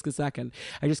want to risk a second?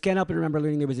 I just can't help but remember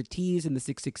learning there was a tease in the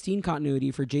 616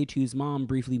 continuity for J2's mom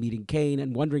briefly meeting Kane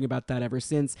and wondering about that ever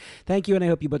since. Thank you, and I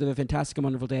hope you both have a fantastic and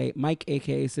wonderful day. Mike,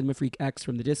 aka Cinema Freak X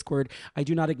from the Discord. I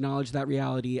do not acknowledge that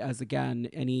reality as, again,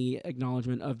 any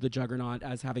acknowledgement of the Juggernaut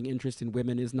as having interest in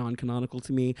women is non-canonical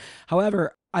to me.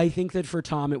 However, I think that for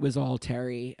Tom, it was all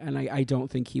Terry, and I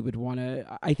don't think he would want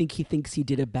to. I think he thinks he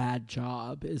did a bad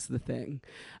job, is the thing,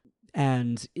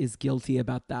 and is guilty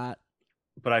about that.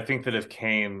 But I think that if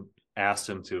Kane asked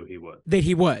him to, he would. That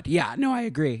he would. Yeah, no, I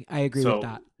agree. I agree with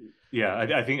that. Yeah,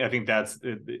 I think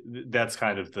that's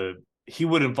kind of he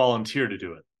wouldn't volunteer to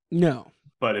do it. No.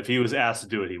 But if he was asked to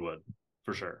do it, he would,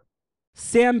 for sure.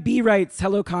 Sam B writes,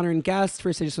 hello, Connor and guest.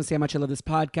 First, I just want to say how much I love this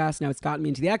podcast. Now it's gotten me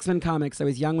into the X-Men comics. I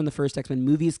was young when the first X-Men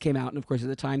movies came out, and of course, at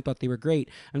the time, thought they were great.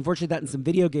 Unfortunately, that and some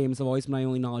video games have always been my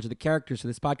only knowledge of the characters, so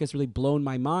this podcast has really blown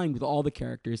my mind with all the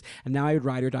characters, and now I would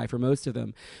ride or die for most of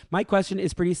them. My question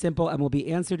is pretty simple and will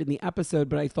be answered in the episode,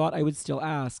 but I thought I would still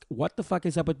ask, what the fuck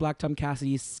is up with Black Tom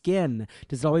Cassidy's skin?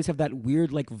 Does it always have that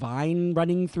weird, like, vine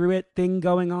running through it thing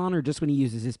going on, or just when he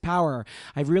uses his power?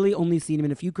 I've really only seen him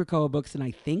in a few Krakoa books, and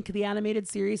I think the animated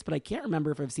series, but I can't remember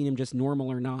if I've seen him just normal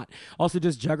or not. Also,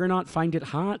 does Juggernaut find it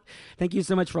hot? Thank you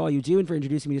so much for all you do and for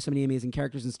introducing me to so many amazing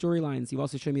characters and storylines. You've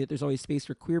also shown me that there's always space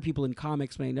for queer people in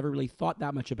comics, but I never really thought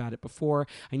that much about it before.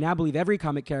 I now believe every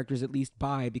comic character is at least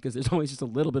bi because there's always just a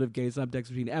little bit of gay subtext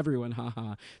between everyone.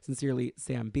 Haha. Sincerely,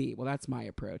 Sam B. Well, that's my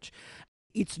approach.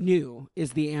 It's new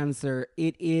is the answer.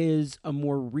 It is a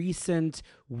more recent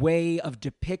way of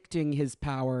depicting his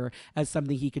power as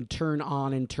something he can turn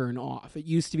on and turn off. It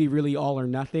used to be really all or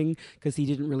nothing because he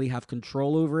didn't really have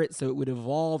control over it. So it would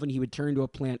evolve and he would turn to a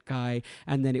plant guy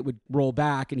and then it would roll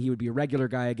back and he would be a regular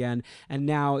guy again. And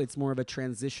now it's more of a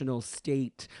transitional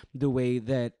state, the way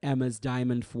that Emma's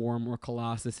diamond form or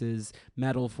Colossus's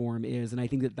metal form is. And I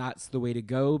think that that's the way to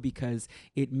go because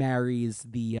it marries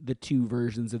the two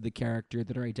versions of the character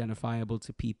that are identifiable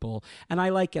to people. And I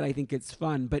like it. I think it's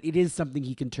fun, but it is something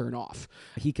he can turn off.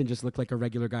 He can just look like a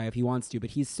regular guy if he wants to,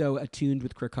 but he's so attuned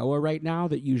with Krakoa right now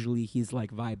that usually he's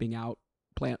like vibing out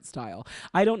plant style.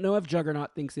 I don't know if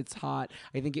Juggernaut thinks it's hot.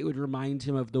 I think it would remind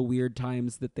him of the weird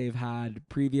times that they've had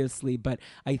previously, but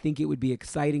I think it would be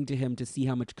exciting to him to see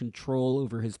how much control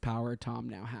over his power Tom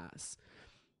now has.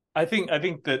 I think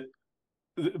that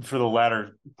for the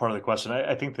latter part of the question,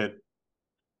 I think that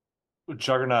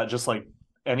Juggernaut, just like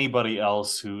anybody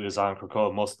else who is on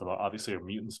Krakoa, most of them obviously are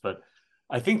mutants, but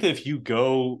I think that if you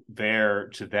go there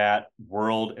to that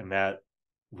world and that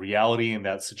reality and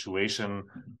that situation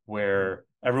where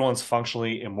everyone's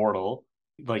functionally immortal,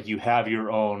 like you have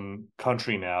your own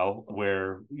country now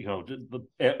where, you know,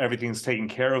 everything's taken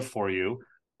care of for you,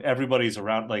 everybody's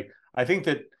around, like, I think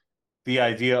that the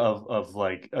idea of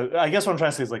like, I guess what I'm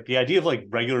trying to say is like the idea of like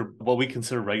regular, what we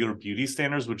consider regular beauty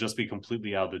standards would just be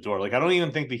completely out the door. Like, I don't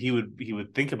even think that he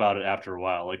would think about it after a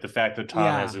while. Like the fact that Tom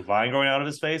has a vine growing out of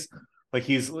his face, like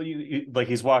he's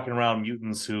walking around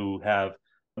mutants who have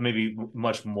maybe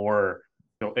much more,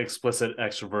 you know, explicit,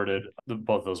 extroverted,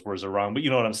 both those words are wrong, but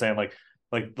you know what I'm saying?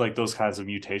 Like those kinds of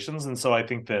mutations. And so I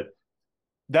think that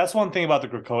that's one thing about the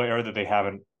Krakoa era that they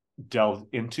haven't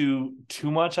delved into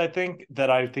too much. I think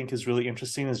is really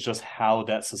interesting is just how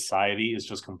that society is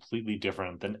just completely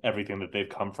different than everything that they've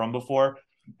come from before.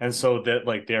 And so that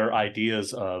like their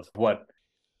ideas of what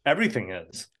everything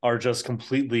is are just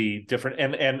completely different.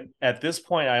 And at this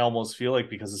point, I almost feel like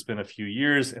because it's been a few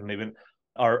years and they've been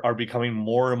are becoming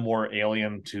more and more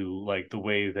alien to like the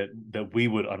way that we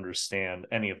would understand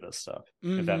any of this stuff,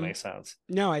 if that makes sense.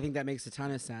 No, I think that makes a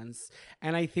ton of sense.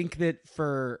 And I think that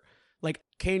for like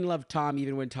Kane loved Tom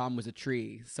even when Tom was a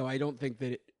tree. So I don't think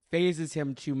that it phases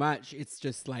him too much. It's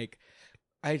just like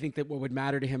I think that what would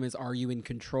matter to him is, are you in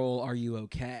control? Are you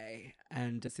okay?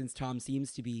 And since Tom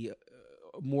seems to be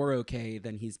more okay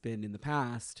than he's been in the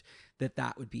past,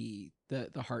 that would be the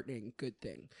heartening good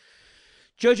thing.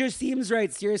 Jojo Seams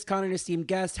writes, Dearest Connor and esteemed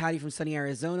guest, Hattie from sunny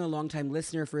Arizona, longtime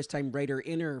listener, first-time writer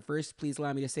inner. First, please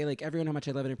allow me to say, like everyone, how much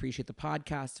I love and appreciate the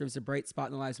podcast. Serves a bright spot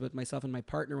in the lives of both myself and my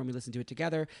partner when we listen to it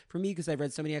together. For me, because I've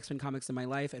read so many X-Men comics in my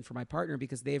life, and for my partner,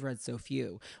 because they've read so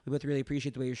few. We both really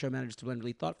appreciate the way your show manages to blend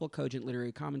really thoughtful, cogent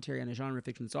literary commentary on a genre of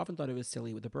fiction that's often thought of as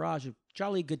silly, with a barrage of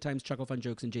jolly, good times, chuckle, fun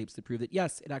jokes, and japes that prove that,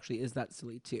 yes, it actually is that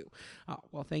silly, too. Oh,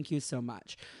 well, thank you so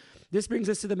much. This brings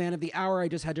us to the man of the hour. I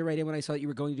just had to write in when I saw that you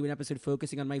were going to do an episode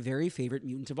focusing on my very favorite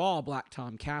mutant of all, Black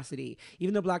Tom Cassidy.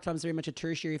 Even though Black Tom is very much a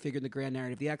tertiary figure in the grand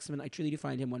narrative of the X-Men, I truly do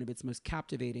find him one of its most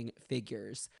captivating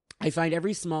figures. I find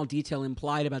every small detail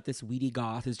implied about this weedy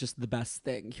goth is just the best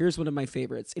thing. Here's one of my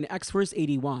favorites. In X-Force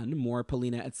 81, more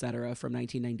Polina, etc., from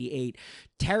 1998,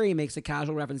 Terry makes a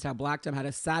casual reference to how Black Tom had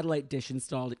a satellite dish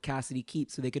installed at Cassidy Keep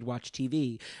so they could watch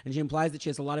TV, and she implies that she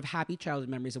has a lot of happy childhood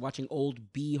memories of watching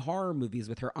old B horror movies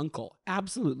with her uncle.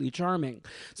 Absolutely charming.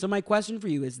 So my question for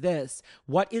you is this: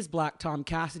 what is Black Tom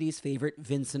Cassidy's favorite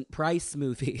Vincent Price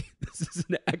movie? This is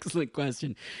an excellent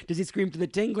question. Does he scream to the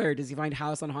Tingler? Does he find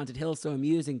House on Haunted Hill so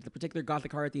amusing? Do the particular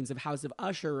gothic horror themes of House of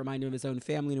Usher remind him of his own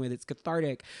family in a way that's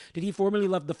cathartic? Did he formerly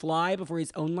love The Fly before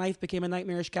his own life became a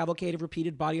nightmarish cavalcade of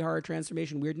repeated body horror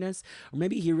transformation weirdness? Or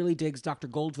maybe he really digs Dr.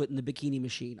 Goldfoot in the Bikini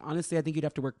Machine. Honestly, I think you'd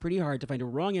have to work pretty hard to find a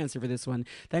wrong answer for this one.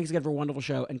 Thanks again for a wonderful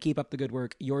show, and keep up the good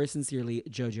work. Yours sincerely,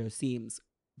 Jojo Seams.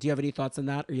 Do you have any thoughts on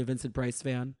that? Are you a Vincent Price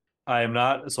fan? I am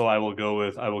not, so I will go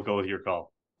with your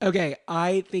call. Okay,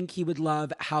 I think he would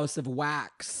love House of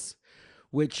Wax,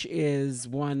 which is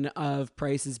one of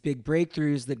Price's big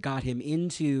breakthroughs that got him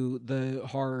into the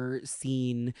horror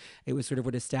scene. It was sort of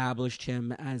what established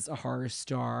him as a horror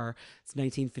star. It's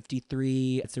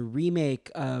 1953. It's a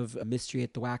remake of A Mystery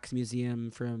at the Wax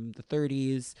Museum from the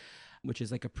 30s, which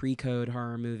is like a pre-code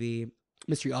horror movie.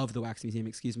 Mystery of the Wax Museum,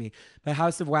 excuse me. But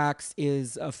House of Wax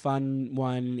is a fun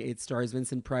one. It stars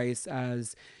Vincent Price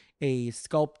as a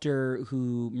sculptor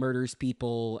who murders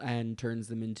people and turns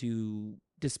them into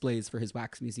displays for his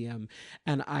wax museum.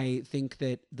 And I think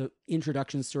that the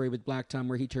introduction story with Black Tom,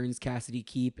 where he turns Cassidy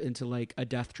Keep into like a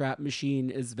death trap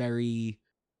machine, is very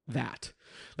that.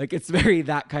 Like, it's very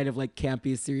that kind of like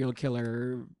campy serial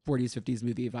killer 40s 50s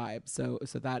movie vibe. So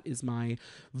that is my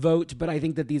vote. But I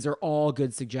think that these are all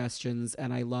good suggestions,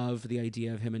 and I love the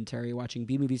idea of him and Terry watching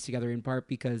B movies together, in part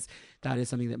because that is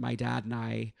something that my dad and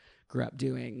I grew up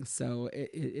doing. So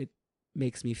it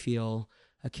makes me feel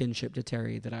a kinship to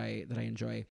Terry that I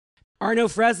enjoy. Arno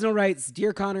Fresno writes,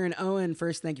 Dear Connor and Owen,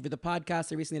 first, thank you for the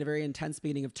podcast. I recently had a very intense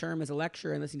beginning of term as a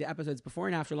lecturer, and listening to episodes before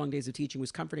and after long days of teaching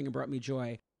was comforting and brought me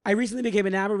joy. I recently became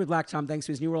enamored with Black Tom thanks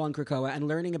to his new role on Krakoa and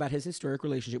learning about his historic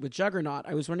relationship with Juggernaut.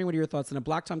 I was wondering what are your thoughts on a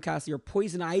Black Tom Cassidy or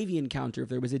Poison Ivy encounter if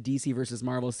there was a DC versus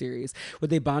Marvel series. Would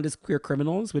they bond as queer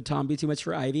criminals? Would Tom be too much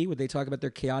for Ivy? Would they talk about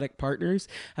their chaotic partners?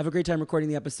 Have a great time recording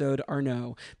the episode,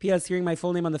 Arno. P.S. Hearing my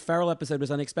full name on the Feral episode was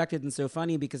unexpected and so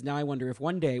funny because now I wonder if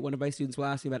one day one of my students will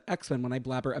ask me about X-Men when I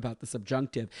blabber about the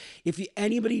subjunctive. If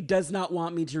anybody does not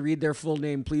want me to read their full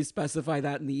name, please specify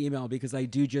that in the email because I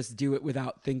do just do it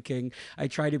without thinking. I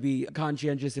try to be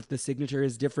conscientious if the signature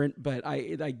is different, but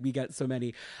we get so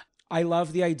many. I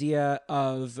love the idea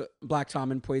of Black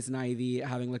Tom and Poison Ivy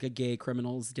having like a gay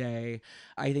criminals day.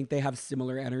 I think they have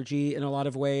similar energy in a lot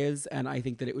of ways, and I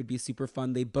think that it would be super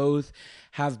fun. They both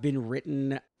have been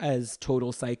written as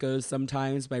total psychos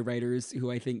sometimes by writers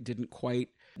who I think didn't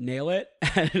quite nail it.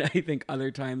 And I think other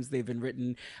times they've been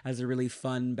written as a really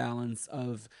fun balance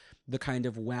of the kind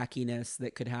of wackiness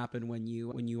that could happen when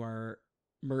you are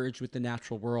merged with the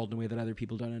natural world in a way that other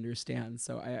people don't understand.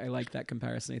 So I like that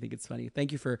comparison. I think it's funny.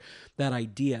 Thank you for that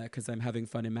idea because I'm having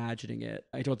fun imagining it.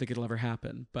 I don't think it'll ever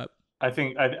happen, but I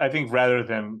think rather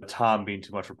than Tom being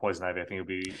too much for Poison Ivy, I think it would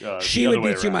be she would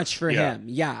be too much for yeah. him.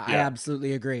 Yeah, I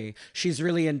absolutely agree. She's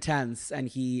really intense and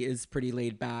he is pretty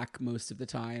laid back most of the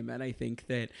time. And I think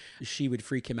that she would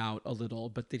freak him out a little,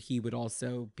 but that he would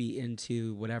also be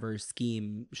into whatever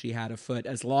scheme she had afoot,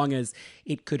 as long as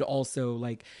it could also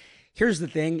like, here's the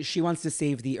thing, she wants to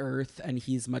save the earth and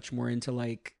he's much more into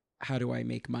like, how do I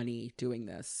make money doing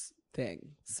this thing?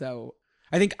 So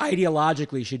I think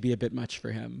ideologically she'd be a bit much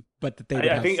for him, but that they would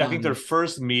I think their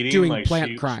first meeting doing like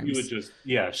plant crimes.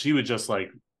 She would just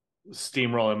like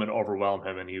steamroll him and overwhelm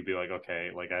him, and he'd be like,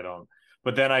 okay, like I don't.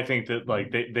 But then I think that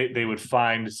like they would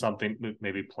find something,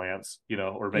 maybe plants,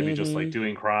 or maybe just like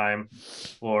doing crime,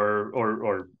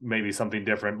 or maybe something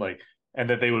different, like, and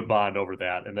that they would bond over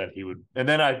that, and then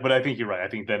but I think you're right. I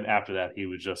think then after that he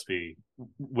would just be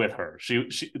with her. She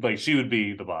would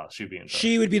be the boss. She'd be in charge.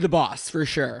 She would be the boss for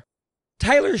sure.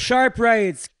 Tyler Sharp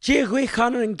writes, Gee,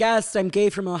 Connor and guest, I'm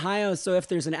gay from Ohio, so if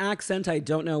there's an accent, I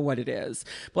don't know what it is.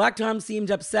 Black Tom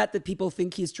seemed upset that people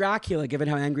think he's Dracula, given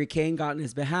how angry Kane got on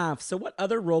his behalf. So what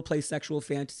other roleplay sexual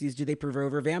fantasies do they prefer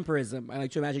over vampirism? I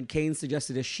like to imagine Kane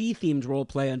suggested a she-themed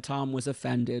roleplay and Tom was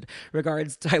offended.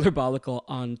 Regards, Tyler Bollicle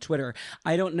on Twitter.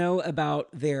 I don't know about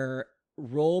their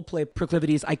role play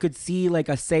proclivities. I could see like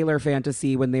a sailor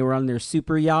fantasy when they were on their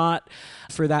super yacht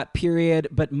for that period,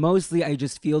 but mostly I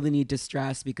just feel the need to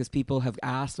stress, because people have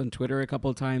asked on Twitter a couple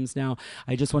of times now.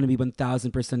 I just want to be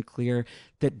 1000% clear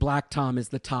that Black Tom is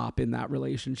the top in that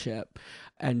relationship,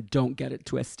 and don't get it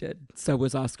twisted. So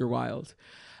was Oscar Wilde.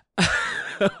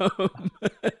 I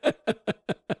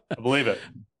believe it.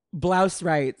 Blouse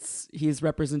writes, he's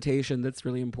representation. That's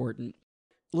really important.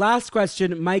 Last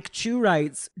question, Mike Chu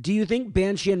writes, do you think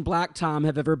Banshee and Black Tom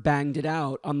have ever banged it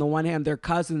out? On the one hand, they're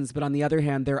cousins, but on the other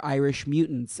hand, they're Irish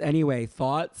mutants. Anyway,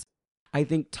 thoughts? I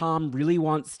think Tom really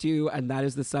wants to, and that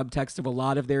is the subtext of a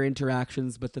lot of their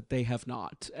interactions, but that they have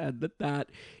not. And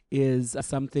that is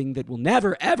something that will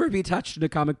never, ever be touched in a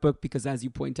comic book, because as you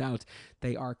point out,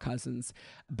 they are cousins.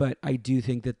 But I do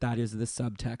think that is the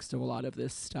subtext of a lot of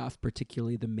this stuff,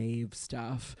 particularly the Maeve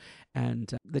stuff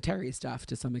and the Terry stuff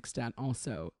to some extent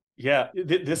also. Yeah,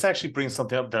 this actually brings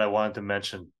something up that I wanted to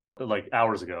mention like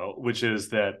hours ago, which is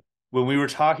that when we were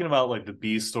talking about like the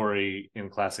B story in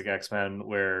classic X-Men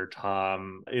where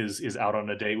Tom is out on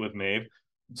a date with Maeve.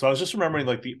 So I was just remembering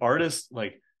like the artist,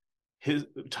 like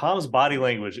Tom's body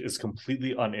language is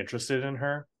completely uninterested in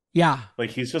her. Yeah.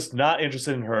 Like he's just not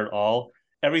interested in her at all.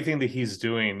 Everything that he's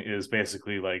doing is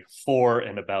basically like for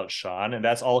and about Sean. And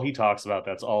that's all he talks about.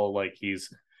 That's all like he's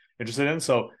interested in.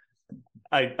 So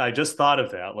I just thought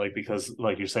of that, like, because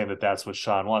like you're saying that's what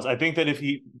Sean wants. I think that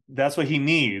that's what he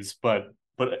needs, but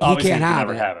obviously he can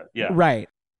never have it. Yeah. Right.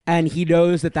 And he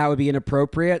knows that would be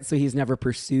inappropriate, so he's never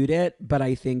pursued it. But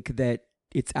I think that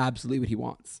it's absolutely what he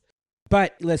wants.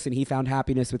 But listen, he found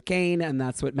happiness with Kane, and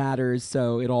that's what matters.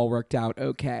 So it all worked out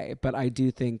okay. But I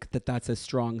do think that that's a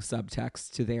strong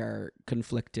subtext to their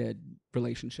conflicted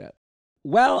relationship.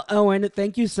 Well, Owen,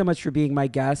 thank you so much for being my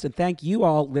guest. And thank you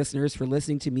all listeners for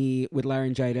listening to me with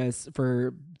laryngitis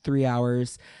for 3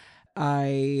 hours.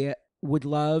 I would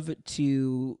love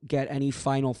to get any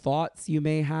final thoughts you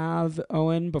may have,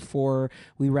 Owen, before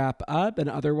we wrap up. And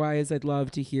otherwise, I'd love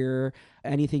to hear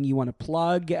anything you want to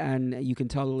plug, and you can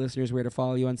tell the listeners where to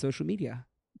follow you on social media.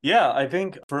 Yeah, I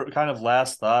think for kind of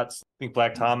last thoughts, I think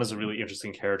Black Tom is a really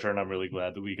interesting character, and I'm really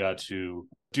glad that we got to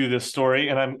do this story.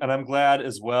 And I'm glad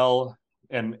as well.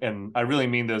 And I really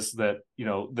mean this, that,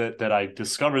 that I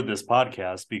discovered this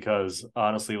podcast because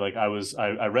honestly, like I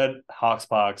read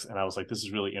Hoxpox and I was like, this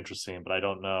is really interesting, but I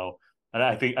don't know. And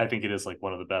I think it is like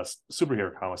one of the best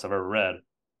superhero comics I've ever read,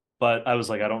 but I was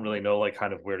like, I don't really know like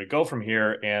kind of where to go from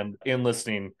here. And in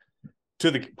listening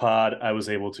to the pod, I was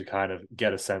able to kind of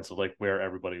get a sense of like where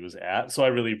everybody was at. So I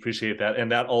really appreciate that.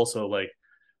 And that also, like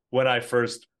when I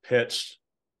first pitched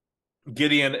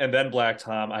Gideon and then Black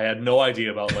Tom, I had no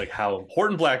idea about like how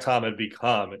important Black Tom had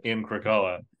become in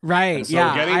Krakoa. Right. So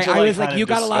yeah. I was like, you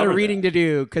got a lot of reading to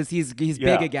do because he's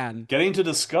big again. Getting to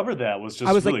discover that was just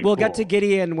I was really like, we'll cool. get to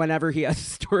Gideon whenever he has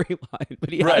a storyline,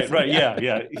 but he right. yet.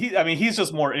 Yeah. He's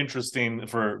just more interesting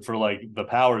for like the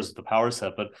power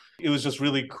set, but it was just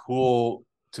really cool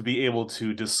to be able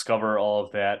to discover all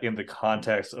of that in the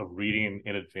context of reading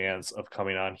in advance of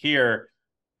coming on here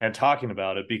and talking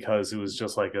about it, because it was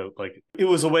just it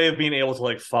was a way of being able to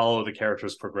like follow the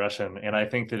character's progression. And I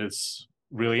think that it's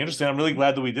really interesting. I'm really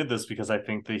glad that we did this because I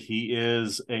think that he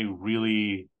is a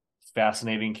really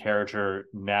fascinating character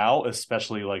now,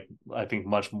 especially like I think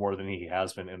much more than he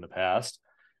has been in the past.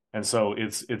 And so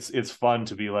it's fun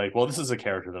to be like, well, this is a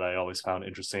character that I always found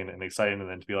interesting and exciting, and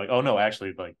then to be like, oh no,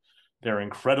 actually like they're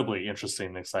incredibly interesting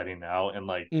and exciting now. And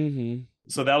like,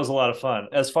 So that was a lot of fun.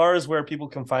 As far as where people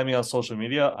can find me on social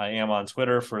media, I am on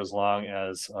Twitter for as long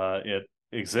as it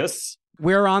exists.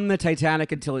 We're on the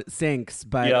Titanic until it sinks,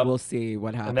 but we'll see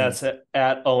what happens. And that's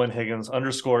at Owen Higgins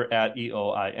 _ at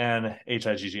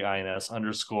EOINHIGGINS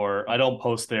 _ I don't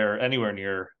post there anywhere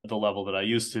near the level that I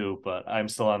used to, but I'm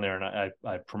still on there, and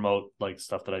I promote like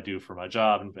stuff that I do for my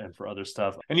job and for other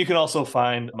stuff. And you can also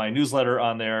find my newsletter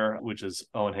on there, which is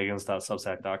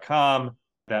owenhiggins.substack.com.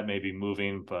 That may be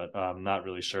moving, but I'm not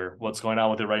really sure what's going on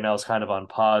with it right now. It's kind of on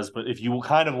pause. But if you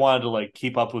kind of wanted to like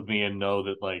keep up with me and know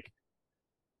that like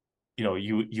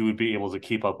you would be able to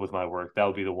keep up with my work, that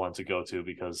would be the one to go to,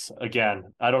 because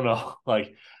again, I don't know,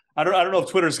 like I don't know if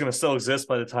Twitter is going to still exist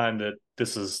by the time that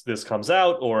this comes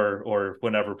out or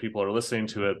whenever people are listening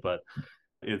to it, but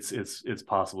it's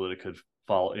possible that it could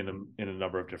fall in a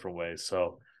number of different ways.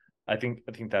 So I think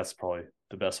that's probably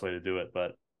the best way to do it.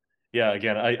 But yeah,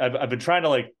 again, I've been trying to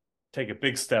like take a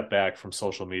big step back from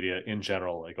social media in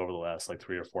general, like over the last like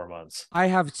 3 or 4 months. I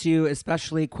have too,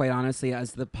 especially quite honestly,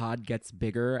 as the pod gets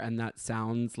bigger, and that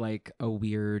sounds like a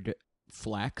weird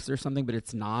flex or something, but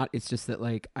it's not. It's just that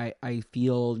like I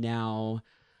feel now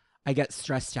I get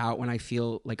stressed out when I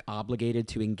feel like obligated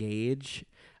to engage,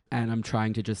 and I'm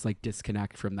trying to just like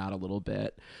disconnect from that a little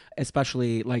bit.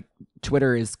 Especially like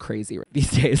Twitter is crazy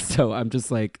these days, so I'm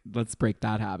just like, let's break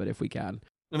that habit if we can.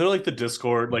 And they're like the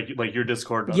Discord, like your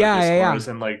Discord, and Discords,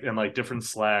 and like different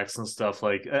Slacks and stuff.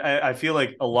 Like I feel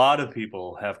like a lot of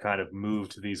people have kind of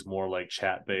moved to these more like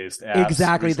chat based apps.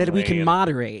 Exactly, recently, that we can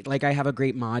moderate. Like I have a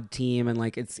great mod team, and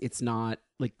like it's not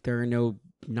like there are no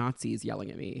Nazis yelling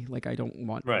at me. Like I don't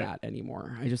want that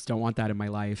anymore. I just don't want that in my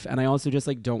life. And I also just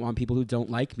like don't want people who don't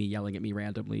like me yelling at me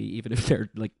randomly, even if they're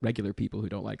like regular people who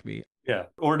don't like me. Yeah,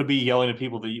 or to be yelling at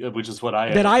people which is what I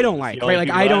don't like. Right, like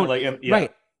I don't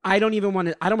right. I don't want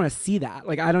to see that.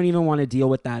 Like, I don't even want to deal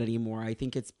with that anymore. I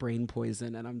think it's brain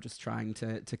poison, and I'm just trying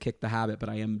to kick the habit, but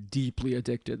I am deeply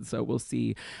addicted. So we'll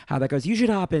see how that goes. You should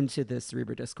hop into the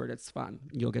Cerebro Discord. It's fun.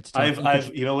 You'll get to talk.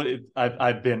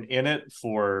 I've been in it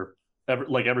for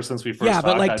ever since we first talked.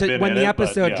 But like when the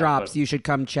episode drops, you should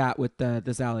come chat with the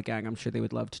Zala gang. I'm sure they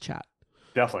would love to chat.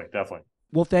 Definitely.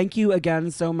 Well, thank you again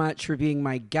so much for being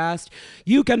my guest.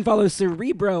 You can follow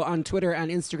Cerebro on Twitter and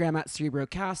Instagram at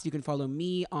CerebroCast. You can follow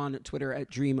me on Twitter at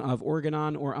Dream of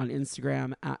Organon or on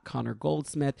Instagram at Connor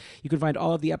Goldsmith. You can find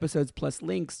all of the episodes plus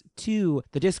links to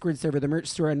the Discord server, the merch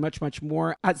store, and much, much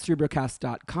more at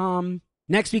CerebroCast.com.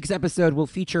 Next week's episode will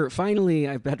feature, finally,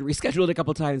 I've had to reschedule it a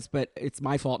couple times, but it's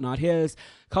my fault, not his,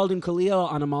 Khaldun Khalil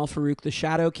on Amal Farouk, the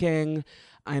Shadow King.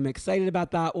 I'm excited about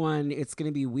that one. It's going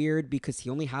to be weird because he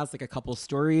only has like a couple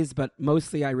stories, but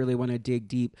mostly I really want to dig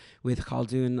deep with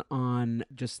Khaldun on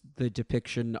just the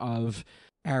depiction of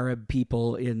Arab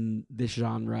people in this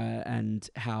genre and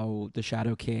how the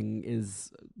Shadow King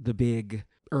is the big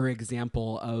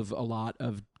example of a lot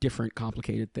of different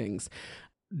complicated things.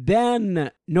 Then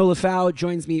Nola Fao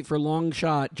joins me for Long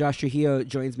Shot. Josh Trujillo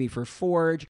joins me for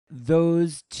Forge.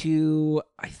 Those two,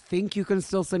 I think you can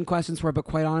still send questions for, but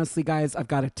quite honestly, guys, I've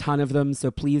got a ton of them.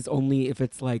 So please only if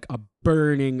it's like a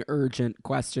burning, urgent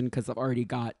question, because I've already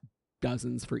got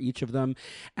dozens for each of them.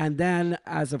 And then,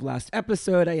 as of last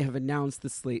episode, I have announced the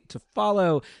slate to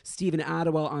follow: Stephen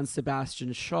Adewell on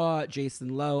Sebastian Shaw,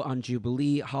 Jason Lowe on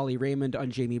Jubilee, Holly Raymond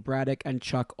on Jamie Braddock, and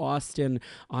Chuck Austin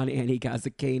on Annie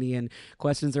Gazakanian.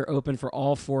 Questions are open for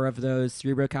all 4 of those.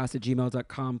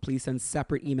 cerebrocast@gmail.com. Please send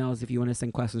separate emails if you want to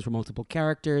send questions for multiple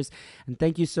characters. And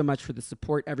thank you so much for the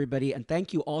support, everybody. And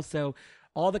thank you also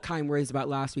all the kind words about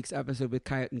last week's episode with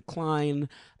Kyoton Klein.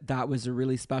 That was a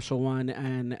really special one,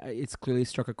 and it's clearly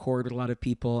struck a chord with a lot of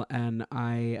people, and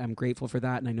I am grateful for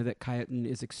that. And I know that Kyoton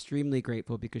is extremely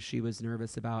grateful because she was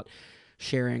nervous about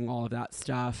sharing all of that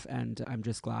stuff, and I'm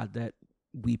just glad that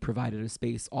we provided a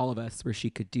space, all of us, where she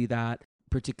could do that.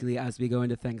 Particularly as we go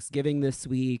into Thanksgiving this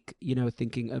week,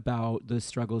 thinking about the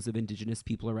struggles of Indigenous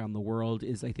people around the world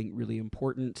is, I think, really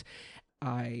important.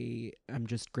 I am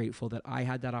just grateful that I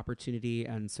had that opportunity,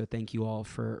 and so thank you all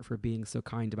for being so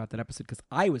kind about that episode, because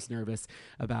I was nervous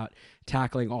about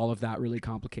tackling all of that really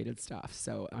complicated stuff.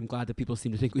 So I'm glad that people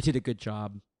seem to think we did a good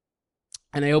job.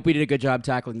 And I hope we did a good job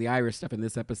tackling the Irish stuff in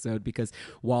this episode, because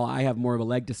while I have more of a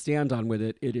leg to stand on with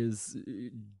it, it is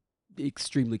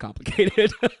extremely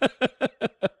complicated.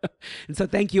 And so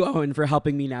thank you, Owen, for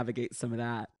helping me navigate some of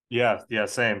that. Yeah,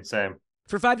 same.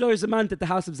 For $5 a month at the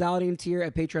House of Zaladin tier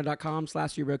at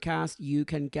patreon.com/CerebroCast, you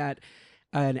can get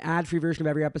an ad-free version of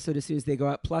every episode as soon as they go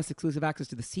out, plus exclusive access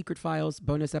to the secret files,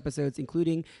 bonus episodes,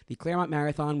 including the Claremont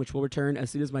Marathon, which will return as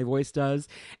soon as my voice does,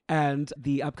 and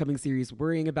the upcoming series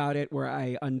Worrying About It, where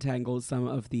I untangle some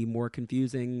of the more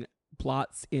confusing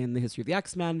plots in the history of the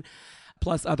X-Men,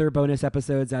 plus other bonus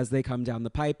episodes as they come down the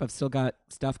pipe. I've still got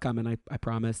stuff coming, I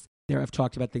promise. I've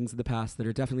talked about things in the past that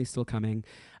are definitely still coming.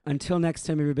 Until next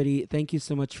time, everybody, thank you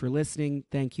so much for listening.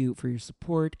 Thank you for your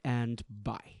support, and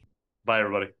bye. Bye,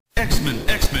 everybody. X-Men. In the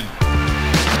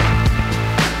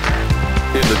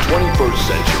 21st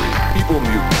century, evil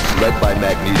mutants led by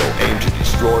Magneto aim to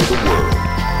destroy the world.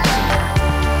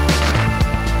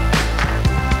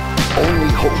 The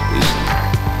only hope is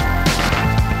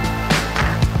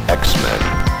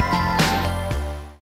X-Men.